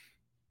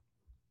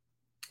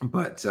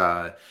 But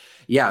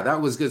yeah,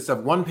 that was good stuff.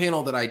 One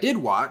panel that I did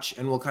watch,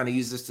 and we'll kind of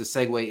use this to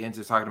segue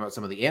into talking about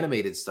some of the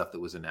animated stuff that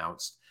was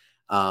announced.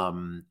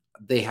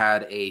 They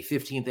had a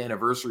 15th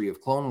anniversary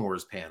of Clone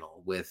Wars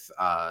panel with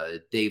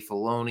Dave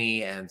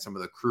Filoni and some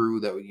of the crew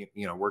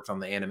that worked on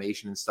the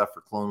animation and stuff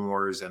for Clone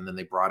Wars, and then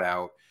they brought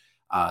out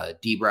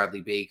D. Bradley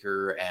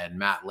Baker and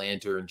Matt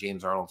Lanter and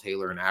James Arnold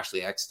Taylor and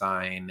Ashley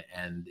Eckstein,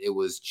 and it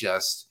was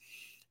just,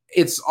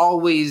 it's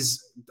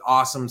always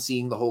awesome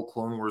seeing the whole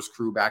Clone Wars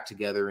crew back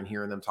together and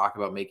hearing them talk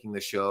about making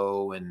the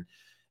show. And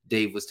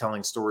Dave was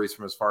telling stories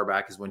from as far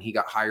back as when he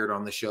got hired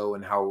on the show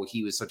and how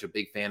he was such a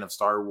big fan of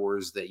Star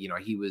Wars that,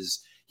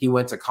 he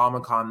went to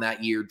Comic-Con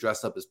that year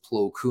dressed up as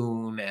Plo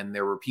Koon, and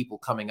there were people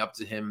coming up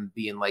to him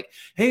being like,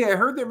 hey, I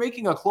heard they're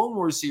making a Clone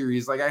Wars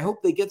series. Like, I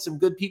hope they get some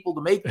good people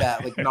to make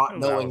that, like not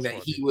knowing that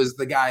he was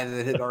the guy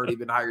that had already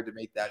been hired to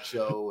make that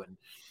show. And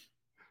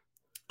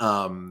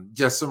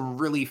just some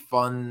really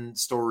fun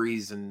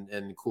stories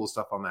and cool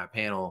stuff on that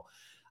panel.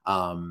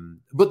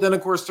 But then,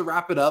 of course, to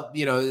wrap it up,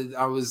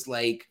 I was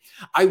like,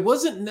 I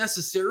wasn't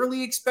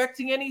necessarily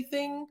expecting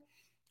anything.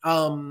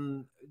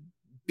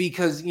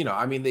 Because,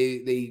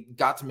 they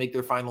got to make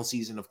their final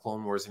season of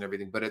Clone Wars and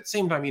everything. But at the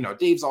same time,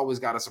 Dave's always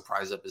got a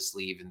surprise up his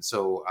sleeve. And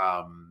so,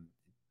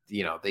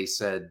 they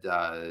said,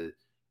 I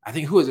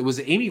think, who was it? Was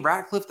it Amy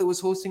Ratcliffe that was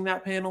hosting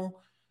that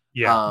panel?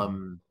 Yeah.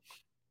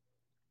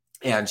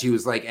 And she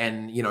was like,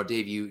 and,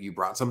 Dave, you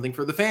brought something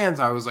for the fans.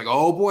 I was like,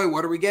 oh boy,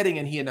 what are we getting?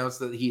 And he announced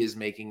that he is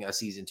making a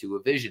season 2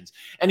 of Visions.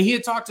 And he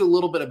had talked a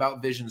little bit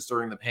about Visions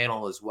during the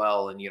panel as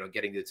well. And,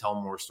 getting to tell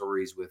more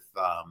stories with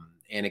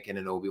Anakin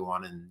and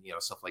Obi-Wan and,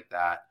 stuff like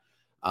that.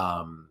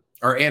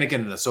 Or Anakin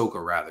and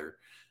Ahsoka, rather.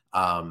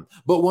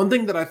 But one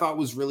thing that I thought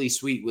was really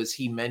sweet was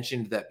he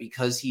mentioned that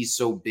because he's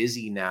so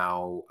busy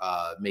now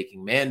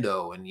making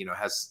Mando and,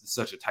 has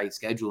such a tight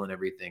schedule and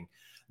everything,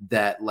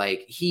 that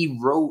like he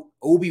wrote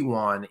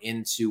Obi-Wan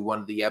into one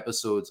of the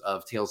episodes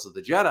of Tales of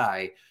the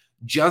Jedi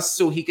just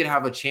so he could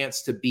have a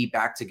chance to be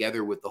back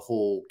together with the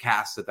whole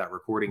cast at that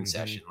recording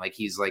session. Like,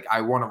 he's like,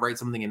 I want to write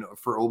something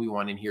for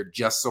Obi-Wan in here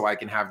just so I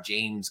can have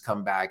James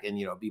come back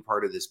and, be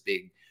part of this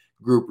big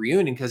group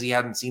reunion, because he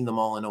hadn't seen them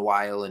all in a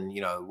while and,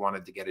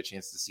 wanted to get a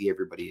chance to see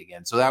everybody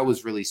again. So that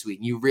was really sweet.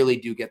 And you really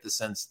do get the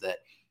sense that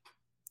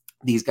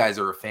these guys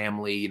are a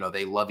family,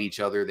 they love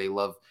each other. They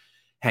love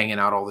hanging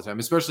out all the time,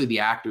 especially the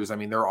actors. I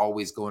mean, they're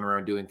always going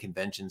around doing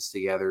conventions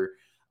together,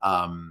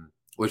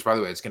 which, by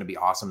the way, it's going to be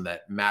awesome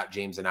that Matt,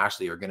 James, and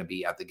Ashley are going to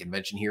be at the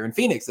convention here in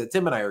Phoenix that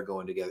Tim and I are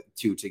going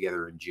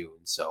together in June.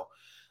 So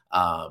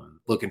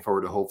looking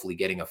forward to hopefully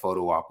getting a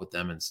photo op with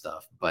them and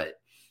stuff.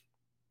 But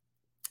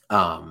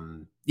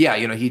yeah,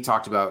 he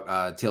talked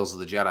about Tales of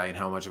the Jedi and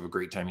how much of a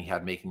great time he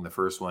had making the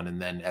first one.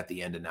 And then at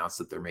the end announced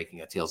that they're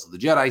making a Tales of the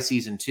Jedi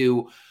season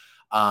 2.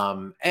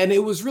 And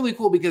it was really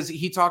cool because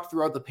he talked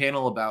throughout the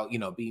panel about,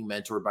 being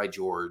mentored by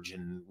George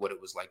and what it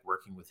was like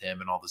working with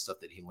him and all the stuff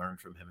that he learned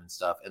from him and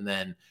stuff. And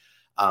then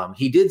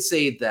he did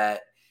say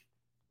that,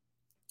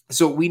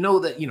 so we know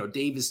that,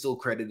 Dave is still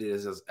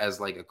credited as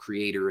like a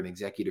creator and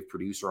executive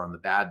producer on the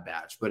Bad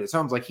Batch, but it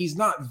sounds like he's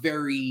not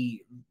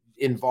very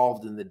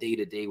involved in the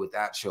day-to-day with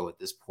that show at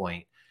this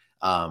point,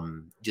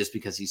 just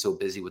because he's so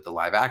busy with the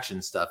live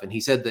action stuff. And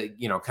he said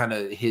that, kind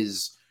of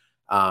his,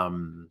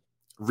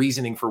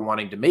 reasoning for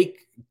wanting to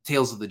make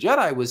Tales of the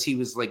Jedi was he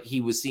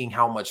was seeing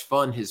how much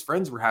fun his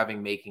friends were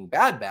having making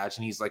Bad Batch,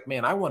 and he's like,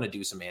 man, I want to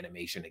do some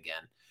animation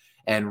again,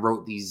 and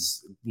wrote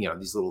these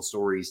little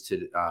stories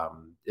to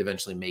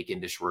eventually make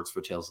into shorts for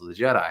Tales of the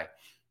Jedi.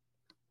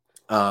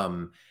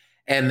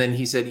 And then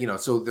he said,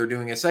 so they're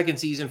doing a second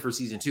season for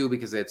season 2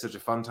 because they had such a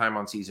fun time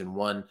on season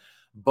 1.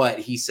 But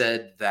he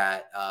said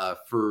that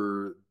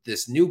for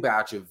this new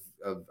batch of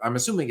I'm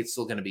assuming it's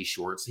still going to be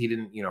shorts. He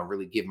didn't,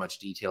 really give much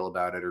detail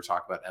about it or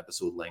talk about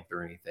episode length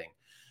or anything.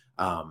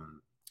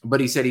 But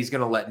he said he's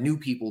going to let new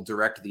people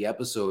direct the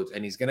episodes,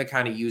 and he's going to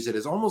kind of use it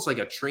as almost like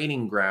a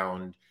training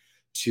ground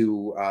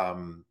to,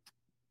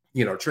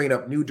 train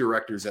up new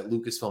directors at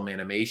Lucasfilm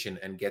Animation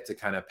and get to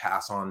kind of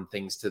pass on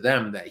things to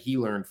them that he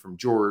learned from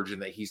George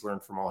and that he's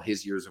learned from all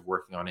his years of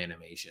working on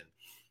animation.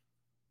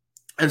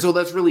 And so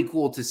that's really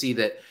cool to see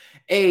that,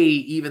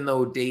 even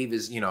though Dave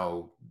is,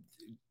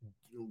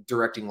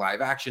 directing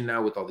live action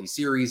now with all these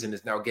series and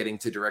is now getting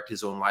to direct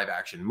his own live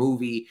action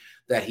movie,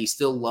 that he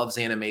still loves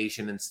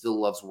animation and still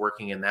loves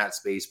working in that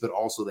space, but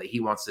also that he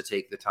wants to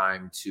take the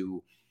time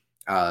to,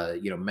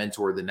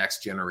 mentor the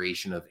next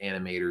generation of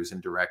animators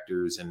and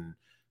directors and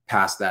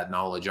pass that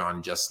knowledge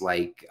on, just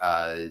like,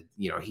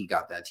 he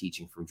got that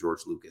teaching from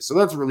George Lucas. So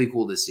that's really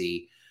cool to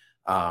see.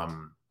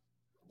 And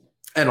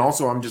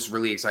also, I'm just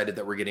really excited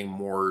that we're getting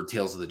more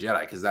Tales of the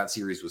Jedi, because that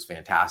series was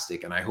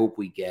fantastic. And I hope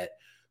we get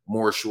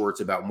more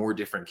shorts about more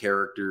different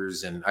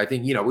characters. And I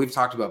think, we've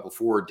talked about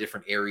before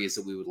different areas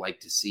that we would like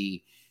to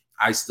see.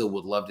 I still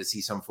would love to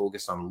see some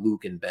focused on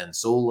Luke and Ben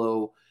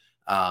Solo,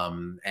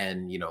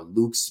 and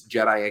Luke's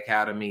Jedi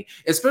Academy,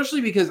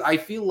 especially because I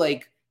feel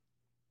like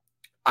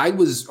I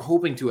was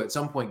hoping to at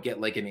some point get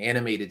like an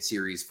animated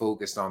series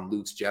focused on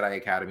Luke's Jedi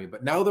Academy.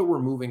 But now that we're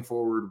moving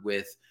forward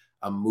with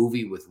a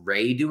movie with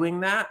Rey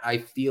doing that, I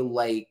feel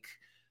like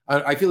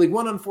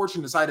one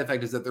unfortunate side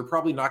effect is that they're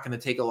probably not going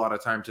to take a lot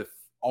of time to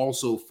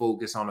also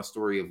focus on a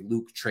story of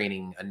Luke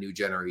training a new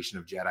generation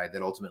of Jedi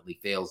that ultimately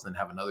fails, then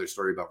have another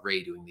story about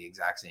Rey doing the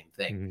exact same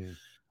thing.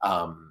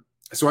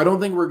 So I don't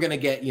think we're going to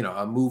get,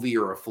 a movie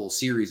or a full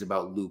series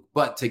about Luke,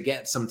 but to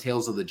get some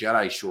Tales of the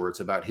Jedi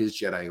shorts about his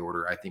Jedi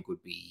Order, I think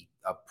would be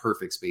a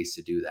perfect space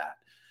to do that.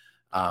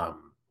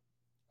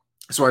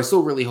 So I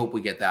still really hope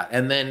we get that.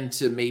 And then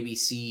to maybe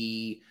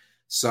see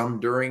some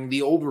during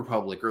the Old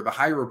Republic or the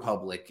High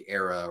Republic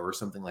era or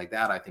something like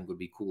that, I think would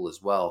be cool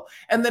as well.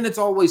 And then it's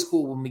always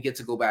cool when we get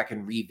to go back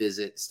and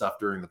revisit stuff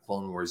during the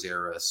Clone Wars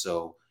era.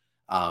 So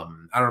I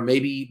don't know,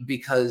 maybe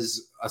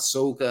because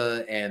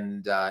Ahsoka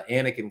and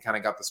Anakin kind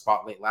of got the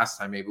spotlight last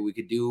time, maybe we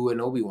could do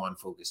an Obi-Wan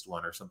focused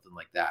one or something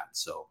like that.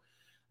 So,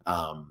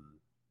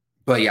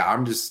 but yeah,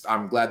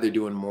 I'm glad they're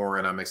doing more,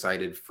 and I'm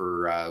excited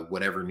for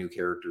whatever new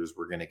characters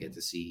we're going to get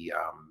to see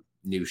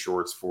new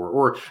shorts for.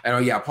 Or I know,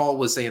 yeah, Paul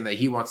was saying that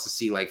he wants to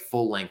see like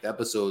full length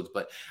episodes,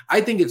 but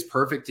I think it's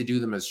perfect to do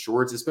them as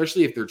shorts,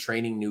 especially if they're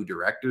training new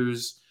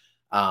directors.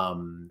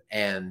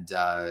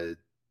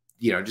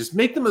 Just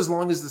make them as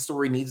long as the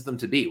story needs them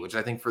to be, which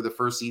I think for the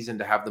first season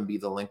to have them be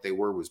the length they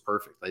were was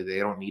perfect. Like they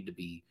don't need to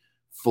be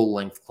full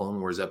length Clone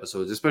Wars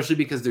episodes, especially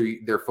because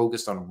they're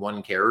focused on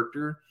one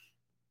character.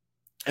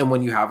 And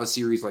when you have a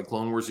series like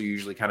Clone Wars, you're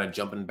usually kind of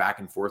jumping back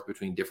and forth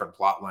between different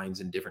plot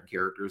lines and different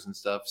characters and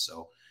stuff.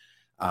 So,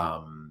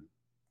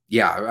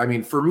 yeah, I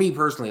mean, for me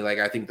personally, like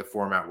I think the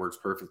format works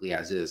perfectly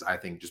as is. I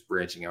think just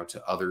branching out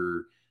to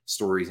other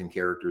stories and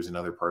characters in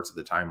other parts of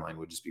the timeline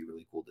would just be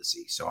really cool to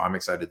see. So I'm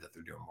excited that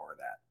they're doing more of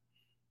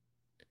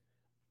that.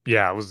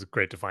 Yeah, it was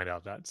great to find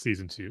out that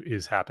season 2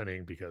 is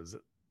happening, because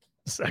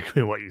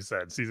exactly what you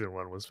said, season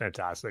 1 was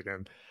fantastic,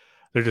 and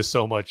there's just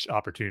so much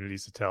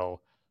opportunities to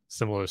tell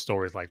similar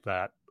stories like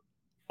that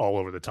all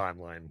over the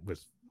timeline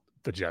with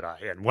the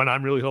Jedi. And what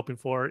I'm really hoping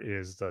for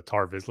is the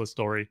Tar Vizsla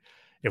story.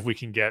 If we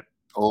can get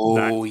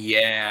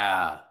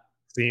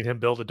seeing him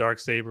build a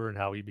Darksaber and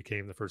how he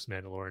became the first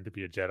Mandalorian to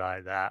be a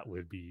Jedi, that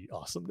would be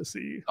awesome to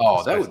see.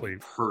 Oh, that would be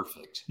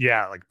perfect.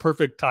 Yeah, like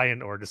perfect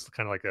tie-in, or just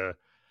kind of like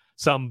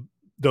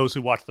those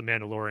who watch The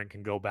Mandalorian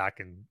can go back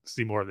and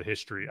see more of the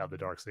history of the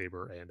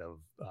Darksaber and of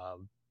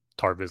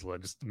Tar Vizsla,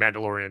 just the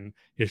Mandalorian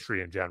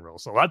history in general.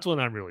 So that's what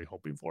I'm really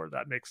hoping for.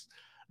 That makes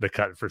the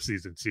cut for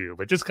season 2,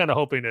 but just kind of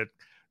hoping it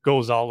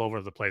goes all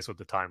over the place with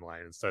the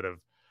timeline, instead of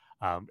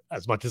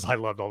as much as I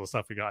loved all the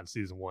stuff we got in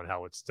season 1,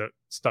 how it's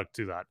stuck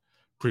to that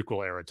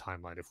prequel era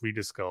timeline. If we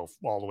just go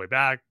all the way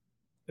back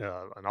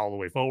and all the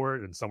way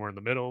forward and somewhere in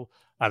the middle,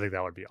 I think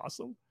that would be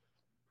awesome.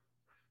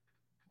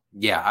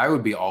 Yeah, I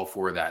would be all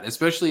for that,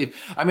 especially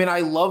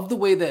I love the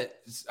way that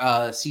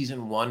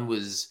season 1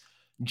 was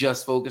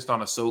just focused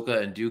on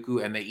Ahsoka and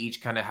Dooku, and they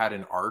each kind of had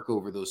an arc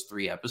over those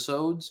 3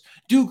 episodes.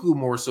 Dooku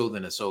more so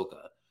than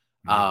Ahsoka.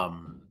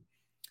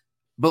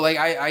 But like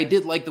I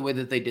did like the way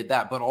that they did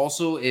that. But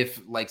also,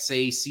 if like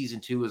say season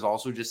 2 is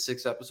also just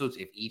 6 episodes,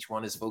 if each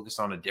one is focused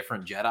on a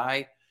different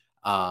Jedi,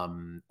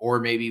 or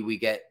maybe we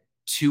get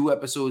 2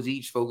 episodes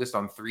each focused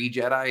on 3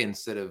 Jedi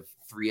instead of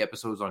 3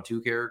 episodes on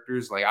 2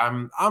 characters, like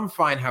I'm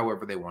fine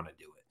however they want to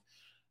do it.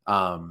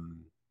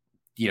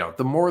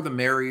 The more the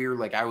merrier.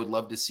 Like I would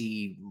love to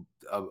see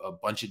a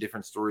bunch of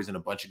different stories and a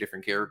bunch of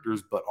different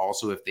characters, but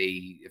also if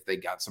they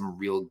got some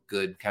real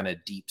good kind of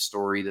deep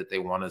story that they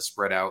want to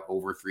spread out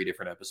over 3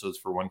 different episodes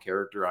for one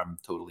character, I'm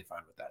totally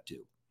fine with that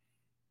too.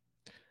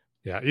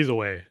 Yeah, either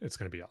way, it's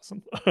going to be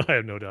awesome. I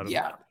have no doubt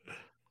about it.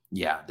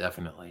 Yeah,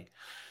 definitely.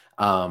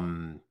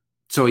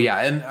 So yeah,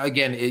 and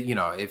again,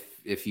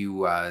 if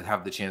you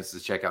have the chance to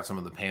check out some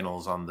of the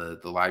panels on the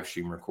live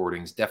stream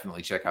recordings,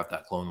 definitely check out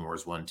that Clone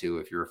Wars one too.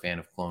 If you're a fan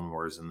of Clone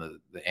Wars and the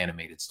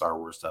animated Star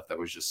Wars stuff, that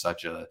was just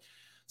such a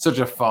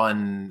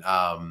fun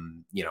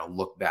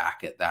look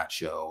back at that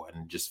show,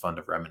 and just fun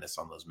to reminisce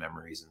on those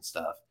memories and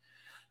stuff.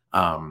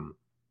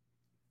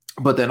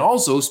 But then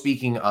also,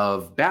 speaking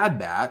of Bad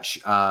Batch,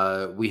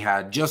 we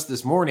had just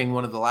this morning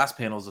one of the last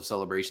panels of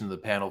Celebration, the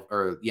panel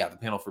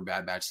for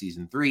Bad Batch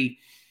season 3.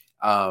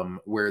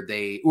 Where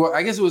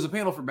I guess it was a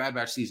panel for Bad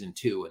Batch season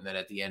 2, and then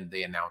at the end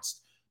they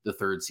announced the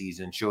 3rd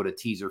season, showed a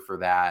teaser for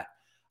that,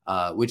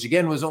 which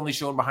again was only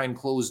shown behind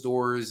closed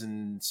doors,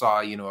 and saw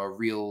a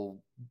real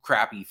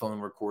crappy phone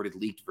recorded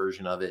leaked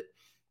version of it.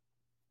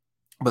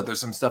 But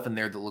there's some stuff in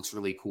there that looks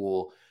really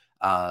cool.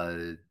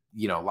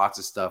 Lots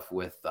of stuff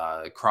with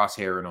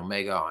Crosshair and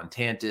Omega on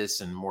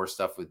Tantus, and more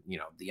stuff with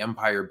the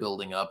Empire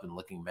building up and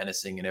looking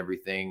menacing and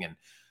everything, and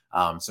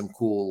some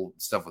cool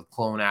stuff with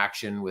clone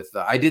action. With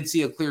I did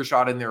see a clear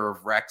shot in there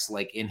of Rex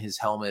like in his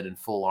helmet and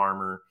full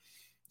armor,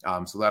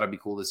 So that'll be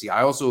cool to see.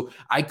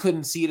 I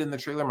couldn't see it in the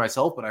trailer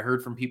myself, but I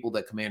heard from people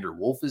that Commander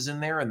Wolf is in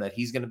there and that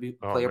he's going to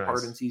play a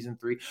part in season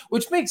 3,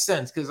 which makes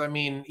sense. Cause I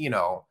mean,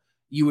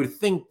 you would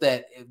think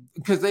that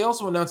because they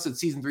also announced that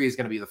season 3 is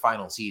going to be the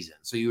final season.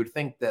 So you would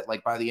think that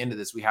like by the end of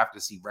this, we have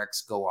to see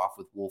Rex go off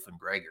with Wolf and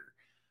Gregor,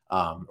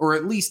 or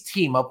at least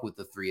team up with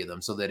the 3 of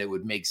them so that it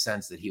would make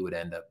sense that he would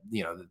end up,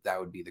 that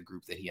would be the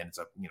group that he ends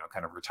up,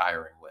 kind of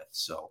retiring with.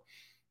 So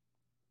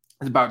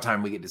it's about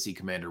time we get to see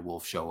Commander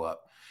Wolf show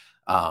up.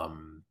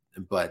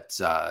 But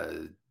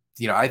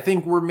I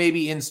think we're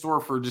maybe in store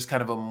for just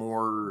kind of a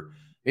more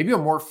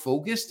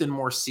focused and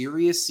more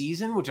serious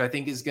season, which I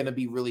think is going to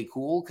be really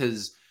cool.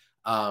 Cause,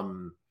 I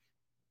mean,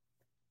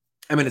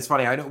 it's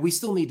funny. I know we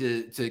still need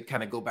to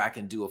kind of go back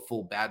and do a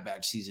full Bad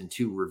Batch season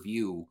 2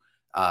 review,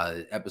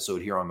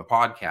 episode here on the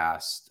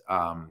podcast.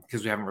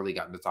 Cause we haven't really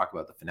gotten to talk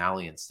about the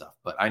finale and stuff,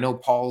 but I know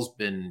Paul's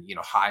been,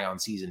 high on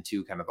season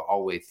 2 kind of the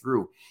whole way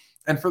through.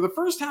 And for the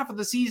first half of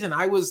the season,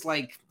 I was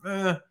like,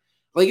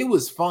 it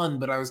was fun,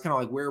 but I was kind of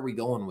like, where are we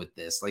going with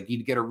this? Like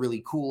you'd get a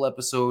really cool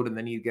episode and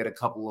then you'd get a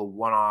couple of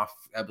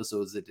one-off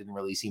episodes that didn't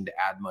really seem to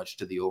add much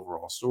to the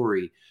overall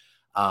story.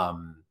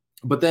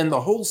 But then the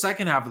whole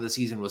second half of the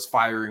season was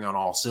firing on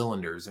all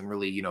cylinders and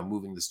really,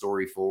 moving the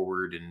story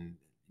forward and,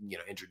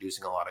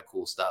 introducing a lot of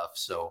cool stuff.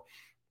 So,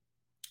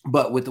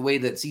 but with the way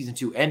that season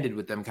 2 ended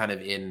with them kind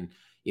of in,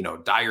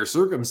 dire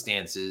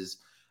circumstances,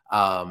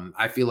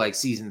 I feel like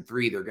season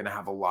 3, they're going to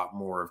have a lot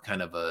more of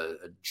kind of a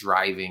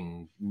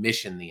driving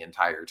mission the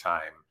entire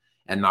time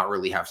and not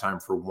really have time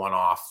for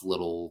one-off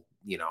little,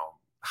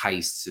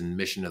 heists and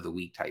mission of the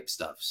week type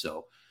stuff.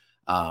 So,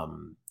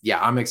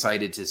 I'm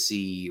excited to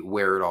see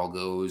where it all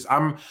goes.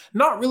 I'm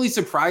not really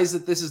surprised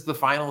that this is the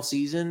final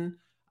season.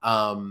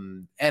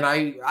 And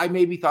I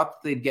maybe thought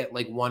that they'd get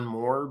like one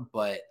more,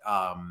 but,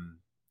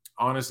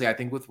 honestly, I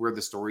think with where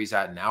the story's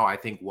at now, I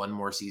think one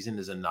more season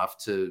is enough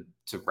to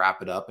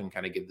wrap it up and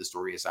kind of give the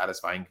story a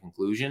satisfying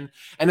conclusion.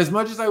 And as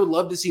much as I would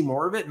love to see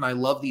more of it, and I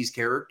love these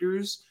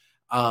characters,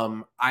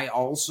 I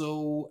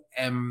also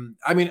am,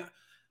 I mean,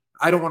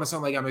 I don't want to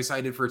sound like I'm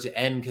excited for it to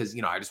end because,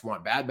 I just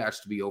want Bad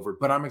Batch to be over,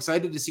 but I'm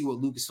excited to see what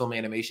Lucasfilm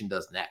Animation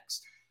does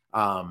next.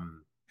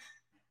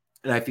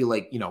 And I feel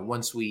like,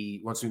 once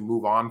we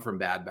move on from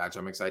Bad Batch,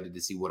 I'm excited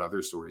to see what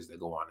other stories they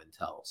go on and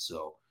tell.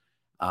 So,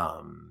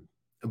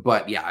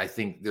 but yeah, I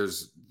think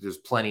there's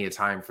plenty of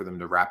time for them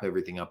to wrap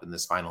everything up in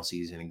this final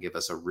season and give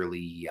us a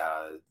really,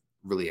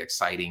 really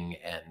exciting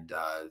and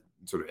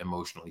sort of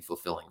emotionally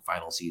fulfilling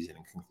final season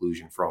and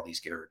conclusion for all these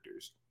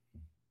characters.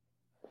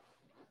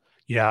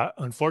 Yeah,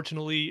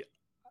 unfortunately,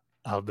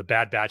 the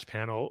Bad Batch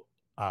panel,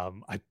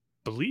 I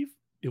believe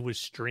it was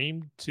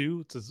streamed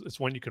too. It's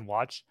one you can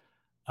watch.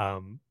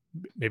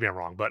 Maybe I'm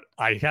wrong, but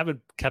I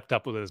haven't kept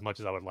up with it as much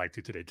as I would like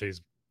to today.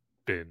 Today's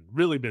been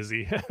really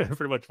busy.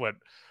 Pretty much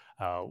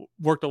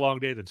worked a long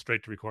day, then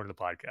straight to recording the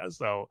podcast.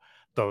 So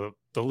the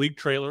leaked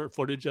trailer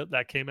footage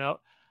that came out,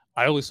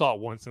 I only saw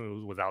it once and it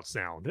was without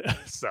sound.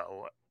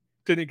 So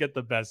didn't get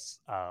the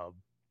best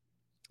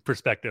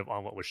perspective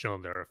on what was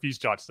shown there. A few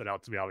shots stood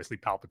out to me. Obviously,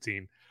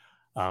 Palpatine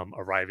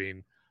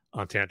arriving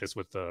on Tantus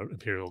with the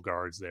Imperial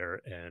Guards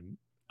there, and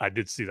I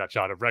did see that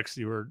shot of Rex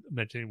you were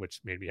mentioning, which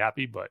made me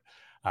happy. But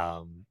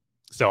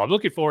so I'm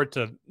looking forward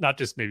to not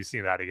just maybe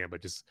seeing that again,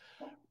 but just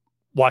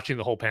watching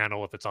the whole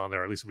panel if it's on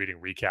there, at least reading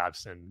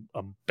recaps and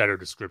a better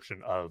description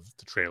of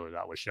the trailer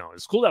that was shown.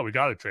 It's cool that we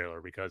got a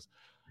trailer because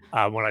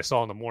when I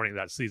saw in the morning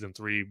that season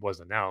 3 was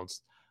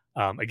announced,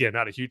 again,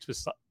 not a huge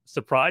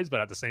surprise,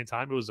 but at the same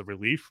time, it was a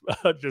relief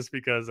just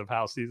because of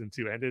how season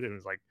 2 ended. It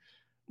was like,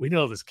 we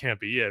know this can't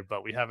be it,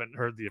 but we haven't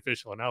heard the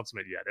official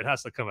announcement yet. It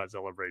has to come at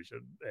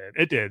Celebration,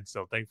 and it did.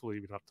 So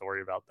thankfully, we don't have to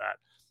worry about that.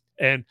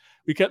 And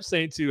we kept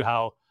saying too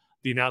how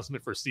the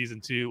announcement for season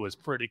 2 was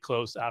pretty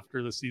close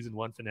after the season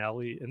 1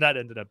 finale, and that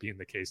ended up being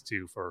the case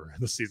too for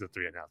the season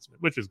 3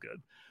 announcement, which is good.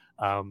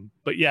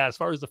 But yeah, as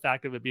far as the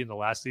fact of it being the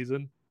last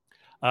season,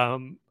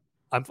 I'm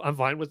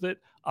fine with it.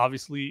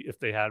 Obviously, if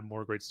they had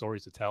more great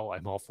stories to tell,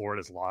 I'm all for it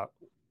as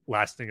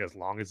lasting as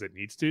long as it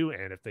needs to.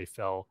 And if they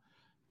felt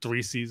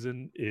 3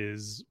 season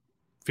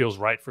feels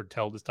right for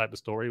tell this type of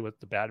story with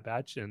the Bad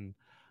Batch and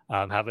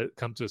have it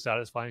come to a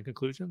satisfying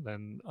conclusion,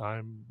 then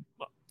I'm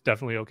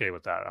definitely okay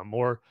with that. I'm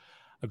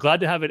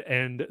glad to have it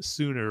end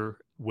sooner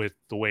with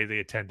the way they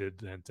intended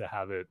than to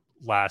have it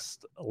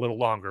last a little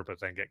longer, but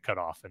then get cut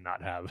off and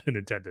not have an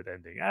intended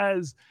ending,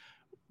 as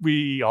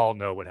we all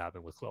know what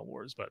happened with Clone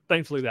Wars. But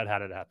thankfully that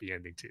had a happy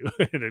ending too,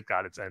 and it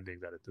got its ending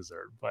that it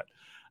deserved. But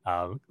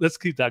let's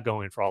keep that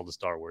going for all the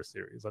Star Wars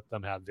series. Let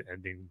them have the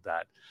ending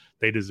that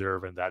they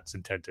deserve and that's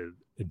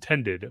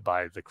intended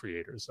by the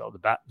creators. So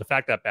the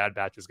fact that Bad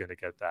Batch is going to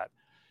get that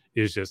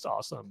is just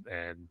awesome.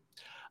 And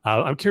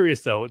I'm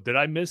curious though, did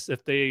I miss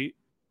if they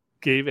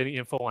gave any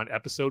info on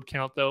episode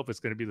count though, if it's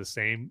going to be the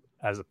same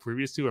as the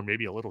previous 2 or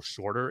maybe a little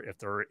shorter, if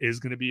there is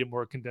going to be a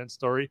more condensed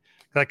story?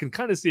 Because I can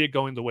kind of see it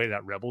going the way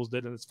that Rebels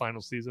did in its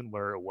final season,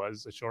 where it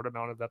was a short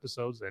amount of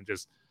episodes and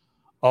just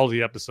all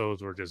the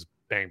episodes were just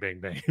bang, bang,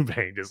 bang,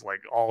 bang, just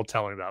like all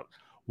telling that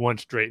one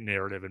straight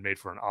narrative and made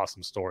for an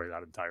awesome story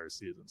that entire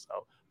season.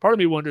 So part of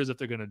me wonders if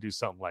they're going to do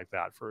something like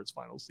that for its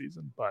final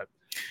season. But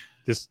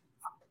just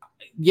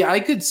yeah, I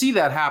could see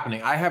that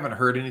happening. I haven't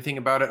heard anything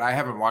about it. I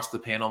haven't watched the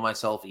panel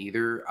myself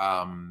either.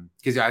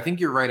 Because I think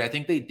you're right. I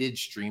think they did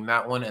stream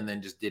that one and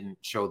then just didn't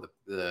show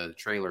the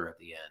trailer at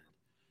the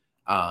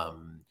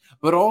end.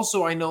 But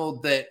also I know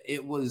that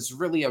it was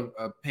really a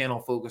panel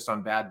focused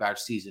on Bad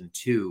Batch season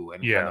 2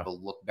 and kind of a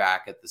look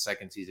back at the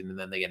second season, and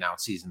then they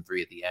announced season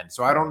 3 at the end.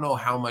 So I don't know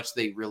how much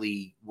they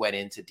really went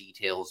into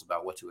details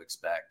about what to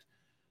expect.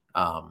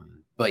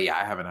 But yeah,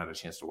 I haven't had a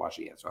chance to watch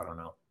it yet, so I don't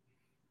know.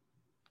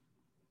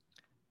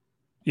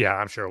 Yeah,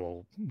 I'm sure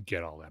we'll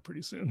get all that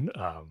pretty soon.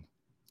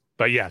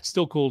 But yeah, it's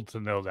still cool to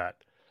know that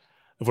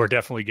we're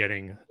definitely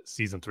getting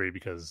season 3,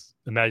 because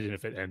imagine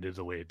if it ended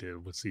the way it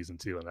did with season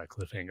 2 and that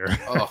cliffhanger.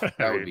 Oh,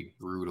 that would be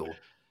brutal.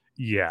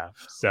 Yeah.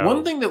 So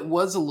one thing that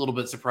was a little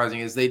bit surprising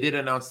is they did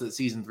announce that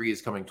season 3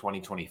 is coming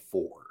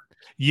 2024.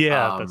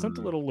 Yeah, that's a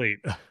little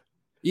late.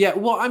 Yeah,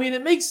 well, I mean,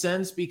 it makes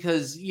sense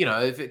because,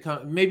 if it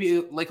comes,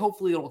 maybe like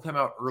hopefully it'll come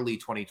out early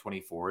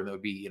 2024, and that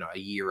would be, a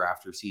year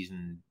after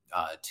season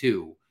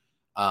 2.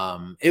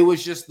 It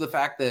was just the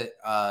fact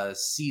that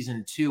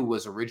season 2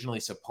 was originally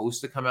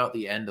supposed to come out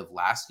the end of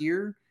last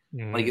year.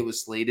 Mm-hmm. Like it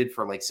was slated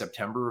for like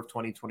September of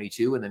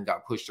 2022 and then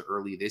got pushed to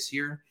early this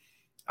year.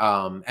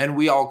 And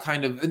we all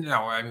kind of,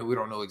 we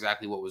don't know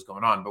exactly what was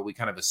going on, but we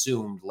kind of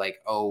assumed like,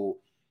 oh,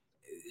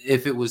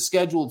 if it was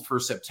scheduled for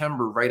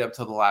September right up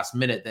to the last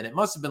minute, then it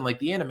must have been like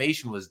the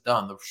animation was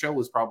done. The show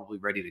was probably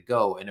ready to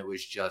go. And it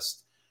was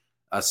just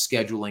a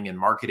scheduling and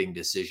marketing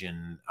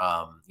decision,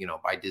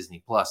 by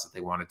Disney Plus, that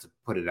they wanted to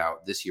put it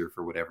out this year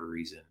for whatever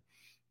reason.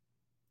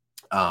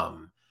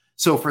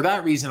 So for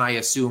that reason, I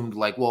assumed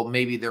like, well,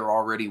 maybe they're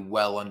already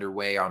well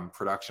underway on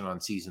production on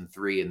season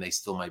 3, and they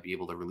still might be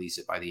able to release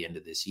it by the end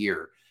of this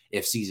year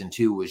if season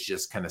 2 was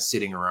just kind of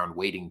sitting around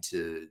waiting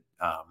to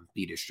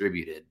be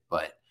distributed.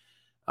 But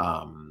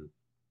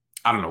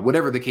I don't know,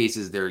 whatever the case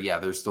is,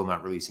 they're still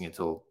not releasing it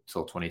till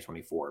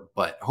 2024,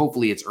 but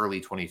hopefully it's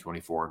early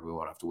 2024 and we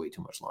won't have to wait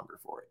too much longer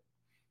for it.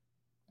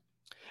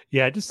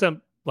 Yeah, it just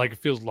like it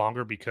feels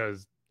longer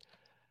because,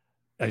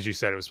 as you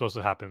said, it was supposed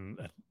to happen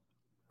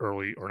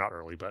early, or not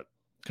early, but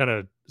kind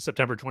of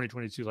September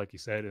 2022, like you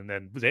said. And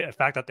then the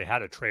fact that they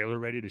had a trailer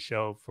ready to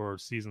show for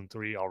season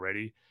 3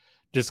 already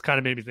just kind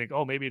of made me think,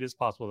 oh, maybe it is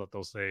possible that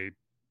they'll say,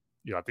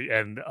 at the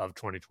end of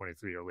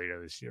 2023 or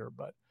later this year.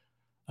 But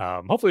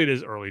hopefully it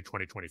is early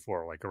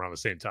 2024, like around the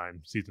same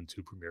time season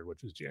 2 premiered,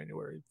 which is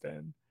January.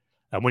 Then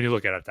when you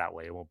look at it that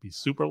way, it won't be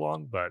super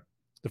long. But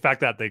the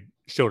fact that they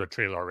showed a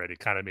trailer already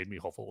kind of made me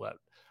hopeful that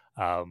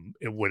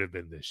it would have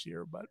been this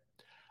year. But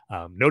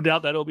no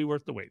doubt that it'll be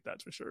worth the wait,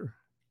 that's for sure.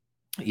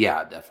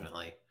 Yeah,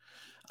 definitely.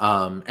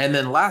 And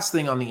then last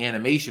thing on the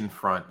animation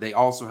front, they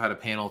also had a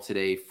panel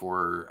today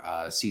for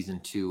season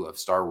 2 of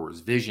Star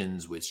Wars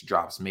Visions, which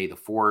drops May the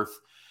 4th.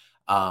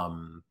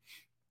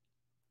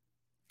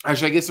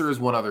 Actually, I guess there is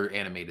one other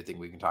animated thing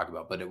we can talk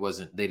about, but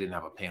they didn't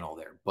have a panel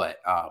there. But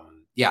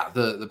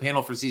the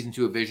panel for season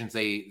 2 of Visions,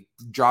 they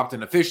dropped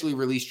an officially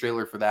released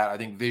trailer for that. I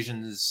think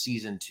Visions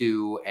season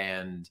 2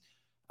 and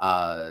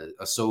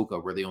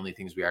Ahsoka were the only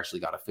things we actually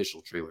got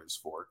official trailers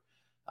for.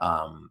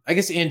 I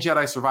guess, and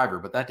Jedi Survivor,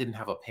 but that didn't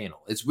have a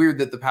panel. It's weird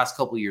that the past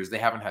couple of years they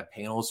haven't had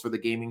panels for the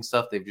gaming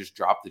stuff. They've just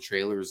dropped the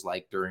trailers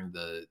like during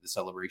the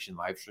Celebration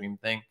live stream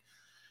thing.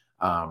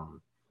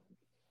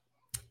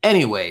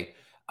 Anyway,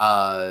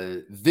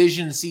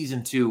 Vision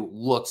season 2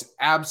 looks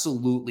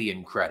absolutely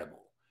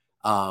incredible.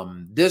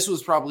 This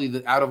was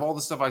probably out of all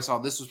the stuff I saw,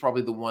 this was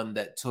probably the one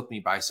that took me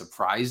by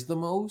surprise the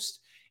most.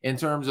 In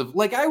terms of,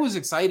 like, I was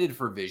excited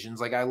for Visions.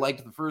 Like, I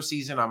liked the first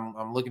season.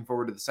 I'm looking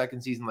forward to the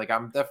second season. Like,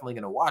 I'm definitely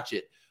going to watch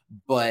it.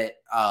 But,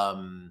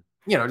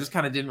 just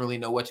kind of didn't really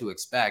know what to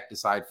expect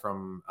aside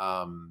from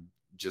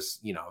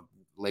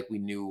like we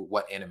knew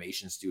what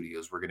animation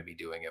studios were going to be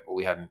doing it, but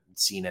we hadn't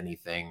seen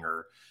anything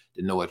or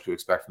didn't know what to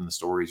expect from the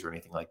stories or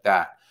anything like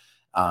that.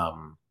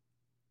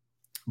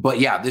 But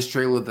yeah, this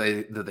trailer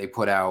that they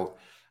put out,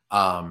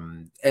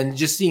 and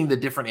just seeing the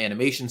different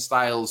animation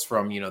styles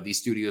from, these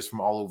studios from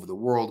all over the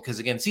world. Because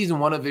again, season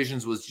 1 of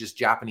Visions was just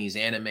Japanese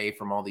anime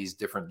from all these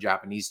different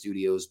Japanese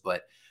studios.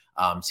 But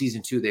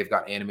season 2, they've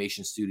got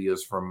animation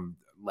studios from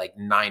like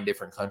 9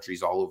 different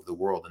countries all over the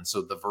world. And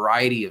so the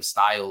variety of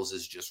styles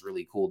is just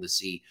really cool to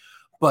see.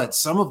 But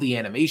some of the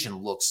animation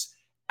looks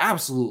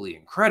absolutely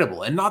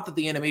incredible. And not that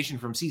the animation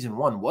from season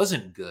 1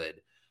 wasn't good.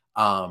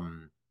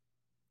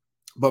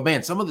 But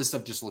man, some of this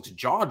stuff just looks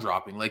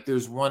jaw-dropping. Like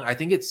there's one, I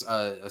think it's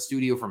a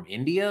studio from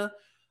India.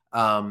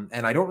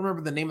 And I don't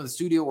remember the name of the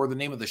studio or the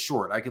name of the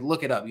short. I could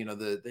look it up.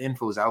 The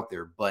info is out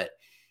there. But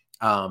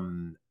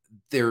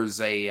there's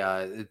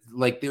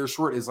their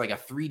short is like a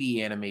 3D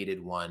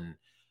animated one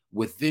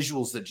with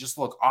visuals that just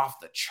look off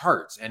the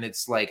charts. And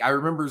it's like, I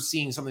remember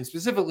seeing something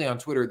specifically on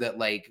Twitter that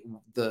like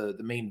the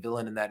main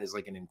villain in that is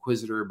like an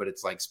Inquisitor, but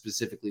it's like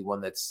specifically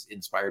one that's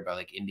inspired by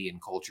like Indian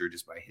culture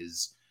just by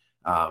his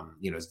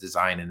his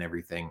design and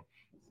everything.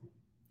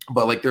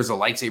 But like there's a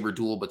lightsaber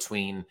duel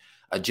between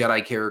a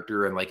Jedi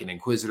character and like an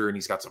Inquisitor, and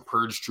he's got some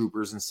Purge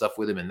troopers and stuff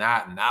with him in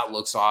that, and that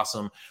looks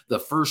awesome. The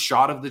first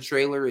shot of the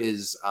trailer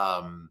is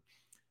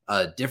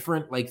a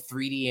different like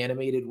 3D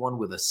animated one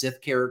with a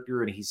Sith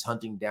character, and he's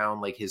hunting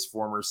down like his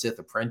former Sith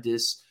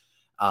apprentice.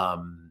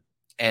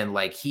 And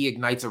like he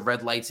ignites a red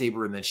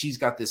lightsaber, and then she's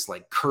got this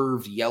like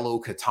curved yellow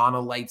katana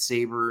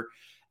lightsaber.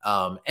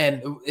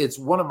 And it's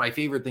one of my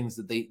favorite things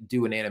that they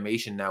do in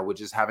animation now, which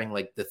is having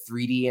like the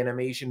 3D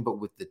animation, but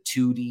with the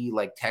 2D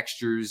like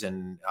textures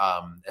and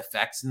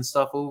effects and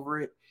stuff over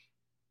it.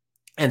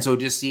 And so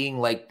just seeing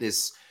like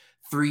this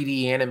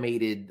 3D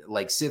animated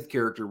like Sith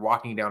character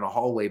walking down a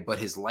hallway, but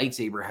his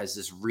lightsaber has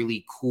this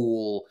really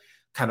cool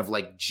kind of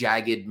like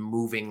jagged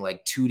moving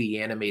like 2D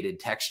animated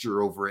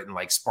texture over it, and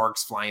like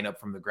sparks flying up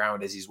from the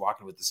ground as he's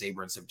walking with the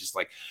saber and stuff. Just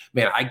like,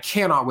 man, I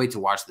cannot wait to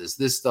watch this.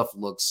 This stuff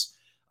looks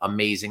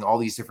amazing. All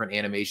these different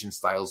animation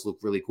styles look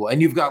really cool.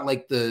 And you've got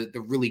like the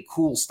really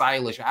cool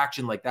stylish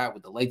action like that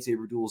with the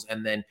lightsaber duels.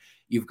 And then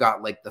you've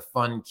got like the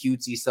fun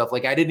cutesy stuff.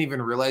 Like I didn't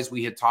even realize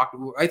we had talked,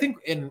 I think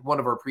in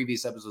one of our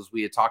previous episodes,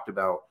 we had talked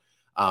about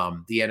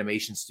the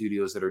animation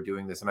studios that are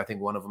doing this. And I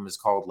think one of them is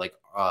called like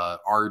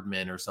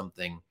Aardman or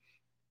something.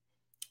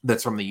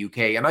 That's from the UK.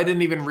 And I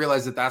didn't even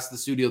realize that that's the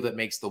studio that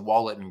makes the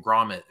Wallace and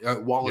Gromit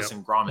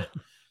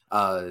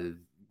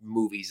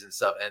movies and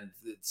stuff. And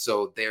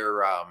so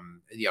they're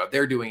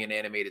they're doing an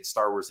animated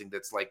Star Wars thing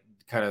that's like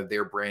kind of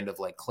their brand of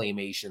like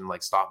claymation,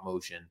 like stop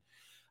motion.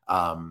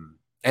 And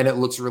it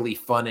looks really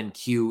fun and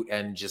cute,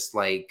 and just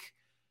like,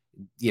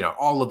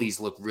 all of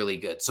these look really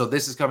good. So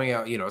this is coming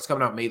out, it's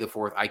coming out May the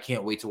 4th. I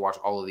can't wait to watch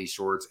all of these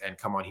shorts and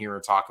come on here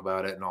and talk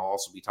about it. And I'll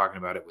also be talking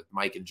about it with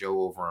Mike and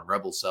Joe over on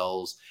Rebel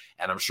Cells.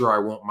 And I'm sure I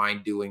won't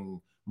mind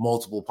doing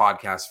multiple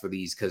podcasts for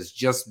these, because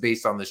just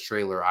based on this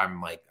trailer,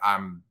 I'm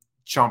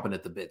chomping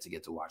at the bit to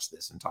get to watch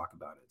this and talk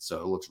about it. So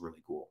it looks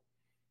really cool.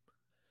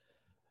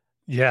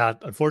 Yeah,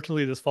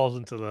 unfortunately, this falls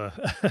into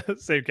the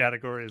same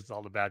category as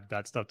all the bad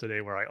stuff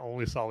today, where I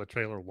only saw the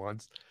trailer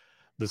once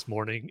this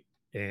morning.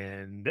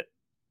 And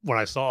when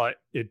I saw it,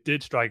 it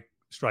did strike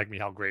me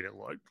how great it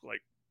looked.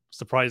 Like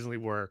surprisingly,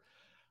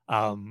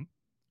 I don't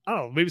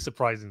know, maybe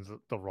surprising is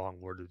the wrong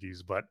word to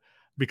use, but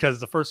because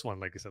the first one,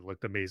 like I said,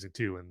 looked amazing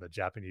too in the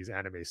Japanese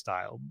anime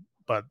style.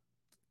 But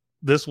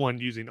this one,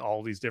 using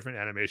all these different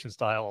animation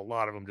style, a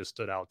lot of them just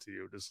stood out to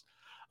you. Just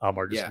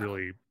are just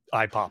really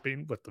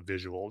eye-popping with the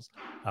visuals,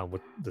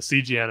 with the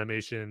CG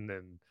animation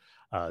and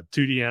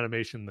 2D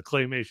animation, the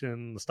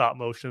claymation, the stop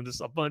motion,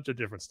 just a bunch of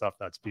different stuff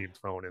that's being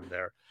thrown in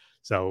there.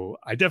 So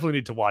I definitely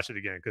need to watch it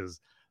again,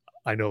 because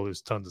I know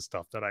there's tons of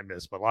stuff that I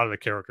missed, but a lot of the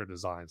character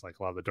designs, like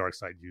a lot of the dark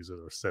side users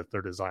or Sith,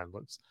 their design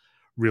looks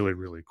really,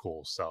 really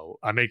cool. So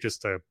I make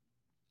just to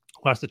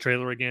watch the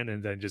trailer again,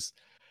 and then just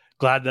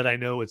glad that I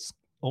know it's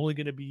only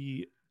going to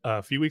be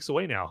a few weeks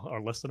away now,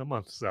 or less than a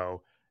month.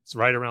 So it's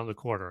right around the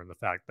corner. And the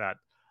fact that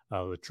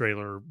the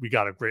trailer, we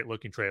got a great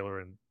looking trailer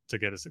and to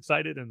get us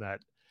excited, and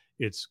that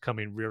it's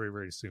coming very,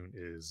 very soon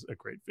is a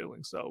great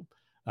feeling. So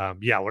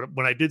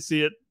when I did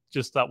see it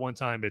just that one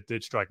time, it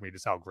did strike me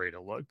just how great it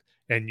looked,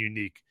 and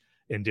unique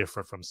and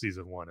different from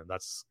season 1. And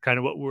that's kind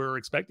of what we're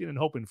expecting and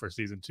hoping for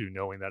season 2,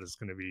 knowing that it's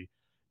going to be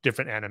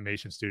different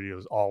animation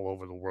studios all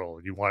over the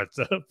world. You want it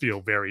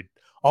to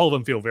all of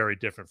them feel very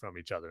different from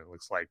each other. It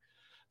looks like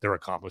they're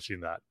accomplishing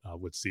that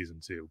with season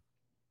 2.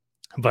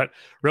 But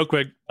real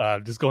quick,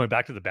 just going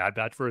back to the Bad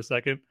Batch for a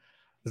second,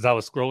 as I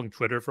was scrolling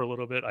Twitter for a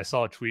little bit, I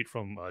saw a tweet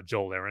from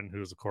Joel Aaron,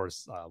 who's of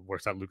course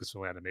works at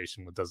Lucasfilm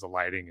Animation, that does the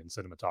lighting and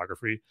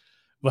cinematography.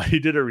 But he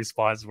did a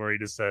response where he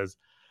just says,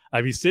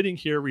 "I'd be sitting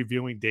here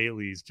reviewing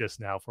dailies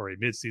just now for a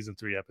mid-season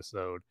 3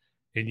 episode,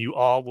 and you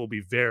all will be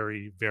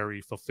very,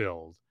 very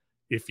fulfilled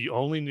if you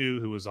only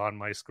knew who was on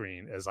my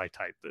screen as I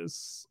type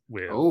this,"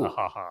 with a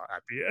haha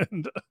at the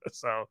end.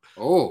 So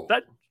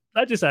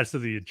that just adds to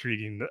the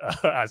intriguing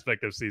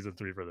aspect of season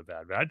 3 for the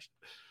Bad Batch.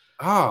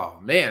 Oh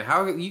man,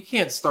 how you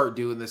can't start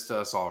doing this to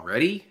us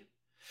already?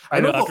 I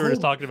know after we're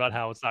talking about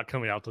how it's not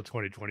coming out till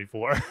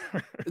 2024.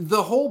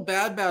 The whole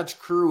Bad Batch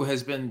crew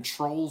has been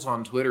trolls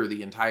on Twitter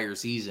the entire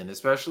season,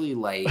 especially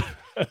the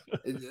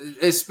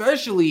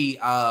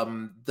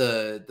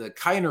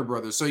Kiner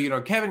brothers.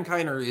 So Kevin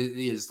Kiner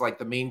is like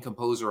the main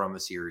composer on the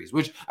series,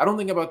 which I don't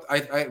think about.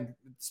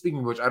 Speaking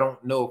of which, I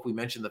don't know if we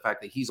mentioned the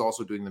fact that he's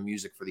also doing the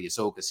music for the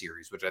Ahsoka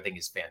series, which I think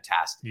is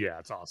fantastic. Yeah,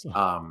 it's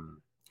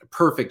awesome.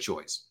 Perfect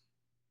choice.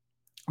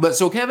 But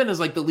so Kevin is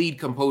like the lead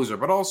composer,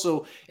 but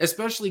also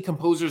especially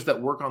composers that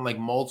work on like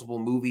multiple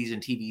movies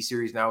and TV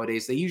series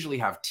nowadays, they usually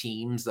have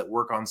teams that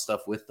work on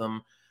stuff with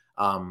them,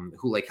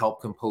 who like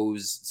help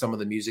compose some of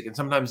the music. And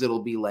sometimes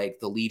it'll be like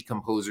the lead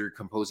composer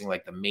composing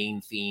like the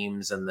main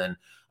themes, and then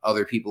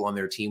other people on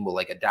their team will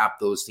like adapt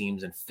those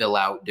themes and fill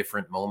out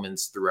different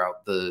moments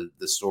throughout the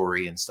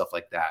story and stuff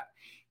like that.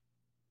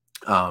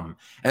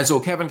 And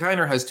so Kevin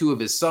Kiner has 2 of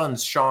his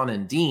sons, Sean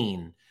and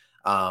Dean,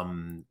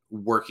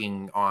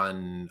 working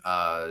on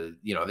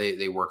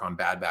they work on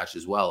Bad Batch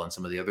as well, and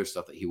some of the other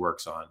stuff that he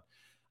works on,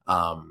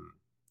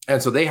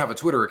 and so they have a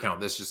Twitter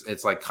account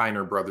it's like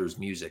Kiner Brothers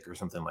Music or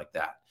something like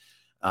that.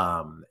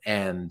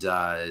 And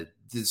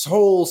this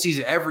whole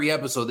season, every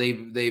episode,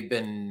 they've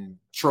been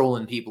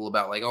trolling people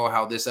about like, oh,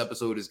 how this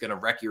episode is going to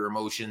wreck your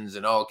emotions,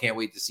 and oh, can't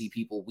wait to see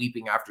people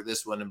weeping after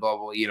this one, and blah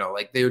blah. You know,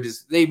 like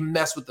they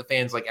mess with the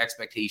fans' like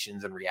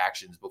expectations and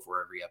reactions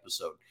before every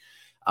episode.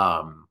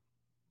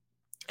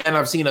 And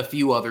I've seen a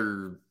few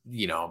other,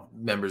 you know,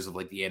 members of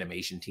like the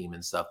animation team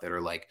and stuff that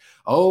are like,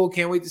 oh,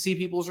 can't wait to see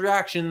people's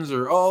reactions,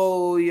 or,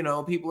 oh, you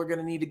know, people are going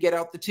to need to get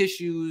out the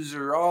tissues,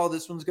 or, oh,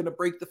 this one's going to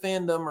break the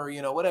fandom, or,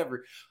 you know,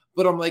 whatever.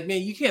 But I'm like,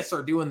 man, you can't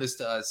start doing this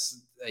to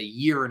us a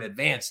year in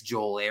advance,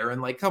 Joel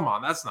Aaron. Like, come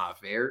on, that's not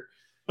fair.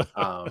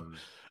 I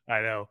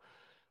know.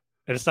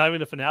 And it's not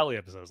even a finale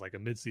episode. It's like a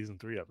mid-season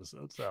 3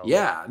 episode. So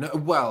yeah. No,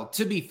 well,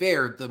 to be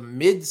fair, the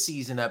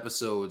mid-season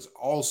episodes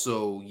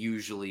also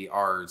usually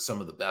are some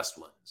of the best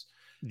ones.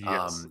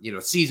 Yes. You know,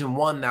 season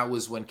 1, that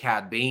was when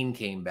Cad Bane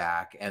came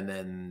back. And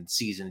then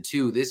season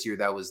 2 this year,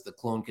 that was the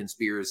Clone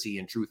Conspiracy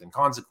and Truth and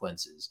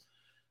Consequences.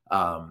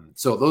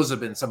 So those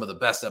have been some of the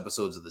best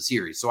episodes of the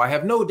series. So I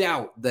have no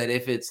doubt that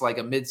if it's like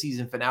a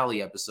mid-season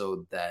finale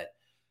episode that,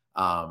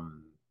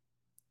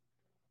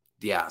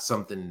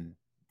 something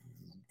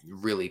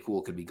really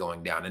cool could be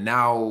going down. And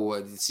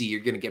now, see,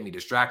 you're going to get me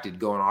distracted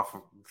going off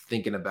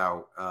thinking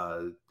about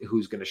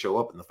who's going to show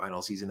up in the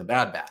final season of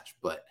Bad Batch.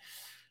 But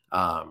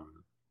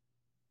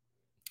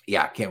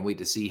can't wait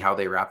to see how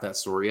they wrap that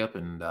story up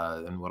and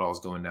what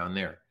all's going down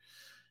there.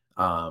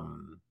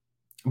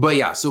 But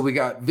yeah, so we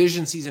got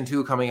Vision season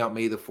 2 coming out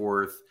May the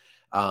 4th.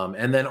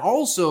 And then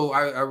also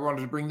I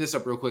wanted to bring this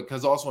up real quick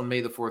because also on May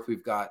the 4th,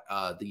 we've got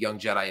the Young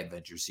Jedi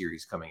Adventure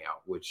series coming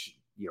out, which,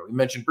 you know, we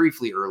mentioned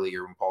briefly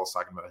earlier when Paul was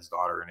talking about his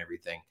daughter and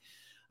everything.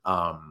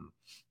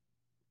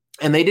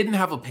 And they didn't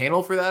have a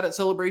panel for that at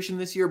Celebration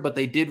this year, but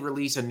they did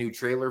release a new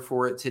trailer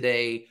for it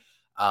today.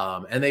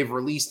 And they've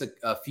released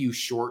a few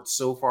shorts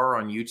so far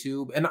on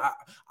YouTube. And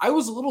I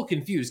was a little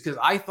confused because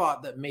I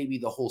thought that maybe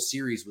the whole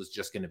series was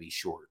just going to be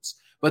shorts.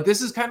 But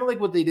this is kind of like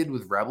what they did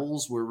with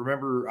Rebels, where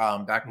remember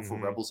back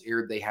before Rebels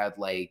aired, they had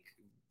like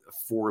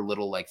 4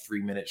 little like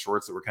 3-minute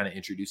shorts that were kind of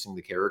introducing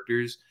the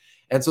characters.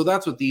 And so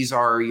that's what these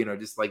are, you know,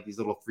 just like these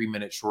little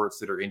 3-minute shorts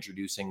that are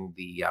introducing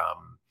the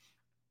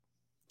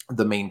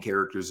main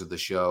characters of the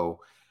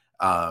show.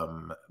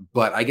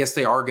 But I guess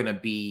they are going to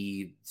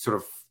be sort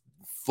of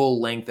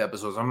full-length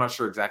episodes. I'm not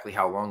sure exactly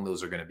how long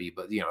those are going to be,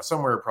 but, you know,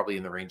 somewhere probably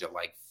in the range of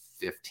like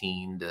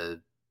 15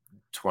 to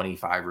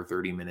 25 or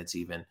 30 minutes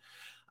even.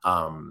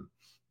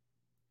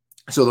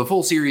 So the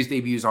full series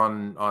debuts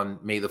on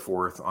May the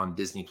 4th on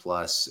Disney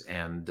Plus,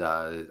 and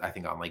I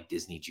think on like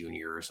Disney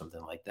Junior or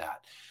something like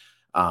that.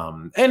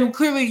 And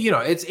clearly, you know,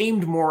 it's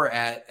aimed more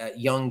at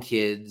young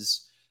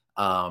kids.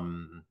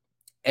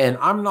 And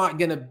I'm not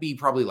going to be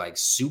probably like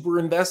super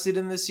invested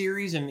in this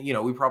series. And, you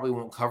know, we probably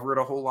won't cover it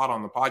a whole lot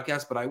on the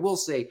podcast, but I will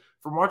say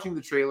from watching the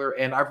trailer,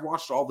 and I've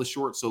watched all the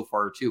shorts so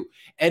far too,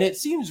 and it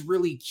seems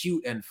really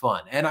cute and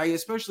fun. And I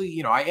especially,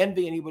 you know, I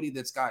envy anybody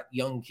that's got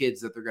young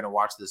kids that they're going to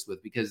watch this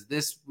with, because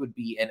this would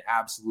be an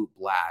absolute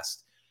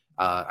blast,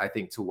 I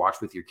think, to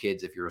watch with your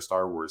kids if you're a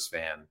Star Wars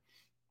fan.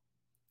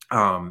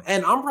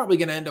 And I'm probably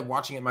going to end up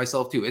watching it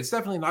myself too. It's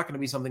definitely not going to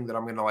be something that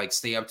I'm going to like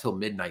stay up till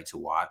midnight to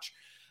watch.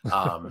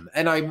 And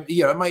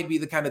it might be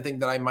the kind of thing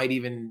that I might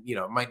even, you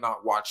know, might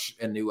not watch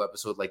a new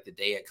episode like the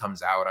day it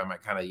comes out. I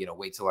might kind of, you know,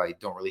 wait till I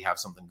don't really have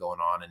something going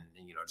on and,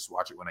 you know, just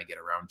watch it when I get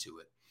around to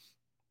it.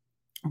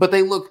 But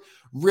they look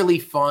really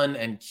fun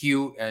and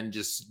cute and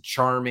just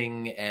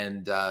charming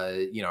and,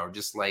 you know,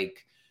 just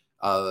like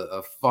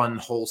a fun,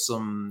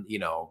 wholesome, you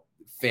know,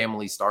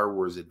 family Star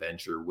Wars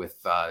adventure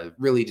with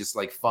really just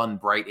like fun,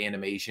 bright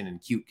animation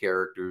and cute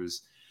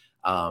characters.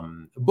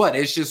 But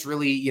it's just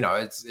really, you know,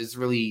 it's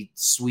really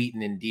sweet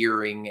and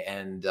endearing.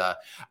 And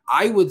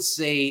I would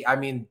say, I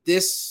mean,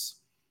 this,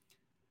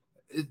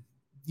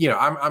 you know,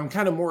 I'm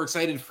kind of more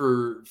excited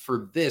for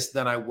this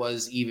than I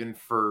was even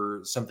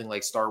for something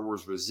like Star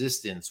Wars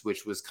Resistance,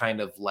 which was kind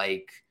of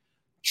like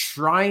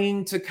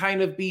trying to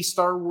kind of be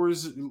Star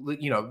Wars,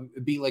 you know,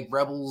 be like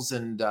Rebels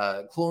and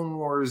Clone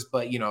Wars,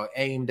 but, you know,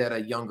 aimed at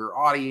a younger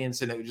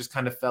audience. And it just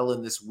kind of fell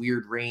in this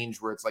weird range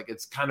where it's like,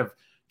 it's kind of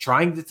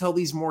trying to tell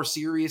these more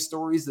serious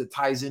stories that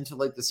ties into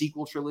like the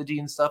sequel trilogy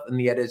and stuff. And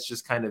yet it's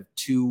just kind of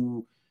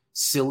too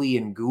silly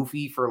and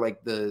goofy for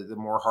like the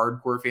more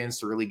hardcore fans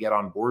to really get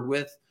on board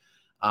with.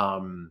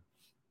 And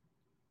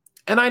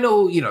I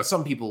know, you know,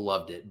 some people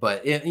loved it,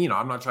 but you know,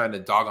 I'm not trying to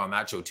dog on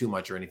that show too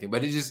much or anything,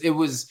 but it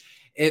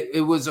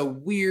was a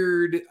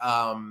weird,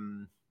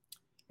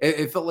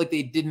 it felt like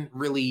they didn't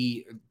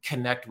really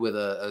connect with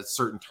a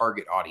certain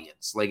target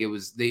audience. Like it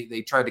was,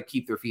 they tried to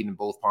keep their feet in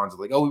both ponds of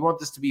like, oh, we want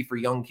this to be for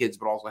young kids,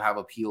 but also have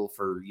appeal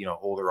for, you know,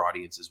 older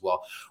audience as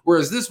well.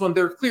 Whereas this one,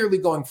 they're clearly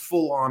going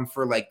full on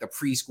for like the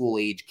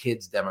preschool age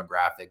kids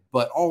demographic,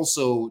 but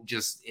also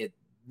just, it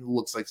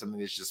looks like something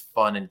that's just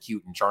fun and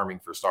cute and charming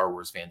for Star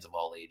Wars fans of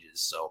all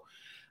ages. So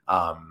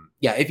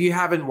yeah, if you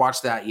haven't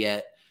watched that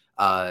yet,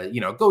 you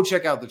know, go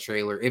check out the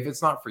trailer. If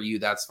it's not for you,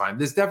 that's fine.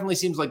 This definitely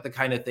seems like the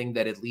kind of thing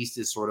that at least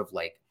is sort of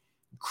like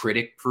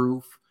critic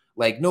proof.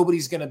 Like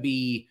nobody's going to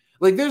be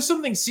Like, there's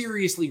something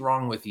seriously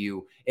wrong with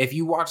you if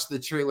you watch the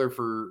trailer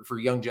for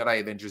Young Jedi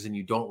Adventures and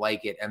you don't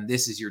like it, and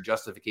this is your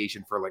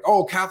justification for like,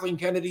 oh, Kathleen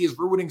Kennedy is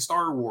ruining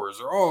Star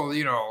Wars, or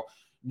oh,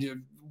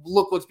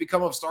 look what's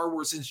become of Star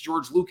Wars since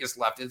George Lucas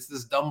left. It's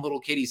this dumb little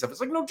kiddie stuff. It's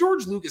like, no,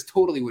 George Lucas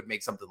totally would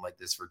make something like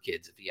this for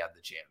kids if he had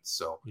the chance.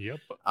 So, yep.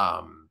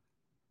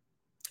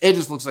 It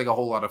just looks like a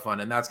whole lot of fun,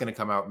 and that's going to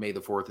come out May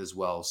the 4th as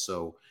well.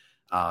 So,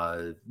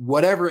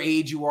 whatever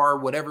age you are,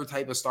 whatever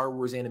type of Star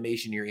Wars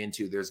animation you're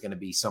into, there's going to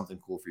be something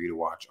cool for you to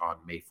watch on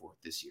May 4th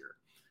this year.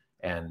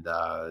 And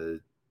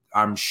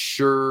I'm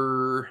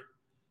sure,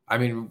 I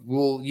mean,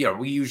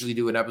 we usually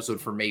do an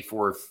episode for May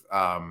 4th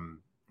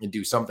and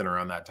do something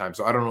around that time.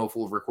 So I don't know if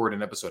we'll record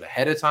an episode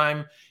ahead of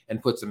time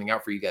and put something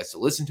out for you guys to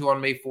listen to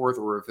on May 4th,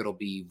 or if it'll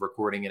be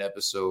recording an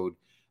episode,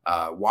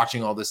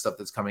 watching all this stuff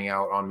that's coming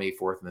out on May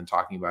 4th and then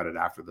talking about it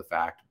after the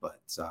fact. But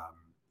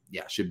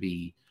should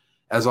be,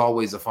 as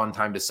always, a fun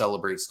time to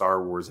celebrate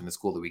Star Wars, and it's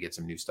cool that we get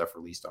some new stuff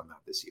released on that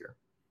this year.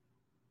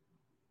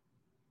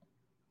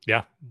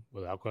 Yeah,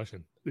 without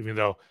question. Even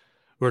though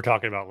we were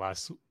talking about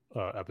last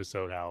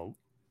episode how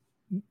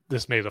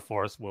this May the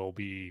 4th will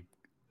be,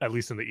 at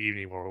least in the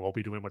evening, where we won't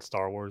be doing much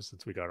Star Wars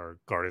since we got our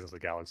Guardians of the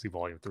Galaxy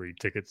Volume 3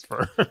 tickets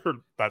for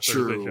that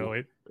Thursday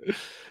showing.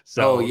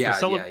 So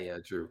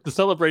true. The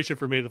celebration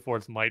for May the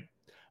 4th might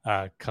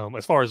come,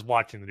 as far as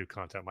watching the new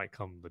content, might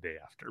come the day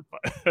after.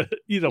 But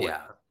either way.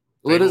 Yeah.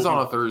 Well, it is on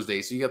a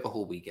Thursday, so you get the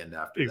whole weekend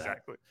after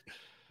exactly.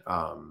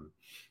 that.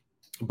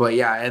 But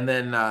yeah, and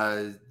then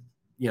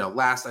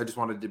last I just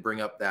wanted to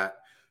bring up that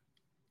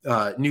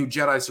new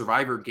Jedi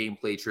Survivor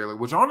gameplay trailer,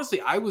 which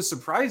honestly I was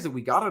surprised that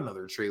we got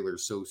another trailer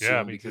so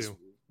soon, because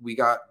we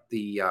got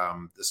the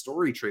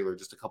story trailer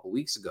just a couple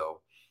weeks ago.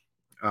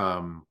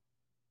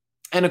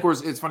 And of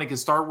course it's funny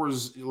because Star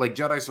Wars, like,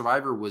 Jedi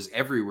Survivor was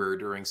everywhere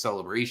during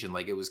Celebration.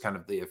 Like, it was kind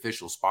of the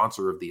official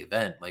sponsor of the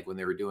event. Like, when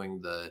they were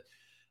doing the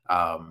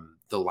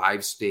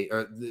live stage,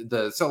 or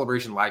the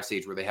Celebration live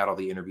stage, where they had all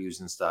the interviews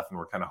and stuff and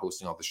were kind of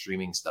hosting all the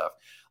streaming stuff,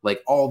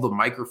 like, all the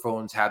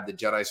microphones had the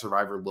Jedi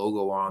Survivor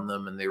logo on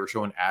them, and they were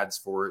showing ads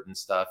for it and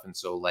stuff. And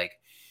so, like,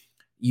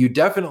 you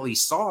definitely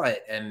saw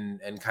it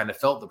and kind of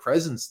felt the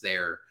presence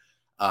there.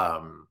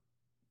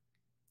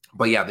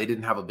 But yeah, they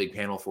didn't have a big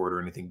panel for it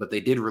or anything, but they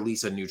did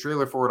release a new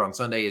trailer for it on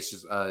Sunday. It's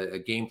just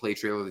a gameplay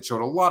trailer that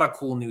showed a lot of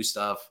cool new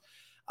stuff.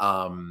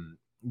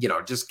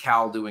 Just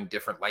Cal doing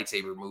different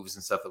lightsaber moves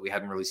and stuff that we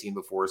hadn't really seen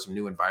before. Some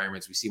new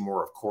environments. We see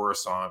more of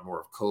Coruscant, more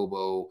of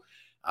Kobo,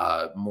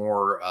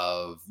 more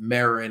of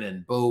Marin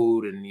and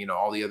Bode, and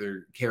all the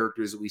other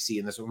characters that we see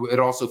in this one. It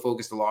also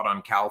focused a lot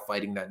on Cal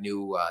fighting that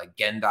new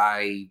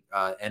Gendai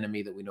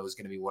enemy that we know is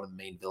going to be one of the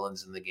main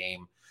villains in the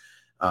game.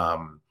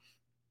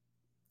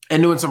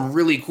 And doing some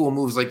really cool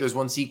moves. Like, there's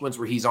one sequence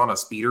where he's on a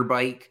speeder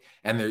bike,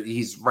 and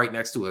he's right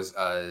next to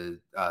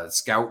a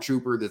scout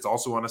trooper that's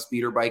also on a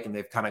speeder bike, and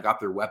they've kind of got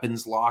their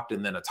weapons locked,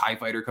 and then a TIE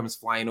fighter comes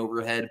flying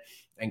overhead,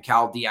 and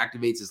Cal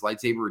deactivates his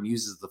lightsaber and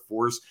uses the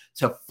Force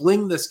to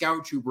fling the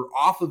scout trooper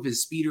off of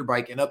his speeder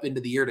bike and up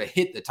into the air to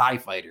hit the TIE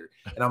fighter.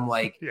 And I'm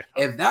like,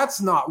 if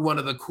that's not one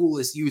of the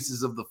coolest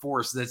uses of the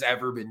Force that's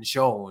ever been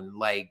shown,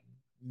 like,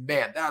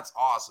 man, that's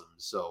awesome.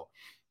 So,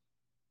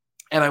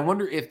 and I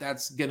wonder if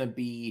that's going to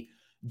be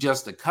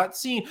just a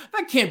cutscene.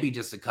 That can't be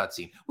just a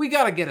cutscene. We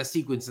got to get a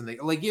sequence in the,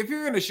 like, if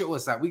you're going to show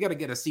us that, we got to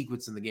get a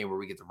sequence in the game where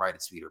we get to ride a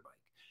speeder bike.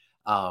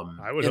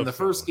 In the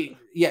first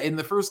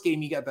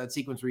game, you got that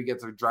sequence where you get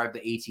to drive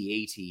the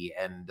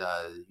AT-AT and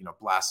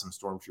blast some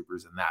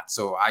stormtroopers in that.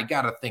 So I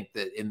got to think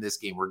that in this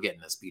game we're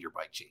getting a speeder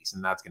bike chase,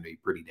 and that's going to be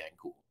pretty dang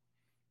cool.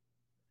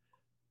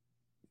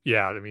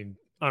 Yeah, I mean,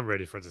 I'm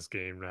ready for this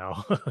game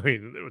now. I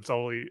mean, it's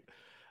only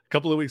a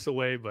couple of weeks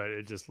away, but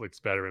it just looks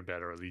better and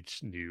better with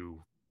each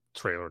new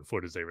trailer and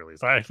footage they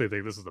release. I actually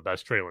think this is the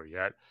best trailer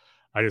yet.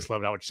 I just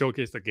love how it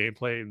showcased the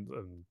gameplay and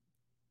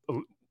a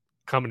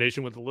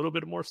combination with a little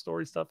bit more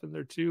story stuff in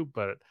there too,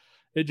 but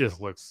it just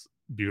looks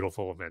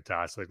beautiful and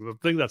fantastic. The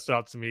thing that stood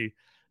out to me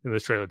in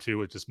this trailer too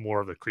was just more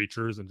of the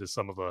creatures and just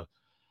some of the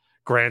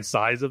grand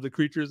size of the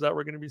creatures that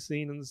we're going to be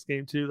seeing in this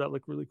game too that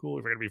look really cool.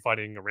 We're going to be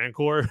fighting a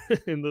Rancor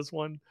in this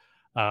one.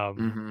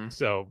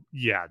 So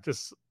yeah,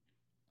 just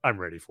I'm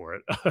ready for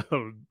it.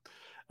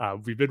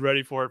 We've been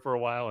ready for it for a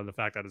while, and the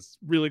fact that it's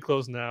really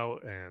close now,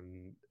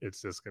 and it's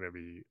just going to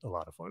be a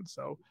lot of fun.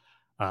 So,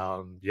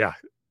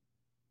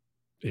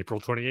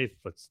 April 28th.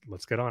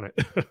 Let's get on it.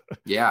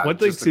 Yeah. One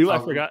thing too, I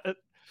forgot. It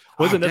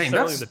wasn't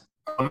necessarily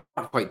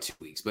not quite 2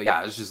 weeks, but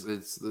yeah,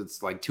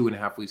 it's like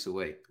 2.5 weeks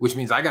away, which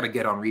means I got to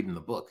get on reading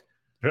the book.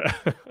 I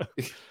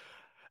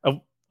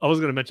was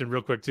going to mention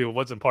real quick too. It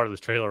wasn't part of this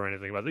trailer or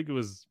anything, but I think it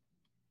was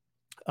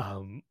it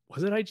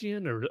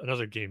IGN or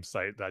another game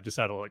site that just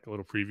had a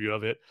little preview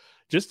of it?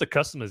 Just the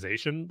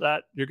customization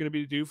that you're going to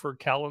be do for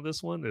Cal in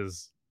this one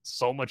is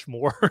so much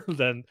more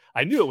than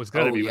I knew it was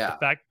going to be. Yeah. But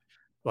the fact,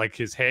 like,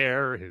 his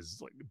hair,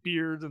 his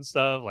beards and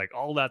stuff, like,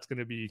 all that's going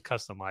to be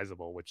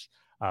customizable, which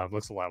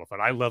looks a lot of fun.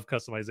 I love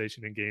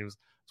customization in games.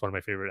 It's one of my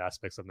favorite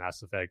aspects of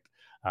Mass Effect.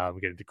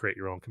 Getting to create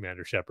your own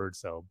Commander Shepard.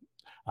 So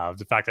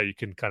the fact that you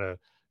can kind of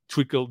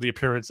tweak the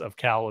appearance of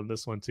Cal in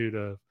this one too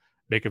to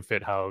make them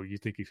fit how you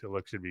think he should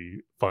look should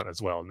be fun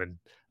as well. And then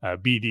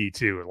BD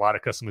too, a lot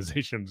of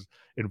customizations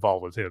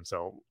involved with him.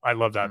 So I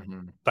love that.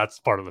 That's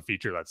part of the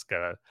feature that's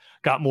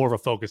got more of a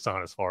focus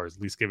on, as far as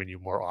at least giving you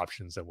more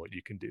options than what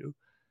you can do.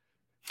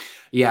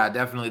 Yeah,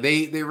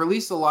 definitely. They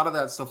released a lot of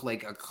that stuff.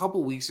 Like a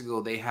couple weeks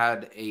ago, they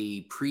had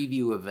a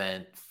preview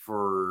event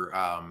for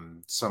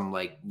some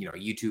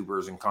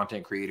YouTubers and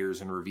content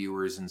creators and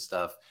reviewers and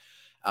stuff,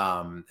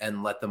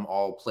 and let them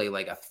all play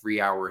like a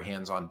 3-hour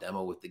hands-on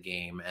demo with the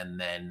game, and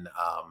then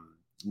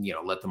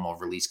let them all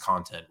release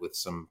content with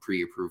some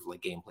pre-approved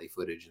like gameplay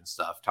footage and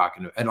stuff.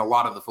 And a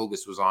lot of the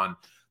focus was on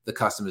the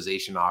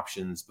customization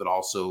options, but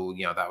also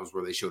that was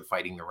where they showed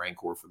fighting the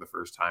Rancor for the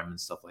first time and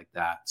stuff like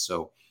that.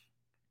 So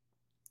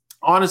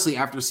honestly,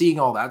 after seeing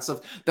all that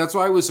stuff, that's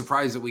why I was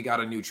surprised that we got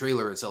a new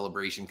trailer at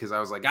Celebration, because I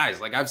was like, guys,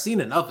 like I've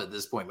seen enough at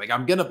this point. Like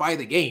I'm gonna buy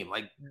the game.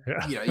 Like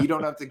you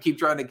don't have to keep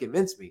trying to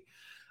convince me.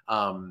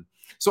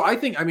 So I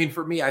think,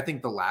 for me, I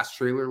think the last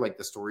trailer, like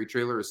the story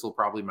trailer, is still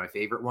probably my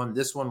favorite one.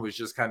 This one was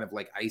just kind of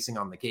like icing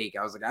on the cake.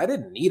 I was like, I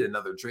didn't need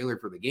another trailer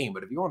for the game,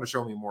 but if you want to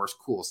show me more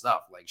cool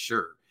stuff, like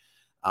sure.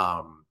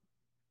 But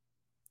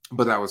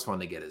that was fun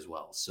to get as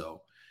well.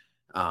 So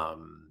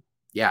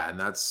yeah, and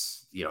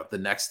that's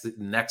the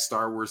next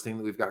Star Wars thing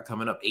that we've got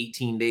coming up,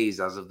 18 days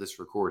as of this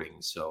recording.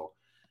 So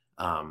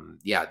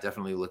yeah,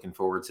 definitely looking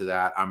forward to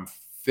that. I'm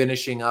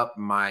finishing up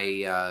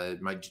my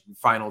my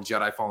final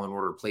Jedi Fallen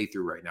Order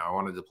playthrough right now. I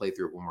wanted to play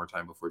through it one more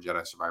time before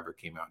Jedi Survivor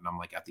came out, and I'm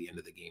like at the end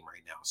of the game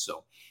right now.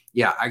 So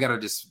yeah, I gotta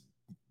just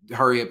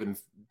hurry up and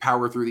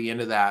power through the end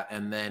of that,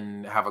 and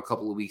then have a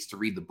couple of weeks to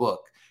read the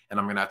book, and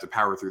I'm gonna have to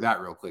power through that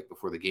real quick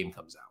before the game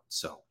comes out.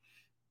 So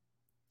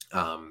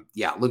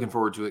yeah, looking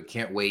forward to it.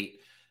 Can't wait.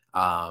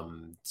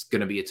 It's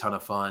going to be a ton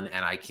of fun,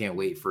 and I can't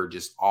wait for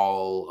just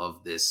all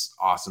of this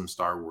awesome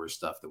Star Wars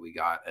stuff that we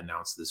got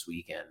announced this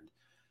weekend.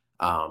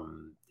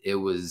 It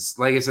was,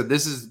 like I said,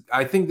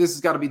 I think this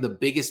has got to be the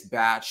biggest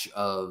batch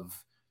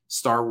of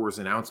Star Wars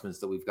announcements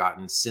that we've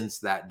gotten since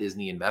that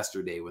Disney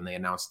Investor Day, when they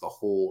announced the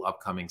whole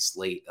upcoming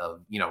slate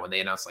of, when they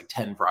announced like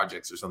 10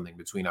 projects or something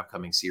between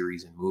upcoming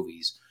series and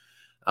movies.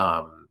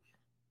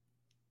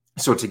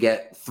 So to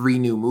get 3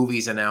 new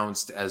movies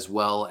announced, as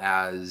well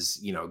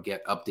as,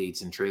 get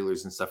updates and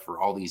trailers and stuff for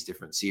all these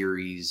different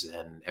series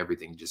and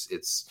everything,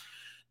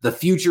 the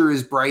future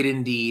is bright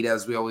indeed,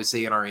 as we always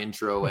say in our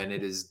intro, and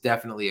it is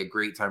definitely a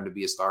great time to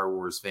be a Star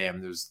Wars fan.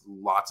 There's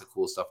lots of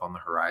cool stuff on the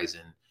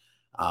horizon.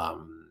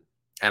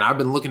 And I've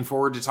been looking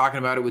forward to talking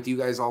about it with you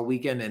guys all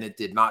weekend, and it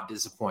did not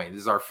disappoint.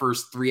 This is our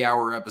first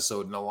 3-hour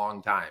episode in a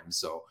long time.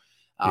 So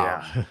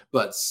yeah,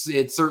 but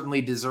it certainly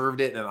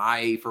deserved it. And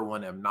I, for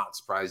one, am not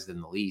surprised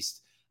in the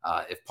least.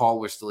 If Paul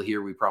were still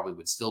here, we probably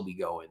would still be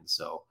going.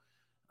 So,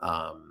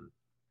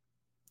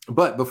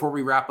 but before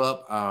we wrap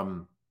up,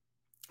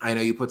 I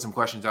know you put some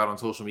questions out on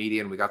social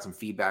media, and we got some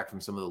feedback from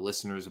some of the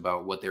listeners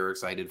about what they're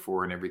excited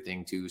for and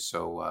everything too.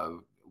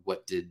 So,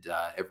 what did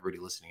everybody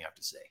listening have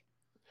to say?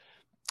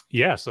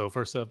 Yeah. So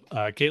first up,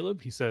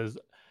 Caleb, he says,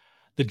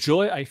 the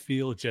joy I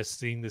feel just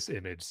seeing this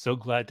image. So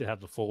glad to have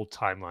the full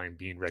timeline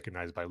being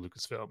recognized by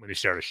Lucasfilm. And he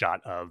shared a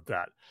shot of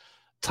that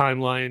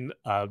timeline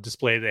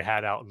display they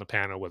had out in the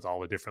panel with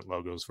all the different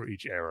logos for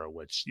each era,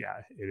 which,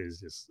 yeah, it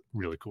is just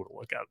really cool to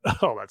look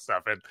at all that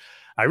stuff. And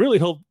I really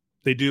hope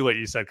they do what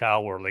you said,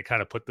 Kyle, where they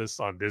kind of put this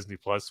on Disney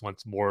Plus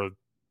once more of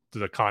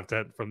the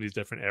content from these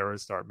different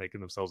eras start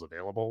making themselves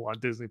available on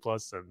Disney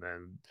Plus. And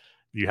then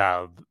you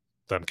have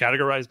them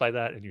categorized by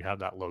that, and you have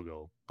that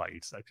logo by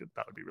each section.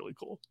 That would be really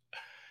cool.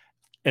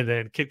 And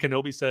then Kid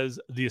Kenobi says,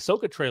 the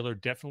Ahsoka trailer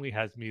definitely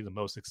has me the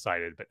most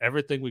excited, but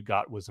everything we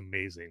got was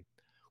amazing.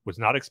 Was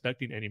not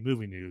expecting any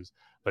movie news,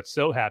 but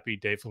so happy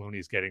Dave Filoni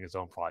is getting his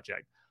own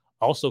project.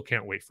 Also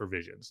can't wait for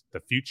Visions.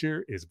 The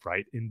future is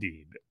bright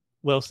indeed.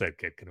 Well said,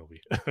 Kid Kenobi.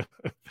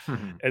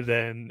 And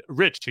then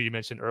Rich, who you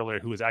mentioned earlier,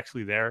 who was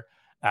actually there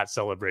at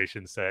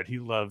Celebration, said he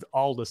loved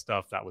all the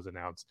stuff that was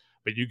announced,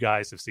 but you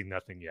guys have seen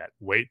nothing yet.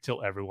 Wait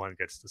till everyone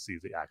gets to see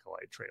the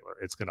Acolyte trailer.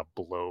 It's going to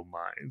blow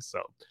minds.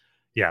 So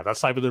yeah,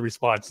 that's type of the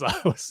response I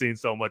was seeing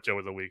so much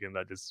over the weekend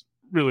that just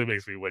really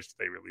makes me wish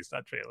they released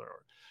that trailer,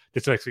 or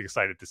just makes me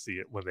excited to see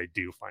it when they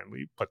do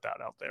finally put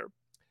that out there.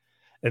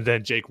 And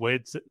then Jake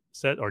Wade,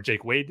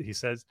 he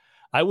says,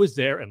 I was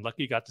there and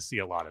lucky got to see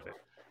a lot of it.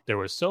 There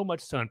was so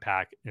much to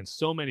unpack and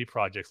so many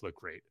projects look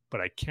great,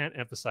 but I can't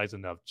emphasize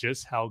enough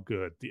just how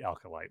good the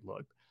Acolyte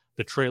looked.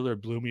 The trailer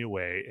blew me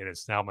away, and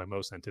it's now my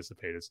most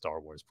anticipated Star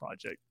Wars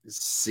project.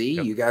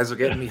 See, you guys are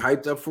getting me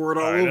hyped up for it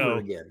all over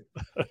again.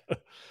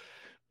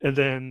 And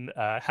then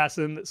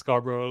Hassan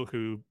Scarborough,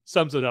 who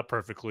sums it up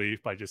perfectly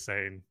by just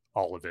saying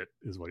all of it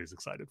is what he's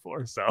excited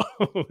for. So,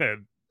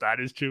 and that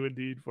is true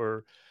indeed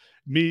for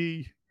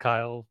me,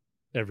 Kyle,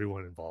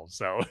 everyone involved.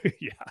 So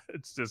yeah,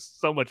 it's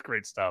just so much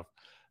great stuff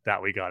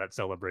that we got at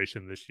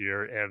Celebration this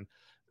year. And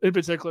in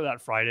particular,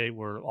 that Friday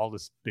where all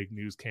this big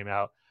news came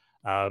out,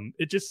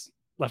 it just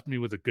left me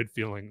with a good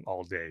feeling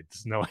all day.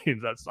 Just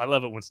knowing I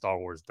love it when Star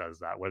Wars does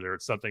that, whether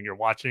it's something you're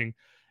watching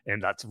and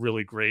that's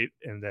really great,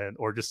 and then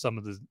or just some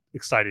of the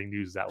exciting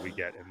news that we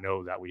get and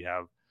know that we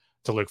have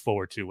to look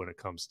forward to when it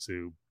comes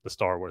to the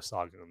Star Wars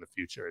saga in the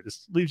future. It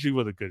just leaves you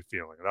with a good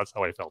feeling. And that's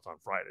how I felt on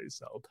Friday.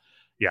 So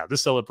yeah,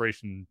 this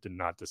celebration did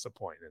not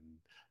disappoint, and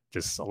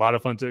just a lot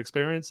of fun to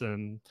experience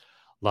and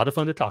a lot of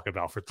fun to talk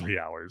about for 3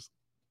 hours.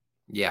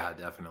 Yeah,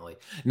 definitely.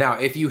 Now,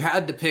 if you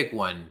had to pick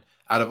one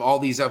out of all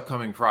these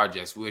upcoming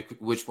projects,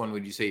 which one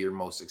would you say you're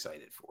most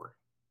excited for?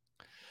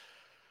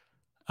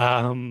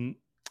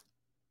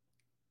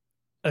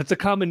 It's a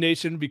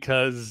combination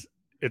because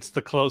it's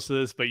the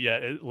closest, but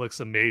yet it looks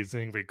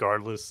amazing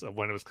regardless of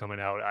when it was coming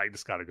out. I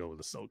just got to go with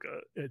Ahsoka.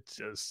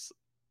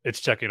 It's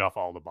checking off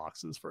all the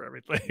boxes for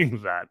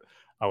everything that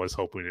I was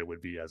hoping it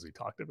would be, as we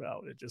talked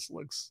about. It just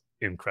looks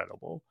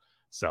incredible.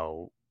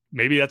 So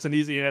maybe that's an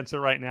easy answer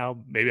right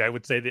now. Maybe I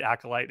would say The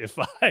Acolyte if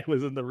I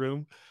was in the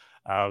room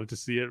to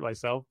see it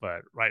myself.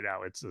 But right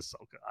now it's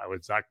Ahsoka.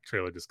 That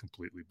trailer just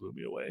completely blew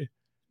me away.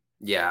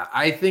 Yeah,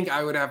 I think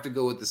I would have to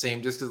go with the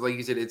same, just because, like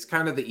you said, it's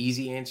kind of the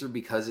easy answer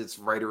because it's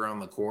right around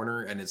the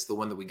corner and it's the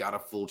one that we got a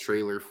full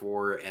trailer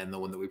for and the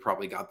one that we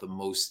probably got the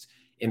most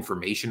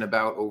information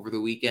about over the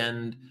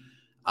weekend.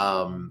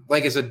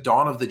 Like I said,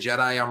 Dawn of the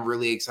Jedi, I'm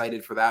really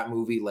excited for that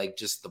movie. Like,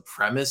 just the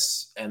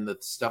premise and the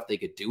stuff they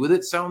could do with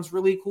it sounds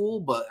really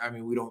cool, but I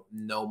mean, we don't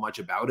know much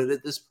about it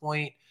at this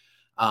point.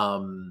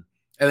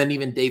 And then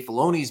even Dave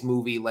Filoni's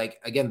movie, like,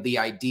 again, the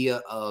idea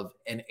of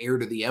an Heir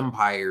to the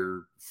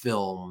Empire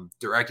film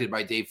directed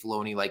by Dave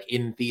Filoni, like,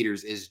 in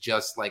theaters is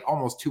just like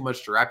almost too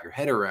much to wrap your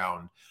head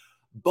around.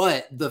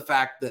 But the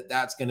fact that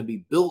that's going to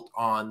be built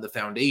on the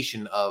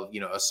foundation of,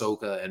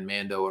 Ahsoka and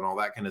Mando and all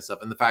that kind of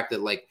stuff. And the fact that,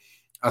 like,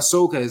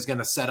 Ahsoka is going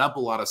to set up a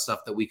lot of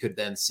stuff that we could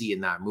then see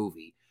in that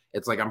movie.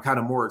 It's like, I'm kind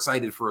of more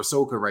excited for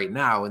Ahsoka right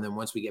now. And then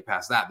once we get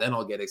past that, then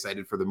I'll get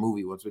excited for the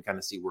movie once we kind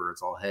of see where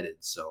it's all headed.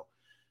 So,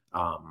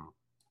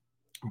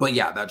 but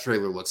yeah, that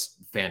trailer looks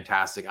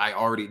fantastic. I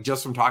already,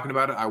 just from talking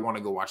about it, I want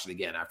to go watch it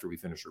again after we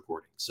finish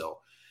recording. So,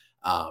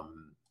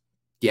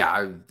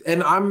 yeah,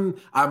 I'm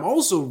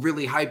also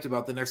really hyped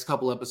about the next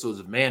couple episodes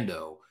of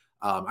Mando.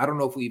 I don't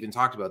know if we even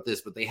talked about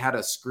this, but they had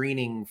a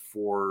screening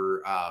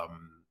for,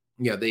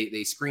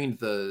 they screened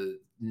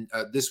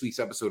this week's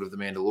episode of The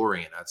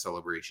Mandalorian at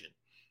Celebration,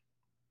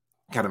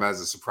 kind of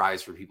as a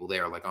surprise for people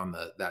there, like on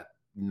that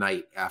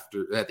night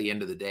at the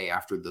end of the day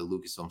after the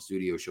Lucasfilm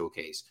Studio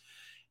showcase.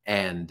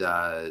 And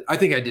I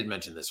think I did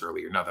mention this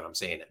earlier, not that I'm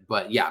saying it,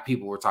 but yeah,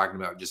 people were talking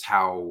about just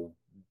how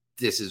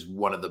this is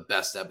one of the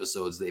best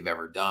episodes they've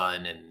ever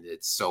done. And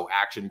it's so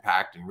action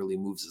packed and really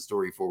moves the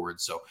story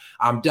forward. So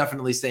I'm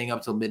definitely staying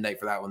up till midnight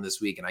for that one this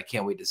week. And I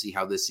can't wait to see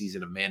how this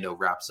season of Mando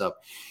wraps up.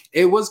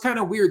 It was kind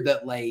of weird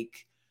that,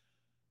 like,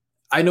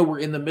 I know we're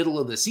in the middle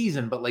of the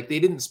season, but like they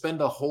didn't spend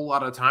a whole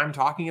lot of time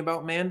talking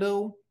about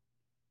Mando.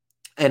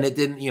 And it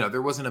didn't,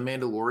 there wasn't a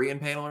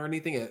Mandalorian panel or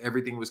anything.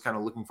 Everything was kind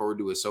of looking forward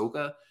to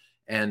Ahsoka.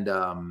 And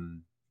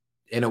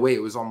in a way,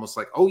 it was almost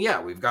like, oh, yeah,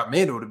 we've got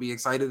Mando to be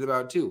excited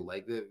about, too.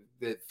 Like,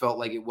 it felt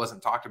like it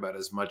wasn't talked about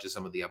as much as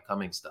some of the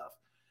upcoming stuff.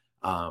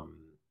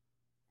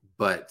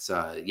 But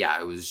yeah,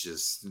 it was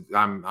just,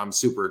 I'm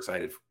super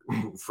excited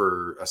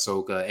for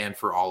Ahsoka and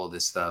for all of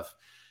this stuff.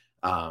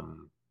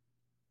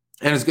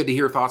 And it's good to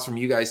hear thoughts from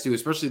you guys, too,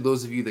 especially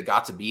those of you that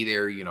got to be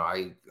there.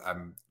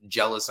 I'm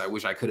jealous. I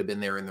wish I could have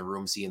been there in the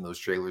room seeing those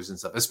trailers and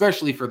stuff,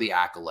 especially for The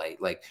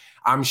Acolyte. Like,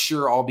 I'm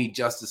sure I'll be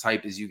just as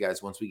hyped as you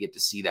guys once we get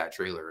to see that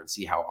trailer and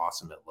see how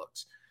awesome it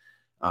looks.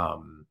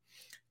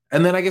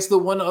 And then I guess the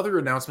one other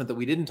announcement that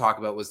we didn't talk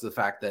about was the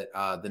fact that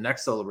the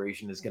next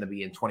celebration is going to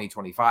be in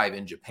 2025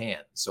 in Japan.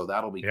 So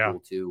that'll be cool,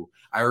 too.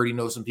 I already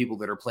know some people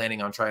that are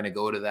planning on trying to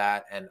go to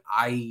that, and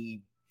I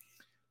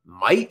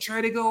might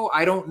try to go.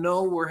 I don't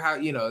know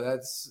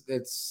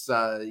it's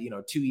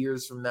 2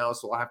 years from now,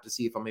 so I'll have to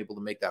see if I'm able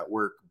to make that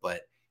work.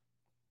 But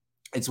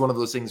it's one of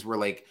those things where,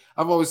 like,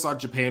 I've always thought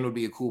Japan would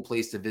be a cool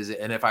place to visit,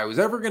 and if I was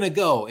ever going to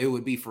go, it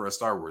would be for a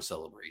Star Wars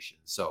celebration.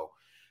 So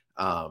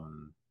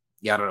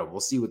yeah, I don't know, we'll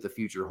see what the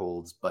future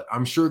holds, but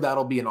I'm sure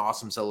that'll be an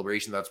awesome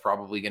celebration. That's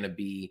probably going to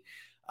be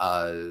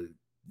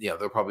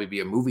there'll probably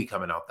be a movie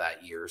coming out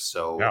that year.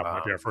 So yeah,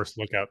 might be our first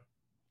look at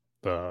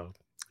the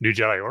new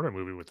Jedi Order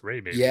movie with Rey,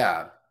 maybe.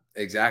 Yeah,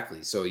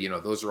 exactly. So,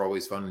 those are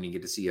always fun when you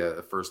get to see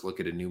a first look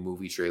at a new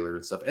movie trailer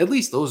and stuff. At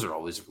least those are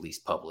always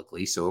released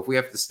publicly. So if we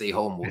have to stay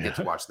home, we'll get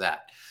to watch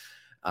that.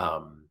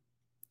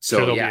 So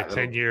there'll be a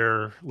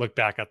 10-year look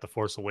back at The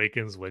Force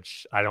Awakens,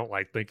 which I don't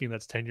like thinking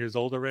that's 10 years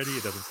old already.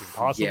 It doesn't seem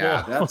possible.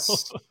 Yeah,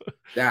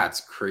 that's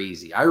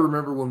crazy. I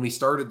remember when we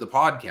started the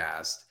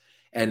podcast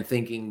and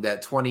thinking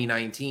that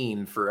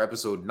 2019 for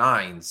episode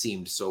 9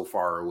 seemed so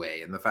far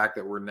away. And the fact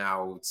that we're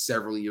now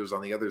several years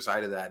on the other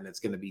side of that, and it's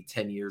going to be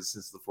 10 years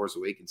since The Force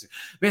Awakens.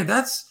 Man,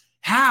 that's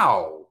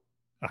how.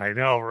 I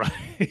know,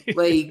 right?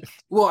 Like,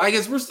 well, I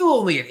guess we're still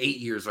only at 8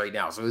 years right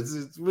now, so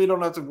we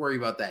don't have to worry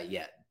about that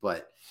yet.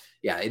 But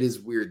yeah, it is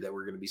weird that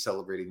we're going to be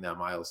celebrating that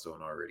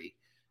milestone already.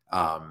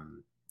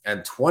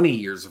 And 20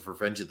 years of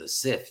Revenge of the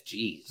Sith.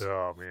 Jeez.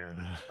 Oh,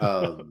 man.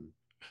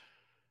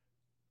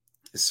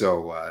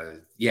 So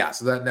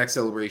that next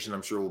celebration,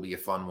 I'm sure, will be a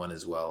fun one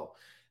as well.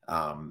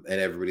 And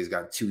everybody's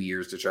got 2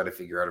 years to try to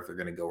figure out if they're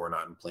going to go or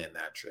not and plan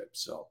that trip.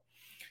 So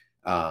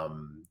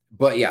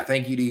But yeah,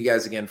 thank you to you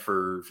guys again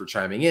for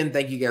chiming in.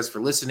 Thank you guys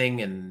for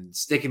listening and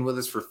sticking with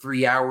us for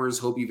 3 hours.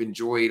 Hope you've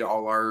enjoyed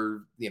all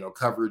our,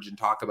 coverage and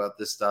talk about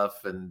this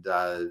stuff. And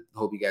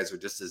hope you guys are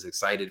just as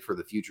excited for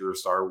the future of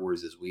Star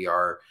Wars as we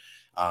are.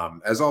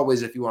 As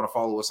always, if you want to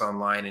follow us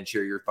online and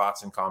share your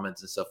thoughts and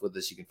comments and stuff with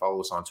us, you can follow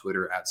us on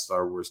Twitter at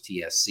Star Wars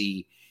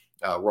TSC.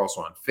 We're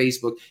also on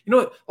Facebook. You know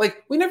what?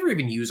 Like, we never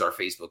even use our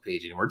Facebook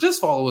page anymore. Just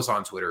follow us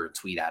on Twitter and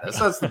tweet at us.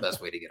 That's the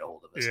best way to get a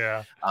hold of us.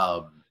 Yeah.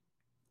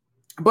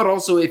 But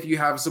also, if you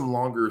have some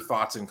longer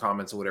thoughts and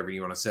comments or whatever,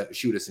 you want to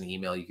shoot us an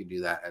email, you can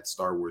do that at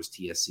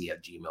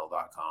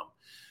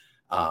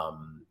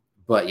starwarstsc@gmail.com.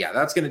 But yeah,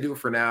 that's going to do it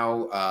for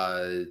now.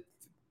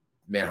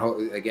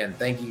 Man, again,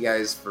 thank you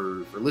guys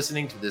for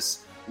listening to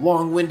this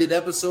long-winded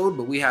episode,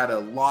 but we had a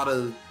lot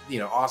of,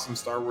 awesome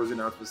Star Wars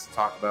announcements to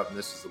talk about, and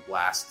this was a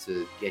blast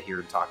to get here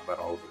and talk about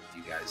all of it with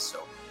you guys.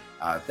 So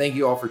thank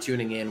you all for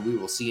tuning in. We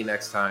will see you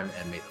next time,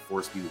 and may the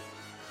Force be with you.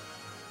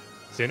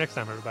 See you next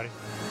time, everybody.